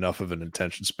to have enough of an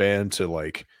attention span to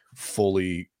like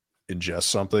fully ingest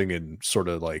something and sort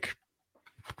of like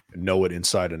know it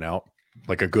inside and out,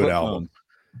 like a good album.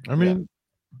 I mean,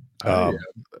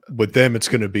 With them, it's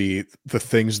going to be the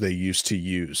things they used to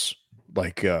use.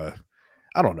 Like, I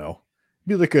don't know,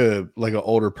 be like an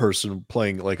older person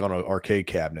playing like on an arcade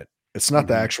cabinet. It's not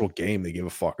the actual game they give a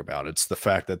fuck about. It's the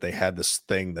fact that they had this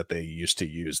thing that they used to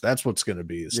use. That's what's going to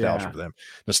be nostalgia for them.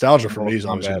 Nostalgia for me is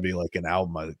always going to be like an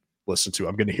album I listen to.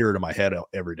 I'm going to hear it in my head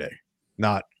every day,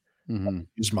 not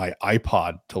use my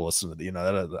iPod to listen to.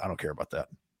 I don't care about that.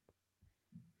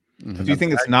 Do you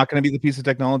think it's not going to be the piece of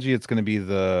technology? It's going to be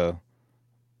the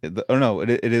oh no,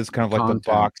 it is kind of like Content.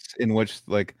 the box in which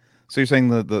like. So you're saying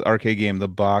the arcade game, the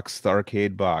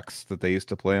arcade box that they used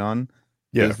to play on,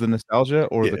 is the nostalgia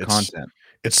or the content?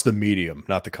 It's the medium,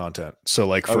 not the content. So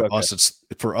like for us,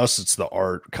 it's the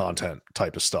art content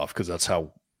type of stuff because that's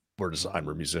how we're designed.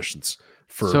 We're musicians.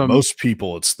 For most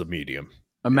people, it's the medium.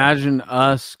 Imagine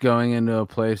us going into a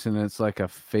place and it's like a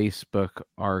Facebook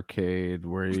arcade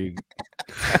where you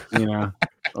know,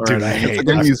 or Dude, I an hate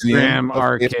Instagram a Facebook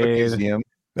arcade museum.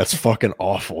 That's fucking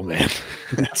awful, man.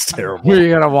 That's terrible. where you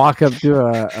gotta walk up to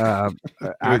a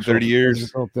actual 30 years.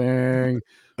 physical thing,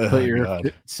 Oh, put your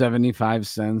God. 75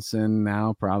 cents in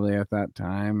now, probably at that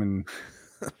time, and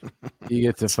you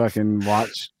get to fucking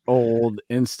watch old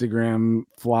Instagram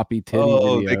floppy titty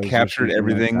videos. They captured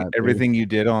everything you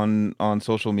did on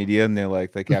social media, and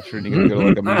they captured. You can go to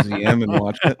like a museum and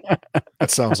watch it.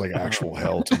 That sounds like actual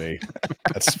hell to me.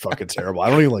 That's fucking terrible. I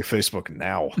don't even like Facebook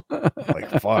now. Like,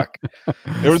 fuck.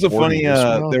 There was a 40 funny. years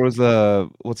from now? There was a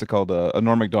what's it called? A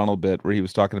Norm Macdonald bit where he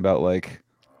was talking about like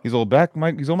he's old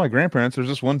my grandparents. There's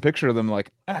just one picture of them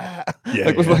like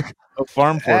with like a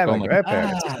farm fork on my like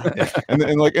grandparents.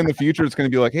 and like in the future it's going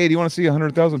to be like, hey, do you want to see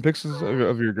 100,000 pictures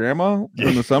of your grandma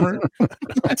in the summer?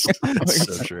 That's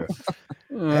so true.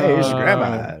 Hey, here's your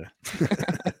grandma.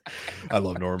 I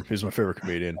love Norm. He's my favorite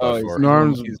comedian. By far.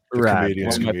 Norm's He's the rad.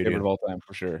 comedian's one of my comedian. favorite of all time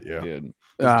for sure. Yeah. Dude.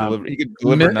 He He could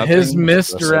deliver nothing. his Rest in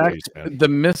misdirect, peace, man. the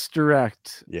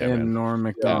misdirect Yeah, in man. Norm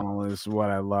Macdonald is what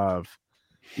I love,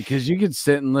 because you could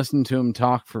sit and listen to him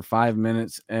talk for 5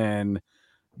 minutes and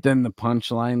then the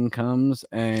punchline comes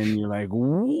and you're like,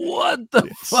 what the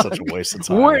It's fuck? such a waste of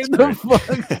time. Where It's the great. fuck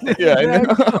did Yeah, I that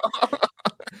know. come?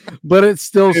 But it's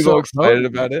still He's so so excited potent.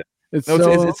 about it. It's No,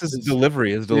 so it's his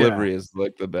delivery. His delivery is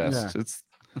like the best. Yeah.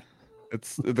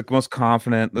 It's the most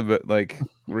confident, like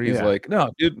where he's Yeah. like,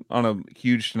 no, dude, on a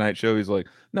huge Tonight Show, he's like,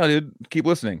 no, dude, keep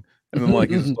listening. And then like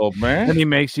he's just old man. and he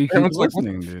makes you keep Everyone's like, what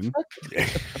listening, dude. Yeah.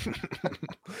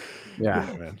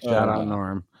 Yeah, man. Shout out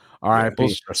Norm. All right, Well,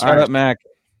 Pete. Shout out Mac.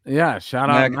 Yeah, shout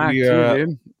out Mac, Mac we, too,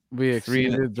 dude. We 3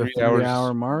 exceeded the 3 hours.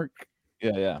 3-hour mark.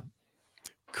 Yeah.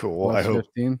 Cool. Plus I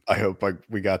hope 15.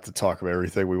 we got to talk about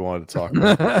everything we wanted to talk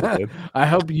about. I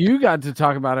hope you got to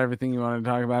talk about everything you wanted to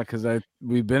talk about, because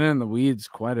we've been in the weeds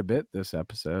quite a bit this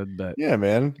episode. But Yeah,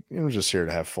 man. I'm just here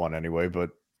to have fun anyway. But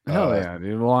hell yeah,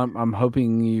 dude. Well, I'm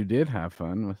hoping you did have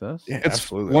fun with us. yeah, It's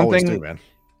absolutely. one Always thing- do, man.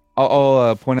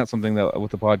 I'll point out something that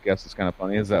with the podcast is kind of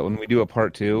funny is that when we do a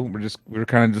part 2, we're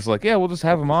kind of just like, yeah, we'll just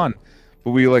have them on,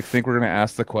 but we like think we're gonna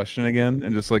ask the question again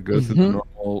and just like go through the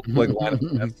normal like line of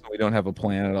events. So we don't have a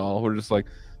plan at all. We're just like,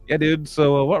 yeah, dude.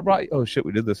 So what brought you? Oh shit,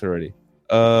 we did this already.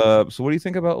 So what do you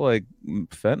think about like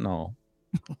fentanyl?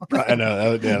 I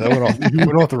know. That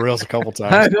went off the rails a couple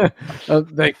times.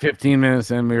 Like 15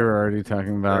 minutes in, we were already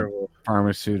talking about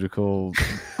pharmaceutical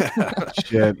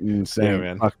shit and saying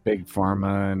man. fuck big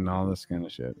pharma and all this kind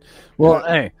of shit. Well,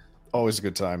 hey, Always a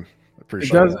good time. it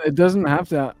Appreciate it. it doesn't have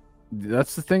to.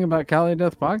 That's the thing about Cali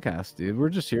Death Podcast, dude. We're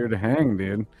just here to hang,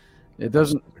 dude. It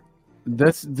doesn't.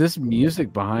 This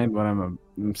music behind what I'm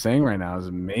saying right now is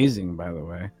amazing, by the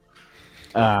way.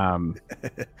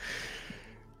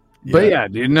 But yeah,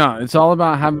 dude, no, it's all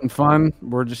about having fun.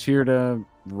 We're just here to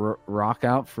rock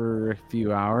out for a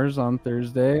few hours on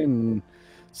Thursday and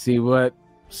see what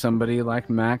somebody like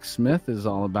Max Smith is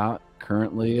all about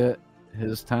currently at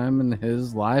his time in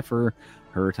his life or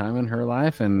her time in her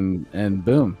life, and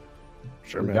boom,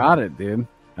 Sure, we man. got it, dude.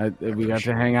 We got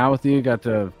to hang out with you, got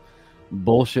to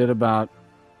bullshit about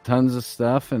tons of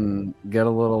stuff and get a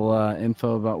little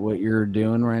info about what you're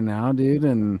doing right now, dude,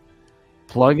 and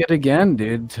plug it again,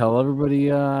 dude. Tell everybody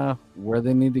where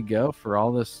they need to go for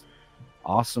all this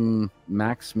awesome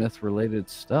Max Smith related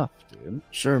stuff, dude.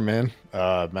 Sure, man.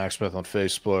 Max Smith on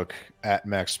Facebook, at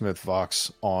Max Smith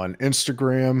Vox on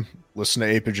Instagram. Listen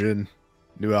to Apogean,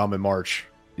 new album in March.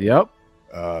 Yep.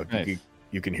 Nice.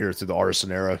 You can hear it through the Artisan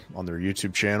Era on their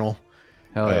YouTube channel.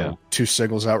 Hell yeah. 2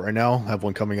 singles out right now. Have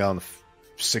one coming out on the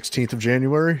 16th of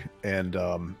January and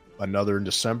another in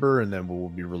December, and then we'll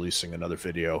be releasing another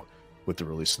video with the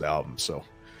release of the album. So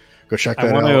go check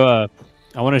that out.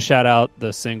 I want to shout out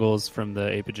the singles from the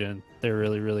Apogean. They're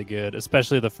really, really good,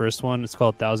 especially the first one. It's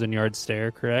called 1,000 Yard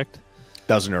Stare, correct?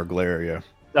 1,000 Yard Glare, yeah.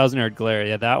 1,000 Yard Glare.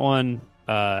 Yeah, that one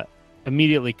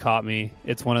immediately caught me.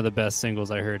 It's one of the best singles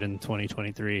I heard in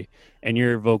 2023. And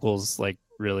your vocals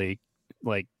really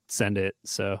send it.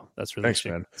 So that's really Thanks,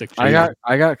 man. sick. I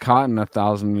got caught in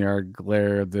 1,000 Yard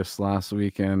Glare this last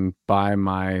weekend by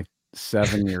my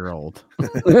 7-year-old.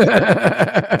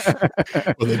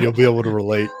 Well, then you'll be able to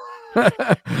relate.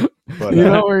 But You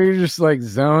know, where you're just like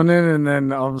zoning, and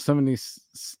then all of a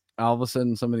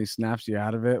sudden somebody snaps you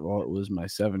out of it. Well, it was my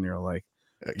 7-year-old. Like,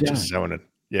 just zoning.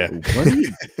 Yeah. what are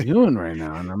you doing right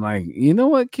now? And I'm like, you know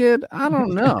what, kid? I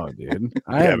don't know, dude.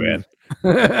 Man.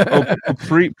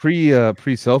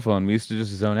 Pre cell phone, we used to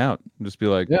just zone out, just be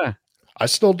like, Yeah. I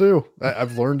still do.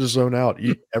 I've learned to zone out.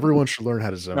 Everyone should learn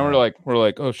how to zone Now out. we're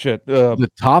like, oh shit. The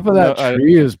top of that no,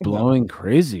 tree is blowing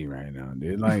crazy right now,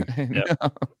 dude. Like,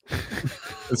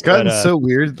 It's gotten But, so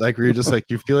weird. Like where you're just like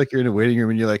you feel like you're in a waiting room,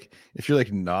 and you're like, if you're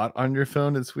like not on your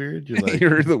phone, it's weird. You're like,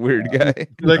 you're the weird guy.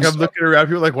 like I'm looking around.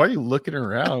 People are like, why are you looking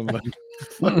around? Like,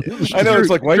 I know. It's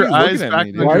like, why are you your eyes looking at back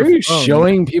me? on Dude? why your are you phone.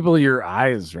 showing people your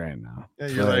eyes right now? Yeah,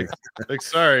 you're like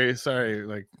sorry,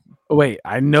 like Wait,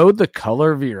 I know the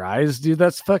color of your eyes, dude.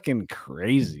 That's fucking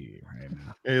crazy right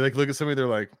now. yeah, you like look at somebody, they're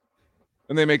like,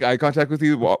 And they make eye contact with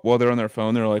you while they're on their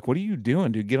phone. They're like, what are you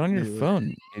doing, dude? Get on your Yeah.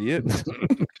 phone, idiot.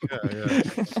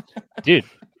 yeah. dude,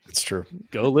 It's true.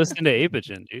 go listen to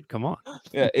Apogean, dude. Come on.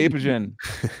 Yeah, Apogean,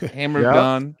 Hammer Yeah.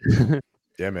 Gun,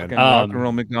 Yeah, man. fucking Rock and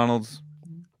Roll McDonald's.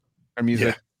 Our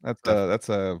music. Yeah. That's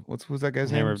who's that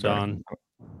guy's Hammer name? of Sorry. Dawn.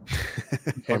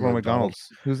 Rock and Roll McDonald's.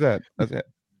 Who's that? That's it.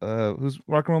 Who's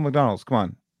Rock and Roll McDonald's? Come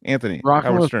on, Anthony. Rock and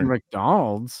Howard roll Stern.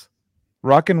 McDonald's.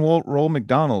 Rock and roll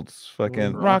McDonald's.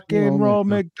 Fucking Rock and Roll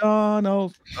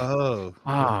McDonald's. Oh,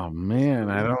 Oh man,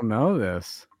 I don't know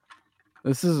this.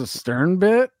 This is a Stern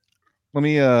bit. Let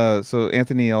me so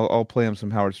Anthony, I'll play him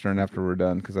some Howard Stern after we're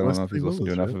done because I don't know if he's listened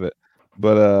to enough of it.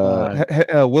 But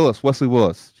Wesley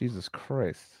Willis. Jesus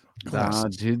Christ.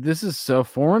 Dude, this is so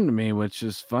foreign to me, which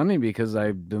is funny because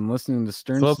I've been listening to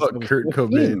Stern. it's all since about I was Kurt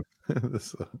 15.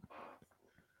 Cobain.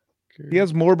 He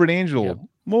has Morbid Angel. Yep.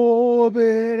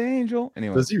 Morbid Angel.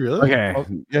 Anyway. Does he really? Okay, Oh,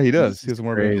 yeah, he does. This He has is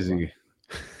Morbid Angel. crazy.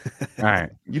 All right,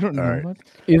 You don't know All right. much?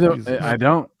 either Jesus. I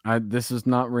don't. This is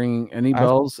not ringing any I have-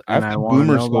 bells, I have and I to want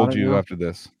boomer know scold about it you now. after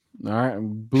this. All right,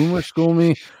 boomer school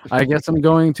me. I guess I'm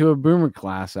going to a boomer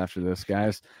class after this,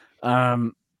 guys.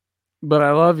 But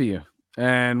I love you,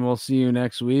 and we'll see you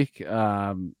next week.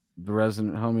 The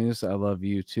resident homies, I love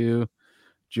you too,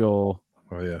 Joel,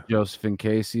 Oh yeah, Joseph, and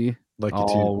Casey, like you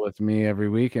all too. with me every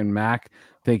week. And Mac,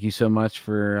 thank you so much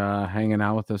for hanging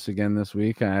out with us again this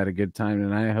week. I had a good time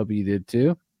tonight. I hope you did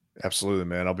too. Absolutely,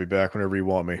 man. I'll be back whenever you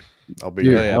want me. I'll be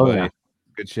Dude, here. yeah, hell buddy. yeah.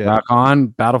 Good shit. Rock on,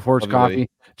 Battle Forge Love you, buddy. Coffee,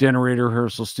 Generator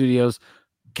Rehearsal Studios,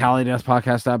 Cali Death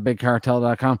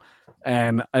Podcast.bigcartel.com,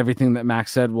 and everything that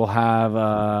Max said. Will have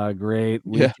a great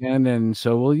Yeah. weekend, and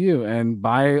so will you. And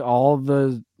buy all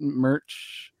the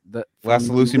merch that Last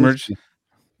from Lucy merch. Boom.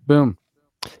 Boom.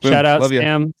 Shout out Love you.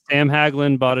 Sam. Sam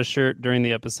Haglin bought a shirt during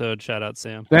the episode. Shout out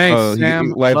Sam. Thanks, Oh,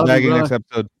 Sam. live Love you, tagging brother. next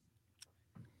episode.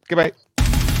 Goodbye.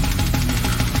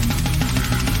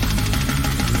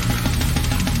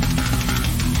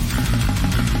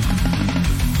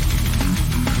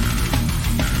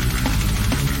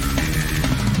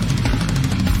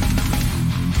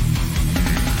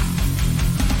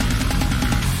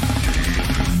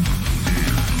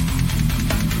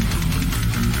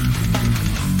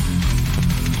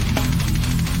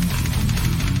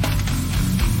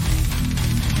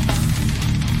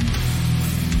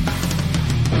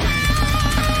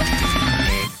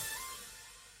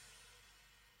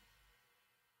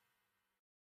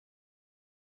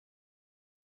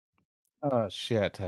 Oh shit.